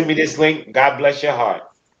 Whoever just sent me this link, God bless your heart.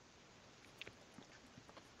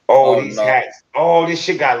 Oh, these hats. Oh, this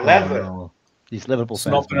shit got leather. no. These Liverpool It's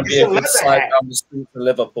fans. not going man. to be a good leather side hat. down the street for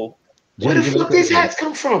Liverpool. Where the Jimmy, fuck look at these this one. hats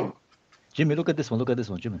come from? Jimmy, look at this one. Look at this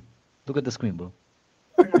one, Jimmy. Look at the screen, bro.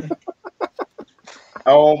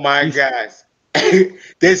 Oh my gosh.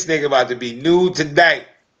 This nigga about to be nude tonight.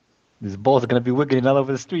 These balls are gonna be wiggling all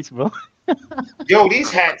over the streets, bro. Yo, these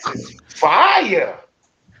hats is fire.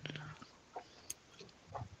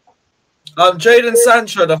 Jaden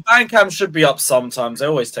Sancho, the fan cam should be up sometimes. They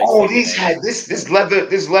always take. Oh, these hat, this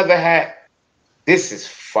leather hat. This is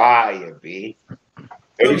fire, B.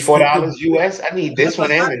 $34 US. I need this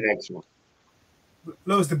one and the next one.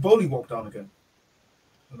 Lewis, did Bowley walk down again?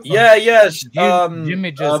 Yeah.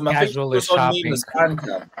 Jimmy just casually shopping.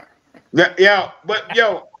 Yeah, but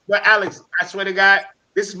Alex, I swear to God,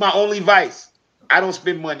 this is my only vice. I don't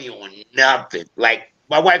spend money on nothing. Like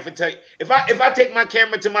my wife would tell you, if I take my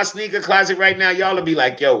camera to my sneaker closet right now, y'all will be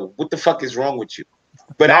like, "Yo, what the fuck is wrong with you?"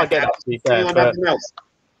 But no, I get it. To be fair, nothing else.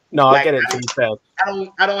 No, Like, I get it. To be fair,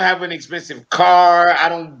 I don't have an expensive car. I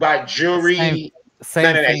don't buy jewelry.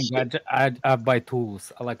 Same thing. I buy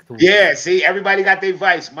tools. I like tools. Yeah, see, everybody got their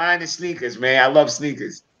vice. Mine is sneakers, man. I love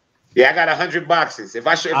sneakers. Yeah, I got 100 boxes. I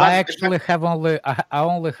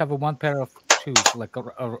only have one pair of shoes, like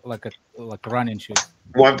running shoes.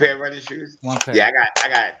 One pair of running shoes. One pair. Yeah, I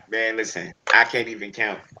got. Man, listen, I can't even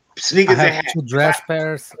count sneakers I and have hats. 2 dress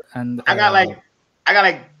pairs, and I got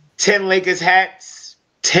like 10 Lakers hats,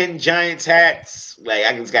 10 Giants hats. Like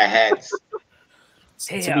I just got hats.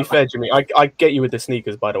 to be fair, Jimmy, I get you with the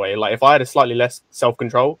sneakers. By the way, like if I had a slightly less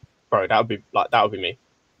self-control, bro, that would be me.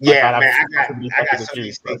 Yeah, man, I got some of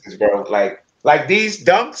these sneakers, bro. Like these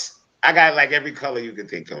dunks, I got like every color you can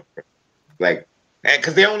think of. Bro. Like,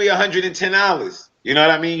 because they're only $110. You know what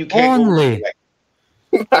I mean? You can't only.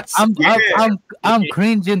 Go, I'm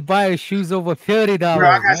cringing buying shoes over $30. Bro,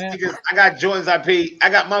 I got sneakers. I got Jordans. I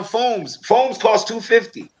got my foams. Foams cost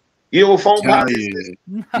 $250. You know what foam pops is?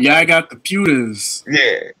 Yeah, I got the pewters.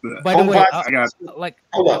 Yeah. By the way, I got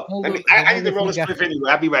hold up. I need to roll a spliff anyway.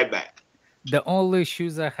 I'll be right back. The only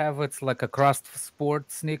shoes I have, it's like a cross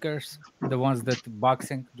sport sneakers, the ones that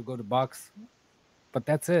boxing to go to box. But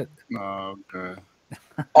that's it. Oh, okay.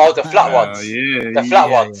 Oh, the flat ones. Yeah, the flat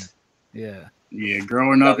ones. Yeah. Yeah,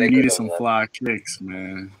 growing up, you needed some fly kicks,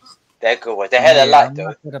 man. They're good ones. They had a lot,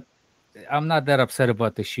 though. I'm not that upset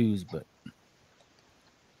about the shoes, but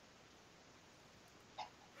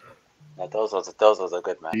no, those are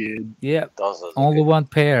good, man. Yeah. Those are only good. one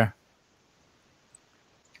pair.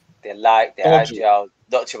 They're light, they're agile,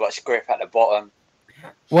 not too much grip at the bottom.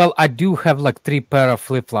 Well, I do have like 3 pair of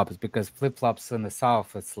flip-flops because flip-flops in the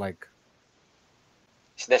South, it's like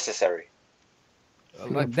it's necessary.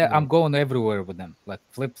 Like that, I'm going everywhere with them, like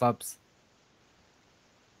flip-flops.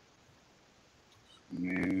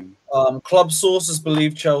 Club sources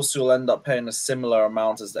believe Chelsea will end up paying a similar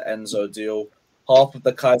amount as the Enzo deal. Half of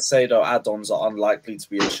the Caicedo add-ons are unlikely to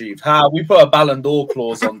be achieved. We put a Ballon d'Or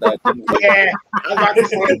clause on there. Didn't we? Yeah, I got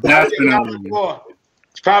this one.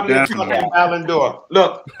 It's probably a fucking Ballon d'Or.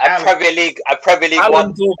 Look, a Premier League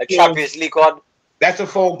one, a Champions League one. That's a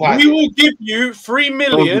phone part. We will give you $3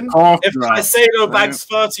 million if Caicedo bags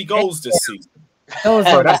 30 goals this season. Bro,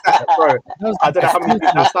 I don't know how many.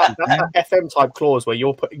 That's that FM type clause where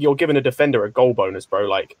you're giving a defender a goal bonus, bro.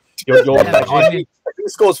 Like if he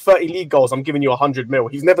scores 30 league goals, I'm giving you 100 mil.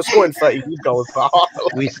 He's never scoring 30 league goals.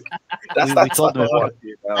 We told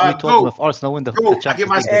him if Arsenal win the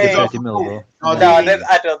Champions League, 30 mil, bro. No, them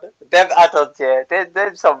add-ons, yeah.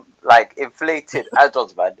 They're some like inflated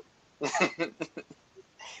add-ons, man.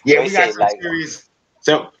 Yeah, we got some serious.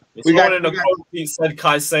 So. Someone in the comment said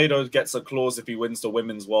Caicedo gets a clause if he wins the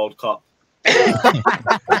Women's World Cup.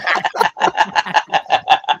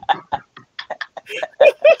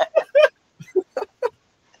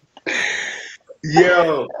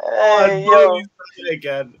 Yo,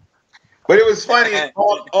 again. But it was funny.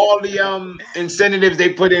 All the incentives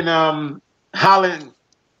they put in Holland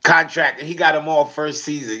contract, and he got them all first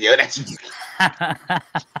season. Yo, that's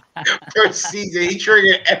first season. He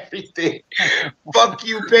triggered everything. Fuck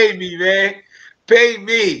you, pay me, man. Pay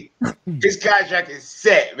me. His contract is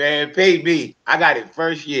set, man. Pay me. I got it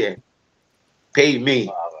first year. Pay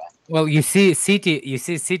me. Well, you see,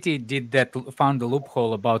 City did that. Found the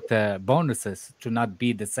loophole about bonuses to not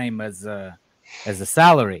be the same as a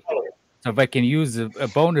salary, so they can use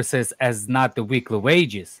bonuses as not the weekly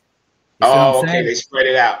wages. Oh, okay. They spread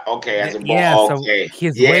it out. Okay, as a okay. So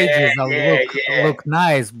his wages look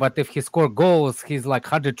nice, but if he score goals, he's like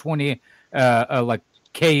 120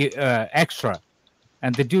 K extra,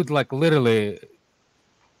 and the dude like literally.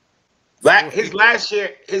 His last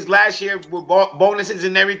year with bonuses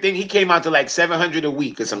and everything, he came out to like 700 a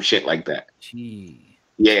week or some shit like that. Gee.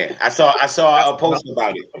 Yeah, I saw a post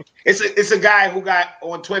about it. It's a guy who got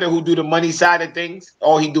on Twitter who do the money side of things.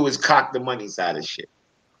 All he do is cock the money side of shit.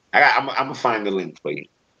 I'm gonna find the link for you.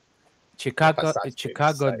 Chicago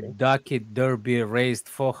Ducky Derby raised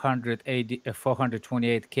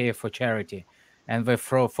 428K for charity, and they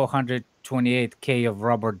throw 428K of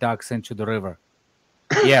rubber ducks into the river.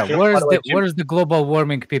 Yeah, where's the global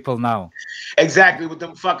warming people now? Exactly, with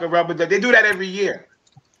them fucking rubber ducks. They do that every year.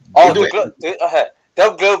 Oh,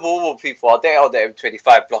 them global warming people, they on the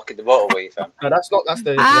M25 blocking the motorway, fam. No, that's not. That's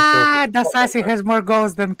the. Dasasi has more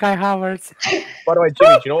goals than Kai Havertz. By the way,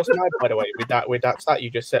 Jimmy, do you know what's mad? By the way, with that stat you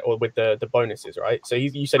just said, or with the bonuses, right? So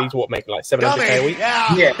you said he's making like 700K a week.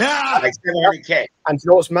 Yeah, like 700K. And do you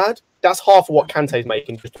know what's mad? That's half of what Kante's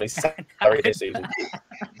making just on his salary this season.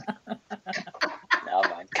 No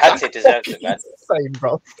man, Kante deserves it, man. Same,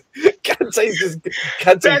 bro.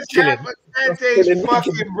 Kante's chilling. Kante's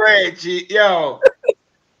fucking bread, yo.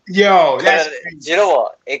 That's do you know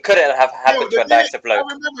what? It couldn't have happened to a nicer bloke.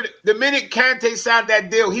 I remember the minute Kante signed that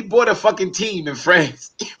deal, he bought a fucking team in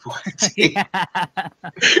France. He bought a team.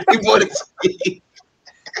 He bought a team.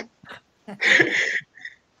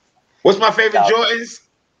 What's my favorite Jordans?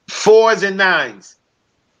 4s and 9s.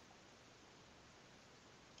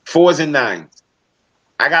 4s and 9s.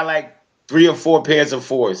 I got like 3 or 4 pairs of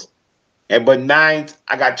 4s. But 9s,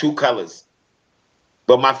 I got 2 colors.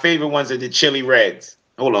 But my favorite ones are the chili reds.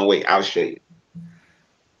 Hold on, wait, I'll show you.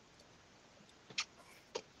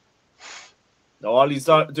 No, Ollie's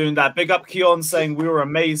doing that. Big up Keon saying we were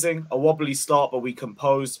amazing. A wobbly start, but we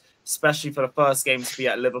composed, especially for the first game to be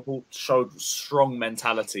at Liverpool, showed strong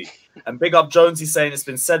mentality. And big up Jonesy saying it's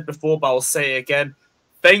been said before, but I'll say it again.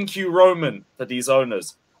 Thank you, Roman, for these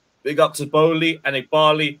owners. Big up to Bowley and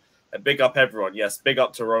Igbali, and big up everyone. Yes, big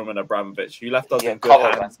up to Roman Abramovich. You left us in good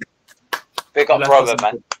hands. Big up Roman,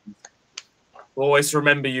 man. We'll always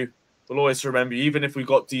remember you. We'll always remember you. Even if we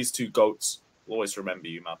got these 2 goats, we'll always remember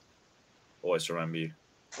you, man. Always remember you.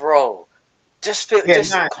 Bro, cast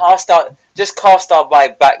out my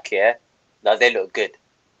back here. No, they look good.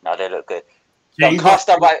 No, they look good. Yeah, these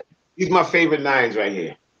my favorite 9s right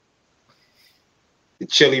here. The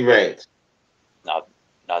chili reds. No,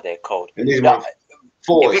 they're cold. And these are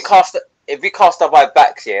 4s. If we cast out my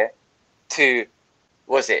backs here to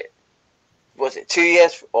was it 2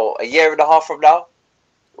 years or a year and a half from now,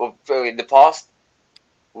 or in the past,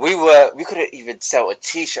 we couldn't even sell a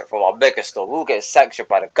T-shirt from our mega store. We were getting sanctioned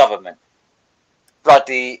by the government.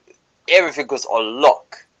 Bloody everything was on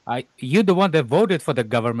lock. You the one that voted for the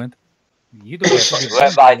government. You the one. It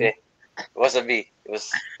wasn't me. It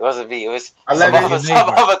wasn't me. It was some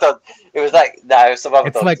other done. It was like it was some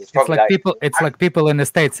other done. It's like people in the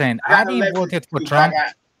States saying, I didn't vote for Trump.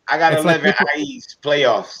 I got 11 IEs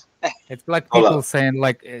playoffs. It's like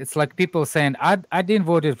people saying, I didn't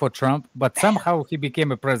vote for Trump, but somehow he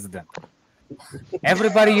became a president.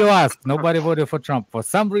 Everybody you ask, nobody voted for Trump. For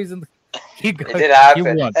some reason, he won.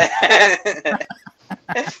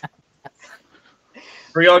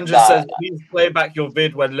 300 says, please play back your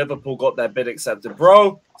vid when Liverpool got their bid accepted.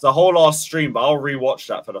 Bro, it's a whole last stream, but I'll rewatch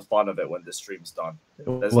that for the fun of it when the stream's done.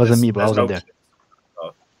 It wasn't me, but I wasn't there.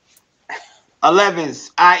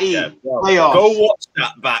 11s, IE, playoffs. Go watch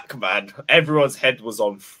that back, man. Everyone's head was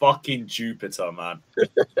on fucking Jupiter, man.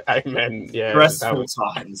 Amen. Yeah. Stressful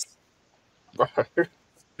times.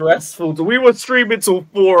 Stressful. We were streaming till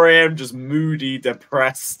 4 a.m. just moody,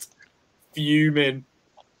 depressed, fuming.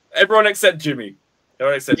 Everyone except Jimmy. I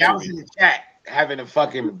was in the chat having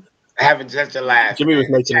such a laugh. Jimmy was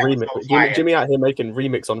making remix. Jimmy out here making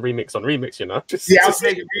remix on remix on remix, you know? I was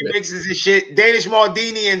making remixes and shit. Danish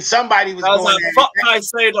Maldini and somebody was going like, fuck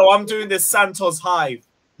Caicedo, I'm doing this Santos Hive.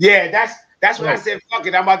 Yeah, that's what I said. Fuck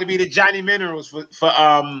it, I'm about to be the Johnny Minerals for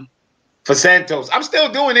Santos. I'm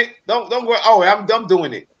still doing it. Don't worry. Oh, I'm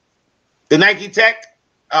doing it. The Nike Tech.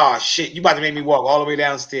 Oh shit, you about to make me walk all the way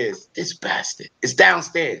downstairs. This bastard. It's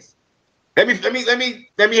downstairs. Let me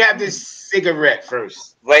have this cigarette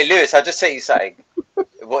first. Wait, Lewis, I'll just say you something.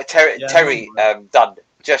 What Terry done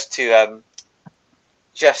just to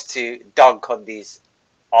dunk on these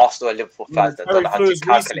Arsenal and Liverpool fans that don't know how to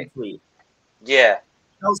calculate. Yeah.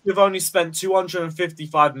 Chelsea have only spent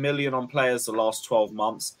 255 million on players the last 12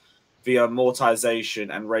 months via amortization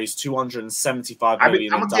and raised 275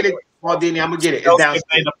 million. I'm gonna get it, Maldini. I'm gonna get it. Chelsea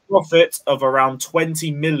made a profit of around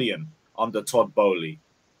 20 million under Todd Bowley.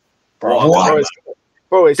 Bro,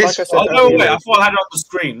 it's like I said. Oh, no, wait, I thought I had it on the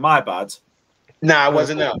screen. My bad. Nah, it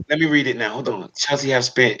wasn't up. Let me read it now. Hold on. Chelsea have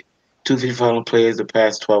spent 255 on players the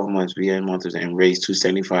past 12 months via amortization and raised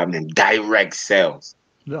 275 in direct sales.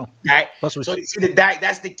 No. So you see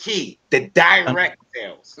that's the key. The direct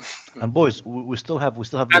sales. And boys, we still have.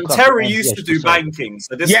 And Terry used to do banking,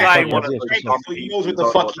 so this guy he knows what the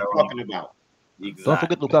fuck he's talking about. Exactly. Don't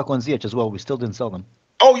forget Lukaku and Ziyech as well. We still didn't sell them.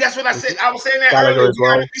 Oh, that's what I said. I was saying that Gallagher earlier. as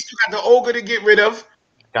well. We still got the ogre to get rid of.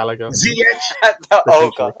 Gallagher. ZH. The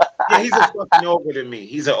ogre. Yeah, he's a fucking ogre to me.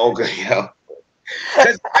 He's an ogre, yo.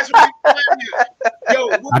 That's what we yo.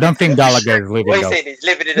 I don't think Gallagher is leaving. What are you saying? He's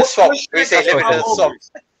living in a swamp. We say living in a swamp.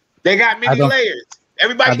 They got many don't- layers.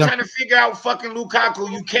 Everybody I don't- trying to figure out fucking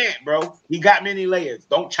Lukaku. You can't, bro. He got many layers.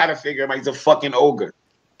 Don't try to figure him out. He's a fucking ogre.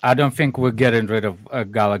 I don't think we're getting rid of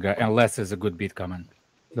Gallagher unless there's a good beat coming.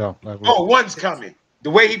 No. Oh, one's coming. The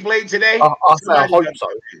way he played today, I hope so. I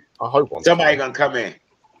hope one. somebody gonna come in.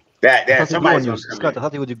 That somebody's gonna come Scott, in. how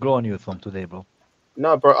did you grow on you from today, bro?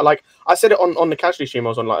 No, bro. Like I said it on the casualty stream I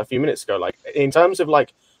was on like a few minutes ago. Like in terms of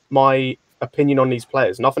like my opinion on these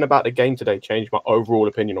players, nothing about the game today changed my overall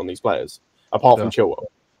opinion on these players, apart from Chilwell.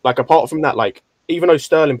 Like apart from that, like even though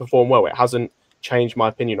Sterling performed well, it hasn't changed my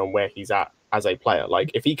opinion on where he's at as a player. Like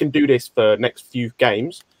if he can do this for next few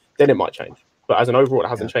games, then it might change. But as an overall, it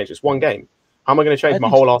hasn't changed. It's one game. How am I going to change my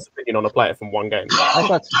whole ass opinion on a player from one game? I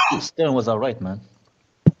thought Sterling was alright, man.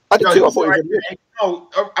 I did too. I thought he was Right. No,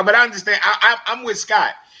 but I understand. I'm with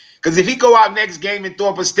Scott because if he go out next game and throw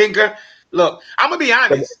up a stinker, look, I'm gonna be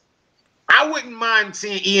honest. I wouldn't mind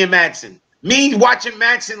seeing Ian Maatsen. Me watching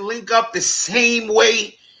Maatsen link up the same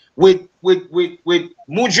way with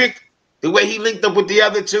Mudryk, the way he linked up with the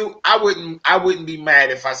other two. I wouldn't be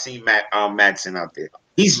mad if I seen Maatsen out there.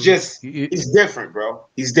 He's just he's different, bro.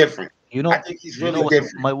 He's different. You know, I think he's really what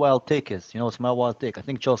different. my wild take is? You know what's my wild take? I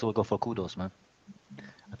think Chelsea will go for Kudos, man.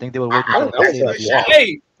 I think they were waiting for the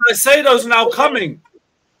Hey, Caicedo's now coming.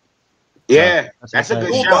 Yeah, that's a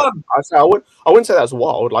good shot. I wouldn't say that's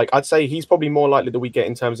wild. Like I'd say he's probably more likely that we get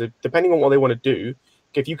in terms of depending on what they want to do.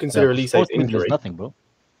 If you consider Elise's injury, nothing, bro.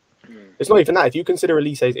 It's not even that. If you consider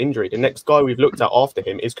Elise's injury, the next guy we've looked at after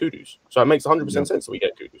him is Kudus. So it makes 100% sense that we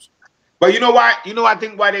get Kudus. But you know why? You know I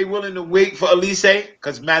think why they willing to wait for Elise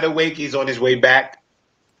because Madueke is on his way back.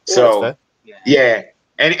 So yeah,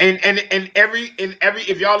 and every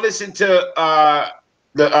if y'all listen to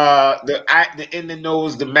the in the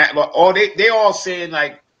nose the Matt all they all saying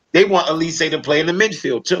like they want Elise to play in the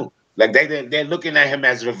midfield too. Like they're looking at him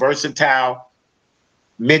as a versatile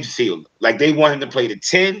midfield. Like they want him to play the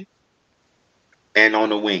 10 and on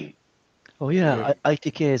the wing. Oh yeah,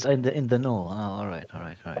 ITK is in the know. Oh, all right.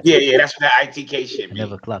 Yeah, that's what that ITK shit mean.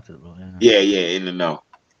 Never clapped it, bro. Yeah, in the know.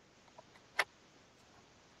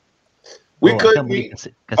 We could be.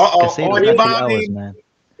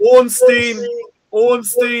 Ornstein.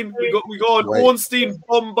 We got an Ornstein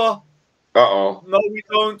bomber. No, we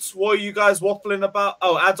don't. What are you guys waffling about?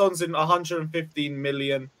 Oh, add-ons in 115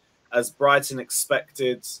 million as Brighton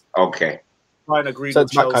expected. Okay. Brighton agreed with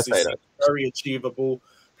Chelsea. Very achievable.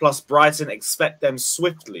 Plus, Brighton expect them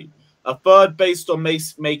swiftly. A third based on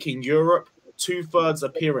making Europe. 2/3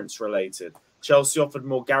 appearance related. Chelsea offered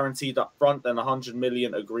more guaranteed up front than 100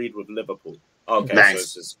 million agreed with Liverpool. Okay, so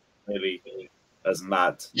this is really as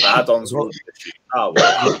mad. The add-ons will this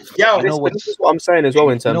is what I'm saying as well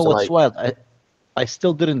in terms of what's wild? I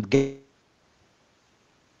still didn't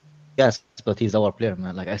guess, but he's our player,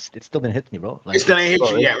 man. Like it still didn't hit me, bro. Like, it still ain't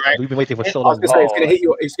hit you yet, right? We've been waiting for so I long. was gonna say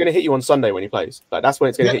it's gonna hit you on Sunday when he plays. Like that's when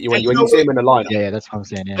it's gonna hit you when you see him in the lineup. Yeah, that's what I'm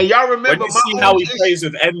saying. Yeah. And y'all remember when you see how he plays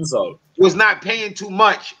with Enzo was not paying too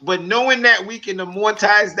much, but knowing that we can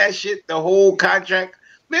amortize that shit, the whole contract,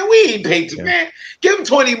 man, we ain't paid too, man. Give him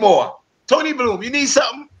 20 more. Tony Bloom, you need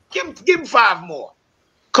something? Give him 5 more.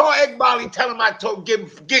 Call Egbali, tell him I told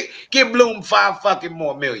give Bloom 5 fucking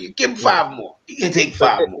more million. Give him 5 more. He can take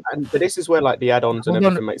 5 more. But this is where like the add-ons and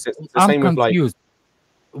everything makes sense. It's the same with like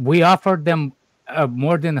we offered them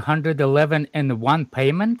more than 111 in one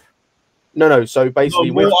payment. No. So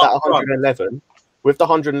basically, with that 111, with the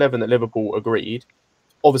 111 that Liverpool agreed,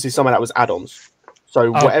 obviously some of that was add-ons.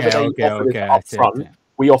 So whatever they offered up front,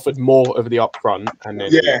 we offered more of the upfront, and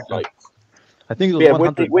then like I think it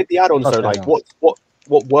was with the add-ons. So like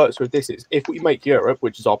what works with this is if we make Europe,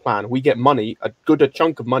 which is our plan, we get money, a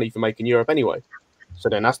chunk of money for making Europe anyway. So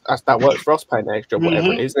then that works for us paying the extra,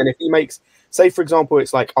 whatever it is. Then if he makes, say for example,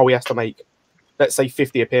 it's like he has to make, let's say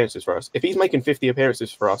 50 appearances for us. If he's making 50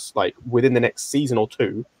 appearances for us, like within the next season or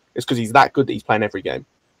 2, it's because he's that good that he's playing every game.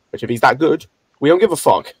 Which if he's that good, we don't give a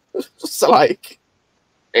fuck. So like,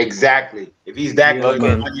 exactly. If he's that good,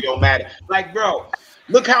 the money don't matter. Like, bro,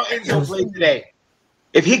 look how Enzo played today.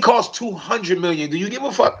 If he costs 200 million, do you give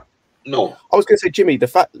a fuck? No. I was going to say, Jimmy, the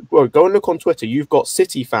fact, well, go and look on Twitter. You've got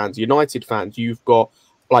City fans, United fans, you've got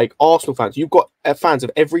like Arsenal fans, you've got fans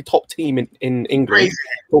of every top team in England Crazy.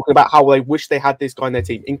 Talking about how they wish they had this guy in their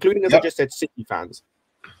team, including, as I just said, City fans.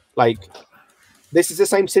 Like, this is the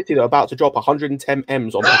same City that are about to drop 110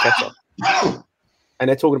 M's on Paqueta. And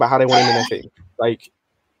they're talking about how they want him in their team. Like,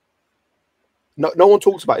 No one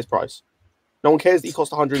talks about his price. No one cares that he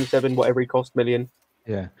cost 107, whatever he cost, million.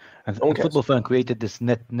 Yeah, and No one a cares. football fan created this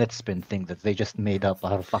net spin thing that they just made up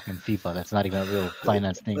out of fucking FIFA. That's not even a real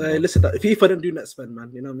finance thing. Bro. Listen, FIFA don't do net spend,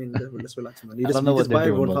 man. You know what I mean? Let's relax, man. I don't know what they're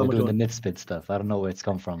doing, bro. They're doing the net spin stuff. I don't know where it's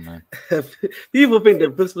come from, man. People think they're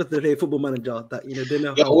supposed to play Football Manager. That they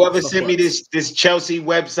know. Yo, whoever sent me this Chelsea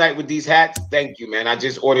website with these hats, thank you, man. I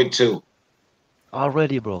just ordered 2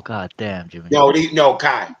 already, bro. God damn, Jimmy. No,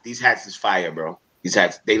 Kai. These hats is fire, bro. These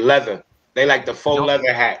hats, they leather. They like the faux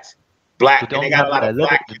leather hats, black, and they got a lot of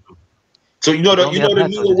black. So you know the new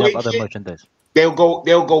away kit. They'll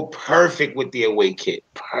go perfect with the away kit.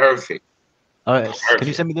 Perfect. All right. Perfect. Can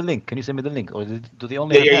you send me the link? Or do they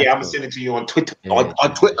only? Yeah. I'm gonna send it to you on Twitter. On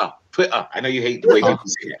Twitter. Twitter. I know you hate the way people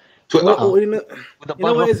say that. Twitter. You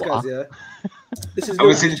know what it is, guys? Yeah. This is. I'm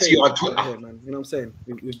gonna send it to you on Twitter. Here, man. You know what I'm saying?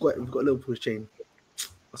 We've got Liverpool's chain.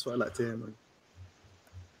 That's what I like to hear, man.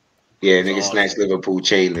 Yeah, nigga snatched Liverpool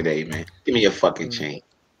chain today, man. Give me your fucking chain.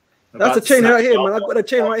 That's a chain right here, man. I've got a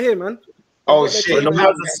chain right here, man. Oh shit! I'm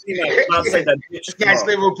about to say that. Snatched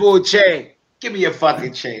Liverpool chain. Give me your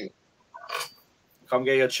fucking chain. Come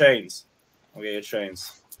get your chains. Come get your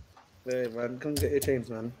chains. Hey, man. Come get your chains,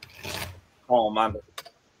 man. Oh, man.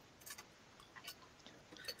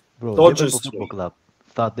 Bro, Liverpool Football Club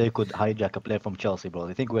thought they could hijack a player from Chelsea, bro.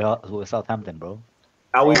 They think we're Southampton, bro.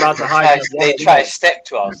 Are we about to hijack? They try to step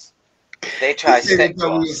to us. They try to step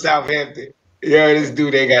to us. Southampton. Yo, this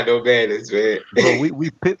dude ain't got no manners, man. Bro,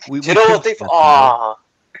 we Do you know what they? Bro,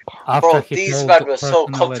 these men were so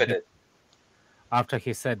confident. After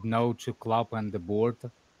he said no to Klopp and the board,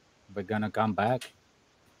 we're gonna come back.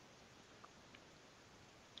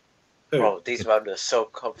 Bro, these men were so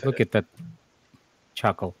confident. Look at that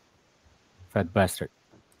chuckle, fat bastard.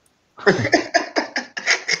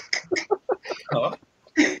 Oh,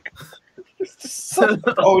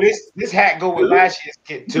 this hat go with last year's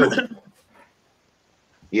kit too.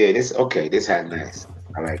 Yeah, this hat nice.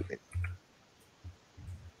 I like it.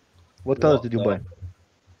 What colors did you buy?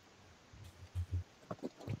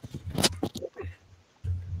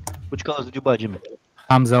 Which colors did you buy, Jimmy?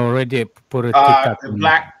 Hamza already put a the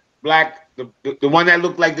black, the one that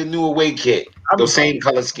looked like the new away kit. The same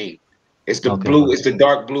color scheme. It's the blue. It's the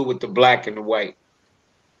dark blue with the black and the white.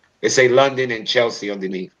 It say London and Chelsea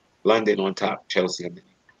underneath. London on top, Chelsea underneath.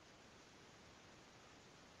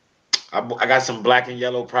 I got some black and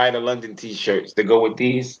yellow Pride of London t-shirts to go with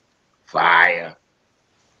these. Fire.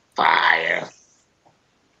 Fire.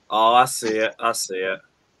 Oh, I see it. I see it.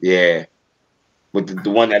 Yeah. With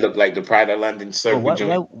the one that looked like the Pride of London circle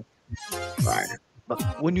joint. Fire.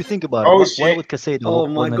 But when you think about it, why would Caicedo? Oh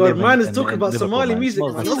my God, man is talking about Somali music,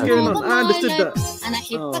 man. What's going on? I understood that.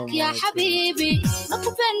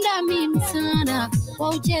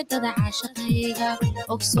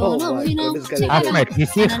 Ahmed, you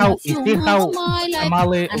see how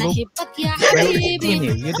Somali look very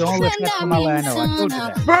skinny. You don't look like Somali, I know. I told you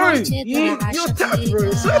that. Bro, you're tapped,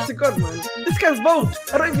 bro. Swear to God, man. This guy's bold.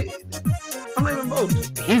 I'm not even bold.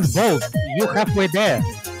 He's bold. You halfway there.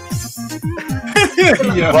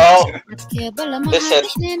 Well, listen,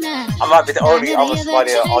 I might be the only other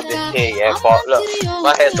Somali on this here, yeah, but look,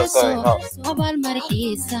 my hair's not going up.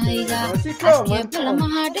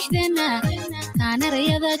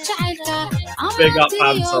 Big up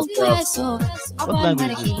Hamza, bro. What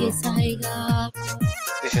language is this,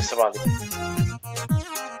 This is Somali.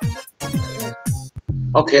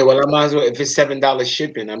 Okay, well, I might as well, if it's $7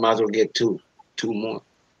 shipping, I might as well get two more.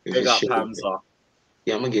 Big up Hamza.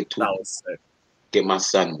 Yeah, I'm gonna get 2. That was sick. Get my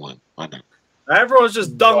son one. Why not? Everyone's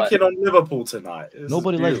just dunking on Liverpool tonight.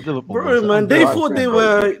 Nobody likes Liverpool. Bro, man, they thought they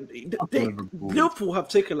were. Liverpool have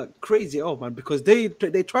taken like crazy out, man, because they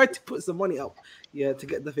tried to put some money out, yeah, to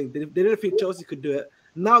get the thing. They didn't think Chelsea could do it.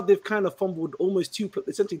 Now they've kind of fumbled almost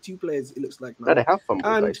essentially 2 players. It looks like now. No, they have fumbled,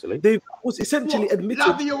 and basically. They've essentially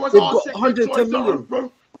admitted they've got 110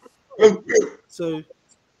 million. So.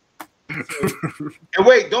 And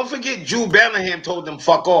wait, don't forget Jude Bellingham told them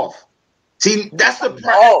fuck off. See, that's the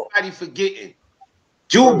part everybody forgetting.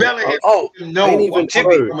 Jude Bellingham told them no.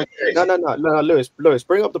 No, Lewis,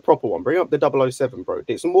 bring up the proper one. Bring up the 007, bro.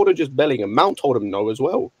 It's more than just Bellingham. Mount told him no as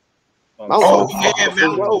well. Mount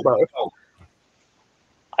bro.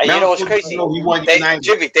 You know what's crazy?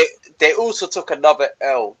 Jimmy, they also took another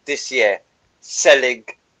L this year, selling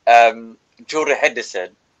Jordan Henderson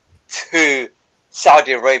to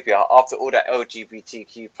Saudi Arabia after all that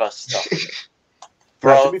LGBTQ plus stuff.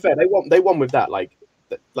 Bro, to be fair, they won with that. Like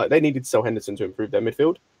they needed to sell Henderson to improve their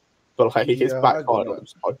midfield, but like his back card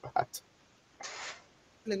was so bad.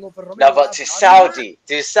 No, but to Saudi,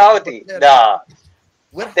 nah,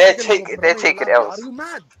 they're taking L's.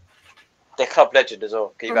 They're club legend as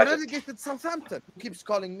well. Can you From imagine? relegated Southampton, who keeps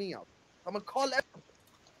calling me out. I'm gonna call.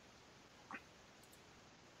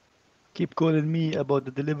 Keep calling me about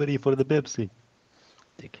the delivery for the Pepsi.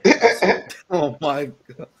 Oh my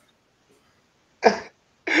god.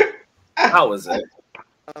 How was it?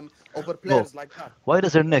 Over players like that. Why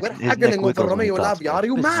does her neck? We're his neck haggling over wiggles when he Romeo talks, Lavia. bro? Are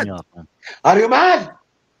you Pisses mad? me off, man. Are you mad?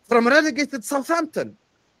 From relegated Southampton.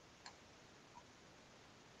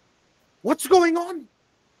 What's going on?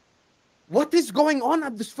 What is going on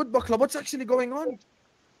at this football club? What's actually going on?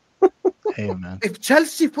 Hey, man. If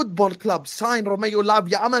Chelsea Football Club sign Romeo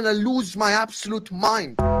Lavia, I'm gonna lose my absolute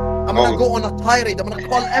mind. I'm gonna go on a tirade. I'm gonna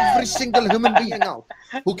call every single human being out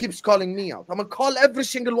who keeps calling me out. I'm gonna call every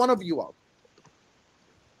single one of you out.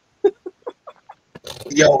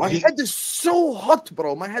 Yo, my head is so hot,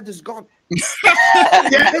 bro. My head is gone.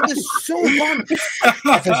 My head is so gone.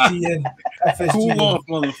 FSGN. Cool off,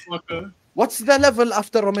 motherfucker. What's the level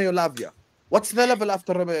after Romeo Lavia? What's the level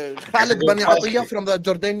after Khalid Bani Atiyah from the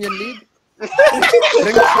Jordanian League?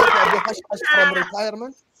 Bring Abu Hashhash from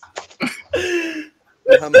retirement.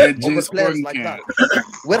 Over players like that.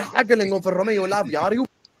 We're haggling over Romeo Lavia. Are you?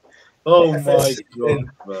 Oh my god,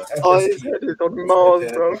 bro. Oh, his head is on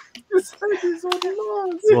Mars, bro. His head is on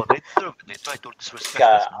Mars. Bro, they try to disrespect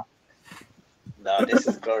us now. No, this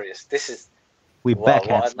is glorious. This is. We Wow,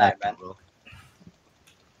 backhand what a night, smacked man. him, bro.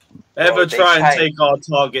 Ever they try and tried. take our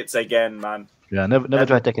targets again, man? Yeah, never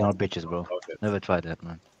try taking our bitches, bro. Never try that,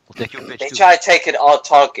 man. We'll take your bitch They too. tried taking our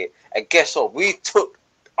target, and guess what? We took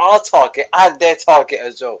our target and their target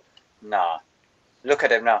as well. Nah, look at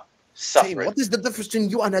them now. Team, what is the difference between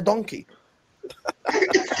you and a donkey?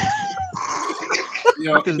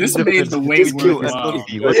 Yo, this made the way worse.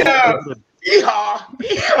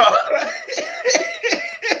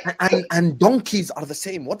 And donkeys are the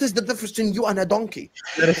same. What is the difference between you and a donkey?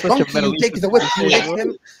 That is such a Donkey, you take the whip, you lick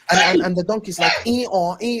him, and the donkey's like,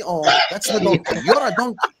 that's the donkey. You're a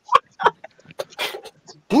donkey.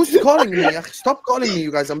 Who's calling me? Stop calling me,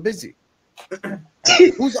 you guys. I'm busy.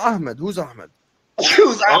 Who's Ahmed? Who's Ahmed?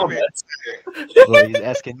 Who's Ahmed? Bro, he's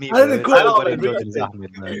asking me. I didn't Bro. call Everybody him. knows he's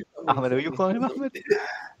Ahmed, man. Ahmed, are you calling him Ahmed?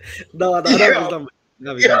 No, I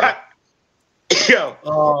don't. Yo,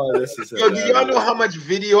 oh, this is yo, do y'all know how much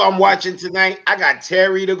video I'm watching tonight? I got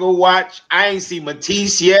Terry to go watch. I ain't seen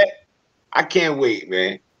Matisse yet. I can't wait,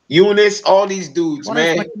 man. Eunice, all these dudes, What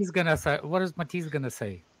man. is Matisse gonna say? What is Matisse gonna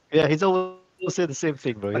say? Yeah, he's always say the same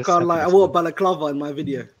thing, bro. I He's can't lie. I happy wore as balaclava in my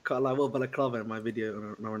video. Can't lie. I wore balaclava in my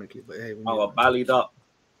video, ironically. But hey, I got ballied up.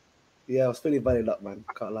 yeah, I was feeling ballied up, man.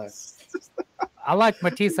 Can't lie. I like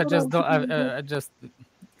Matisse. I just don't. I just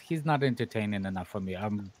he's not entertaining enough for me.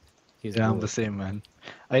 He's Yeah, I'm bored. the same, man.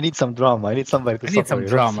 I need some drama. I need somebody to I need suffer, some you know?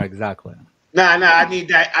 drama, exactly. Nah, I need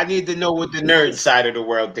that. I need to know what the nerd side of the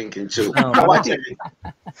world thinking too. No, I watch it.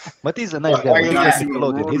 Matisse is a nice Why guy. you He's laughing? the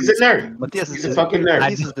Nickelodeon. He's a nerd. Matthias He's is a fucking nerd.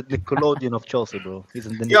 Matisse is the Nickelodeon of Chelsea, bro. He's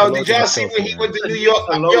in the Yo, Nickelodeon did y'all of see Chelsea, when he man. went to New York?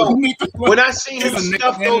 Yo, when I seen him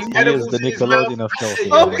stuff those He is edibles the in his mouth, Nickelodeon of Chelsea.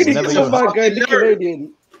 How man. can he Whenever be you- so fucking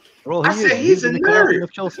nerd? Bro, I he said is. he's the a Nickelodeon nerd.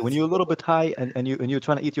 of Chelsea. When you're a little bit high and you're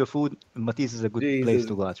trying to eat your food, Matisse is a good place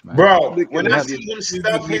to watch, man. Bro, when You I have- see him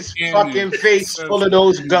stuff his fucking face full of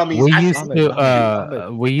those gummies, We I used said,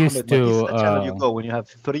 to. We used Ahmed, Matisse is to. the channel you go when you have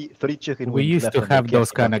three chicken We wings used left to on the have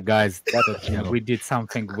those KFC kind of bucket. guys. That's what you When know. we did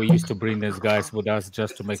something, we used to bring those guys with us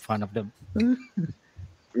just to make fun of them.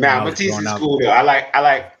 nah, Matisse is cool though. I like.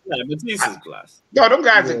 Yeah, Matisse is blessed. Yo, them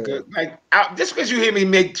guys are good. Like, just because you hear me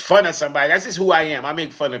make fun of somebody, that's just who I am. I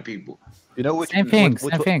make fun of people. You know which Same thing.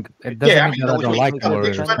 what- Same thing. It doesn't Yeah, I mean mean, that I which don't one like you them or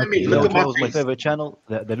make fun of respect me. them. You know Look at which my one was my face. favorite channel?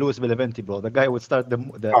 The Luis Beleventi, bro. The guy would start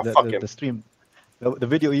the fuck him. stream. The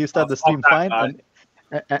video you start the stream fuck that fine,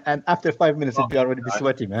 and after 5 minutes it'd be already be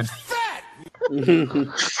sweaty, man.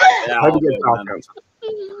 Yeah, How do you get man. bowel cancer?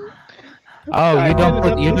 Oh, you don't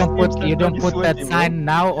put It's that sweaty, bro. sign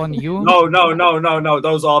now on you? No.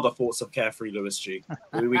 Those are the thoughts of Carefree Lewis G.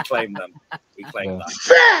 We claim them. We claim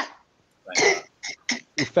that.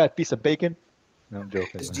 You fat piece of bacon. No, I'm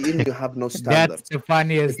joking. man. FSGN, you have no standard. That's the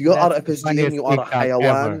funniest. If you are that's the FSGN, funniest you are a TikTok ever.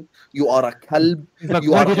 hayawan, you are a kalb, Look,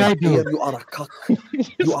 you what are did I a do? deer, you are a cock,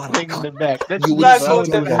 you are a Thing in cock. the back. That's You will Man sit called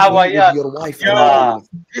your them with Hawaiian. your wife. Yo, and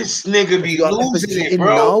this nigga be if you are losing it, FSGN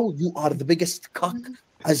bro. now, you are the biggest cock.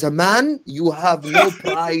 As a man, you have no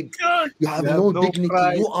pride. You have no no dignity.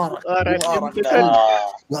 pride. You are a Nah. kalb.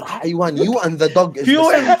 You are a hayawan. You and the dog is the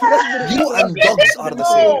same. You and dogs are the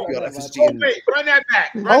same. If you are FSGN. Wait, run that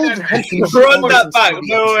back. How Run the that hell back. can you Run show that us back. to be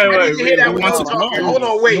No, FSGN? I need to hear that wait. when I'm talking. Hold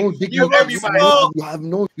on, wait. No You dignity. everybody. You have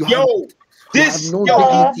no. You have. Yo, You this have no yo,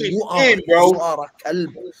 dignity. you You are in, bro. a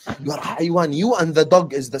kalb. You are a hayawan. You and the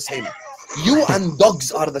dog is the same. You and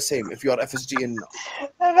dogs are the same if you are FSG in now.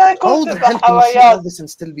 How How the hell can you see all this and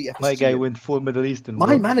still be FSG? My guy went full Middle Eastern. My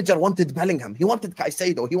bro. manager wanted Bellingham. He wanted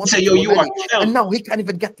Caicedo. He wanted Say, yo, you are Tonelli, killing. and now he can't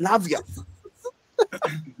even get Lavia.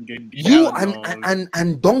 You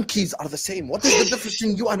and donkeys are the same. What is the difference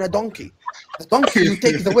in you and a donkey? The donkey, you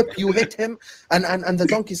take the whip, you hit him, and the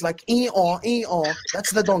donkey's like ee-aw.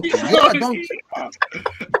 That's the donkey. You're a donkey.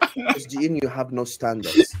 FSG, you have no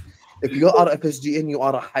standards. If you are FSG, you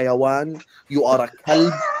are a hayawan, you are a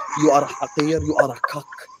kalb, you are a haqir, you are a cuck.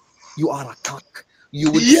 You are a cuck. You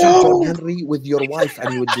would see John Henry with your wife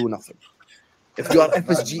and you would do nothing. If you are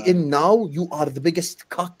FSG in now, you are the biggest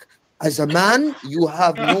cuck. As a man, you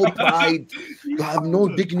have no pride. You have no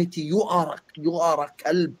dignity. You are a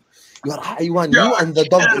kalb. You are a haywan. You and the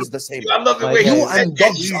dog is the same. I love the way You and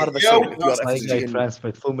dogs are the same. If you are My guy FSG in now.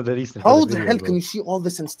 transferred full Middle Eastern. How the hell can you see all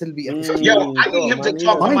this and still be FSG? Yo, I need him to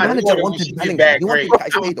talk to My my manager daughter when wanted she get Bellingham. bad He wanted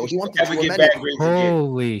grades. Caicedo. He wanted Ever get Tonelli. bad grades again.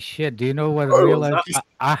 Holy shit! Do you know what I realized?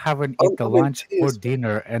 I haven't eaten lunch or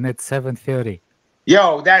dinner, and it's 7:30.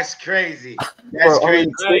 Yo, that's crazy. That's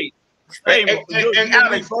crazy. Hey, And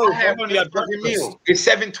Alex, I had one fucking meal. It's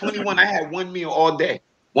 7:21. I had one meal all day.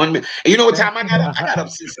 One meal. And you know what time I got up? I got up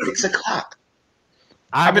since 6 o'clock.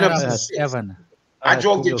 I've been up since 6. 7. I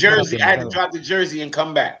drove to Jersey. I had to drive to Jersey and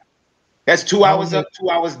come back. That's 2 hours up, 2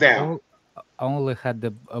 hours down. I only had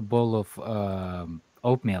a bowl of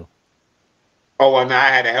oatmeal. Oh, well, now I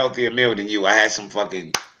had a healthier meal than you. I had some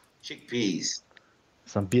fucking chickpeas.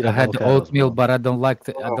 Some I had the oatmeal, but I don't like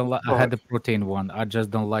the. I had the protein one. I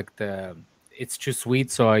just don't like the. It's too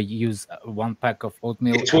sweet, so I use 1 pack of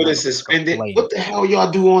oatmeal. Get Twitter suspended. What the hell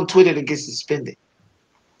y'all do on Twitter to get suspended?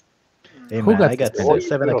 Hey, Who man, got I got suspended?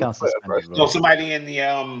 7 accounts suspended, bro. No, somebody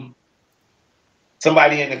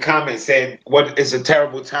in the comments said what is a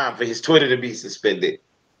terrible time for his Twitter to be suspended.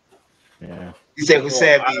 Yeah. He said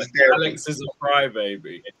Hussein needs therapy. Alex is a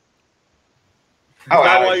crybaby. Is Oh,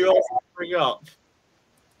 that why Alex. you also bring up?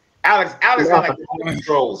 Alex got like the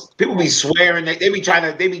trolls. People be swearing they be trying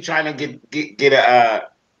to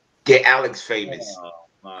get Alex famous.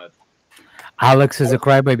 Alex is a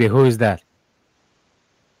crybaby. Who is that?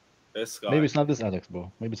 This guy. Maybe it's not this Alex,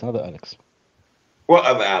 bro. Maybe it's another Alex. What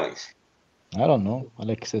other Alex? I don't know.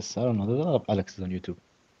 Alexis. I don't know. There's a lot of Alexes on YouTube.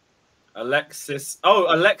 Alexis. Oh,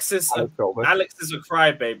 Alexis. Alex is a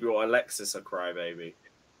crybaby, or Alexis a crybaby.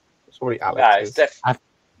 Sorry, Alex. Nah, it's definitely.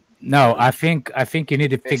 No, I think you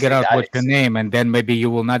need to figure is out Alex. what's your name, and then maybe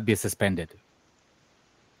you will not be suspended.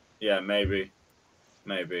 Yeah, maybe.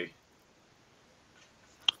 Maybe.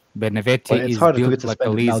 Benevetti Well, it's is harder to built get like a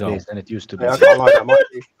suspended Lizzo. nowadays than it used to be. Yeah, I can't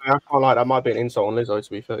lie. That might be an insult on Lizzo, to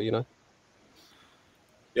be fair, you know.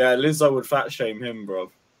 Yeah, Lizzo would fat shame him,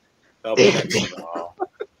 bro. That'll be next on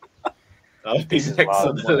That'll be next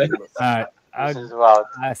on the list. This is wild.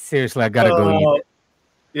 Seriously, I gotta go eat.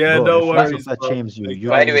 Yeah, Bro, no if worries. that shames you. You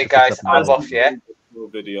But anyway, guys, I'm off, yeah? More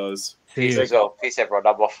videos. Peace as well. Peace, everyone.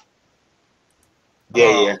 I'm off.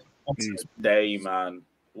 Yeah. What a day, man.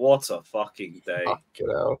 What a fucking day. Get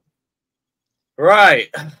out. Right.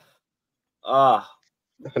 I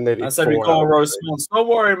said we 4 got a hours roast straight. Monster. Don't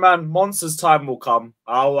worry, man. Monster's time will come.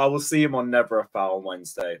 I will see him on Never a Foul on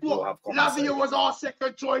Wednesday. We'll have conversation. Lavia was our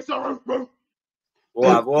second choice. We'll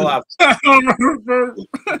have.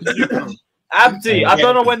 Abdi, I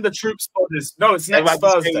don't know when the troop spot is. No, it's next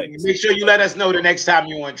Thursday. Make sure you let us know the next time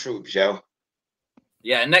you on Troops, yo.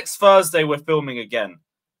 Yeah, next Thursday we're filming again.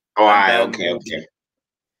 Oh, all right, And okay, then- okay.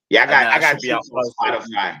 Yeah, I got should be out Troops on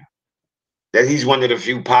Spotify. That he's one of the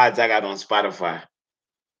few pods I got on Spotify.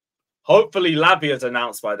 Hopefully Lavia's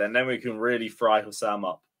announced by then we can really fry Hussam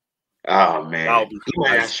up. Oh man, That'll be he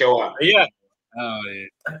might not show up. But yeah. Oh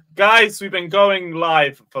yeah. Guys, we've been going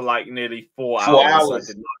live for like nearly 4 hours. 4 I hours.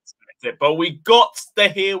 did not expect it, but we got the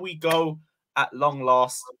here we go at long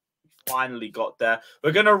last. Finally got there.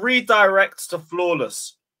 We're gonna redirect to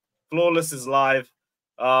Flawless. Flawless is live.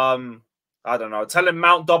 I don't know. Tell him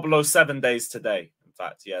Mount 007 days today. In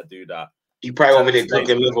fact, yeah, do that. He probably over there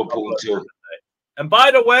cooking Liverpool too. And by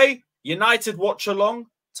the way, United watch along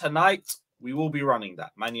tonight. We will be running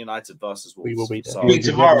that Man United versus Wolves. We will be there. So, Me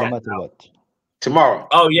tomorrow. No matter what. Tomorrow.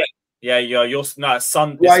 oh yeah, yeah. You're no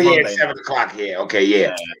Sunday. Well, yeah, Monday 7 now. o'clock here. Okay,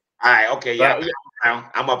 yeah. All right, okay, yeah. But-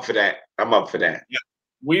 I'm up for that. I'm up for that. Yeah,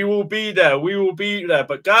 we will be there. We will be there.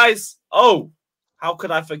 But guys, how could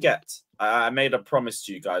I forget? I made a promise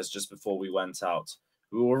to you guys just before we went out.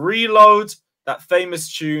 We will reload that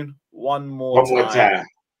famous tune one more time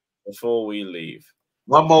before we leave.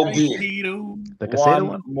 One more game. The Caicedo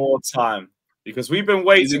One more time. Because we've been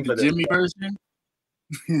waiting for the this. Jimmy version.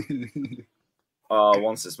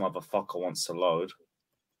 Once this motherfucker wants to load.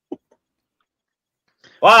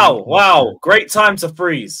 Wow, wow. Great time to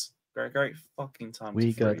freeze. Great fucking time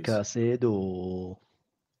We to got freeze. Caicedo.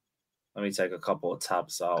 Let me take a couple of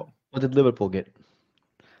tabs out. What did Liverpool get?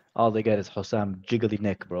 All they got is Hossam jiggly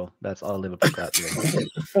neck, bro. That's all Liverpool got, bro.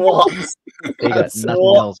 What? They got That's nothing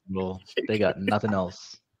what? else, bro. They got nothing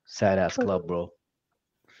else. Sad ass club, bro.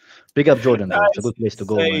 Big up Jordan, though. It's a good place to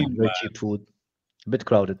go, man. insane, Very man. cheap food. A bit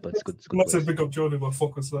crowded, but it's good. It's a I'm good not saying place. pick up Jordan, but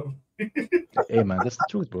fuck us up. Hey, man, that's the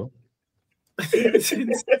truth, bro. It's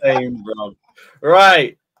insane, bro.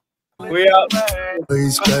 Right. We are.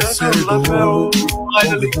 Boys Caicedo,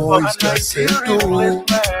 only boys Caicedo,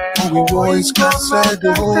 only boys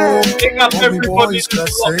Caicedo, only boys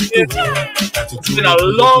Caicedo. It's been a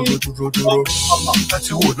long.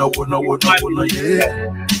 Ati wona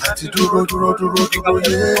yeah. Ati duro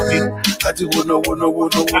yeah. Ati wona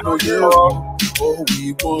yeah. Oh,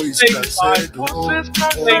 we boys Caicedo, oh, we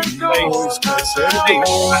boys Caicedo,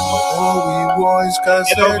 oh, we boys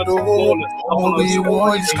Caicedo, oh, we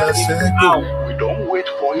boys Caicedo. We don't wait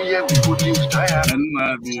for a year, we put you tired.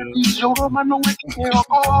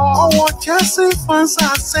 Oh, what Chelsea fans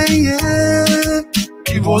are saying.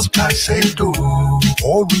 Give us Caicedo.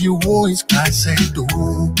 All we want is Caicedo.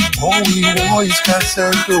 All we want is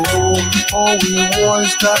Caicedo. All we want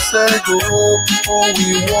is Caicedo. All we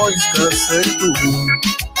want is Caicedo.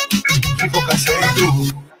 Give us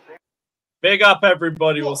Caicedo. Big up,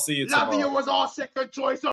 everybody. We'll see you tomorrow. Lavia was our second choice.